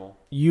per normal.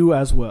 You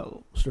as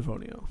well,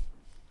 Strephonio.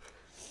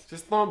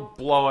 Just don't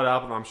blow it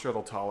up, and I'm sure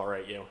they'll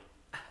tolerate you.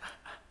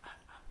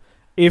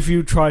 If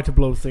you try to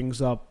blow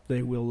things up,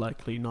 they will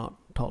likely not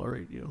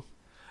tolerate you.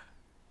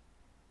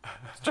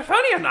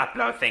 Strephonio not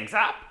blow things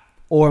up.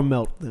 Or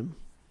melt them.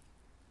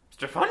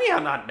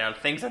 Strephonio not melt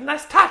things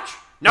unless touch.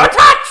 No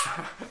touch!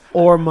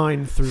 Or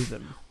mine through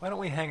them. Why don't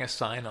we hang a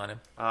sign on him?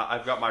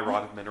 I've got my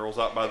Rod of Minerals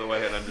up, by the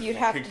way, and I'm You'd just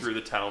have walking to- through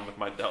the town with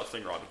my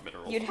dowsing Rod of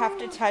Minerals. You'd have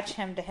to touch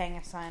him to hang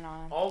a sign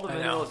on him. All the I know.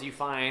 minerals you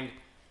find,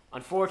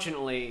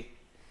 unfortunately,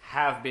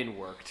 have been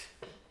worked.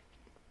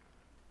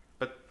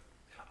 But,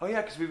 oh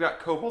yeah, because we've got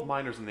kobold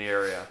miners in the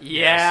area.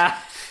 Yeah.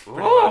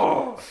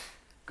 Ooh,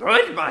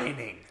 good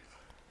mining.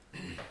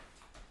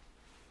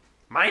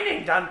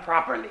 Mining done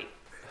properly.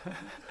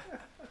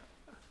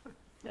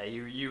 Yeah,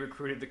 you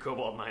recruited the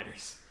Kobold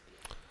miners.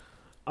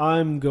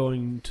 I'm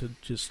going to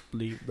just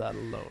leave that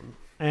alone.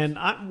 And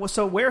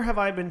so where have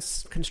I been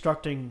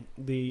constructing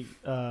the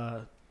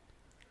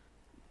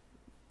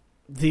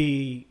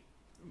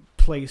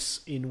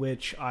place in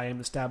which I am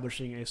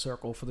establishing a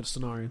circle for the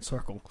Cenarian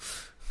Circle?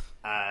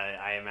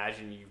 I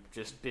imagine you've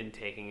just been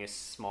taking a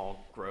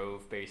small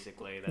grove,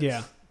 basically.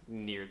 That's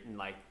near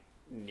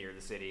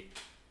the city.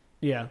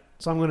 Yeah.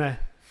 So I'm gonna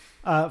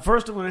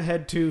first I'm gonna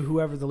head to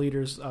whoever the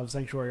leaders of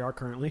Sanctuary are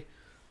currently.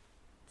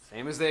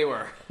 Same as they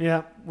were.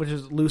 Yeah, which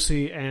is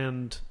Lucy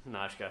and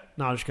Najka.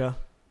 Najka.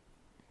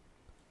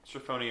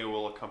 Strephonio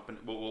will accompany.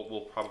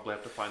 We'll probably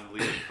have to find the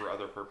leaders for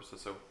other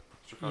purposes, so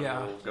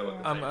Strephonio will go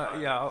at the same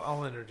time.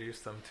 I'll introduce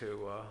them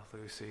to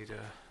Lucy to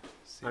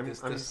see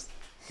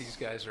these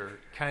guys are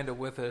kind of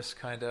with us,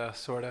 kind of,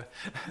 sort of.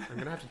 I'm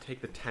going to have to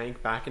take the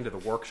tank back into the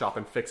workshop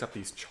and fix up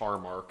these char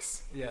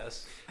marks.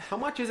 Yes. How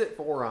much is it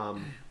for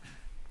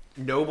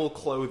noble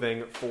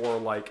clothing for,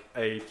 like,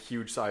 a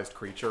huge-sized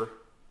creature?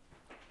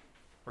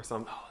 Or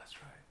something? Oh,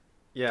 that's right.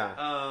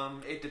 Yeah.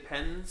 It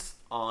depends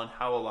on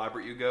how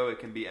elaborate you go. It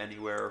can be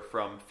anywhere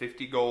from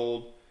 50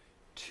 gold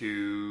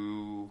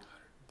to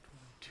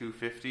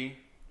 250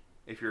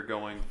 if you're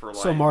going for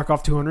like. So mark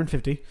off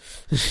 250.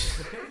 You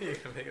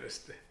can make it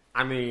a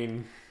I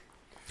mean,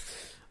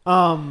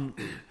 and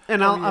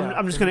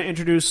I'm just going to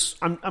introduce.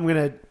 I'm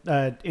going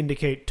to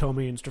indicate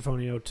Tommi and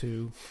Strephonio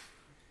to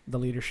the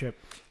leadership.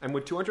 and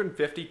would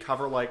 250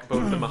 cover like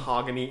both the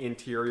mahogany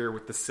interior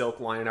with the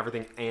silk line and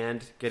everything,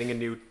 and getting a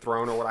new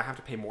throne, or would I have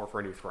to pay more for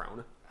a new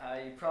throne?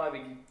 You'd probably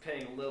be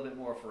paying a little bit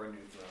more for a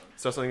new throne.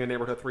 So something in the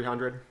neighborhood of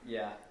 300.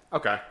 Yeah.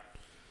 Okay.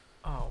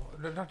 Oh,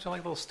 don't you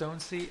like a little stone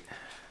seat?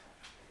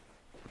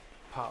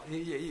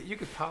 You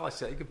could polish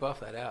that. You could buff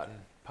that out and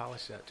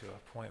polish that to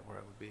a point where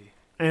it would be.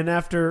 And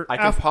after I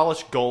can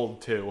polish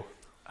gold too.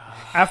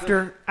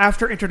 after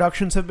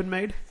introductions have been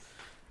made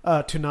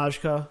to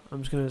Najka,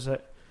 I'm just going to say,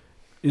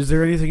 is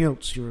there anything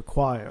else you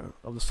require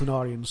of the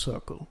Cenarian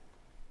Circle?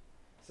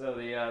 So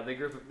the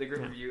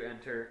group of you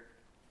enter,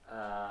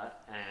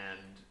 and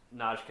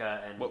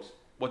Najka and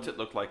What's it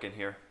look like in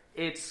here?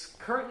 it's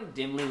currently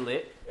dimly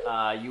lit.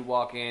 You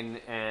walk in,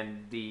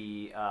 and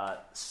the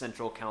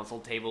central council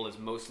table is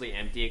mostly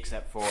empty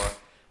except for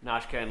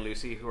Najka and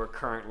Lucy, who are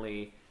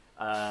currently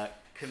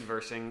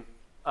conversing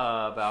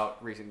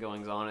about recent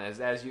goings on.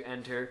 As you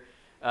enter,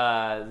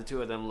 the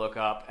two of them look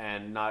up,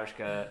 and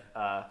Najka,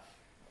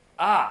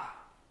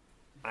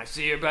 I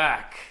see you're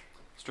back.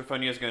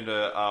 Strephonio is going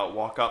to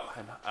walk up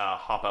and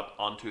hop up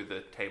onto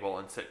the table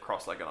and sit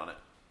cross-legged on it.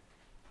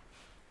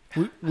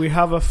 We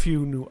have a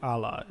few new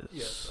allies.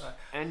 Yes.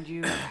 And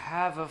you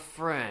have a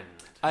friend.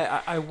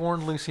 I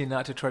warned Lucy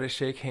not to try to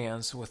shake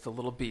hands with the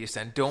little beast,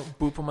 and don't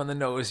boop him on the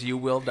nose. You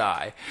will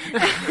die.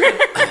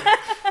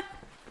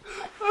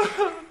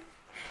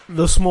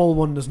 The small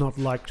one does not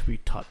like to be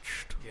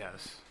touched.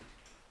 Yes.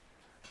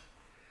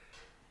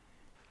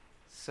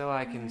 So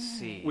I can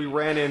see. We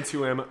ran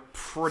into him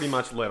pretty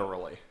much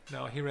literally.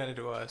 No, he ran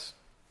into us.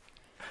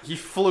 He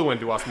flew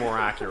into us more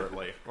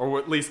accurately, or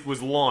at least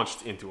was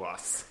launched into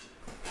us.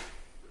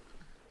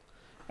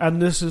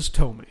 And this is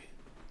Tommi.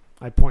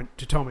 I point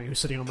to Tommi, who's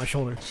sitting on my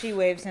shoulder. She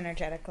waves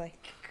energetically.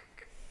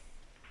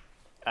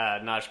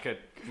 Najka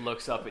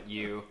looks up at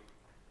you,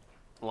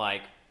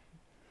 like,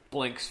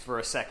 blinks for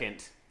a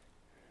second.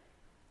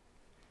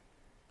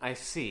 I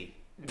see.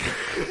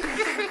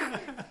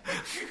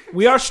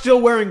 We are still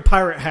wearing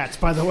pirate hats,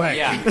 by the way.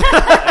 Yeah,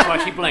 that's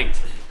why she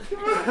blinked.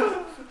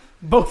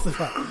 Both of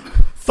them.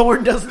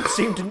 Thorn doesn't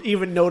seem to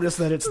even notice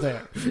that it's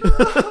there.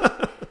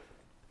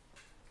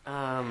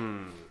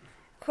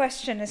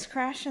 Question, is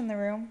Crash in the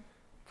room?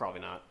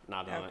 Probably not.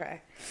 Not on it.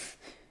 Okay.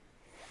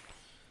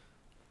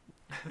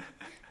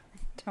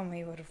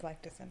 Tommi would have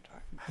liked a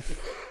centaur.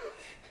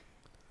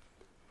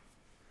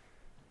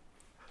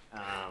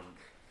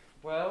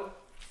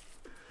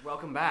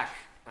 welcome back.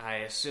 I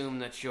assume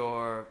that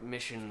your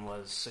mission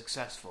was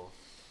successful.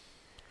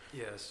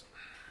 Yes.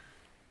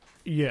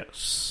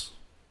 Yes.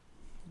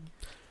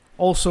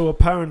 Also,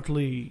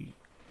 apparently,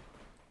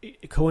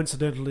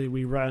 coincidentally,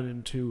 we ran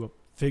into a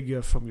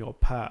figure from your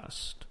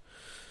past.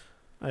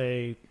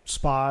 A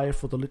spy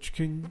for the Lich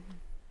King.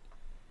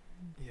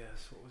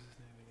 Yes, what was his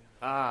name again?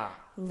 Ah,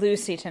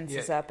 Lucy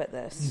tenses up at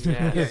this.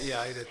 yes.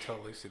 Yeah, I did tell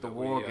Lucy The that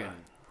Worgen.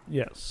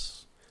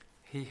 Yes.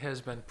 he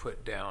has been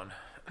put down.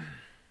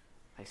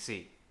 I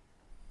see.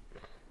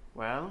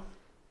 Well,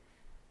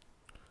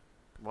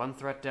 one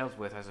threat dealt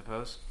with, I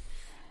suppose.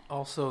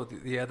 Also,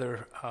 the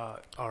other,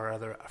 our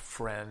other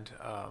friend,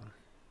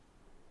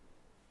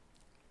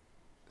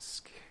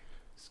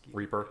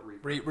 Reaper.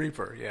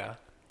 Reaper, yeah,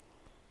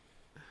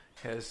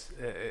 has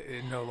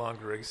it no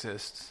longer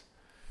exists.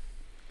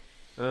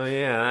 Oh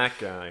yeah, that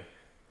guy.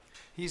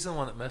 He's the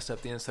one that messed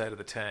up the inside of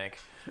the tank.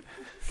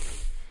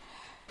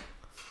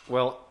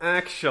 Well,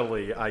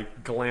 actually, I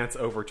glance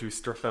over to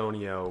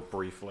Strephonio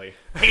briefly.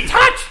 Hey,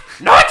 touch!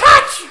 No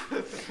touch!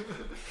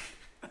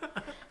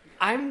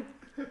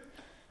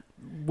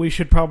 We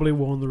should probably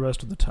warn the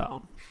rest of the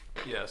town.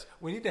 Yes,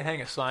 we need to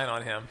hang a sign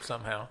on him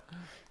somehow.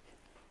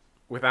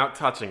 Without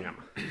touching him.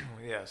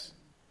 Yes.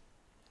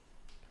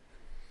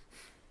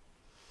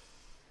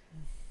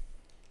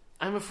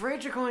 I'm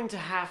afraid you're going to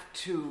have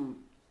to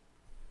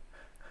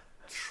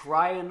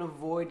try and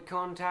avoid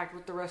contact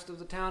with the rest of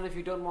the town if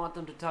you don't want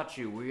them to touch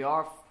you. We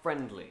are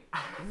friendly.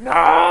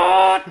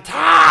 No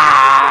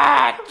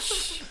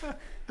touch!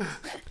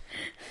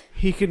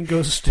 He can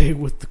go stay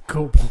with the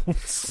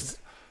kobolds.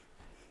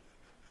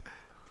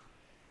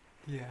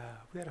 Yeah,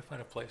 we got to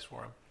find a place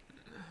for him.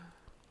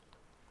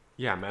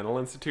 Yeah, mental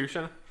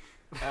institution?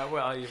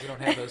 Well, we don't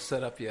have those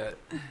set up yet.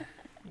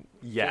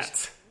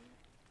 Yet.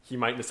 He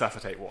might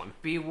necessitate one.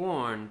 Be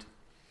warned,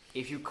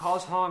 if you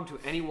cause harm to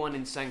anyone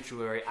in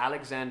Sanctuary,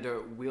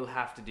 Alexander will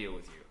have to deal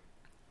with you.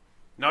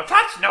 No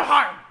touch, no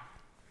harm!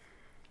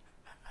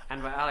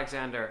 And by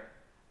Alexander,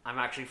 I'm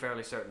actually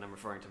fairly certain I'm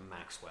referring to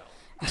Maxwell.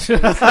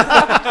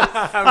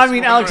 I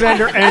mean,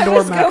 Alexander and or I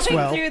was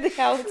Maxwell. going through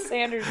the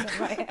Alexanders in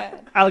my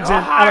head.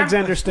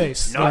 Alexander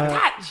Stace. No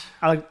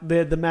touch!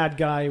 The mad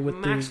guy with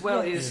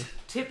Maxwell is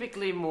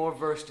typically more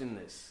versed in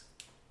this.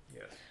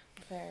 Yes.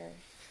 There.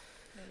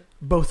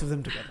 both of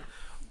them together.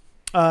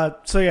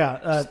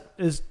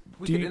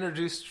 We could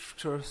introduce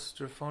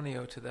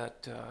Strephonio to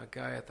that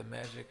guy at the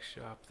magic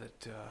shop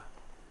that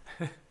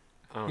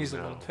he's a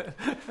little bit.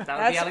 That would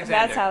be Alexander.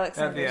 That's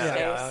Alexander's Yeah,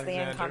 face, Alexander,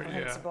 the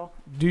incomprehensible.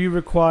 Do you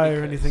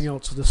require Because- anything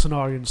else of the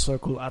Cenarian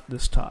Circle at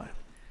this time?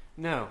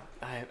 No,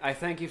 I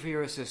thank you for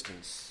your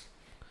assistance.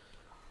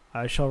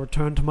 I shall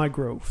return to my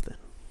grove then.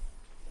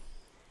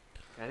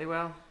 Very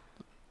well.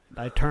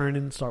 I turn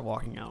and start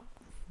walking out.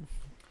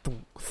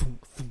 Thunk,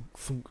 thunk, thunk,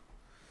 thunk.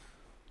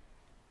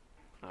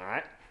 All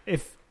right.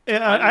 If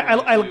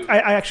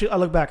I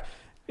look back.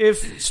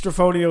 If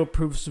Strephonio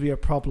proves to be a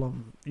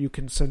problem, you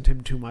can send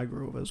him to my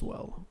grove as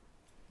well.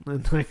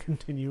 And I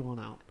continue on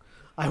out.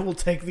 I will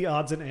take the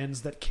odds and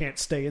ends that can't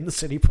stay in the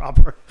city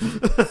proper.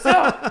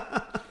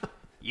 So,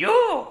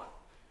 you,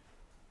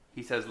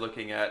 he says,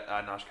 looking at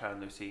Nashka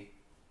and Lucy,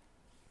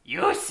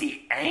 you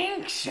see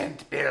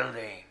ancient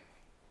building.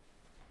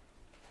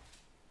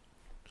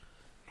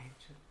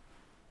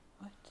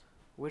 What?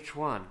 Which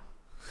one?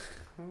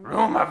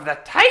 Room of the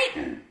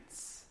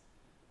Titans.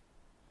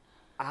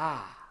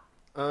 Ah,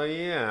 Oh,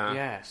 yeah.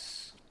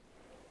 yes.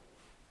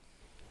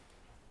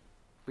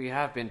 We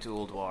have been to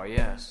Uldwar,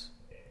 yes.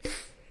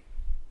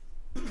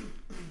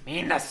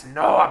 We must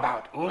know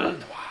about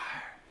Uldwar.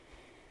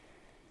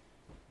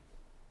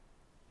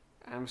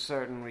 I'm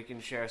certain we can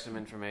share some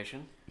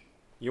information.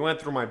 You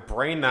went through my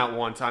brain that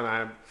one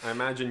time. I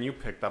imagine you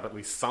picked up at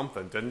least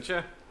something, didn't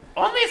you?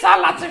 Only saw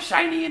lots of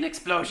shiny and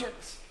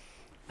explosions.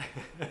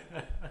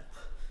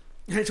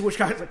 To which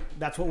guy's like,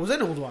 that's what was in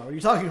Uldwar. What are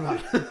you talking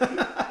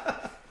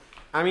about?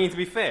 I mean, to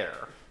be fair.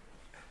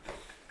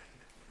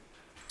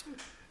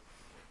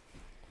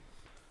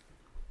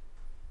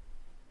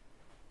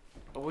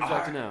 What would you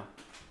like to know?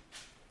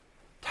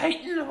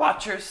 Titan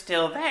Watchers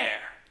still there.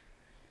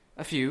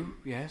 A few,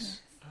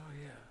 yes. Oh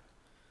yeah.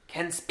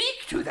 Can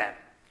speak to them.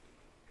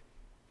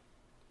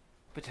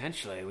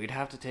 Potentially. We'd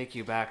have to take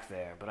you back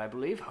there, but I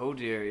believe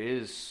Hodir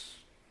is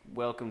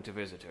welcome to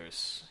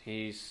visitors.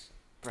 He's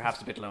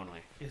perhaps a bit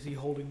lonely. Is he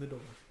holding the door?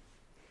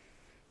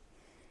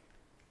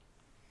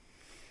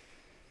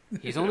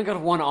 He's only got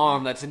one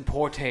arm that's in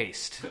poor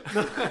taste.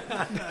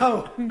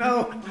 No.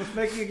 I was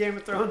making a Game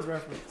of Thrones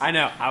reference. I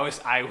know. I was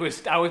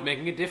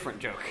making a different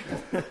joke.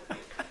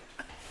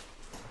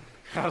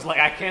 I was like,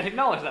 I can't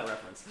acknowledge that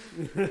reference.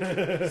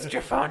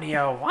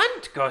 Strephonio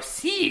want go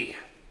see.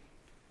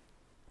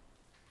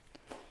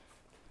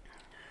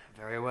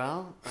 Very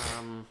well.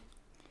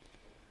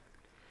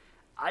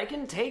 I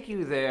can take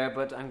you there,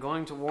 but I'm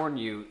going to warn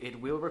you,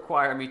 it will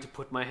require me to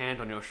put my hand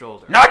on your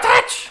shoulder. No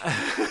touch!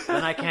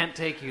 Then I can't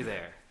take you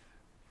there.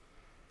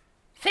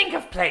 Think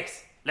of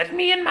place. Let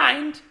me in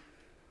mind.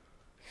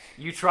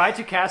 You try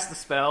to cast the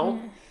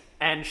spell,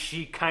 and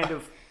she kind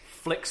of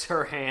flicks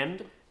her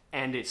hand,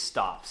 and it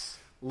stops.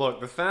 Look,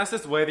 the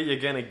fastest way that you're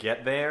gonna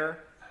get there.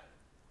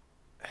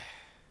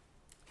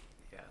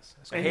 Yes.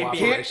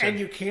 That's And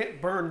you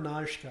can't burn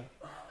Najka.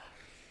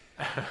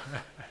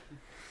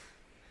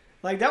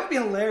 Like, that would be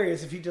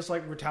hilarious if he just,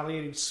 like,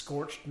 retaliated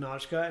scorched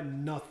Najka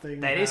and nothing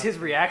That is his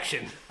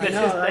reaction.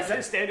 That's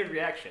his standard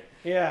reaction.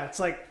 Yeah,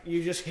 it's like,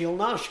 you just heal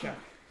Najka.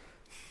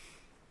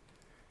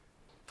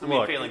 Look, I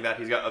mean, failing that,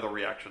 he's got other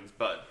reactions,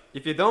 but...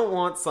 If you don't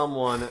want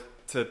someone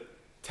to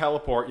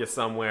teleport you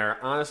somewhere,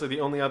 honestly,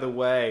 the only other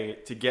way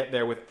to get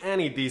there with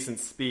any decent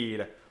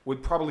speed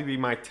would probably be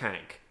my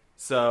tank.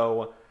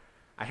 So,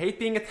 I hate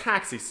being a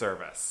taxi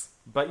service,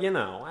 but, you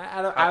know,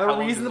 at a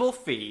reasonable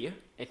fee...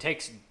 It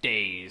takes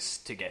days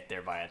to get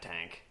there by a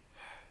tank.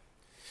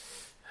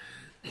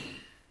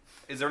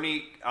 Is there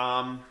any,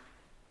 from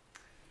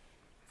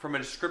a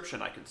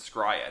description I can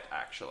scry it,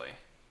 actually?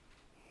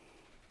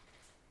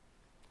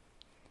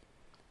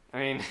 I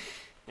mean,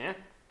 yeah.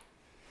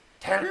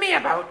 Tell me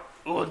about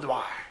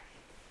Ulduar.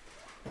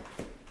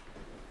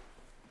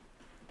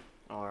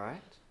 All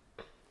right.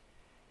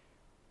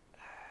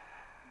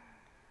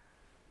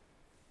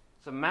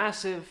 It's a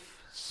massive,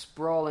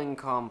 sprawling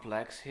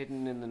complex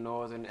hidden in the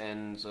northern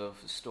ends of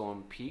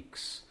Storm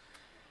Peaks.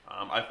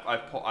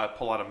 I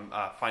pull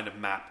out find a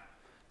map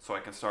so I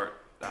can start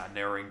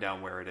narrowing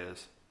down where it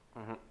is.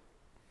 Mm-hmm.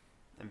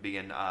 And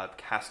begin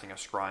casting a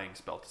scrying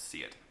spell to see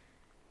it.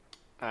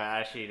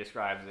 As she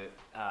describes it,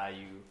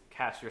 you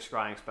cast your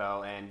scrying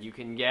spell, and you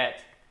can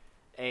get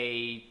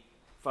a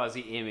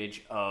fuzzy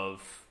image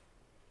of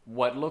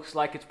what looks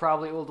like it's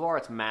probably Ulduar.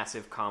 It's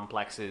massive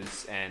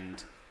complexes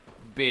and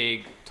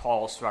big,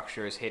 tall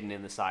structures hidden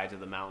in the sides of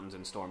the mountains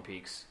and Storm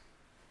Peaks.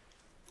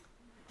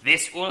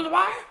 This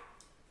Ulduar?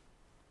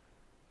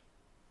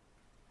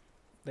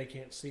 They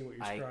can't see what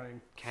you're scrying.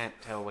 Can't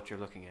tell what you're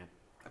looking at.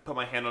 I put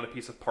my hand on a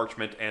piece of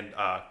parchment and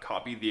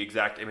copy the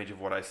exact image of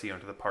what I see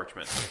onto the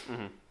parchment.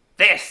 Mm-hmm.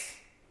 This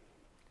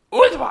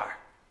Ulduar.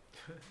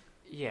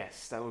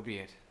 Yes, that would be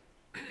it.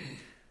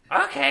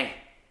 Okay.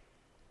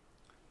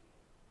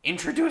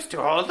 Introduced to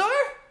Ulduar?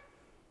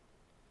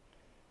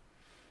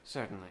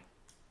 Certainly.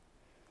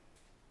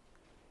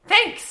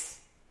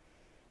 Thanks.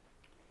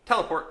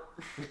 Teleport.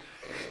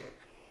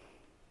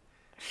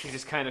 She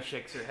just kind of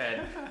shakes her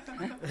head.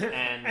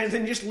 And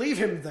then just leave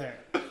him there.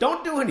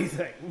 Don't do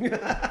anything.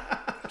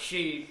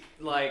 She,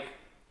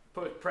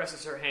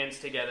 presses her hands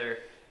together,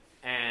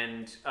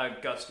 and a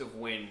gust of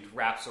wind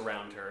wraps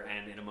around her,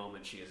 and in a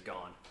moment she is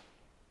gone.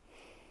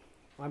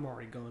 I'm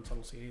already gone, so I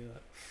don't see any of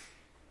that.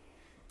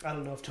 I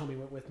don't know if Tommi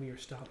went with me or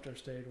stopped or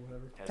stayed or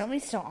whatever.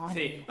 Tommy's still on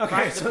me.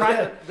 Okay,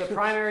 the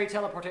primary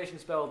teleportation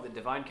spell that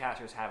divine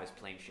casters have is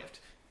plane shift.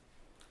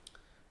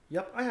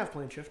 Yep, I have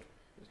plane shift.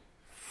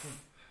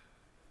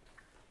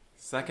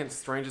 Second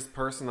strangest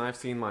person I've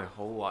seen my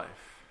whole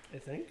life. I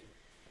think.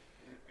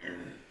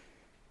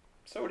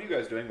 So what are you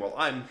guys doing while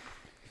I'm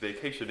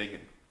vacationing?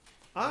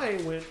 I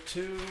went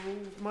to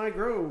my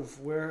grove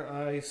where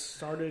I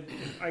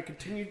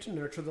continued to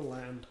nurture the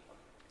land.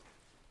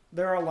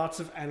 There are lots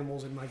of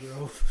animals in my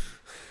grove.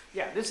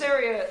 Yeah, this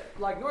area,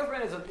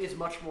 Northrend is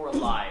much more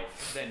alive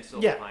than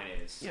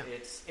Silverpine is. Yeah.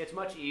 It's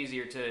much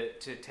easier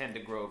to tend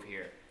a grove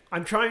here.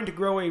 I'm trying to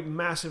grow a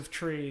massive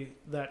tree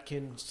that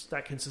can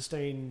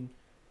sustain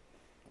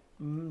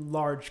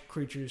large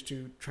creatures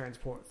to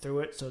transport through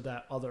it, so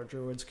that other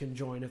druids can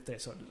join if they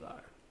so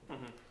desire.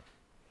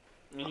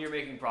 Mm-hmm. And you're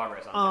making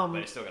progress on that,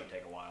 but it's still going to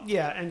take a while.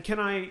 Yeah, and can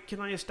I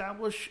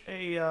establish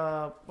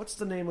a what's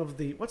the name of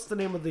the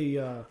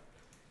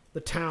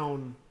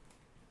town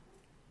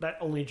that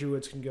only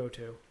druids can go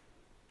to?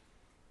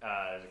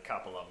 There's a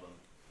couple of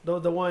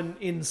them. The one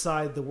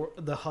inside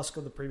the husk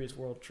of the previous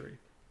world tree.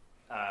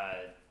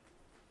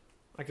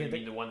 I can't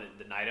think. The one that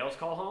the Night Elves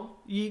call home?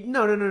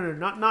 No,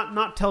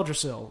 not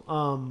Teldrassil.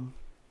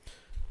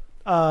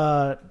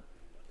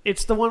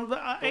 It's the one.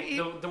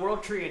 The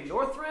World Tree in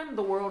Northrend,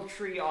 the World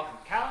Tree off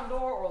of Kalendor,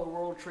 or the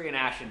World Tree in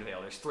Ashenvale.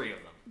 There's three of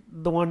them.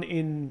 The one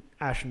in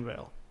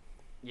Ashenvale.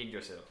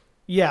 Yggdrasil.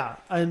 Yeah,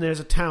 and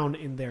there's a town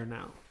in there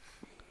now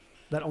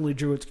that only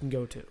druids can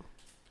go to.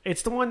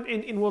 It's the one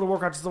in World of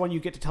Warcraft. It's the one you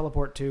get to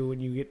teleport to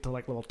when you get to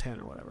level 10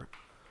 or whatever.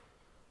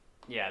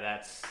 Yeah,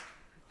 that's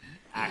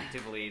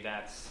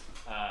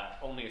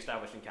only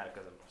established in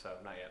Cataclysm, so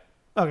not yet.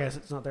 Okay, so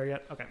it's not there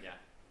yet. Okay. Yeah.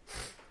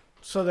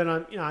 So then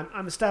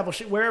I'm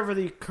establishing wherever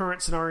the current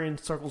Cenarian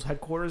Circle's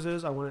headquarters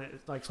is. I want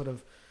to sort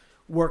of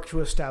work to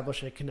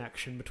establish a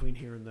connection between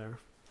here and there.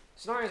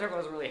 Cenarian Circle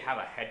doesn't really have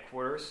a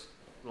headquarters.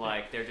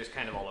 They're just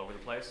kind of all over the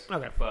place.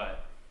 Okay.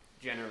 But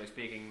generally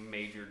speaking,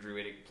 major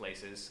druidic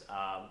places.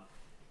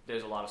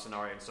 There's a lot of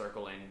Cenarian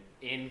Circle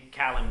in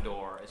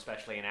Kalendor,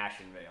 especially in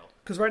Ashenvale.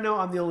 Because right now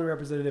I'm the only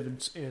representative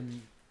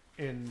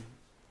in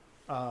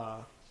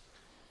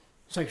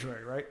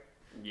Sanctuary, right?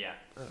 Yeah,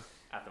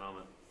 at the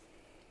moment.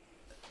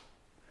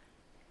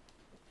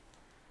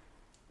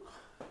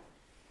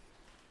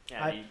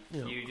 Yeah,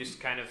 you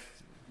just kind of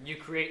you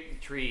create the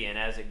tree, and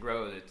as it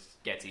grows, it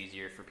gets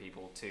easier for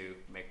people to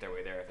make their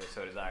way there if they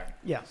so desire.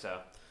 Yeah. So,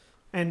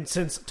 and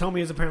since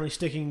Tommi is apparently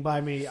sticking by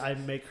me, I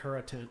make her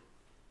a tent.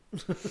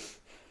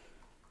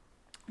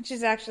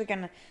 She's actually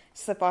going to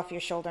slip off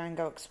your shoulder and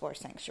go explore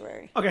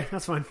Sanctuary. Okay,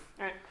 that's fine.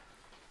 All right.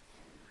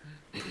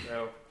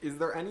 So, Is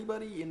there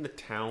anybody in the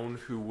town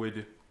who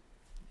would,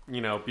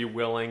 be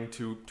willing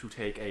to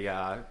take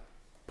a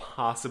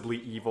possibly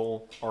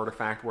evil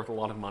artifact worth a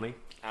lot of money?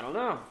 I don't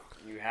know.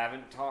 You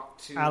haven't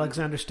talked to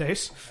Alexander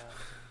Stace.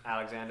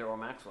 Alexander or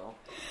Maxwell.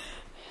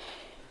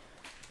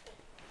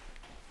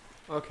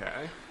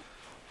 Okay.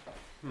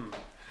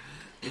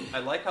 I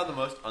like how the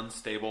most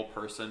unstable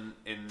person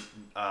in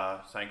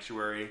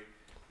Sanctuary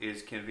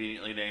is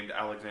conveniently named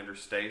Alexander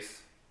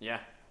Stace. Yeah.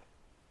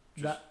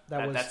 That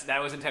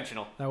was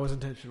intentional. That was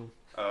intentional.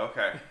 Oh,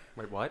 okay.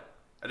 Wait, what?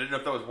 I didn't know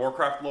if that was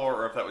Warcraft lore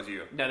or if that was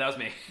you. No, that was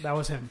me. That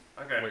was him.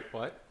 Okay. Wait,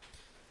 what?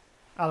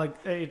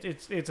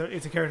 It's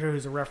a character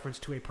who's a reference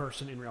to a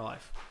person in real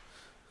life.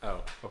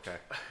 Oh, okay.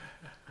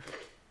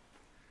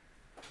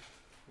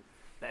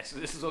 This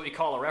is what we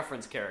call a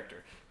reference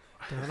character.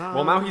 Ta-da.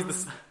 Well, now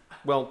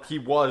he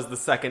was the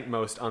second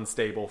most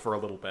unstable for a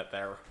little bit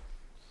there.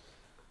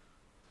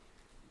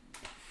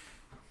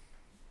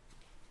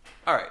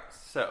 All right.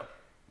 So,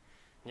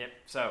 Yep.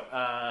 So,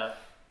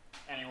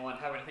 anyone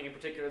have anything in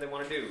particular they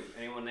want to do?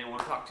 Anyone they want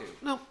to talk to?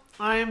 No,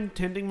 I'm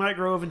tending my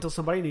grove until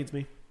somebody needs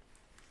me.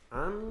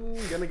 I'm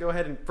gonna go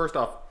ahead and first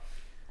off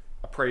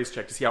appraise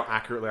check to see how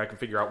accurately I can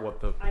figure out what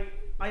the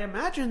I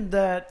imagine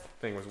that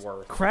thing was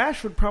worth.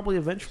 Crash would probably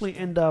eventually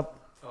end up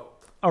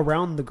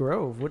around the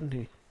grove, wouldn't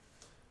he?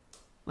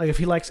 Like if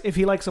he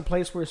likes a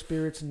place where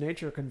spirits and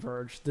nature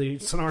converge, the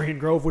Cenarian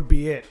Grove would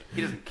be it.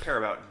 he doesn't care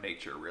about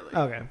nature, really.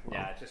 Okay. Well,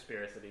 Yeah, it's just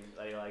spirits that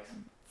he likes.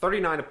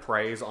 39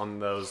 appraise on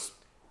those.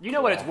 You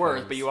know what it's worth,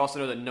 things. but you also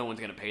know that no one's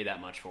going to pay that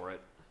much for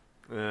it.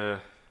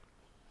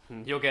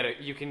 You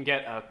can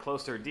get a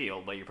closer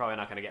deal, but you're probably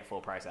not going to get full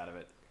price out of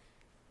it.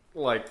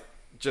 Like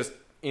just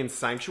in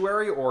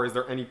Sanctuary, or is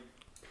there any?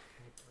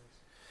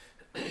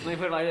 Let me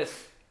put it like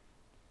this.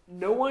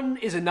 No one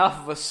is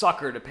enough of a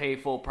sucker to pay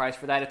full price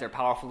for that if they're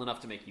powerful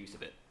enough to make use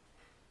of it.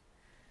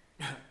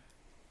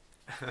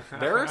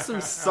 There are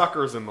some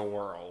suckers in the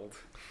world.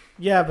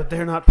 yeah, but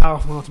they're not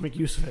powerful enough to make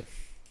use of it.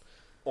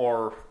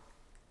 Or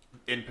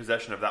in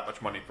possession of that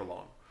much money for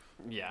long.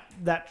 Yeah.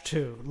 That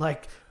too.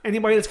 Like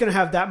anybody that's going to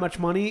have that much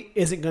money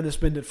isn't going to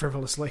spend it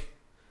frivolously.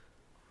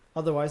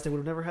 Otherwise, they would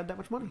have never had that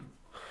much money.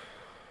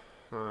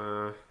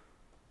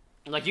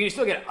 Like, you can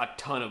still get a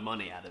ton of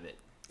money out of it.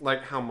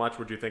 Like, how much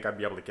would you think I'd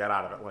be able to get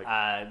out of it?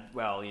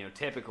 Like,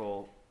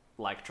 Typical,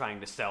 like,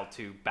 trying to sell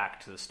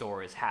back to the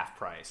store is half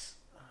price.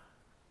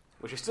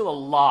 Which is still a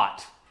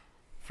lot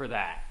for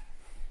that.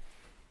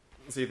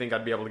 so you think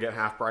I'd be able to get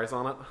half price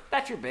on it?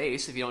 That's your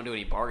base if you don't do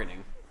any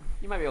bargaining.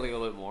 You might be able to get a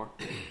little bit more.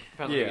 Depends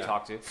on who you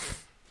talk to.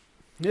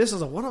 This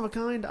is a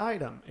one-of-a-kind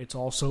item. It's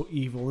also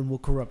evil and will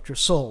corrupt your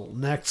soul.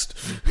 Next.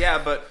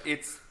 Yeah, but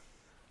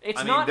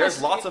there's not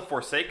lots of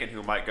Forsaken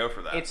who might go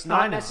for that. It's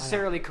not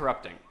necessarily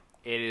corrupting.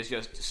 It is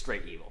just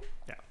straight evil.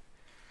 Yeah.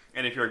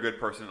 And if you're a good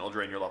person, it'll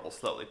drain your level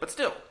slowly. But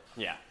still.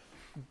 Yeah.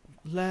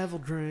 Level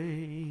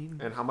drain.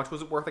 And how much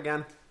was it worth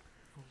again?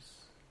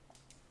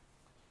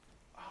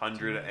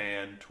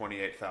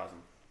 128,000.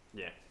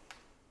 Yeah.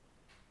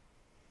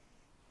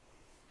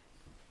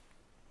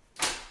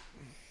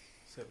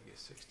 70 is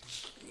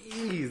 60.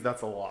 Jeez,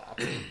 that's a lot.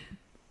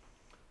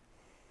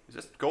 Is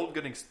this gold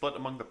getting split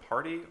among the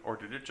party, or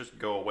did it just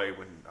go away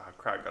when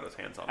Krag got his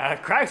hands on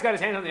it? Krag's got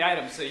his hand on the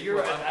item, so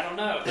you're... I don't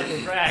know.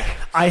 Krag.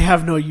 I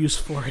have no use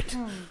for it.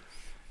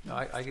 No,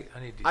 I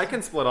need to. I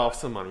can split off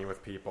some money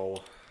with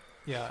people.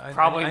 Yeah,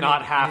 Probably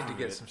not half I need of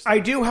to get it. some stuff. I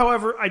do,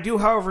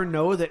 however,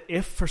 know that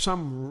if for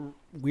some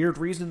weird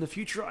reason in the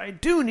future I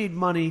do need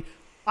money,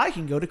 I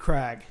can go to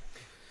Krag.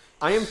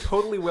 I am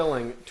totally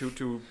willing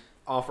to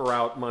offer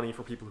out money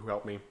for people who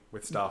help me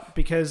with stuff.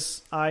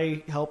 Because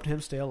I helped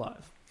him stay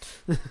alive.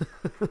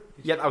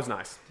 Yeah, that was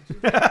nice.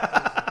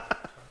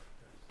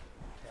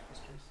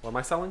 What am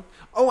I selling?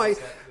 Oh,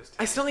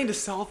 I still need to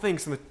sell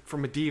things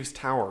from Medivh's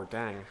tower.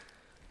 Dang.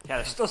 Yeah,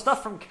 there's still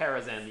stuff from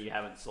Karazhan that you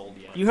haven't sold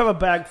yet. You have a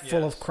bag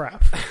full of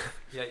crap.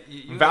 Yeah,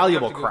 you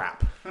Valuable have to go-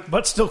 crap.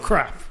 But still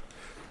crap.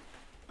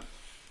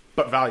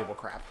 But valuable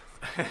crap.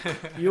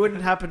 You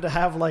wouldn't happen to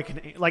have like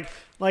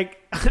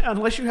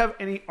unless you have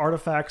any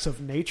artifacts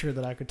of nature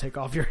that I could take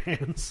off your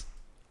hands.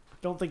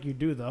 Don't think you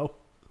do though.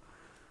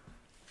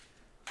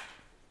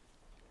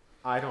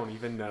 I don't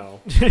even know.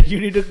 you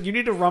need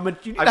to rummage.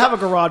 You need to have a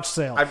garage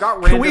sale. I've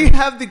got Can we random-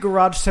 have the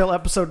garage sale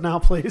episode now,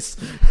 please?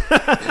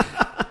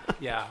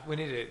 Yeah, we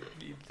need to.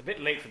 It's a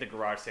bit late for the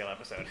garage sale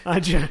episode. I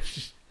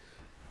just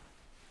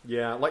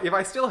Yeah, like if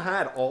I still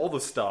had all the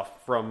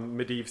stuff from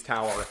Medivh's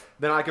tower,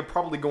 then I could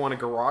probably go on a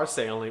garage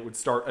sale and it would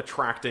start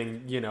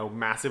attracting,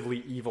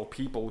 massively evil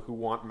people who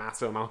want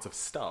massive amounts of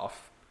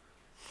stuff.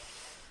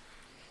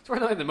 It's worth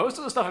noting that most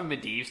of the stuff in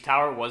Medivh's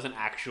tower wasn't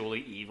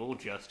actually evil,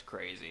 just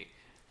crazy.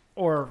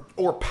 or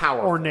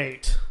powerful.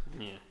 ornate.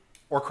 Yeah.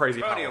 Or crazy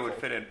Strephonio powerful. would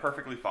fit in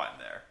perfectly fine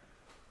there.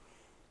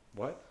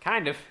 What?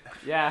 Kind of.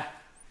 Yeah.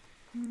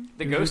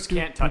 The ghosts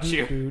can't touch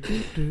you.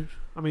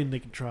 I mean, they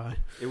can try.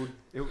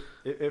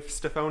 If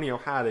Strephonio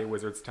had a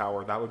wizard's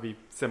tower, that would be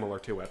similar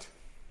to it.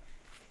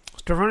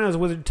 Strephonio's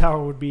wizard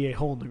tower would be a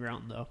hole in the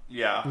ground, though.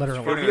 Yeah.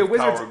 Literally. Strephonio's It'd be a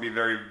wizard's- tower would be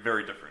very,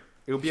 very different.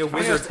 It would be a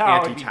Wizard's wizard's tower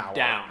would be anti-tower.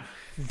 down.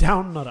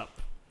 Down, not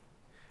up.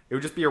 It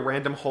would just be a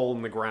random hole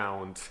in the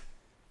ground.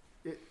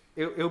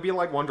 It would be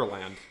like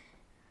Wonderland.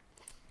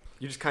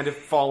 You just kind of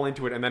fall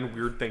into it, and then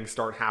weird things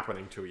start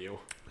happening to you.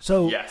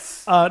 So,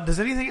 Yes. does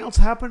anything else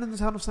happen in the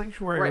town of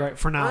Sanctuary right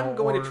for now? I'm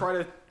going or- to try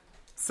to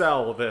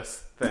sell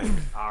this thing.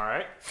 All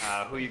right.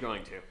 Who are you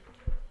going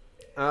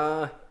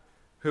to?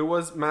 Who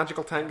was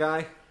magical tank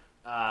guy?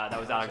 That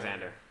was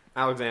Alexander.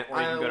 Alexander. Or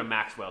you can go to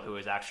Maxwell, who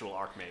is actual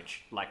Archmage,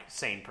 like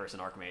sane person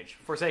Archmage.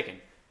 Forsaken.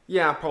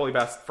 Yeah, probably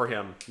best for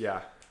him.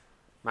 Yeah,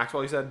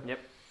 Maxwell. You said. Yep.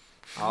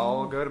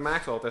 I'll go to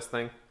Maxwell with this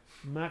thing.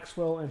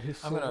 Maxwell and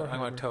his. I'm silver gonna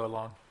hammer. tow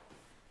along,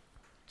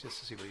 just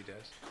to see what he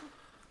does.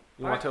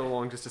 You want to tell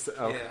along just to say?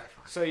 Okay. Yeah.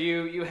 So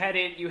you head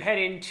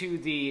into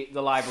the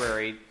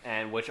library,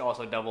 and which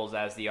also doubles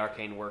as the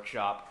arcane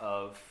workshop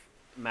of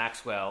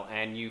Maxwell,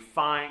 and you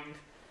find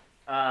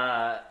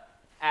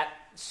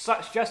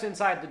just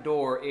inside the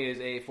door is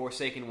a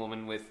forsaken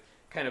woman with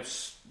kind of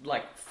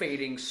like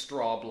fading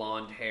straw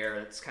blonde hair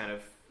that's kind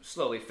of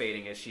slowly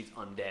fading as she's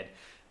undead.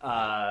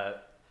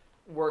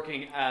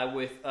 Working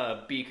with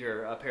a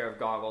beaker, a pair of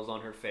goggles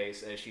on her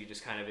face as she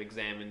just kind of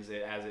examines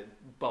it as it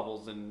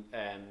bubbles and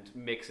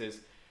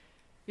mixes.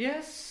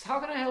 Yes, how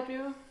can I help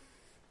you?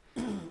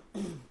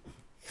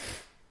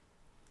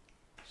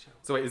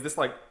 So wait, is this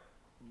like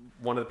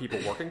one of the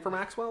people working for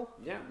Maxwell?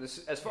 Yeah,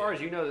 as far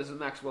as you know, this is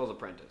Maxwell's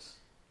apprentice.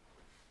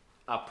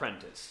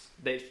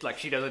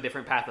 She does a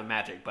different path of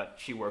magic, but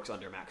she works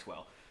under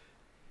Maxwell.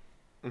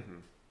 Mm-hmm.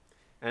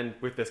 And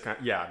with this kind,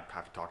 yeah, I'd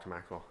have to talk to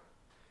Maxwell.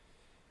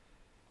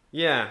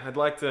 Yeah, I'd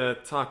like to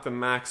talk to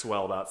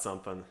Maxwell about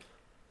something.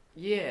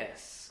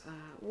 Yes,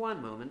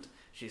 one moment.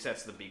 She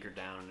sets the beaker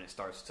down and it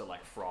starts to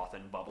like froth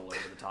and bubble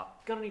over the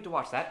top. Gonna need to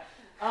watch that.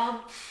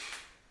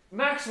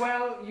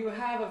 Maxwell, you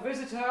have a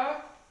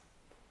visitor.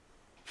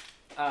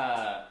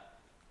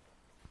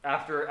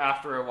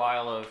 After a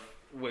while of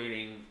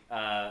waiting,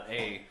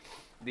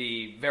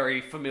 the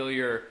very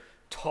familiar,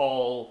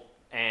 tall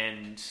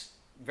and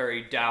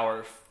very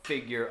dour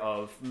figure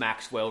of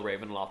Maxwell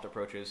Ravenloft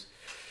approaches.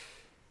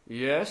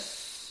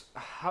 Yes,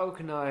 how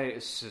can I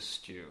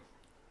assist you?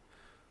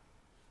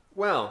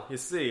 Well, you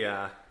see,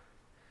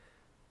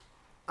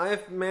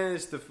 I've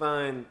managed to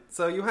find...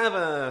 So you have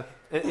an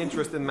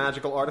interest in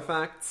magical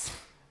artifacts?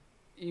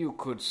 You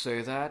could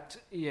say that,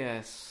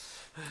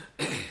 yes.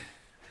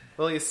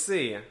 Well, you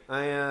see,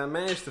 I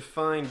managed to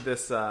find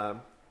this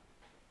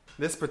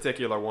this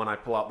particular one. I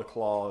pull out the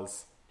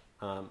claws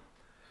on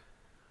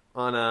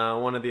one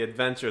of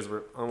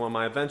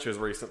my adventures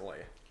recently.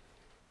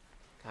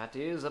 That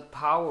is a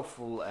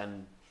powerful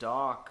and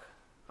dark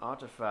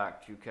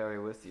artifact you carry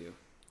with you.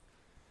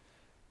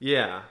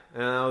 Yeah,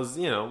 and I was,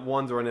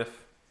 wondering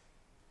if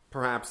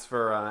perhaps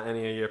for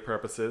any of your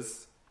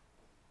purposes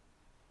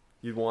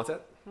you'd want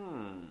it.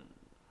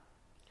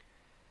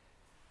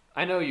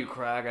 I know you,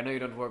 Krag. I know you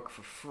don't work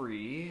for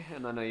free,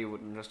 and I know you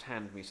wouldn't just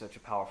hand me such a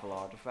powerful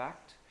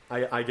artifact.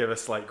 I give a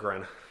slight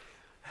grin.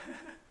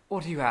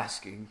 What are you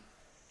asking?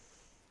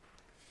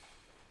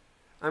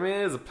 I mean,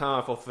 it is a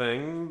powerful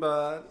thing,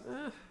 but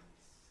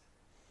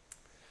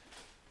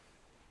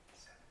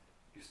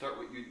You start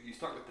with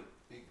the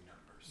big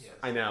numbers. Yes.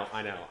 I know.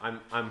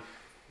 I'm.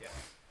 Yeah.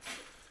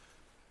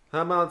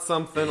 How about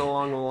something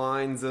along the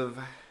lines of,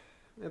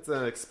 it's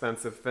an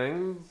expensive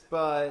thing,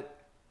 but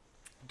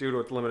due to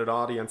its limited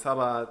audience, how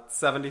about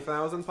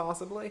 70,000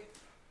 possibly?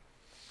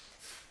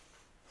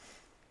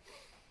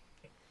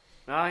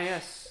 Ah,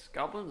 yes.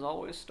 Goblins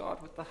always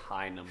start with the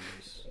high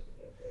numbers.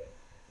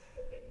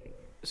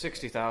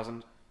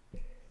 60,000.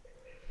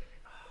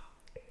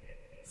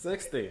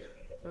 60.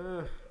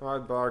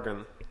 Hard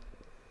bargain.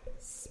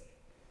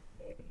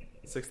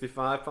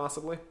 65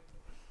 possibly?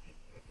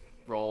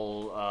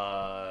 Roll,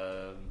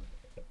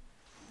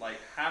 Like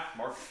half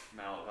market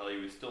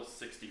value is still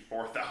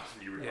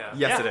 64,000. You were Yeah.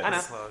 Yes, Yeah, it I know.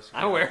 is. Close.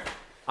 I'm aware.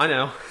 I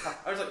know.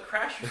 I was like,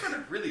 Crash, you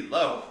started really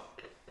low.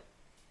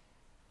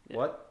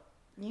 What?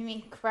 You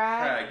mean Krag?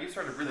 Crag, you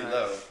started really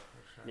low.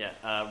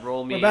 Yeah,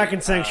 roll me... We're back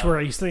in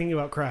Sanctuary. He's thinking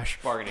about Crash.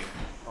 bargaining,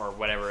 or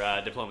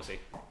whatever, diplomacy.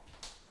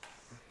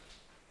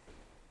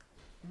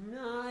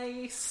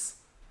 Nice.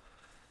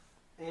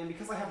 And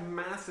because I have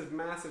massive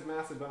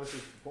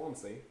bonuses to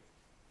diplomacy.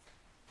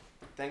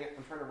 Dang it,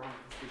 I'm trying to run it.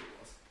 Let's see what it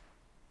was.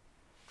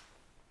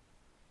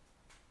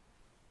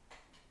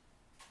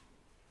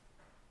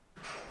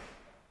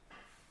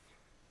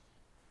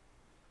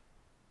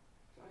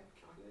 Did I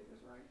calculate this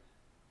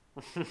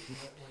right?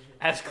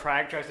 As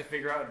Krag tries to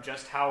figure out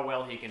just how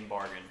well he can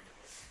bargain.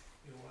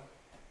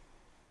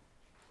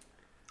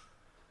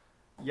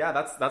 Yeah,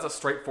 that's a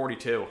straight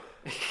 42.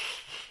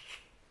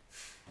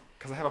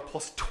 Because I have a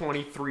plus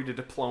 23 to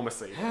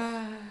diplomacy.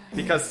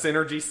 Because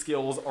synergy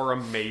skills are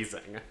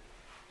amazing.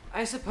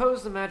 I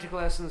suppose the magical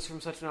essence from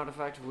such an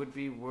artifact would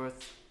be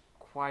worth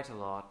quite a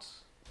lot.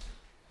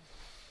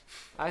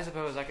 I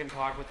suppose I can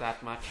part with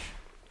that much.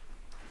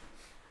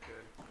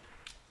 Good.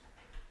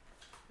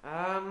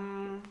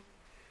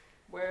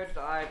 Where did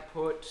I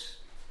put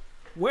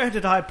Where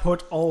did I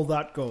put all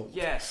that gold?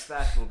 Yes,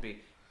 that will be.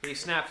 He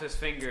snaps his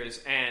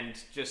fingers, and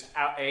just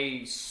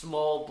a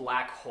small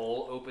black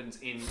hole opens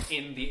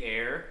in the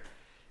air,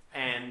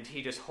 and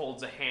he just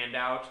holds a hand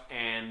out,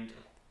 and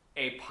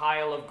a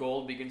pile of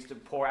gold begins to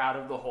pour out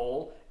of the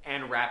hole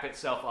and wrap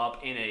itself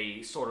up in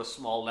a sort of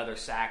small leather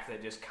sack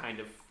that just kind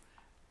of,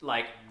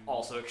 like,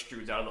 also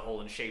extrudes out of the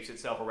hole and shapes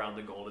itself around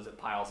the gold as it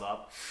piles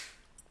up,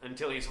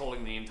 until he's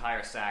holding the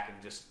entire sack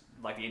and just,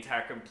 like, the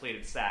entire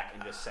completed sack,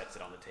 and just sets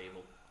it on the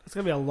table. It's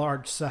going to be a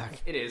large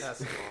sack. It is.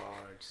 That's a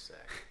large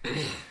sack.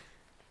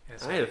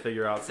 I had to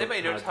figure out. Does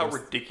anybody notice how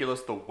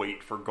ridiculous the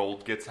weight for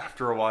gold gets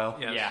after a while?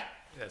 Yes. Yeah.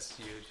 That's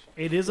huge.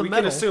 It is a We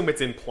metal. can assume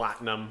it's in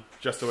platinum,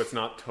 just so it's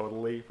not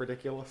totally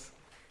ridiculous.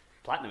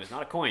 Platinum is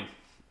not a coin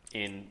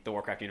in the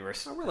Warcraft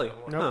universe. Oh, really?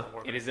 No.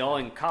 Huh. It is all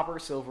in copper,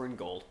 silver, and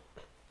gold.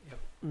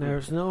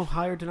 There's no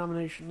higher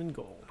denomination than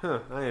gold. Huh.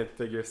 I had to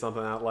figure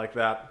something out like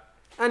that.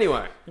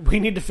 Anyway, We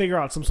need to figure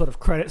out some sort of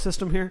credit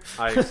system here.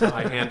 I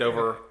hand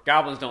over.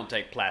 Goblins don't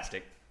take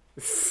plastic.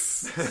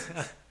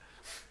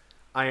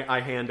 I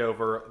hand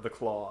over the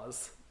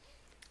claws.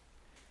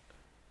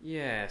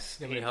 Yes.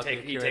 You want me He, to help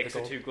you he curate takes the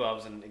the gold? 2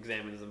 gloves and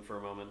examines them for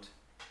a moment.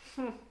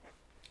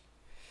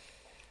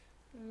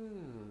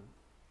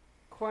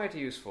 Quite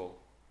useful.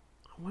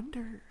 I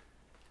wonder.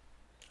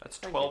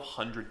 That's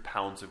 1,200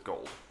 pounds of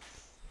gold.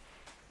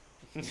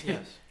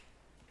 Yes.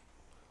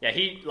 Yeah,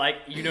 he, like,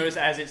 you notice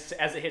as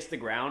it hits the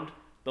ground,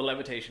 the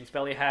levitation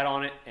spell he had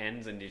on it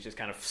ends, and it just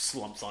kind of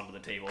slumps onto the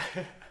table.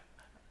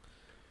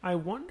 I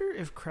wonder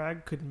if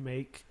Krag could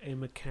make a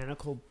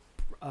mechanical,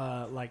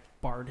 like,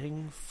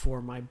 barding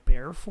for my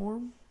bear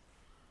form.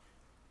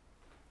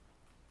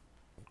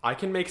 I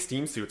can make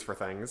steam suits for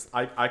things.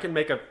 I can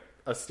make a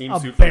steam A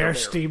suit bear for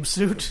steam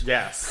suit.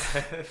 Yes,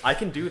 I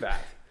can do that.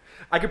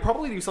 I could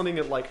probably do something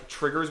that like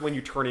triggers when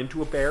you turn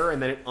into a bear,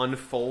 and then it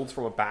unfolds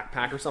from a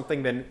backpack or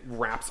something, then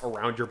wraps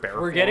around your bear. We're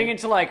form. getting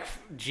into, like,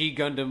 G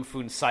Gundam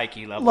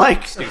Funsaiki level.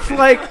 Like, stupid.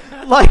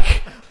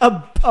 like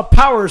a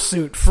power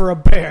suit for a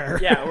bear.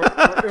 Yeah,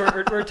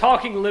 we're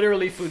talking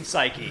literally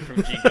Funsaiki from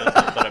G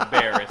Gundam, but a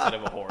bear instead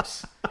of a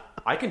horse.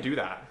 I can do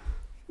that.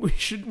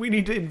 We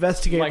need to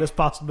investigate Like, this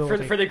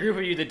possibility. For the group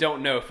of you that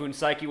don't know,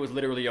 Funsaiki was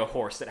literally a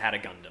horse that had a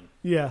Gundam.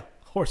 Yeah,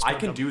 horse. I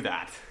can Gundam. do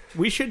that.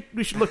 We should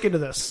look into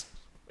this.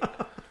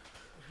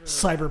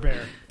 Cyber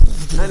bear.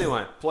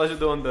 Anyway, pleasure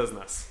doing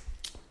business.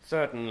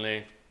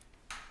 Certainly.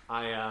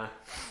 How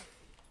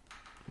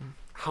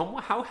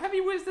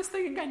heavy was this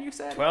thing again? You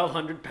said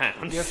 1,200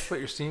 pounds. You have to put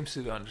your steam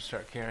suit on to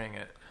start carrying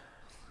it.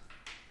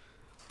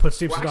 Put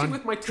Steve Well, suit actually, on.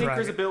 with my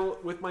drag tinker's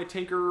it. with my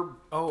tinker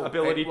Oh,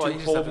 ability well, to you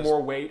just hold have to-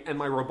 more weight, and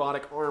my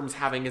robotic arms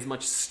having as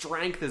much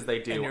strength as they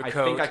do, And your I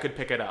coat. think I could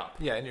pick it up.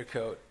 Yeah, in your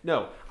coat.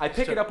 No, I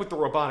pick it up with the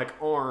robotic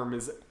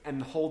arms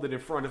and hold it in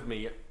front of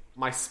me.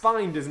 My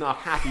spine is not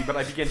happy, but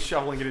I begin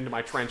shoveling it into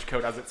my trench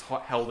coat as it's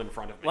held in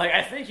front of me. Like,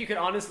 I think you could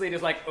honestly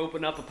just, like,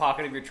 open up a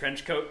pocket of your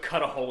trench coat,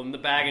 cut a hole in the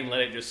bag, and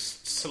let it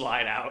just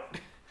slide out.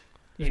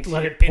 Just into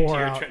let your, it pour into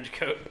your out. trench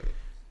coat.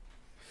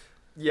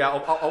 Yeah,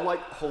 I'll like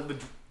hold the.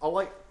 I'll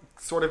like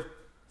sort of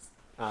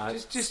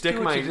Just stick do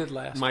what my you did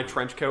last my week.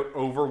 trench coat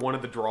over one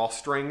of the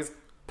drawstrings,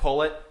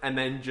 pull it, and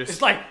then just.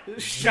 It's like a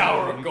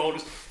shower of gold.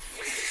 Just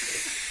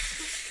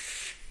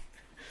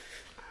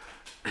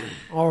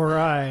All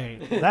right,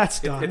 that's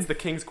done. It's the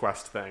King's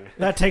Quest thing.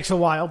 That takes a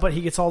while, but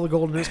he gets all the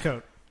gold in his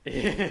coat.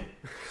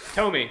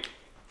 Tommi,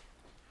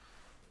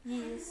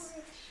 Yes.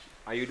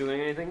 are you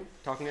doing anything?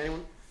 Talking to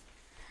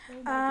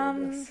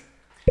anyone?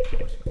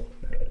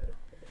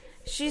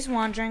 She's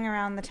wandering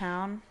around the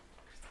town.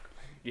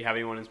 Do you have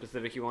anyone in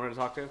specific you wanted to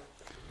talk to?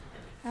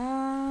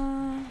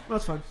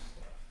 That's fine.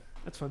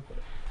 That's fine.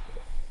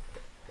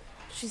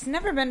 She's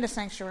never been to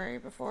Sanctuary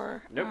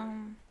before. Nope.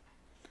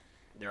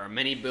 There are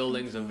many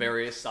buildings of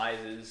various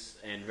sizes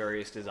and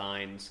various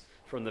designs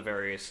from the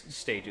various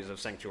stages of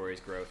Sanctuary's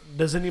growth.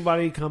 Does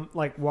anybody come,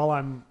 like, while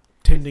I'm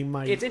tending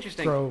my It's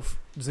interesting. grove,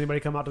 does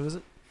anybody come out to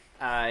visit?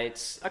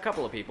 It's a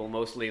couple of people,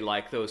 mostly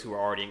like those who are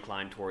already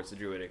inclined towards the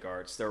Druidic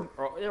arts. There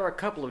are a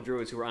couple of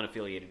Druids who are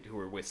unaffiliated who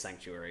are with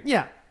Sanctuary.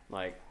 Yeah.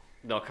 Like,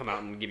 they'll come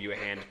out and give you a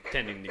hand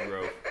tending the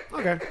grove.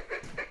 Okay.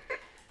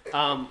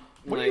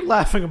 What are like, you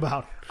laughing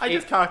about? I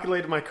just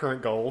calculated my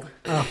current gold.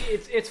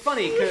 it's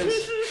funny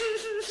because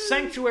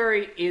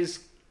Sanctuary is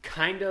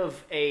kind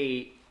of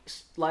a,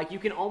 like, you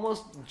can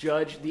almost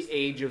judge the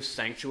age of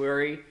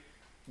Sanctuary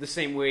the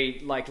same way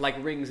like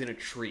rings in a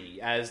tree.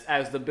 As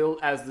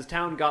the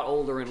town got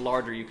older and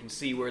larger, you can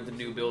see where the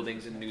new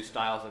buildings and new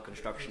styles of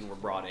construction were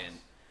brought in.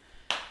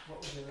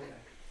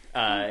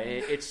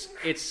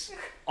 It's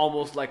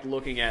almost like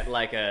looking at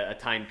like a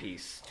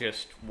timepiece,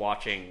 just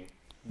watching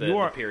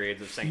the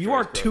periods of Sanctuary. You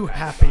are too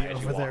happy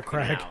over there,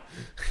 Krag.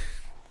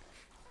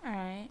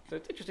 Alright. So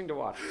it's interesting to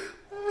watch.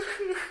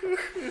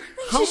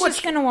 She's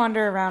just going to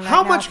wander around right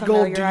How now, much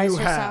gold do familiarize you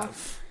herself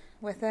have?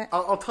 with it.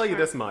 I'll tell you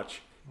this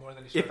much. More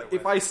than you started If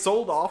with. I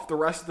sold off the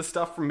rest of the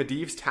stuff from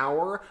Medivh's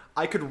tower,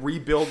 I could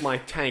rebuild my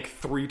tank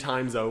 3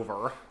 times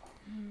over.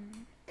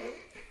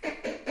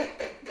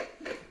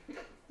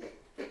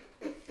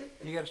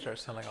 You gotta start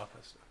selling off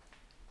this stuff.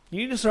 You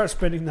need to start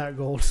spending that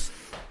gold.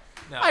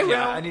 No, I will.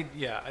 I need.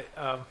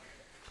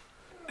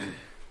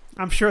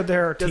 I'm sure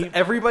there are Does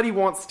everybody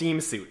want steam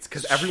suits?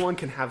 Because everyone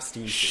can have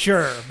steam suits.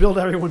 Sure, build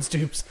everyone's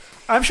steams.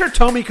 I'm sure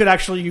Tommi could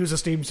actually use a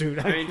steam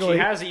suit. I mean, she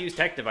has a use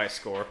tech device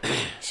score.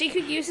 She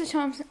could use a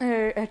tome suit.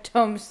 A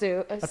tome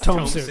suit.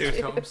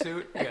 Tome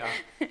suit. Yeah.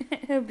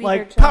 It'll be her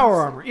Like tome power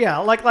suit. armor. Yeah,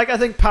 like I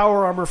think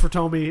power armor for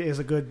Tommi is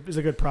a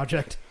good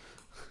project.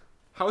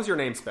 How is your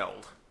name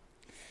spelled?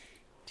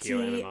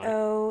 Tommi.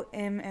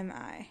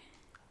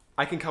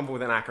 I can come up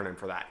with an acronym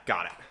for that.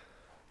 Got it.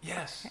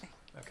 Yes.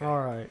 Okay. All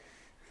right.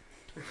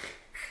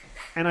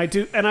 And I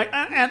do, and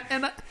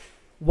I,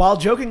 while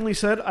jokingly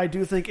said, I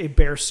do think a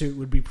bear suit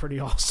would be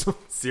pretty awesome.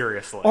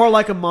 Seriously. Or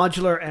like a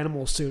modular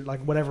animal suit, like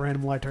whatever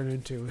animal I turn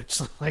into.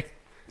 It's like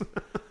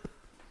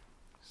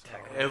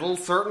It'll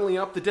certainly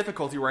up the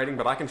difficulty rating,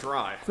 but I can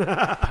try.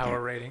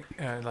 Power rating,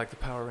 like the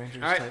Power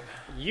Rangers All right, type.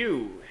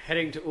 you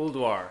heading to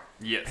Ulduar.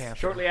 Yes. Panther.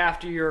 Shortly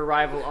after your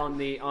arrival on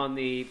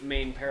the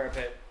main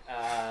parapet,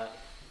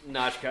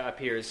 Najka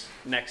appears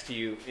next to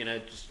you in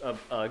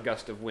a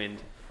gust of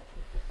wind.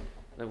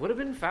 It would have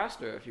been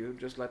faster if you had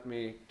just let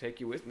me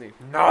take you with me.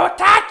 No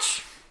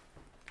touch!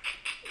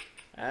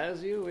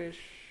 As you wish.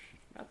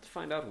 Have to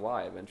find out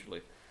why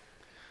eventually.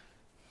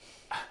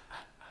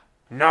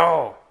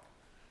 No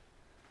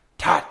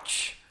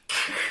touch!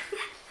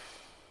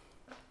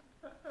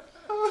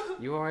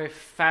 You are a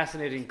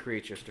fascinating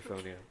creature,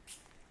 Strephonio.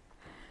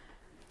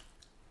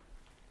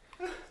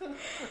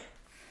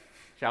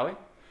 Shall we?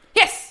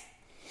 Yes!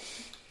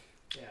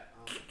 Yeah.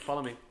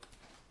 Follow me.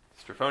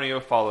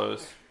 Strephonio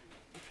follows.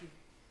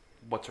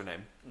 What's her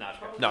name?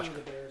 Najka. Najka.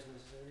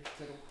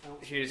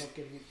 She's-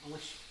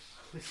 unless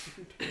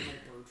you turn my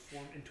bird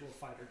form into a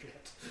fighter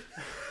jet.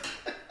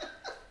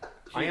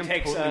 She I am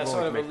takes totally willing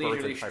sort to of a make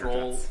birds leisurely and fighter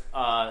stroll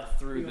jets.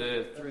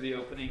 through the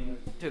opening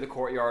to the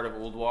courtyard of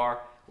Ulduar,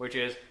 which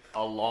is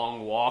a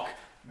long walk.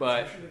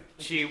 But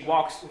she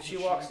walks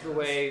the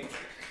way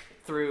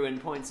through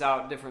and points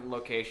out different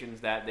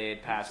locations that they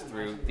had passed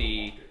through.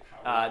 The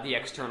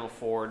external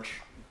forge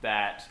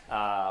that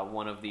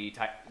one of the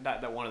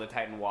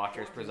Titan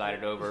Watchers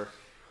presided over.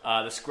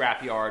 The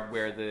scrapyard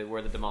where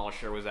the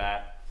Demolisher was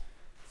at.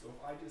 So if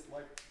I just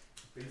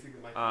basically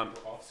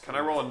Can I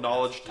roll a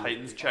knowledge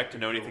Titans check to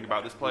know anything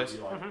about this place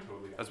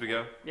as we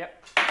go?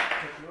 Yep.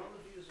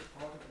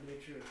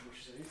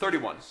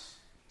 31.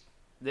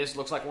 This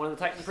looks like one of the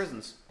Titan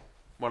prisons.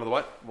 One of the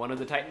what? One of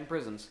the Titan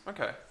prisons.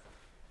 Okay.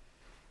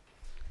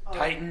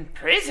 Titan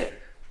prison.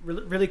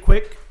 Really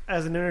quick,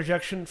 as an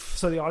interjection,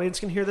 so the audience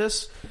can hear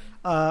this.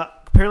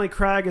 Apparently,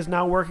 Krag is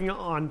now working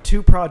on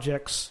 2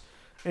 projects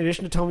in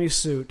addition to Tommi's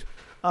suit.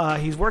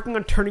 He's working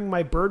on turning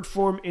my bird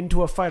form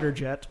into a fighter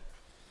jet,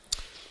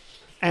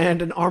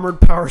 and an armored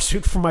power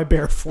suit for my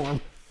bear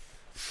form.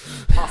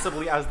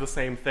 possibly as the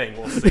same thing.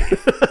 We'll see.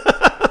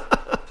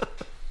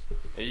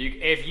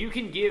 If you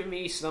can give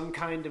me some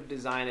kind of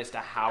design as to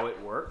how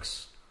it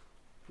works,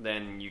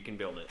 then you can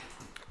build it.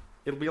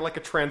 It'll be like a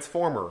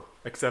transformer,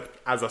 except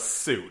as a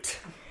suit.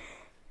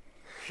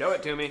 Show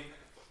it to me,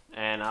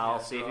 and I'll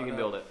see if you can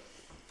build it.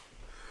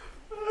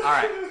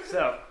 Alright,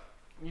 so,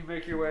 you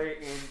make your way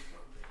in.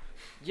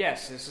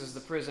 Yes, this is the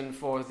prison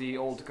for the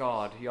old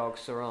god,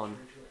 Yogg-Saron.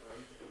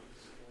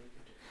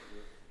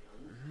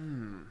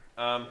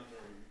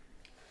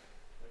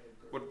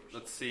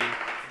 Let's see.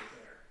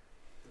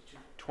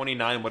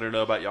 29, what do I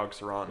know about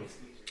Yogg-Saron?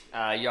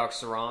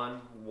 Yogg-Saron,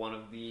 one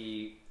of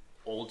the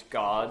old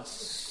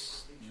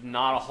gods.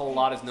 Not a whole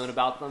lot is known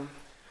about them.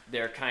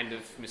 They're kind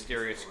of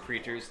mysterious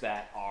creatures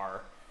that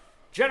are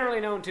generally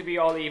known to be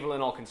all evil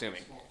and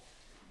all-consuming.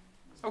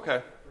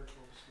 Okay.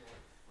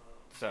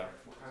 So,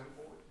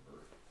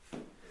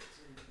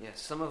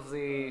 yes, some of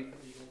the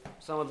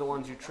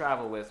ones you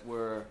travel with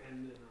were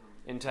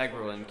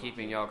integral in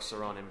keeping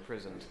Yogg-Saron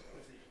imprisoned.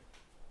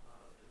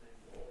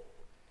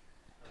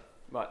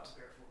 But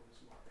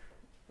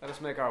let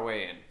us make our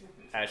way in,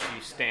 as she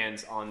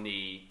stands on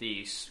the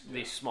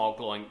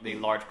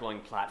large glowing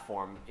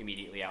platform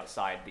immediately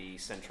outside the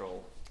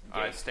central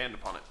gate. I stand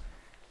upon it.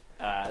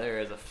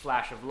 There is a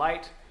flash of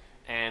light,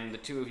 and the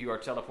two of you are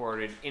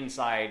teleported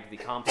inside the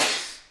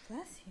complex.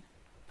 Bless you.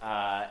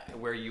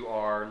 Where you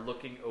are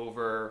looking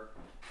over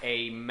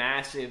a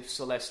massive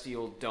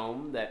celestial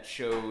dome that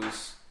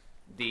shows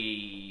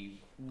the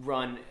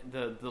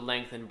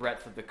length and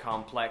breadth of the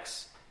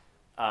complex,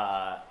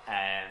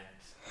 and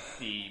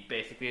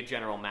basically a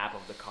general map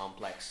of the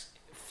complex,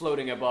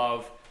 floating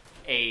above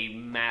a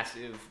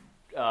massive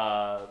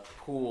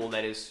pool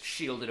that is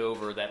shielded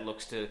over that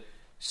looks to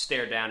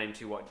stare down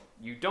into what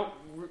you don't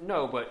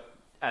know, but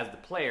as the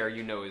player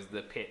you know is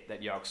the pit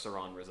that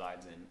Yogg-Saron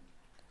resides in.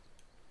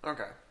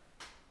 Okay.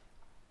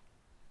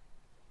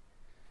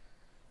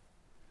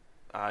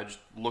 Just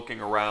looking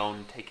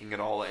around, taking it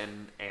all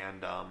in,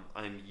 and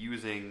I'm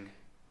using...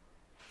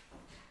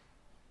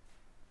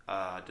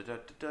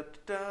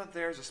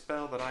 there's a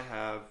spell that I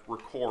have,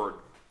 Record,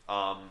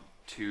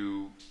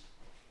 to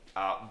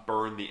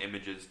burn the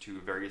images to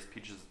various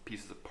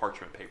pieces of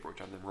parchment paper,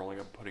 which I'm then rolling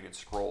up and putting in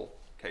scroll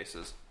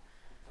cases.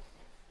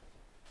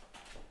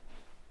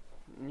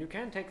 You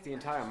can take the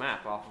entire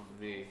map off of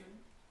the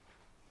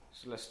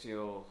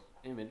celestial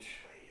image.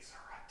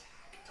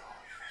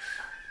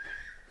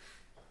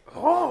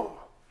 Oh,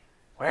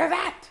 where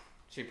that?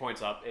 She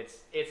points up.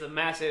 It's a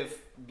massive,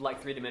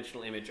 like,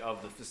 3-dimensional image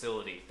of the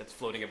facility that's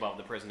floating above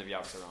the prison of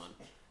Yogg-Saron.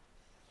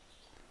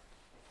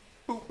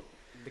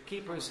 The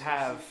keepers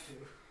have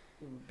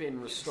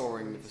been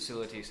restoring the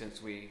facility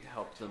since we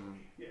helped them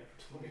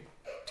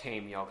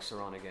tame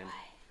Yogg-Saron again.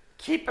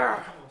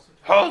 Keeper.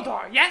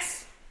 Holdor,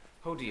 yes?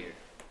 Oh dear.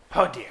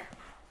 Oh dear.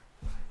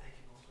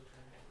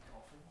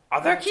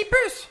 Are there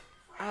keepers?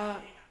 A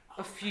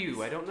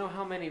few. I don't know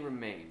how many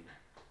remain.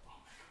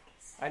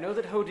 I know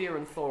that Hodir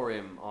and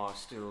Thorim are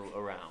still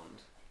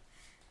around.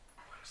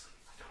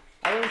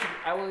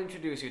 I will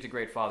introduce you to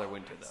Great Father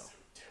Winter, though.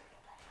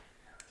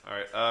 All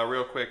right,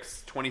 real quick,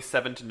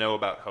 27 to know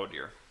about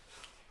Hodir.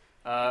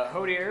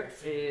 Hodir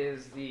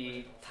is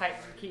the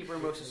type keeper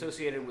most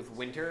associated with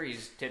Winter.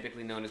 He's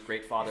typically known as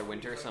Great Father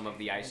Winter. Some of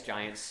the ice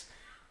giants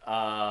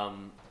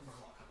who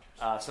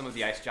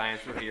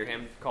hear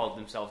him called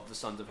themselves the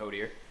Sons of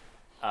Hodir.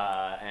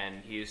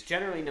 And he is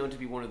generally known to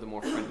be one of the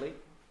more friendly.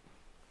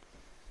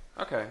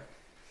 Okay.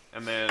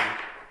 And then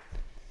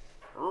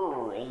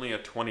only a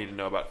 20 to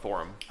know about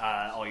Thorim.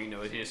 All you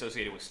know is he's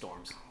associated with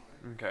storms.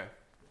 Okay.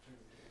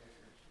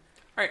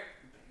 Alright.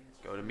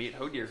 Go to meet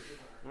Hodir.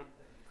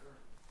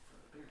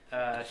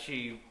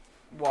 She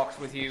walks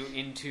with you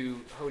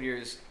into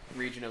Hodir's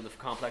region of the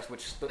complex,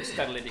 which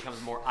steadily becomes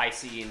more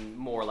icy and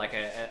more like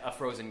a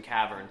frozen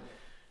cavern.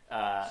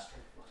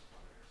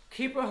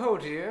 Keeper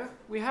Hodir,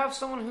 we have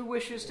someone who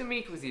wishes to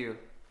meet with you.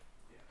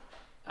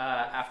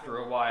 After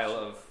a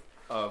while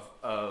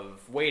of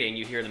waiting,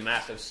 you hear the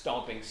massive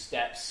stomping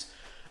steps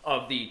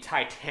of the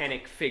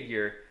titanic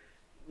figure,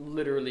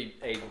 literally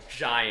a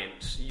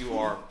giant. You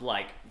are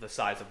like the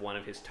size of one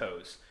of his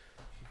toes.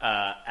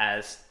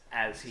 As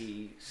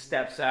he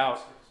steps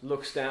out,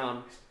 looks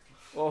down.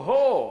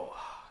 Oh,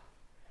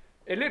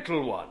 a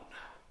little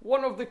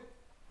one of the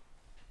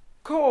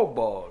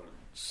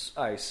kobolds,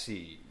 I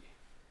see.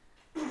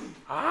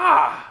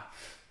 Ah,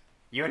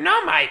 you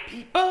know my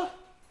people?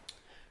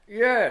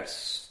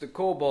 Yes, the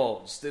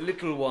kobolds, the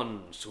little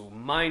ones who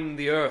mine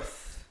the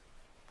earth.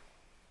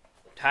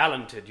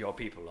 Talented your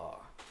people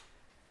are.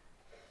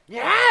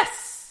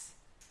 Yes!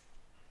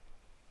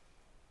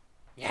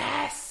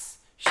 Yes,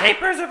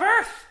 shapers of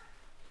earth.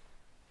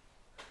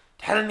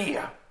 Tell me,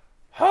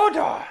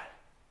 Hodor,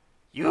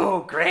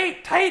 you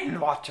great Titan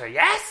Watcher,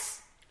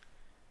 yes?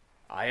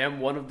 I am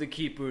one of the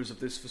keepers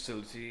of this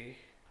facility.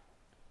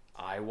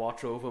 I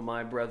watch over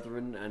my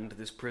brethren and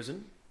this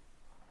prison.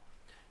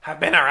 Have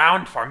been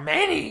around for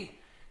many,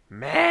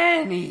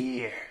 many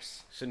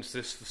years. Since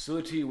this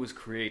facility was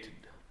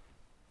created.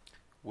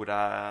 Would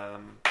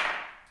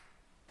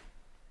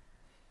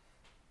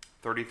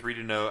 33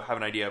 to know, have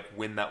an idea of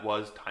when that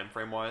was, time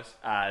frame wise?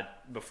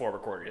 Before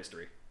recorded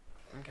history.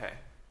 Okay.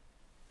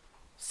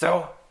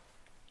 So,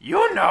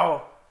 you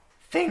know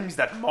things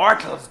that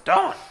mortals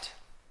don't.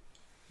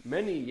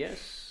 Many,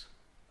 yes.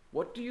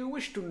 What do you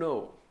wish to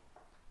know?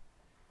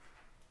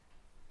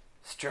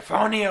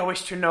 Strephonio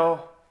wished to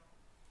know,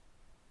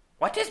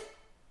 what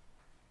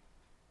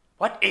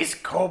is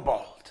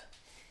Kobold?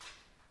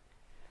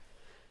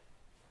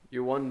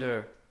 You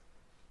wonder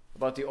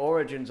about the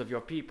origins of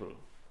your people.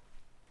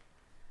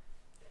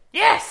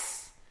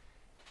 Yes!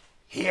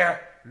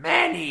 Hear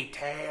many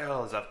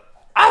tales of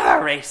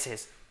other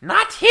races,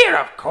 not hear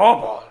of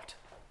Kobold.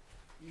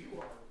 You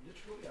are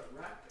literally a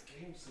rat that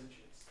came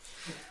sentience.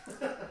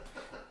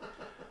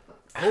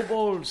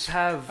 Kobolds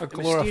have A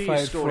mysterious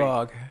glorified story.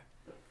 frog.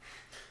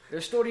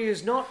 Their story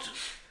is not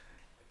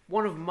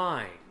one of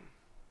mine.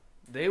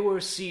 They were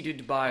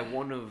seeded by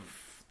one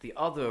of the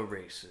other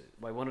races,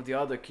 by one of the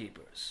other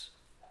keepers.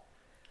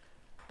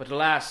 But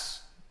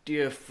alas,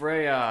 dear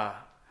Freya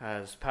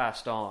has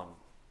passed on.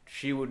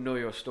 She would know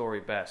your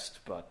story best,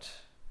 but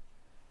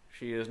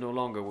she is no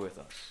longer with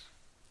us.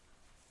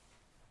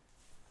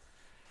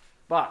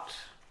 But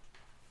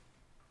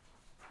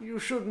you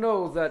should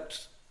know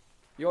that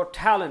your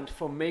talent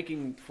for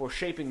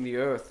shaping the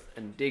earth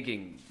and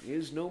digging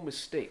is no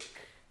mistake.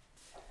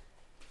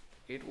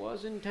 It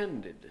was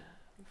intended.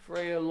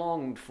 Freya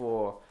longed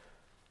for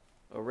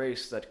a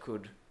race that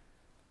could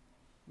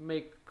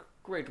make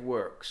great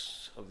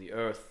works of the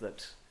earth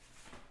that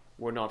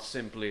were not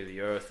simply the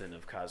earthen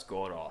of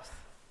Khazgoroth.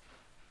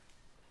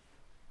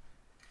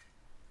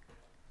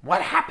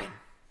 What happened?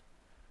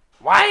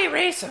 Why a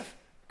race of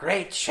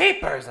great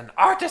shapers and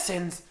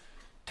artisans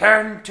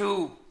turned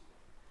to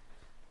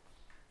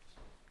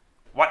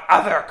what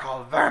other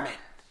call vermin?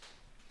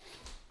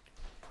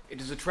 It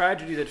is a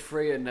tragedy that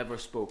Freya never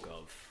spoke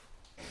of,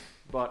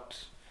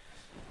 but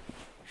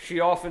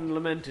she often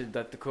lamented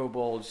that the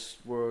kobolds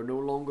were no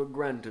longer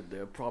granted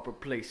their proper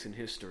place in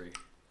history.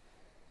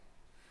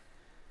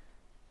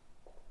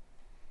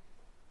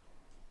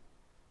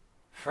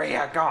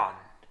 Freya gone.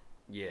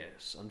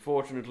 Yes,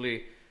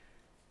 unfortunately,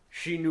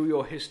 She knew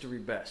your history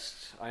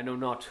best. I know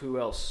not who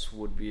else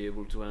would be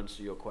able to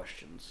answer your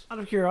questions. Out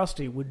of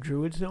curiosity, would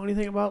druids know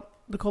anything about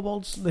the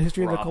kobolds? The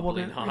history of the kobold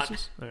Probably not.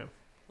 races? Okay.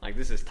 Like,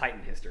 this is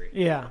Titan history.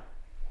 Yeah.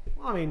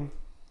 Well, I mean,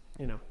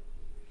 you know.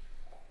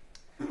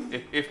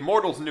 If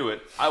mortals knew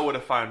it, I would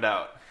have found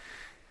out.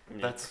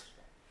 Yeah. That's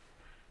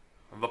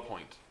the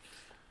point.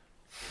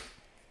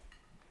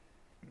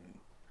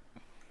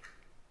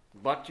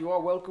 But you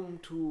are welcome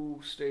to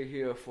stay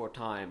here for a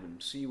time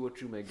and see what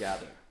you may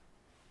gather.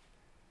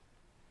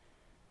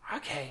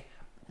 Okay.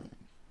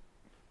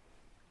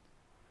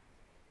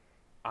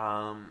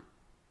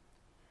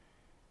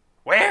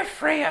 Where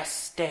Freya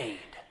stayed.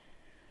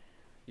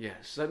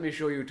 Yes, let me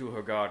show you to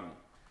her garden.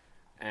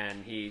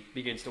 And he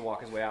begins to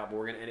walk his way out, but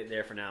we're going to end it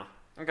there for now.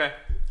 Okay.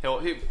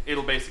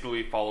 It'll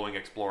basically be following,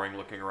 exploring,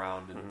 looking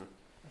around, and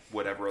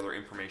whatever other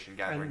information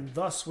gathering. And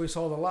thus we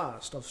saw the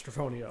last of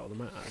Strephonio, the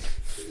man.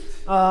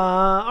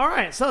 All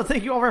right, so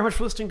thank you all very much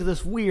for listening to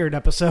this weird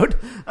episode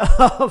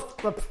of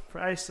The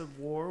Price of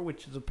War,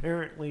 which is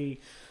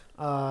apparently...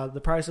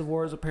 the price of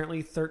war is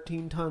apparently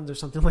 13 tons or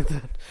something like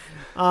that.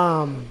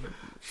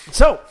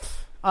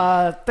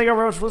 Thank you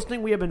very much for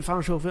listening. We have been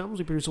Final Show Films.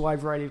 We produce a wide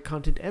variety of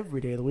content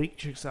every day of the week.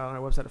 Check us out on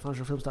our website at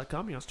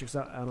finalshowfilms.com. You can also check us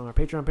out on our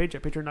Patreon page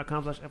at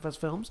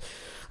patreon.com/fsfilms.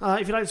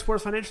 If you'd like to support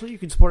us financially, you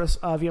can support us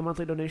via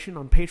monthly donation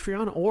on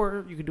Patreon,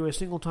 or you can do a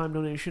single-time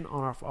donation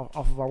off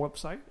of our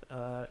website.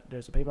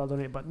 There's a PayPal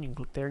donate button. You can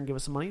click there and give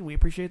us some money. We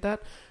appreciate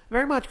that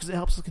very much because it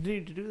helps us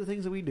continue to do the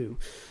things that we do.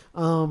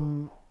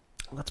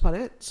 That's about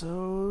it.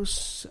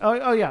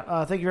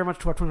 Thank you very much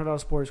to our $20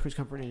 supporters, Chris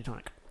Comfort and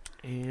Tonic.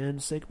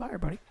 And say goodbye,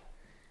 everybody.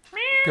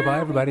 Goodbye,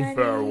 everybody.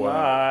 Farewell.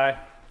 Bye.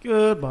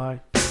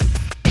 Goodbye.